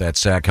important that that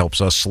sack helps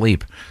us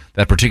sleep.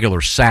 That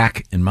particular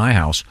sack in my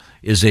house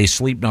is a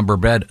Sleep Number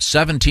bed.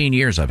 17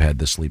 years I've had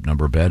this Sleep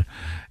Number bed,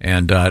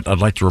 and I'd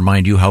like to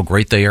remind you how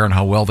great they are and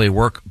how well they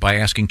work by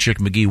asking Chick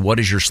McGee, what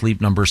is your Sleep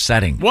Number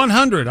setting?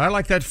 100. I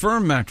like that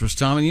firm mattress,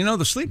 Tom. And you know,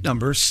 the Sleep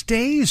Number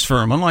stays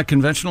firm, unlike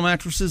conventional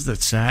mattresses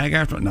that sag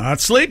after.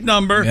 Not Sleep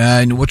Number.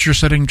 And what's your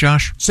setting,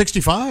 Josh?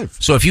 65.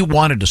 So if you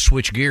wanted to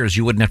switch gears,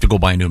 you wouldn't have to go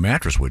buy a new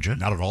mattress, would you?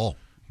 Not at all.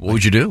 What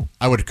would you do?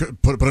 I would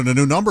put in a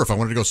new number. If I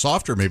wanted to go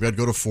softer, maybe I'd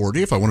go to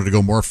 40. If I wanted to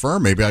go more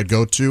firm, maybe I'd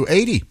go to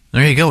 80.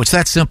 There you go. It's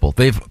that simple.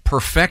 They've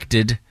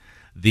perfected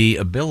the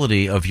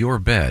ability of your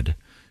bed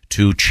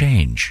to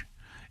change.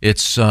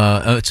 It's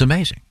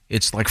amazing.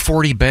 It's like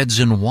 40 beds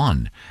in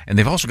one. And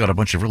they've also got a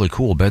bunch of really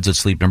cool beds at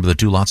Sleep Number that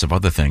do lots of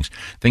other things.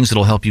 Things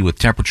that'll help you with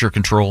temperature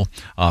control.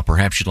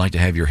 Perhaps you'd like to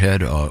have your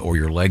head or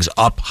your legs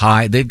up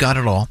high. They've got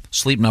it all.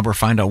 Sleep Number,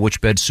 find out which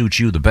bed suits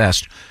you the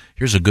best.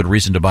 Here's a good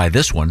reason to buy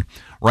this one.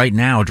 Right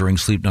now, during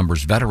Sleep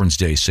Number's Veterans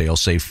Day sale,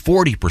 save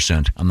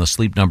 40% on the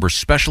Sleep Number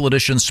Special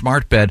Edition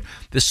Smart Bed.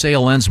 This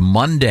sale ends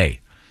Monday.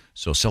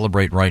 So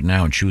celebrate right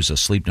now and choose a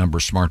Sleep Number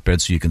smart bed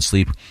so you can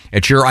sleep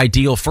at your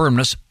ideal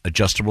firmness,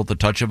 adjustable at the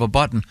touch of a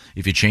button.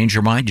 If you change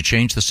your mind, you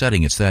change the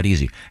setting. It's that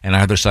easy. And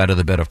either side of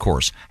the bed, of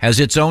course, has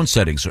its own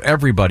settings, so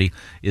everybody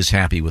is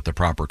happy with the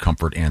proper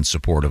comfort and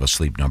support of a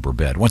Sleep Number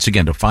bed. Once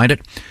again, to find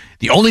it,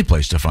 the only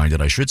place to find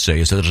it, I should say,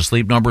 is at a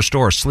Sleep Number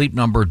store,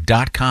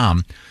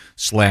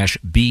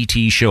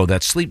 sleepnumber.com/BT show.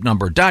 That's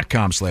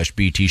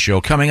sleepnumber.com/BT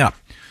show. Coming up,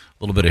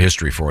 a little bit of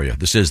history for you.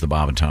 This is the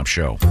Bob and Tom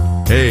Show.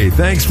 Hey,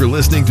 thanks for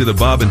listening to the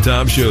Bob and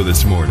Tom Show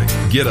this morning.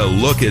 Get a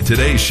look at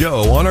today's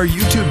show on our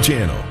YouTube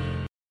channel.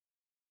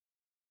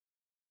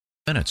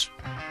 Minutes.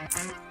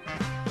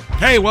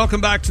 Hey, welcome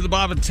back to the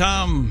Bob and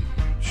Tom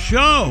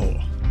Show.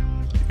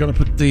 You going to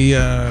put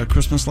the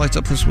Christmas lights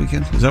up this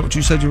weekend? Is that what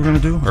you said you were going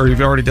to do? Or have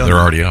you already done They're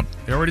that? already up.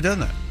 You already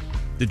done that?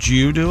 Did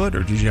you do it,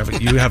 or did you have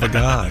a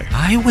guy?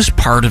 I was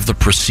part of the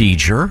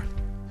procedure.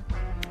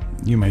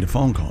 You made a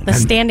phone call. The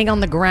standing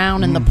on the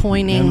ground and the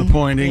pointing. And the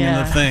pointing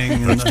and the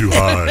thing. That's too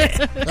high.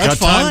 That's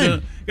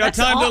fine. Got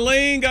time to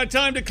lean, got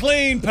time to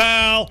clean,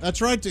 pal. That's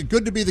right.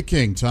 Good to be the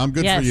king, Tom.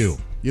 Good Yes. for you.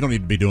 You don't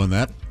need to be doing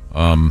that.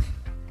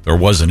 There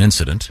was an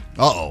incident.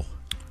 Uh-oh.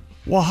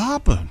 What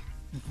happened?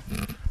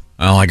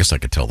 Well, I guess I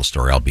could tell the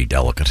story. I'll be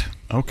delicate.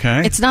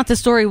 Okay. It's not the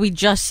story we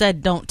just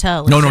said don't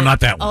tell. No, is no, it? not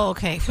that one. Oh,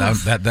 okay.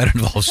 That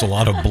involves a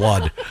lot of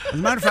blood. As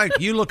a matter of fact,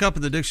 you look up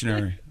in the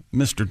dictionary,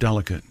 Mr.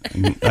 Delicate,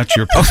 and that's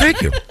your... Oh,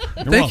 thank you.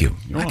 Thank you.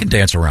 You're I welcome. can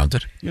dance around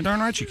it. You're darn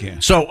right you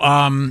can. So,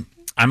 I'm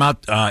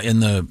out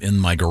in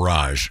my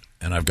garage,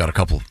 and I've got a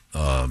couple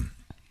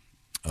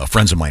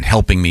friends of mine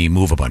helping me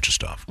move a bunch of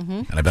stuff,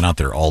 and I've been out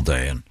there all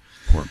day. And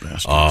poor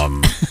bastard.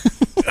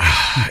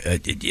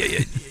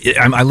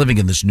 I'm living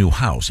in this new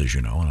house, as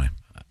you know,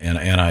 and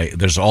I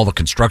there's all the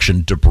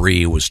construction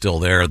debris was still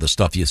there. The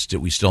stuff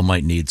we still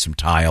might need some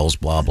tiles,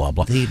 blah blah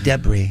blah. The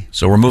debris.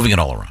 So we're moving it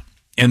all around,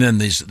 and then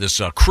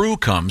this crew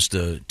comes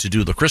to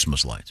do the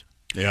Christmas lights.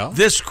 Yeah.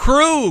 This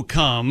crew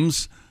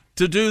comes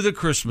to do the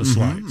Christmas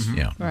lights.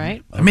 Yeah.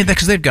 Right. I mean,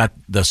 because they've got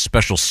the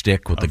special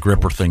stick with the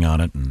gripper thing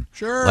on it and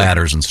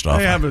ladders and stuff.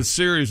 They have a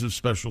series of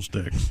special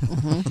sticks.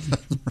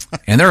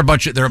 And they're a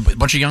bunch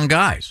of young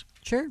guys.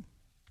 Sure.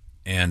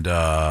 And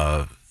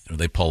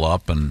they pull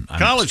up and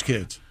College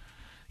kids.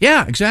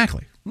 Yeah,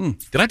 exactly.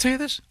 Did I tell you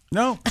this?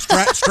 No.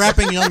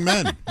 Strapping young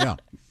men. Yeah.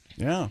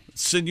 Yeah.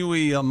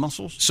 Sinewy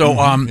muscles. So,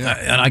 and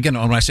again,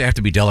 when I say I have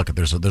to be delicate,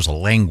 there's a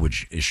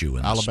language issue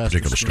in this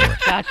particular story.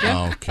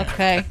 Gotcha.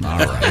 Okay. All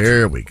right.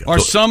 Here we go. Are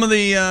some of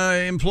the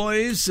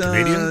employees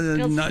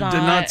did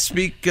not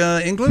speak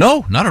English?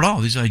 No, not at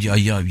all. These are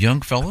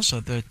young fellas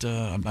that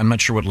I'm not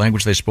sure what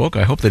language they spoke.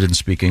 I hope they didn't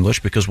speak English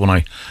because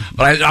I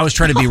was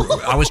trying to be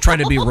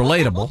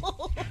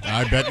relatable.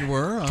 I bet you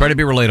were. Try to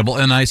be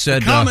relatable, and I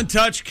said, "Common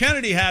touch."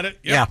 Kennedy had it.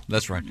 Yep. Yeah,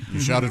 that's right. You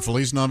shouted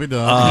 "Feliz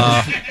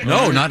Navidad."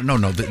 No.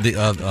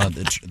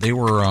 They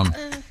were. No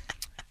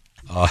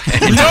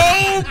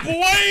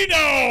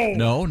bueno.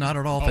 No, not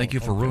at all. Thank you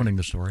for ruining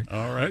the story.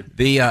 All right.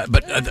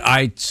 But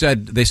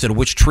they said,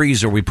 which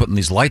trees are we putting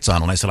these lights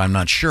on? And I said, I'm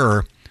not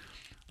sure.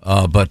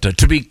 But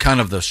to be kind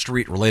of the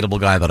street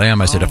relatable guy that I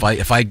am, I said,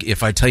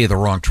 if I tell you the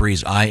wrong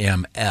trees, I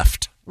am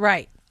effed.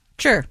 Right.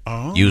 Sure.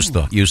 Oh. Use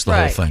the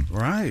whole thing.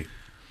 Right.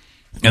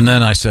 And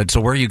then I said,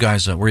 so where are you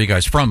guys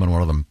from? And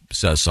one of them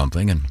says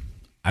something, and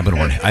I've been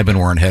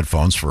wearing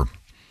headphones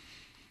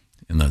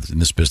in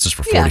this business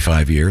for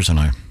 45 years,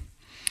 and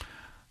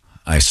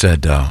I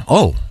said, I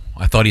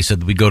thought he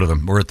said we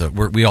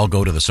all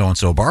go to the so and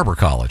so barber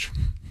college.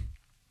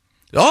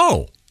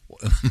 Oh,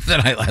 then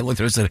I looked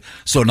at it and said,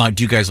 so now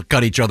do you guys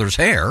cut each other's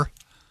hair?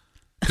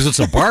 Because it's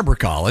a barber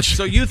college.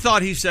 So you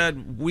thought he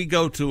said we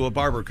go to a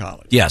barber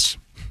college? Yes.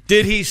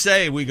 Did he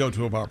say we go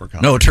to a barber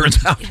college? No, it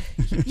turns out.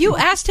 You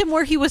asked him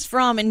where he was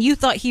from, and you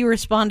thought he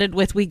responded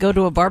with, "We go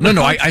to a barber."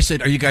 No, college? I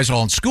said, "Are you guys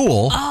all in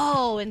school?"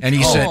 Oh, and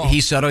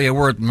he said, "Oh yeah,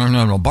 we're at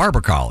no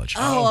barber college."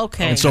 Oh,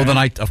 okay. And so then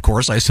I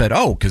said,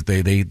 "Oh, because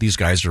these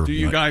guys are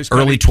you guys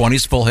early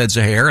 20s, full heads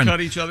of hair, and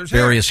cut each other's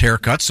various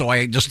haircuts." So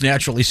I just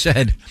naturally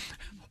said,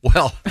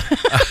 "Well."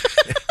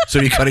 So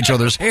you cut each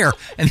other's hair,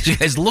 and these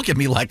guys look at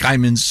me like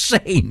I'm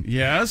insane.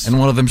 Yes. And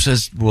one of them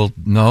says, "Well,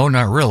 no,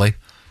 not really."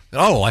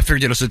 Oh, I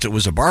figured since it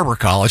was a barber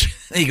college.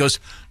 And he goes,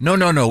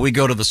 no, we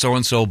go to the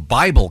so-and-so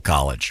Bible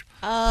college.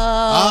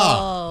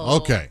 Oh.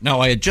 Okay. Now,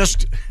 I had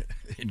just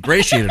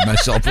ingratiated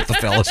myself with the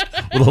fellas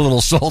with a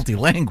little salty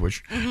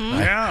language.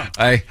 Yeah.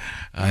 I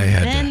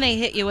had Then they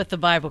hit you with the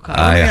Bible college.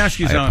 Let me ask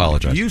you I something.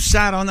 apologize. You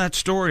sat on that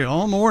story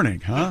all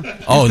morning, huh?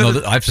 Oh,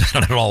 no, I've sat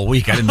on it all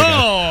week. I didn't think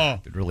I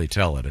could really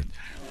tell it.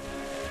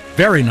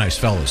 Very nice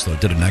fellas, though.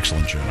 Did an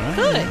excellent job.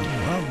 Good.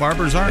 Well,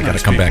 barbers are I got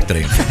nice to come back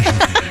people. today.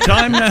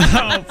 Time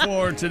now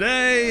for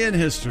Today in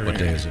History. What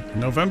day is it?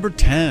 November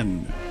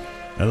 10.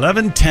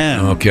 11:10.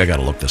 Okay, I got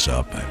to look this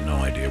up. I have no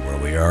idea where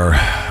we are.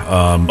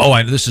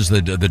 This is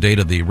the date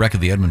of the wreck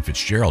of the Edmund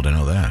Fitzgerald. I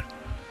know that.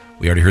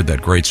 We already heard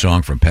that great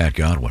song from Pat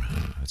Godwin.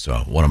 It's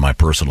one of my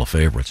personal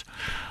favorites.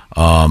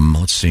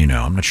 Let's see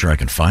now. I'm not sure I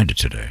can find it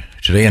today.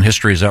 Today in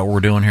history, is that what we're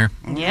doing here?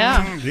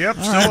 Yeah. Yep,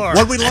 still are.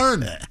 What'd we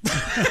learn?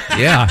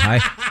 Yeah, I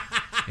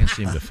can't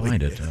seem to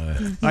find it.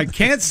 I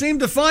can't seem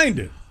to find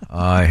it.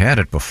 I had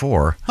it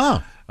before. Huh.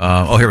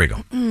 Here we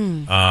go.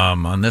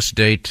 On this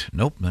date,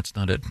 nope, that's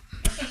not it.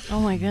 Oh,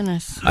 my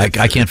goodness. I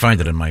can't find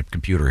it in my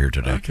computer here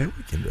today. Okay,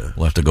 we can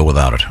We'll have to go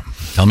without it.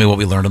 Tell me what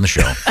we learned on the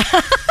show.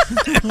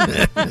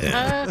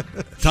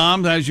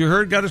 Tom, as you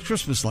heard, got his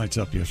Christmas lights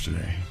up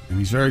yesterday, and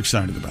he's very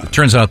excited about it.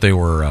 Turns out they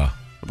were...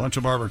 A bunch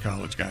of Barber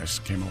College guys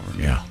came over.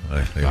 Yeah,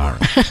 they are.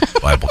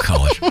 Bible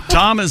College.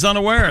 Tom is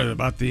unaware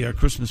about the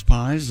Christmas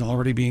pies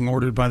already being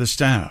ordered by the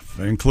staff,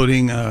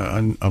 including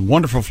a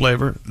wonderful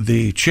flavor,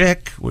 the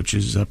Chick, which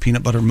is a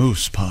peanut butter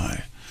mousse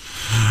pie.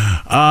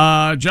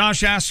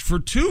 Josh asked for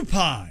 2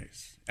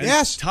 pies. And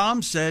yes.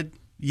 Tom said,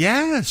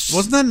 yes.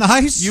 Wasn't that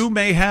nice? You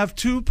may have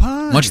 2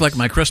 pies. Much like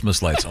my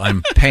Christmas lights,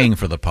 I'm paying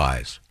for the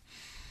pies.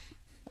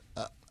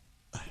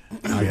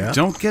 I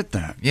don't get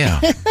that.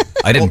 Yeah.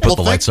 I didn't put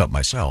the lights up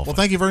myself. Well,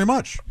 thank you very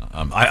much.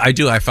 I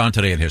do. I found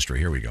today in history.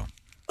 Here we go.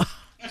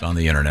 It's on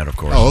the internet, of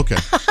course. Oh, okay.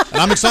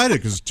 And I'm excited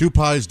because 2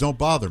 pies don't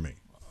bother me.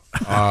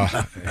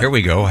 Here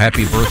we go.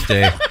 Happy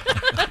birthday.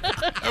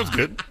 That was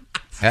good.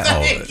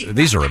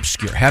 These are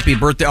obscure. Happy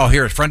birthday. Oh,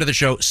 here, a friend of the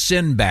show,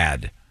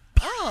 Sinbad.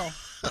 Oh.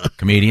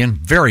 Comedian.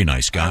 Very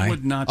nice guy. I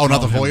would not not call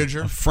the him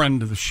Voyager? a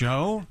friend of the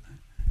show.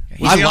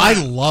 I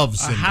love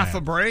Sinbad. Half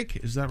a break?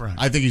 Is that right?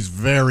 I think he's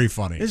very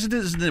funny. Isn't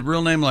it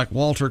real name like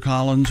Walter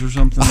Collins or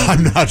something?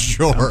 I'm not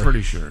sure. I'm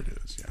pretty sure it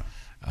is, yeah.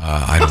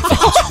 I don't think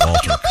it's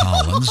Walter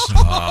Collins.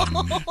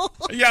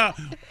 Yeah,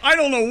 I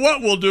don't know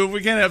what we'll do if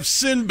we can't have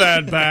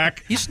Sinbad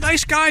back. He's a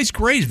nice guy. He's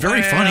great. He's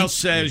very funny.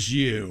 Says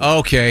you.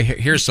 Okay,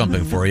 here's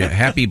something for you.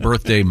 Happy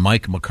birthday,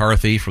 Mike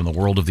McCarthy from the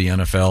world of the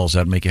NFL. Does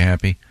that make you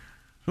happy?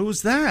 Who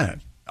was that?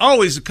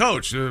 Oh, he's the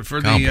coach for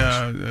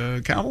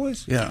the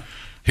Cowboys? Yeah.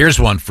 Here's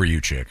one for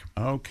you, chick.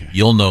 Okay.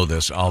 You'll know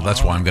this.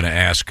 That's why I'm going to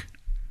ask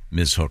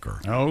Ms.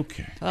 Hooker.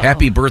 Okay.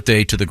 Happy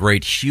birthday to the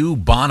great Hugh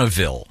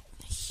Bonneville.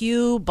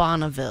 Hugh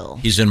Bonneville.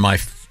 He's in my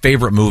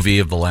favorite movie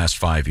of the last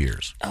 5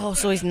 years. Oh,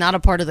 so he's not a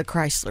part of the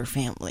Chrysler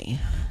family.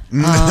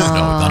 No,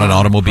 not an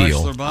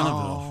automobile. Chrysler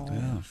Bonneville.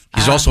 Yeah.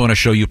 He's also in a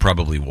show you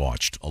probably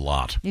watched a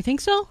lot. You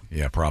think so?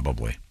 Yeah,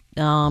 probably.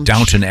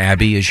 Downton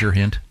Abbey is your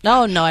hint?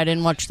 No, I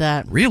didn't watch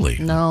that. Really?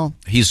 No.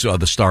 He's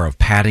the star of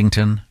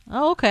Paddington.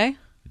 Oh, okay.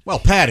 Well,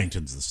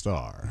 Paddington's the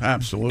star.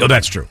 Absolutely. Oh,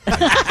 that's true.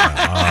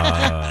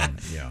 Yeah.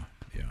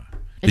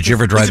 Did you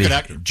ever drive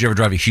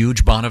a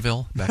huge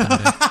Bonneville back in the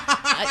day?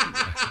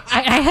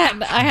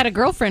 I had a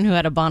girlfriend who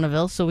had a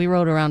Bonneville, so we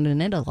rode around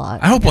in it a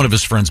lot. I hope one of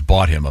his friends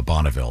bought him a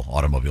Bonneville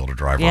automobile to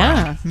drive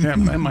around. Yeah,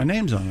 and my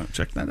name's on it.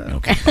 Check that out.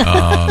 Okay.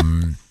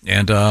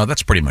 And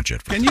that's pretty much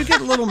it. Can you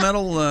get little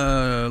metal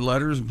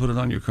letters and put it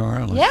on your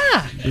car? Like,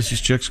 yeah. This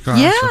is Chick's car.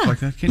 Yeah. Stuff like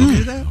that. Can you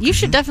do that? You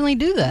should definitely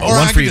do that. Or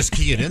I can just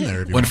key it in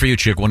there. If you one want. for you,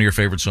 Chick. One of your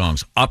favorite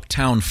songs.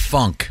 Uptown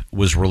Funk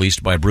was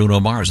released by Bruno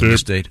Mars on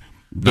this date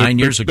 9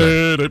 years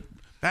ago.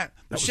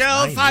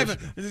 Michelle Pfeiffer.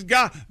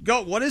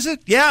 Go. What is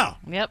it? Yeah.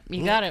 Yep,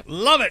 you got it.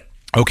 Love it.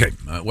 Okay.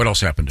 What else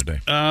happened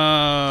today?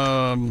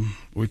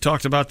 We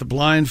talked about the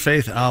Blind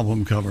Faith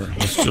album cover.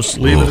 Let's just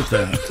leave it at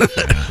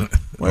that.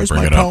 Where's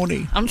my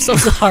pony? I'm so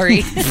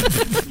sorry.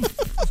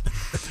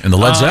 And the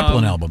Led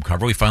Zeppelin album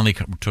cover, we finally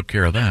took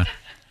care of that.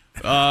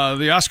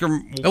 The Oscar...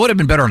 That would have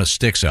been better on a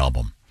Styx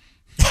album.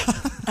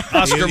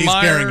 Oscar He's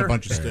Mayer carrying a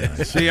bunch of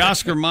sticks. The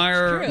Oscar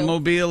Mayer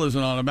mobile is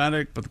an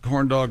automatic, but the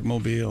Corn Dog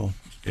mobile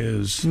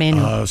is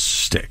manual. A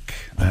stick.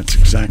 That's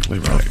exactly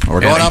right. We're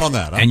going out on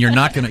that. Huh? And you're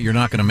not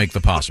gonna make the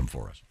possum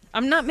for us.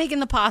 I'm not making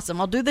the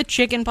possum. I'll do the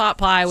chicken pot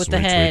pie with Sweet, the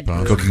head.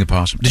 Cooking the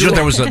possum. Did you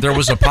know there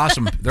was a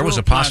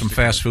possum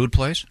fast food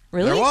place?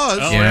 Really? There was.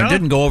 Oh, Yeah, it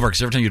didn't go over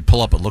because every time you'd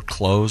pull up, it looked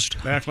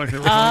closed. They act like they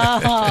were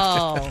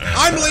Oh.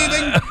 I'm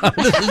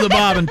leaving. This is the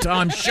Bob and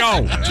Tom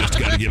Show. Just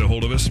got to get a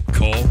hold of us.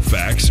 Call,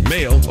 fax,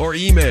 mail, or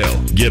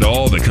email. Get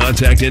all the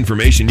contact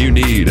information you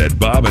need at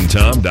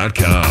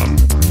bobandtom.com.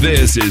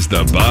 This is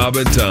the Bob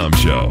and Tom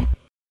Show.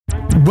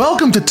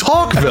 Welcome to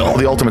Talkville,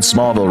 the ultimate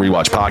Smallville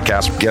rewatch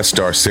podcast. Guest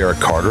star Sarah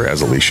Carter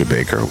as Alicia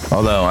Baker,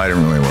 although I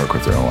didn't really work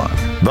with her a lot.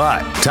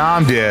 But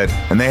Tom did,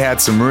 and they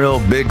had some real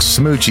big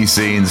smoochy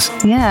scenes.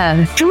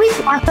 Yeah. Can we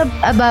talk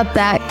about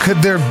that? Could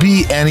there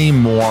be any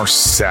more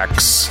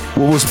sex?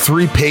 What was a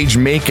 3-page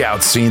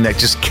makeout scene that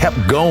just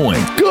kept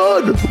going?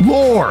 Good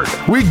Lord,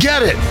 we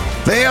get it.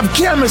 They have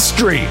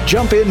chemistry.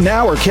 Jump in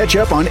now or catch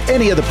up on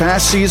any of the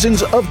past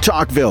seasons of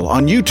Talkville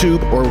on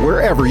YouTube or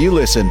wherever you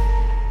listen.